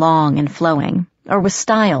hung long and flowing, or was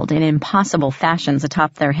styled in impossible fashions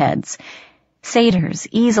atop their heads. Satyrs,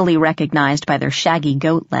 easily recognized by their shaggy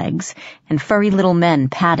goat legs, and furry little men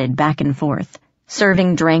padded back and forth,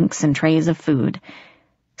 serving drinks and trays of food.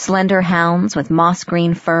 Slender hounds with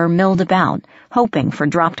moss-green fur milled about, hoping for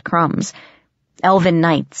dropped crumbs. Elven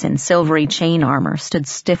knights in silvery chain armor stood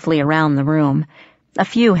stiffly around the room. A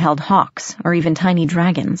few held hawks or even tiny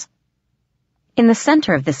dragons. In the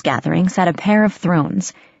center of this gathering sat a pair of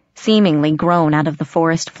thrones, seemingly grown out of the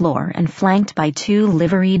forest floor and flanked by 2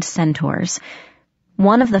 liveried centaurs.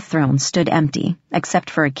 One of the thrones stood empty, except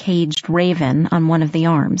for a caged raven on one of the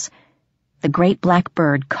arms. The great black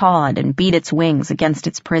bird cawed and beat its wings against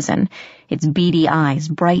its prison, its beady eyes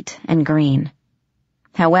bright and green.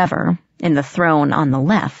 However, in the throne on the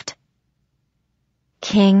left,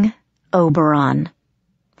 King Oberon,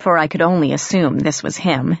 for I could only assume this was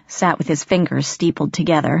him, sat with his fingers steepled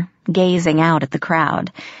together, gazing out at the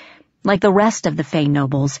crowd. Like the rest of the Fey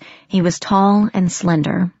nobles, he was tall and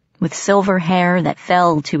slender, with silver hair that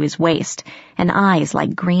fell to his waist and eyes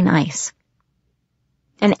like green ice.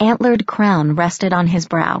 An antlered crown rested on his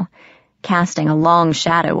brow, casting a long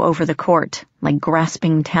shadow over the court like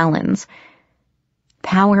grasping talons.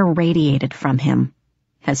 Power radiated from him,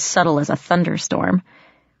 as subtle as a thunderstorm.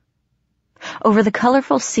 Over the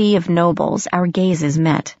colorful sea of nobles our gazes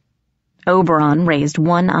met. Oberon raised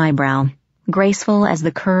one eyebrow, graceful as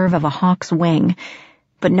the curve of a hawk's wing,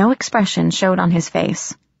 but no expression showed on his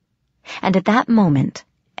face. And at that moment,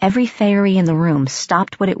 every fairy in the room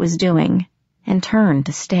stopped what it was doing and turned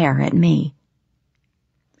to stare at me.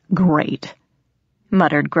 "Great,"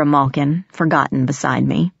 muttered Grimalkin, forgotten beside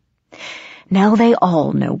me. "Now they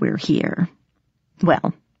all know we're here.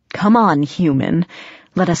 Well, come on, human.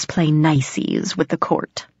 Let us play niceys with the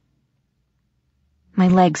court." My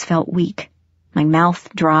legs felt weak, my mouth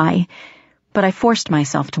dry, but I forced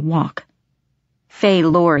myself to walk. Fey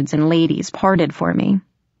lords and ladies parted for me,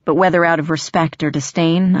 but whether out of respect or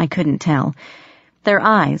disdain, I couldn't tell. Their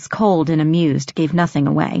eyes, cold and amused, gave nothing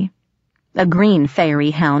away. A green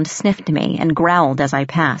fairy hound sniffed me and growled as I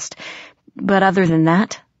passed, but other than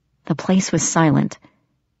that, the place was silent.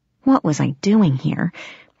 What was I doing here?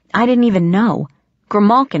 I didn't even know.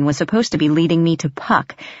 Grimalkin was supposed to be leading me to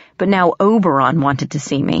Puck, but now Oberon wanted to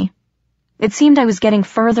see me. It seemed I was getting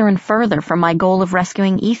further and further from my goal of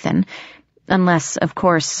rescuing Ethan, unless, of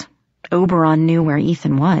course, Oberon knew where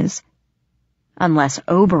Ethan was. Unless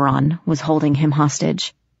Oberon was holding him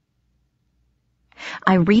hostage.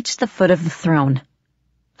 I reached the foot of the throne.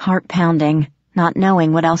 Heart pounding, not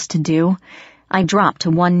knowing what else to do, I dropped to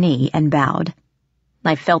one knee and bowed.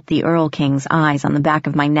 I felt the Earl King's eyes on the back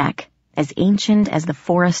of my neck, as ancient as the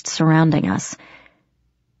forest surrounding us.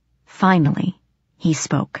 Finally, he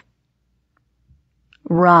spoke.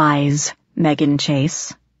 "Rise, Megan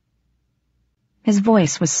Chase." His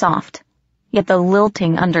voice was soft, yet the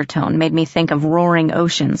lilting undertone made me think of roaring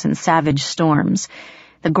oceans and savage storms.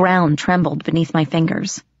 The ground trembled beneath my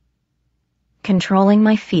fingers. Controlling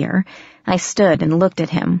my fear, I stood and looked at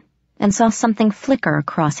him, and saw something flicker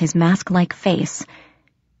across his mask-like face.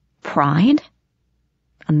 Pride?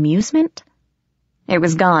 Amusement? It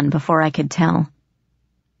was gone before I could tell.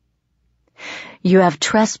 "You have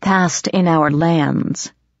trespassed in our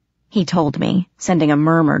lands," he told me, sending a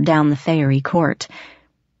murmur down the fairy court.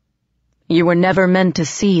 "You were never meant to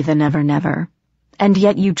see the Never Never, and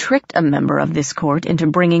yet you tricked a member of this court into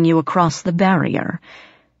bringing you across the barrier.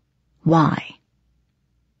 Why?"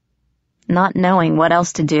 Not knowing what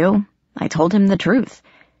else to do, I told him the truth.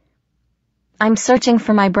 "I'm searching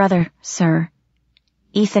for my brother, sir.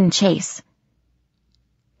 Ethan Chase."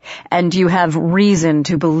 "And you have reason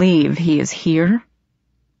to believe he is here?"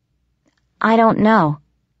 "I don't know."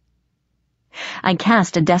 I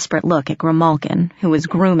cast a desperate look at Grimalkin, who was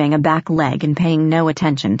grooming a back leg and paying no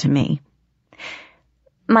attention to me.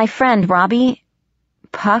 My friend Robbie,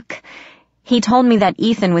 Puck, he told me that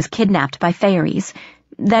Ethan was kidnapped by fairies,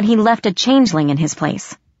 that he left a changeling in his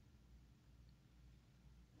place.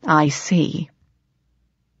 I see.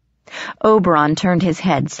 Oberon turned his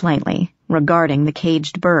head slightly, regarding the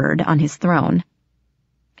caged bird on his throne.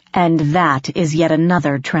 And that is yet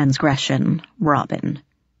another transgression, Robin.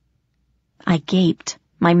 I gaped,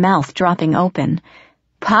 my mouth dropping open.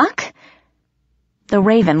 Puck? The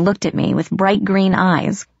raven looked at me with bright green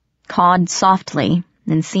eyes, cawed softly,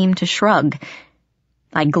 and seemed to shrug.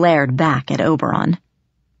 I glared back at Oberon.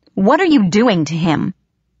 What are you doing to him?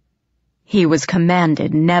 He was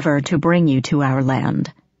commanded never to bring you to our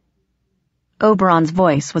land. Oberon's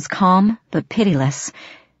voice was calm but pitiless.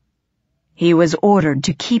 He was ordered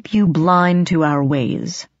to keep you blind to our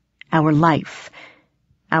ways, our life,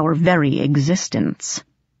 our very existence.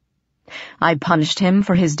 I punished him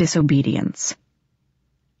for his disobedience.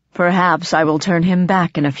 Perhaps I will turn him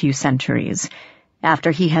back in a few centuries,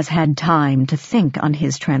 after he has had time to think on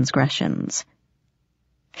his transgressions.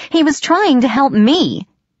 He was trying to help me.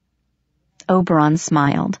 Oberon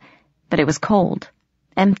smiled, but it was cold,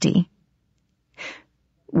 empty.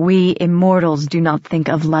 We immortals do not think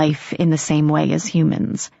of life in the same way as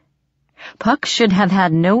humans. Puck should have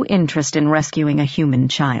had no interest in rescuing a human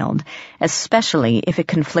child, especially if it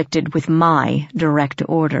conflicted with my direct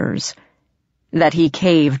orders. That he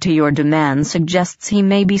caved to your demands suggests he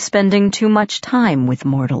may be spending too much time with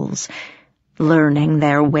mortals, learning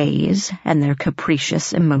their ways and their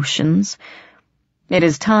capricious emotions. It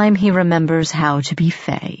is time he remembers how to be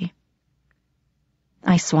fey.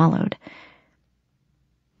 I swallowed.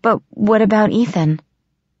 But what about Ethan?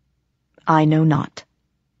 I know not.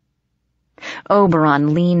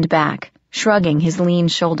 Oberon leaned back, shrugging his lean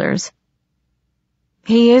shoulders.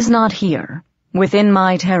 He is not here, within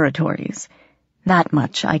my territories. That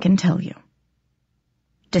much I can tell you.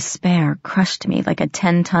 Despair crushed me like a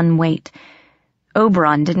 10-ton weight.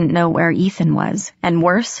 Oberon didn't know where Ethan was, and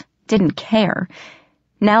worse, didn't care.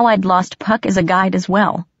 Now I'd lost Puck as a guide as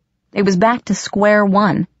well. It was back to square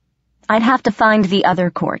one. I'd have to find the other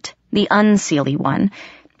court, the unseelie one,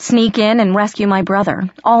 sneak in and rescue my brother,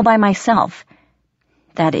 all by myself.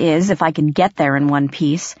 That is, if I could get there in one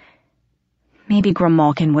piece. Maybe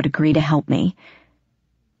Grimalkin would agree to help me.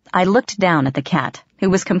 I looked down at the cat, who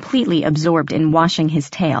was completely absorbed in washing his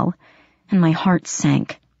tail, and my heart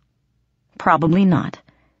sank. Probably not.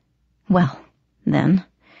 Well, then,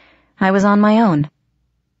 I was on my own.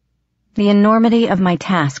 The enormity of my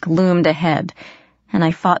task loomed ahead, and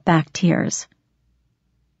I fought back tears.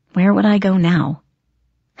 Where would I go now?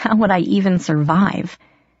 How would I even survive?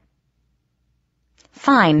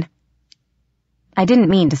 Fine. I didn't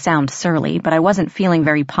mean to sound surly, but I wasn't feeling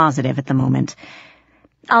very positive at the moment.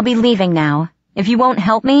 I'll be leaving now. If you won't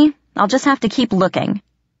help me, I'll just have to keep looking.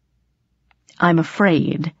 I'm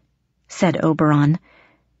afraid, said Oberon,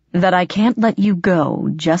 that I can't let you go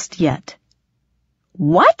just yet.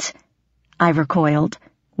 What? I recoiled.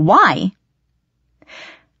 Why?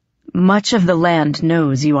 Much of the land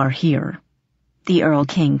knows you are here, the Earl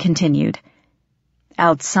King continued.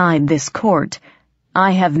 Outside this court,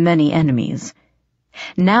 I have many enemies.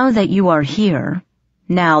 Now that you are here,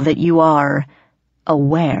 now that you are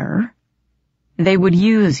aware, they would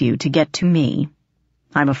use you to get to me.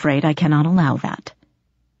 I'm afraid I cannot allow that.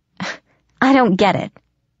 I don't get it.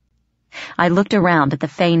 I looked around at the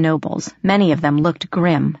Fey nobles. Many of them looked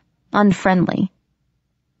grim, unfriendly.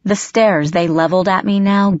 The stares they leveled at me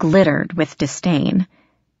now glittered with disdain.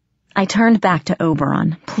 I turned back to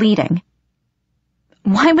Oberon, pleading.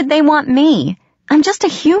 Why would they want me? I'm just a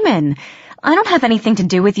human. I don't have anything to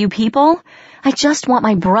do with you people. I just want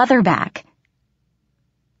my brother back.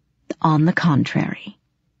 On the contrary.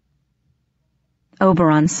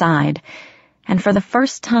 Oberon sighed, and for the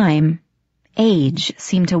first time, age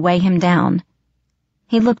seemed to weigh him down.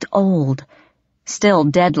 He looked old, still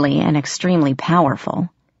deadly and extremely powerful,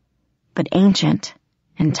 but ancient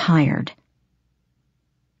and tired.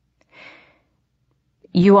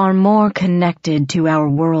 You are more connected to our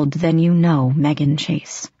world than you know, Megan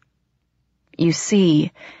Chase. You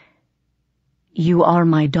see, you are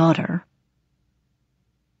my daughter.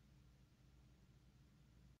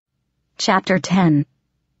 Chapter 10.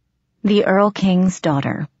 The Earl King's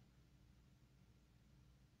Daughter.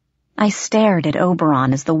 I stared at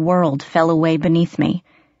Oberon as the world fell away beneath me.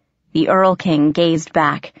 The Earl King gazed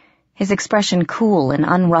back, his expression cool and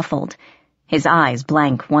unruffled, his eyes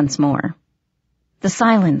blank once more. The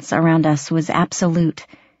silence around us was absolute.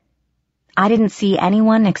 I didn't see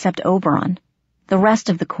anyone except Oberon, The rest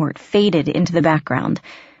of the court faded into the background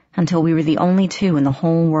until we were the only two in the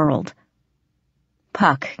whole world.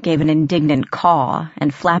 Puck gave an indignant caw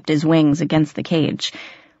and flapped his wings against the cage.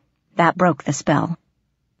 That broke the spell.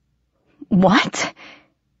 "What?"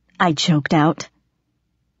 I choked out.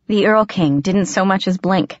 The Earl King didn't so much as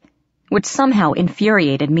blink, which somehow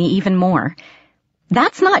infuriated me even more.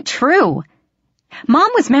 "That's not true. Mom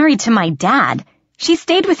was married to my dad. She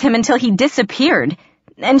stayed with him until he disappeared,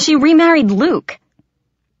 and she remarried Luke."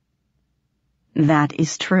 "That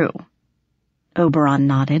is true," Oberon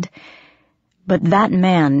nodded. "But that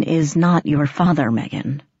man is not your father,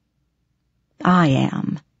 Megan. I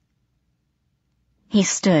am." He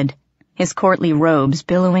stood, his courtly robes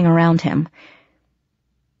billowing around him.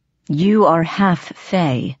 "You are half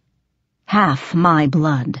Fae, half my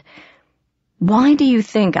blood. Why do you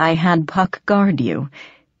think I had Puck guard you,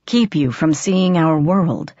 keep you from seeing our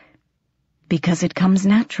world? Because it comes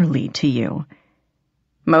naturally to you.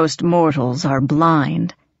 Most mortals are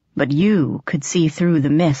blind, but you could see through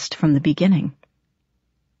the mist from the beginning."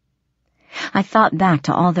 I thought back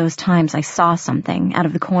to all those times I saw something out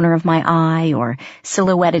of the corner of my eye or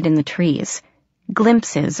silhouetted in the trees,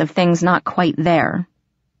 glimpses of things not quite there.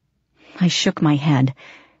 I shook my head.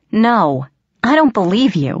 "No, I don't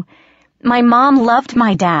believe you. My mom loved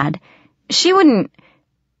my dad. She wouldn't—"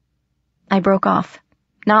 I broke off,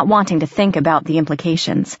 not wanting to think about the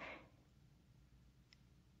implications.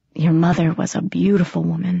 "Your mother was a beautiful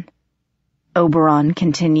woman," Oberon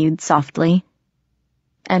continued softly,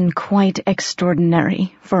 "and quite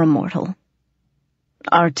extraordinary for a mortal.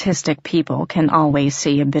 Artistic people can always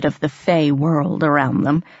see a bit of the Fae world around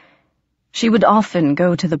them. She would often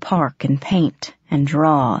go to the park and paint and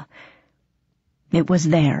draw. It was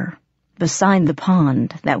there, beside the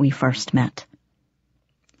pond, that we first met."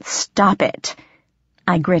 "Stop it,"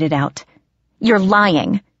 I gritted out. "You're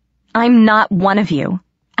lying. I'm not one of you.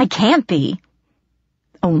 I can't be."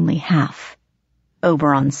 "Only half,"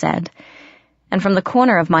 Oberon said, and from the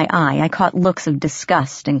corner of my eye I caught looks of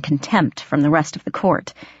disgust and contempt from the rest of the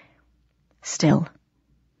court. "Still,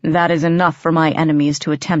 that is enough for my enemies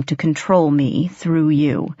to attempt to control me through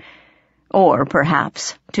you, or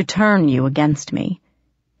perhaps to turn you against me.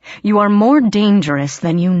 You are more dangerous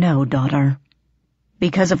than you know, daughter.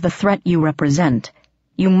 Because of the threat you represent,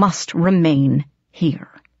 you must remain here."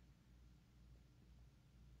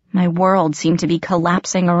 My world seemed to be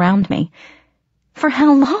collapsing around me. "For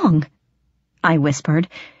how long?" I whispered,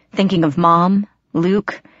 thinking of Mom,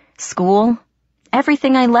 Luke, school,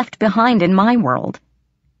 everything I left behind in my world.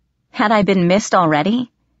 Had I been missed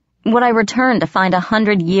already? Would I return to find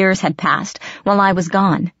 100 years had passed while I was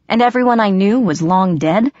gone, and everyone I knew was long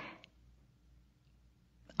dead?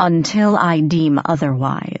 "Until I deem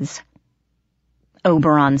otherwise,"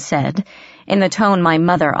 Oberon said, in the tone my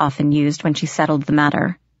mother often used when she settled the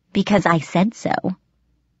matter. "Because I said so."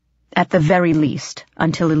 "At the very least,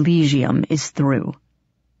 until Elysium is through.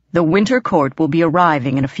 The Winter Court will be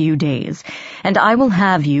arriving in a few days, and I will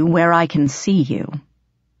have you where I can see you."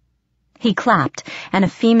 He clapped, and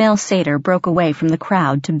a female satyr broke away from the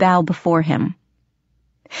crowd to bow before him.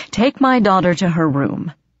 "Take my daughter to her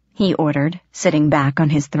room," he ordered, sitting back on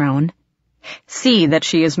his throne. "See that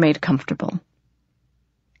she is made comfortable."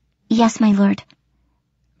 "Yes, my lord,"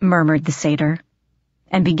 murmured the satyr,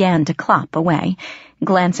 and began to clop away,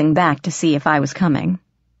 glancing back to see if I was coming.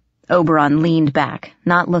 Oberon leaned back,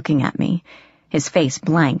 not looking at me, his face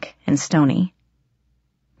blank and stony.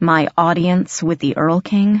 My audience with the Earl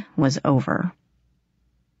King was over.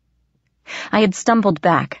 I had stumbled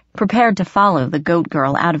back, prepared to follow the goat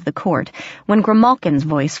girl out of the court, when Grimalkin's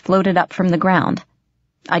voice floated up from the ground.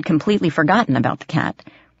 I'd completely forgotten about the cat.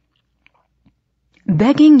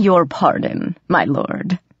 "Begging your pardon, my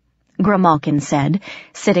lord," Grimalkin said,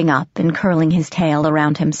 sitting up and curling his tail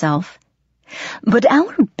around himself. "But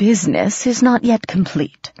our business is not yet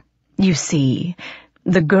complete. You see,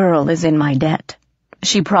 the girl is in my debt.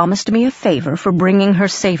 She promised me a favor for bringing her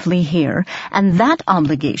safely here, and that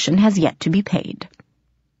obligation has yet to be paid."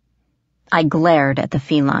 I glared at the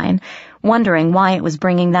feline, wondering why it was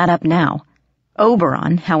bringing that up now.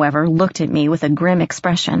 Oberon, however, looked at me with a grim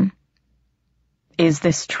expression. "Is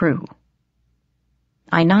this true?"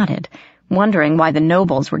 I nodded, wondering why the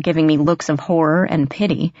nobles were giving me looks of horror and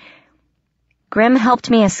pity. "Grim helped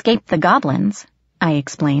me escape the goblins," I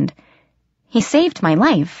explained. "He saved my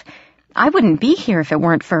life. I wouldn't be here if it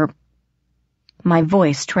weren't for—" My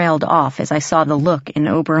voice trailed off as I saw the look in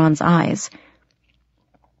Oberon's eyes.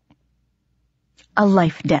 "A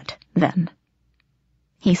life debt, then."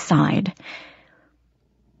 He sighed.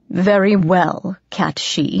 "Very well, cat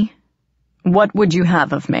she. What would you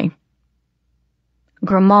have of me?"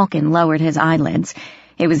 Grimalkin lowered his eyelids.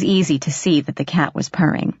 It was easy to see that the cat was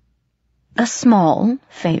purring. "A small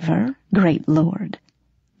favor, great lord,"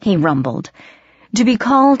 he rumbled, "to be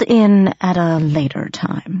called in at a later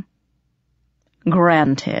time."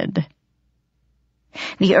 "Granted."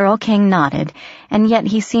 The Earl King nodded, and yet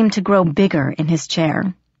he seemed to grow bigger in his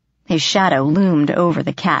chair. His shadow loomed over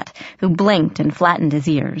the cat, who blinked and flattened his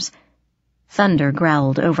ears. Thunder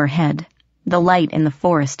growled overhead. The light in the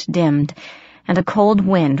forest dimmed, and a cold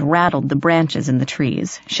wind rattled the branches in the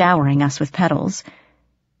trees, showering us with petals.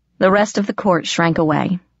 The rest of the court shrank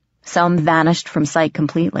away. Some vanished from sight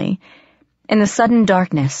completely. In the sudden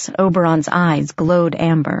darkness, Oberon's eyes glowed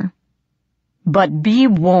amber. "But be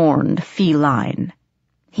warned, feline,"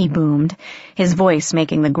 he boomed, his voice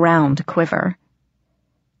making the ground quiver.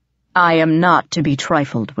 "I am not to be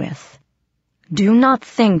trifled with. Do not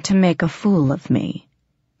think to make a fool of me,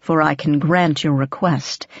 for I can grant your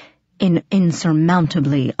request in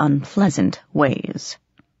insurmountably unpleasant ways."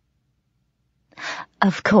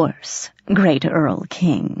 "Of course, great Earl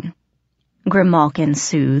King," Grimalkin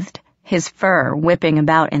soothed, his fur whipping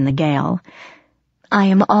about in the gale. "I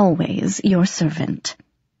am always your servant."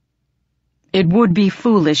 "It would be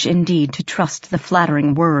foolish indeed to trust the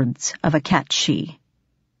flattering words of a cat-she."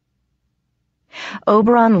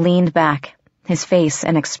 Oberon leaned back, his face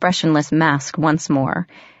an expressionless mask once more.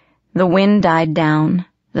 The wind died down,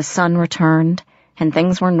 the sun returned, and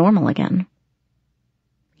things were normal again.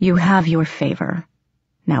 "You have your favor.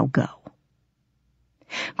 Now go."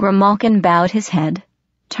 Grimalkin bowed his head,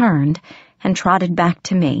 turned, and trotted back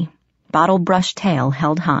to me, bottle-brush tail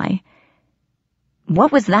held high.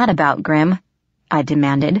 "What was that about, Grim?" I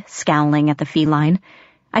demanded, scowling at the feline.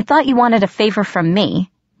 "I thought you wanted a favor from me.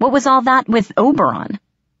 What was all that with Oberon?"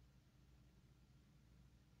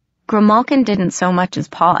 Grimalkin didn't so much as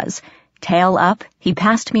pause. Tail up, he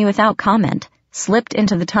passed me without comment, slipped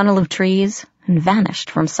into the tunnel of trees, and vanished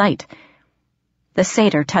from sight. The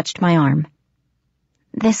satyr touched my arm.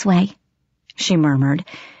 "This way," she murmured,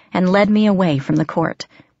 and led me away from the court.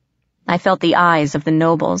 I felt the eyes of the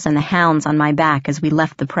nobles and the hounds on my back as we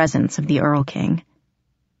left the presence of the Earl King.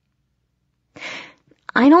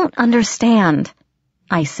 "I don't understand,"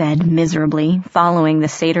 I said miserably, following the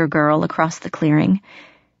satyr girl across the clearing.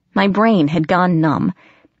 My brain had gone numb.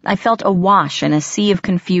 I felt awash in a sea of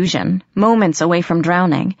confusion, moments away from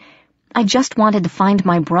drowning. I just wanted to find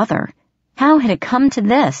my brother. How had it come to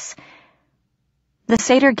this? The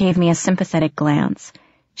satyr gave me a sympathetic glance.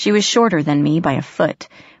 She was shorter than me by a foot,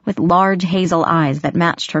 with large hazel eyes that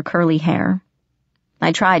matched her curly hair.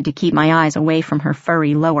 I tried to keep my eyes away from her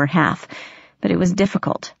furry lower half, but it was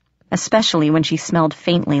difficult, especially when she smelled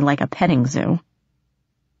faintly like a petting zoo.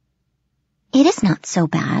 "It is not so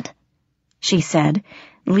bad," she said,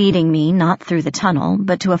 leading me not through the tunnel,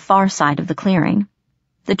 but to a far side of the clearing.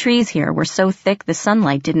 The trees here were so thick the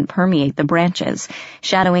sunlight didn't permeate the branches,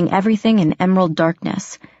 shadowing everything in emerald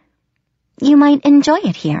darkness. "You might enjoy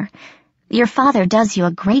it here. Your father does you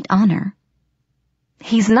a great honor."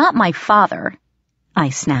 "He's not my father," I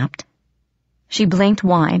snapped. She blinked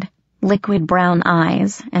wide, liquid brown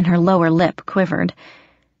eyes, and her lower lip quivered.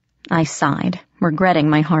 I sighed, regretting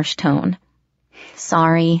my harsh tone.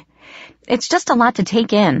 "Sorry. It's just a lot to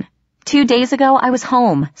take in. 2 days ago, I was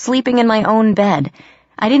home, sleeping in my own bed.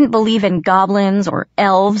 I didn't believe in goblins or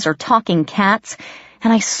elves or talking cats,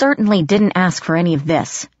 and I certainly didn't ask for any of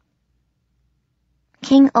this."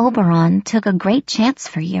 "King Oberon took a great chance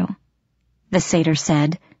for you," the satyr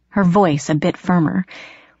said, her voice a bit firmer.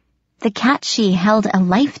 "The cat-she held a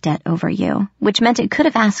life debt over you, which meant it could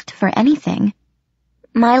have asked for anything.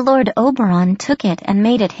 My Lord Oberon took it and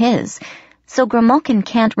made it his, so Grimalkin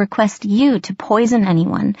can't request you to poison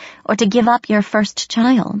anyone or to give up your first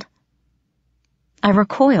child." I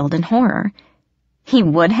recoiled in horror. He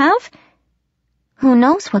would have? "Who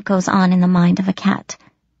knows what goes on in the mind of a cat?"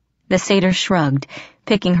 The satyr shrugged,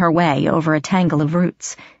 picking her way over a tangle of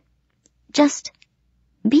roots. "Just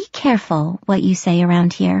be careful what you say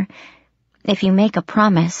around here. If you make a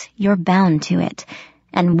promise, you're bound to it,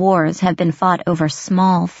 and wars have been fought over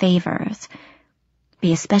small favors.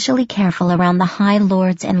 Be especially careful around the high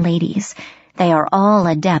lords and ladies. They are all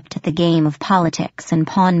adept at the game of politics and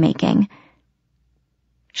pawn-making."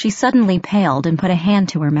 She suddenly paled and put a hand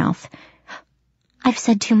to her mouth. "I've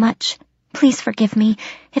said too much. Please forgive me.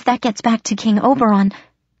 If that gets back to King Oberon—"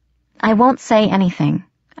 "I won't say anything,"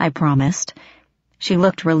 I promised. She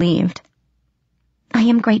looked relieved. "I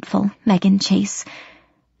am grateful, Megan Chase.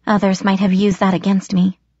 Others might have used that against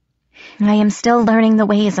me. I am still learning the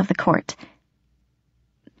ways of the court."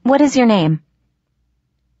 "What is your name?"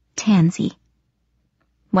 "Tansy."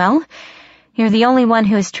 "Well, You're the only one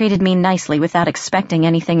who has treated me nicely without expecting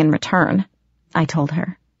anything in return, I told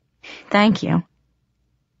her. Thank you.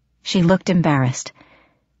 She looked embarrassed.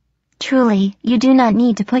 Truly, you do not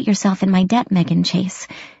need to put yourself in my debt, Megan Chase.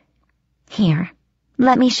 Here,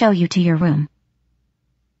 let me show you to your room.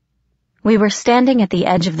 We were standing at the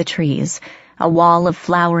edge of the trees. A wall of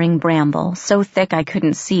flowering bramble, so thick I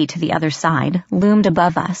couldn't see to the other side, loomed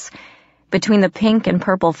above us. Between the pink and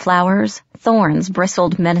purple flowers, thorns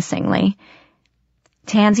bristled menacingly.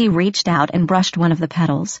 Tansy reached out and brushed one of the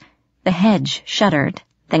petals. The hedge shuddered,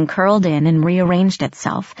 then curled in and rearranged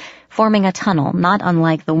itself, forming a tunnel not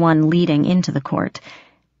unlike the one leading into the court.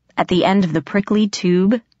 At the end of the prickly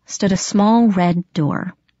tube stood a small red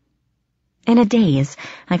door. In a daze,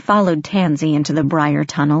 I followed Tansy into the briar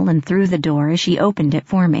tunnel and through the door as she opened it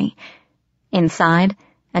for me. Inside,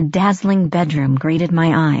 a dazzling bedroom greeted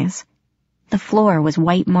my eyes. The floor was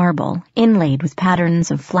white marble, inlaid with patterns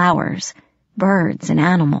of flowers, birds, and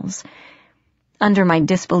animals. Under my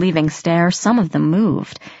disbelieving stare, some of them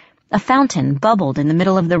moved. A fountain bubbled in the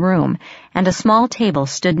middle of the room, and a small table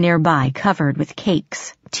stood nearby covered with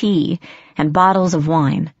cakes, tea, and bottles of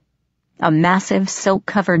wine. A massive,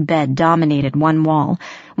 silk-covered bed dominated one wall,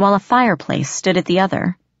 while a fireplace stood at the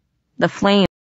other. The flames